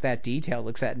actually. It looks that detailed,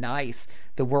 looks that nice.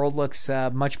 The world looks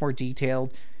much more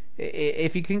detailed.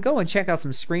 If you can go and check out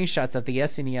some screenshots of the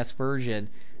SNES version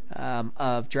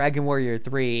of Dragon Warrior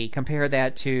 3, compare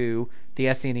that to the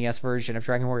SNES version of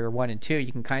Dragon Warrior 1 and 2,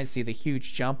 you can kind of see the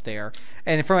huge jump there.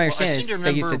 And from my understanding, I seem to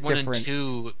remember they used a 1 different... and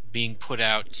 2 being put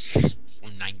out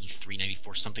in 93,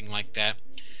 94, something like that.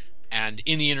 And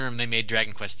in the interim, they made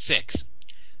Dragon Quest 6,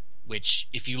 which,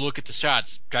 if you look at the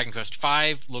shots, Dragon Quest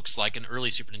 5 looks like an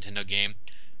early Super Nintendo game.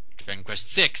 Dragon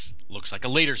Quest 6 looks like a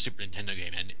later Super Nintendo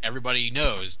game, and everybody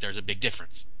knows there's a big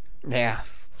difference. Yeah.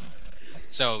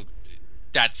 So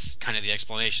that's kind of the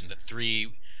explanation, that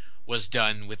 3 was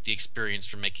done with the experience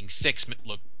from making 6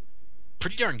 look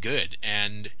pretty darn good,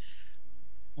 and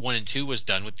 1 and 2 was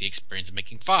done with the experience of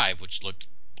making 5, which looked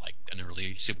like an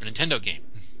early Super Nintendo game.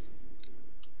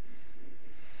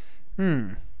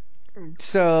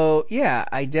 So yeah,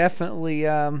 I definitely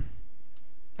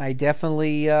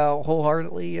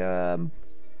wholeheartedly. No,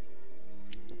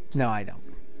 I don't.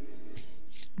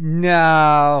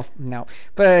 No.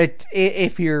 But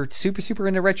if you're super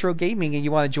into retro gaming and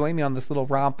you want to join me on this little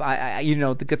romp,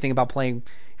 the good thing about playing,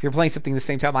 if you're playing something the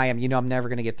same time I am, I'm never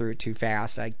going to get through it too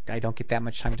fast. I don't get that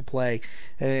much time to play.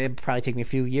 It'd probably take me a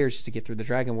few years just to get through the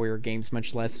Dragon Warrior games,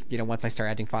 much less, once I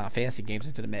start adding Final Fantasy games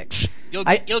into the mix. You'll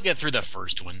get through the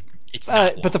first one. It's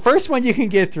not long. But the first one you can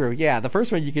get through. Yeah, the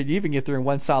first one you could even get through in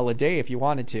one solid day if you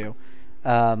wanted to.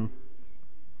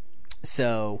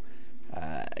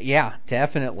 Yeah,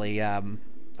 definitely.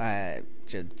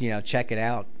 Check it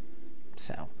out.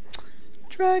 So,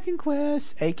 Dragon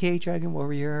Quest, aka Dragon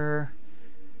Warrior,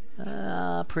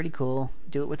 pretty cool.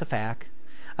 Do it with a FAQ.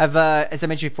 I've, as I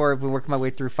mentioned before, I've been working my way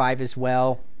through 5 as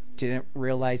well. Didn't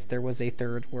realize there was a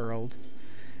third world.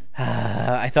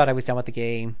 I thought I was done with the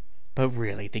game, but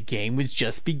really, the game was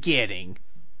just beginning.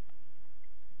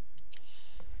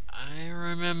 I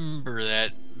remember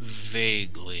that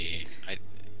vaguely.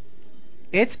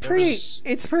 It's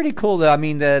pretty cool though. I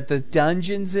mean, the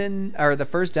dungeons the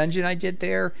first dungeon I did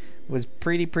there was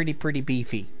pretty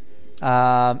beefy.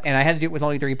 And I had to do it with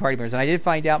only 3 party members. And I did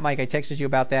find out, Mike, I texted you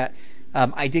about that.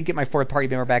 I did get my 4th party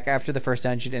member back after the first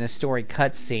dungeon in a story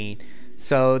cutscene.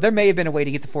 So there may have been a way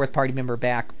to get the 4th party member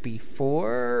back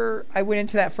before I went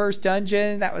into that first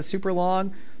dungeon. That was super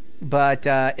long. But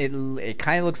it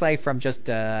kind of looks like, from just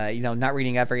not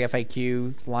reading every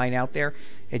FAQ line out there,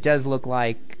 it does look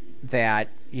like that,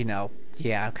 I'm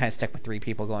kind of stuck with 3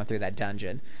 people going through that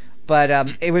dungeon. But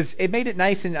it made it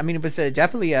nice, and I mean it was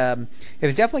definitely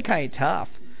kind of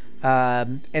tough.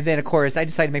 And then of course I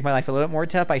decided to make my life a little bit more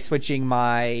tough by switching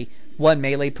my one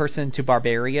melee person to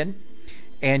barbarian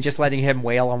and just letting him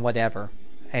wail on whatever.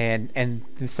 And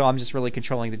so I'm just really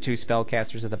controlling the 2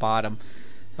 spellcasters at the bottom.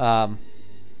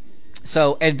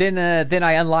 So and then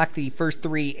I unlocked the first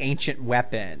 3 ancient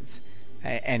weapons,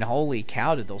 and holy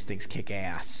cow, did those things kick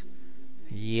ass!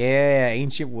 Yeah,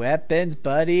 ancient weapons,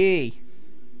 buddy.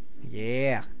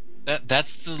 Yeah.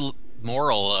 That's the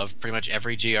moral of pretty much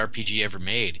every JRPG ever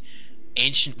made.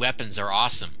 Ancient weapons are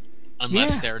awesome,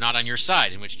 unless they're not on your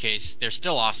side, in which case they're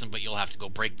still awesome, but you'll have to go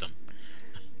break them.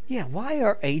 Yeah, why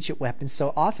are ancient weapons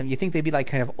so awesome? You think they'd be like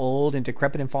kind of old and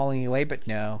decrepit and falling away, but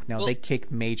no, well, they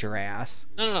kick major ass.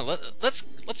 No.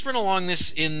 Let's run along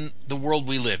this in the world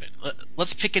we live in.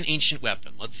 Let's pick an ancient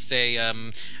weapon. Let's say a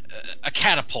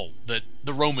catapult that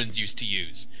the Romans used to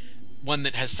use, one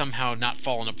that has somehow not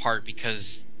fallen apart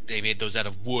because they made those out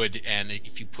of wood, and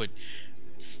if you put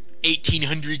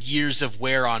 1,800 years of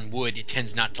wear on wood, it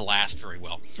tends not to last very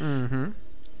well. Mm-hmm.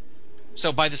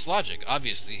 So by this logic,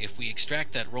 obviously, if we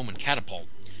extract that Roman catapult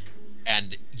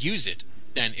and use it,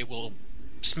 then it will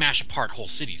smash apart whole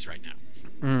cities right now.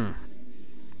 Mm.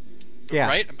 Yeah,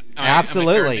 right?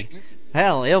 Absolutely.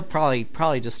 Hell, it'll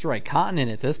probably destroy a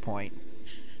continent at this point.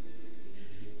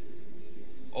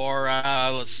 Or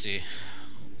let's see,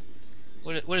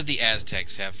 what did the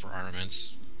Aztecs have for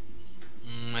armaments?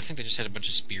 I think they just had a bunch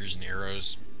of spears and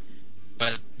arrows,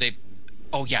 but they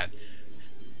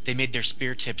made their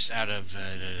spear tips out of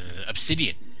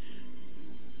obsidian.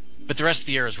 But the rest of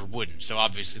the arrows were wooden, so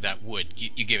obviously that wood,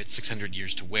 you give it 600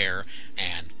 years to wear,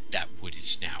 and that wood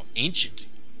is now ancient,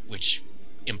 which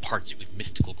imparts it with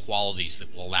mystical qualities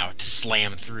that will allow it to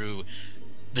slam through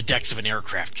the decks of an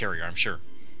aircraft carrier, I'm sure.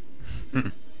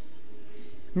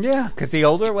 Yeah, because the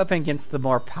older a weapon gets, the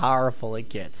more powerful it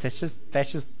gets. That's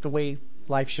just the way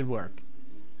life should work.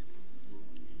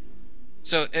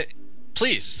 So,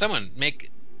 please, someone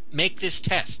make this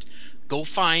test. Go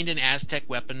find an Aztec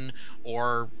weapon,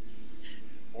 or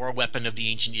a weapon of the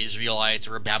ancient Israelites,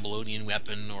 or a Babylonian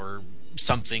weapon, or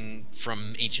something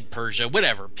from ancient Persia,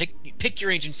 whatever. Pick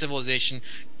your ancient civilization,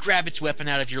 grab its weapon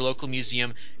out of your local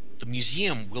museum. The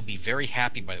museum will be very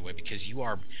happy, by the way, because you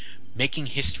are making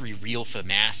history real for the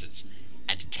masses,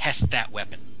 and to test that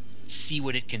weapon. See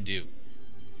what it can do.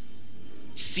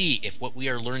 See if what we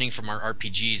are learning from our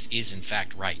RPGs is in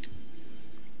fact right.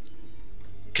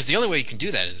 Because the only way you can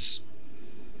do that is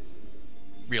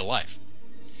real life.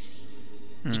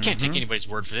 You can't take anybody's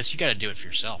word for this. You got to do it for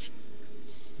yourself.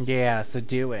 Yeah, so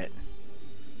do it.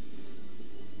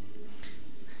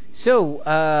 So,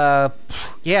 so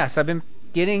I've been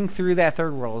getting through that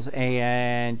third world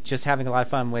and just having a lot of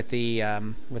fun with the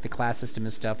class system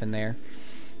and stuff in there.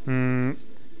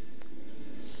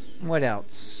 What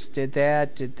else? Did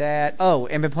that. Oh,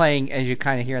 and been playing, as you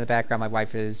kind of hear in the background, my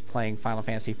wife is playing Final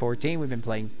Fantasy XIV. We've been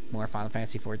playing more Final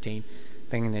Fantasy XIV.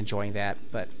 Been enjoying that,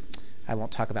 but I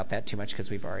won't talk about that too much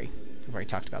because we've already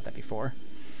talked about that before.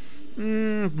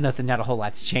 Not a whole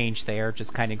lot's changed there.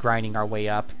 Just kind of grinding our way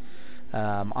up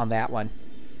on that one.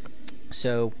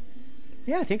 So,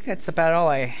 yeah, I think that's about all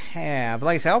I have.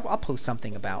 Like I said, I'll post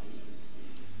something about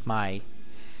my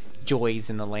joys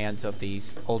in the lands of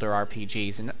these older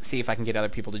RPGs and see if I can get other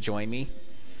people to join me.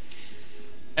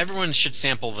 Everyone should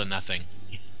sample the Nothing.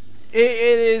 It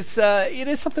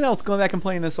is something else going back and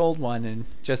playing this old one and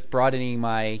just broadening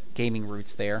my gaming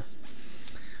roots there.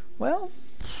 Well,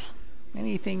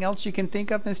 anything else you can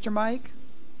think of, Mr. Mike?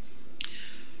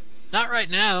 Not right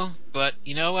now, but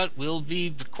you know what? We'll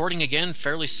be recording again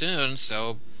fairly soon,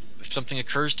 so if something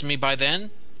occurs to me by then,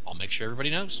 I'll make sure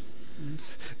everybody knows.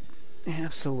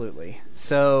 Absolutely.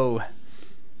 So,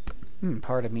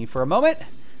 pardon me for a moment.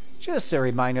 Just a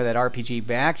reminder that RPG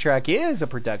Backtrack is a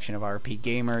production of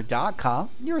RPGamer.com,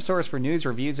 your source for news,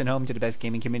 reviews, and home to the best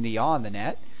gaming community on the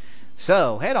net.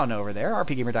 So, head on over there,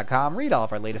 RPGamer.com, read all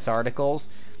of our latest articles.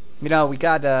 You know, we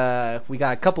got a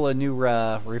couple of new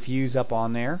reviews up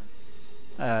on there.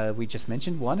 We just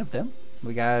mentioned one of them.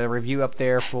 We got a review up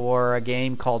there for a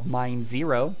game called Mine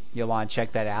Zero. You'll want to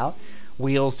check that out.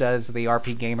 Wheels does the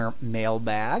RP Gamer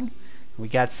mailbag. We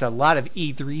got a lot of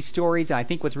E3 stories, and I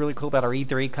think what's really cool about our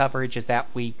E3 coverage is that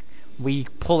we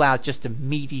pull out just the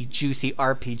meaty, juicy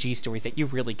RPG stories that you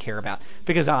really care about.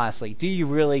 Because honestly, do you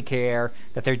really care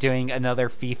that they're doing another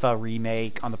FIFA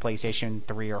remake on the PlayStation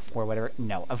 3 or 4, whatever?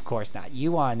 No, of course not.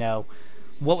 You want to know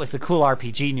what was the cool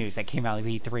RPG news that came out of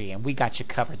E3, and we got you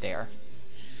covered there.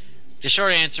 The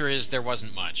short answer is there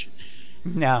wasn't much.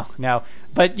 No.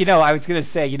 But, I was going to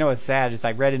say, what's sad is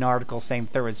I read an article saying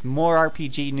there was more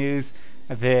RPG news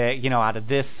out of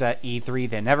this E3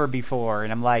 than ever before.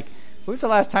 And I'm like, when was the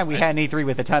last time we had an E3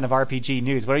 with a ton of RPG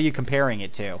news? What are you comparing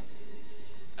it to?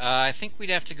 I think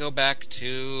we'd have to go back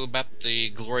to about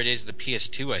the glory days of the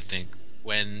PS2, I think.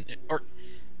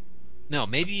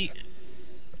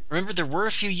 Remember, there were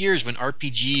a few years when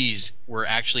RPGs were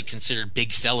actually considered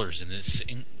big sellers in this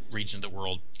region of the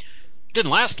world. It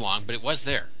didn't last long, but it was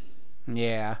there.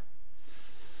 Yeah.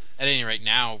 At any rate,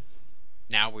 now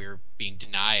we're being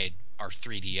denied our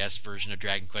 3DS version of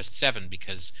Dragon Quest VII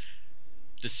because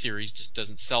the series just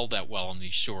doesn't sell that well on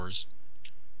these shores.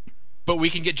 But we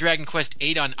can get Dragon Quest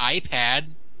VIII on iPad.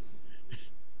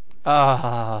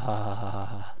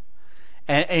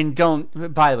 And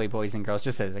don't, by the way, boys and girls,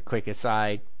 just as a quick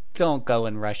aside, don't go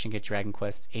and rush and get Dragon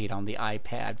Quest VIII on the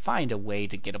iPad. Find a way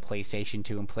to get a PlayStation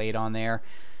 2 and play it on there.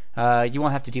 You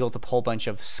won't have to deal with a whole bunch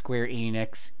of Square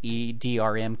Enix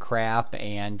DRM crap,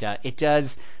 and it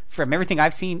does, from everything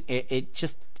I've seen,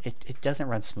 it doesn't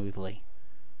run smoothly.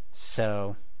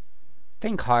 So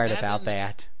think hard about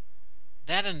that.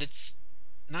 That, and it's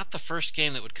not the first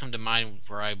game that would come to mind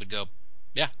where I would go,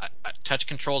 yeah, touch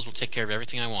controls will take care of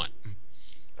everything I want.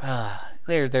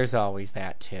 There's always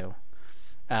that too.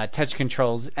 Touch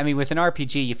controls, I mean, with an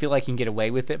RPG, you feel like you can get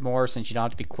away with it more since you don't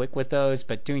have to be quick with those,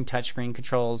 but doing touchscreen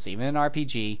controls, even in an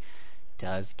RPG,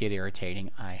 does get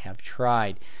irritating. I have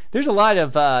tried. There's a lot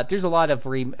of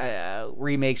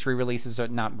remakes, re-releases, or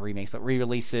not remakes, but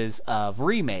re-releases of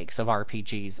remakes of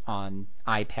RPGs on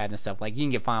iPad and stuff. Like, you can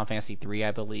get Final Fantasy 3,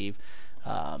 I believe.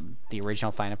 The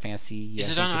original Final Fantasy.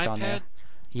 Is it on iPad? On there.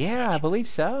 Yeah, I believe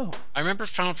so. I remember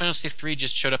Final Fantasy 3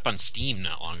 just showed up on Steam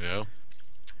not long ago.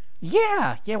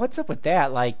 Yeah. What's up with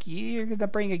that? Like, you're gonna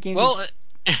bring a game to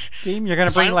Steam. You're gonna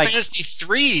bring Final Fantasy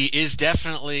 3 is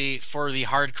definitely for the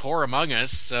hardcore among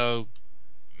us, so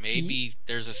maybe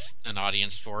there's an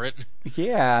audience for it.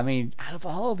 Yeah, I mean, out of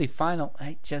all the Final,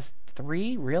 just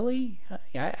 3, really?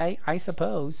 I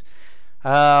suppose.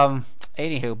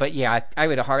 Anywho, but yeah, I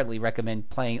would hardly recommend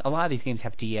playing. A lot of these games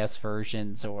have DS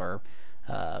versions, or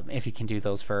if you can do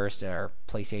those first, or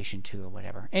PlayStation 2 or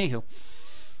whatever. Anywho.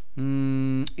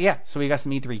 Yeah, so we got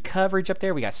some E3 coverage up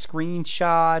there. We got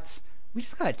screenshots. We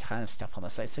just got a ton of stuff on the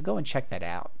site, so go and check that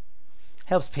out.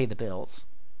 Helps pay the bills.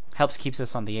 Helps keeps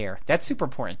us on the air. That's super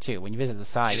important, too, when you visit the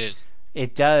site. It is.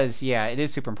 It does, yeah, it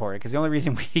is super important, because the only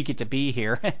reason we get to be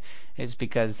here is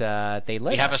because they let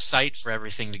us. We have a site for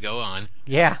everything to go on.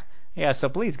 Yeah, so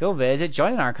please go visit,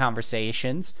 join in our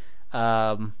conversations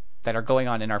that are going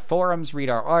on in our forums, read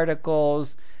our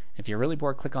articles. If you're really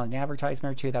bored, click on an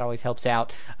advertisement or two. That always helps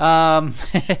out. Go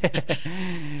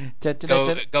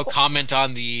comment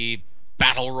on the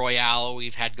Battle Royale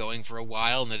we've had going for a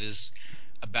while, and that is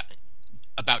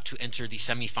about to enter the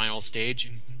semifinal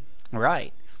stage.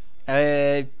 Right.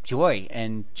 Joy.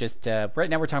 And just right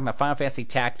now we're talking about Final Fantasy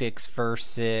Tactics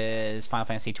versus Final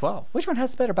Fantasy 12. Which one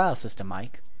has the better battle system,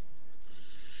 Mike?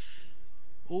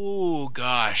 Oh,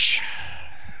 gosh.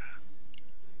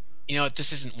 You know,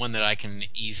 this isn't one that I can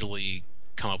easily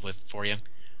come up with for you.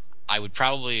 I would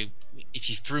probably, if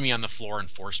you threw me on the floor and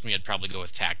forced me, I'd probably go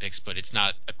with Tactics, but it's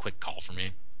not a quick call for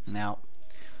me. No.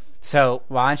 So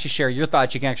why don't you share your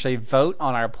thoughts? You can actually vote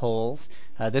on our polls.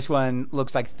 This one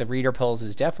looks like the reader polls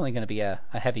is definitely going to be a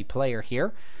heavy player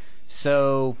here.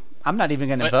 So I'm not even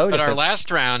going to vote. But our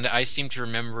last round, I seem to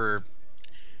remember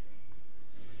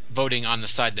voting on the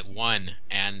side that won,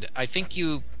 and I think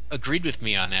you agreed with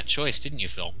me on that choice, didn't you,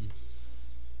 Phil?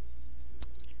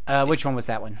 Which one was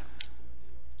that one?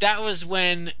 That was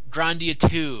when Grandia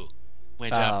 2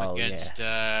 went up against...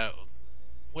 Yeah.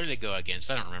 What did it go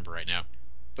against? I don't remember right now.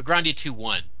 But Grandia 2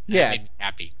 won. Yeah. That made me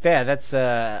happy. Yeah, that's...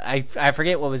 I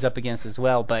forget what was up against as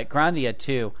well, but Grandia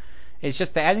 2... It's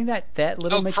just adding that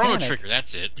little mechanic. Chrono Trigger,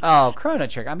 that's it. Oh, Chrono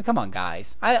Trigger. I mean, come on,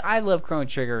 guys. I love Chrono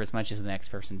Trigger as much as the next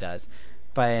person does.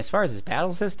 But as far as his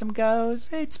battle system goes,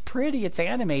 it's pretty, it's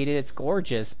animated, it's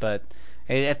gorgeous, but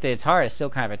at its heart, it's still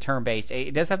kind of a turn-based.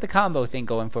 It does have the combo thing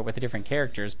going for it with the different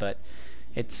characters, but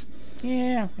it's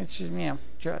just,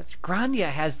 Grandia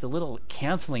has the little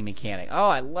canceling mechanic. Oh,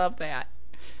 I love that.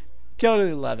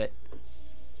 Totally love it.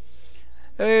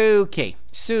 Okay,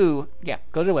 so, yeah,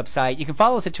 go to the website. You can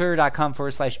follow us at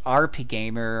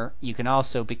twitter.com/rpgamer. You can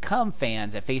also become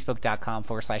fans at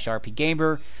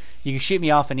facebook.com/rpgamer. You can shoot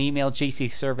me off an email,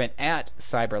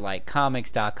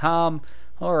 jcservant@cyberlightcomics.com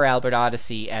or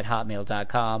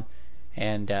albertodyssey@hotmail.com.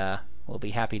 And we'll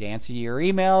be happy to answer your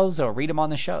emails or read them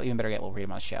on the show. Even better yet, we'll read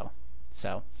them on the show.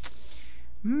 So,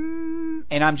 and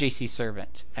I'm JC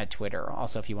Servant at Twitter.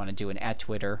 Also, if you want to do an at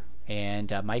Twitter.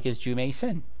 And Mike is Drew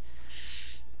Mason.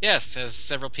 Yes, as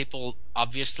several people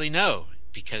obviously know,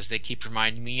 because they keep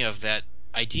reminding me of that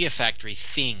Idea Factory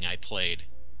thing I played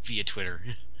via Twitter.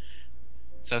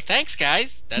 So thanks,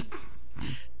 guys.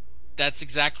 That's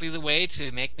exactly the way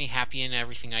to make me happy in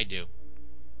everything I do,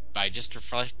 by just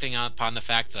reflecting upon the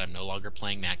fact that I'm no longer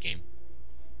playing that game.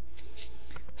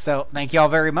 So thank you all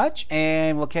very much,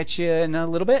 and we'll catch you in a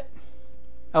little bit.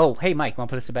 Oh, hey, Mike, want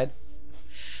to put us to bed?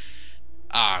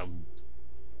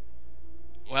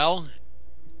 Well,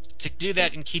 to do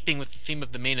that in keeping with the theme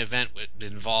of the main event would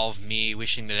involve me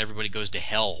wishing that everybody goes to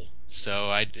hell. So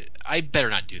I better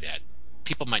not do that.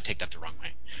 People might take that the wrong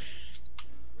way.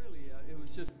 Really, it was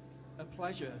just a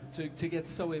pleasure to get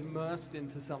so immersed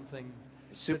into something.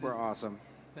 Super awesome.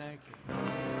 Thank you.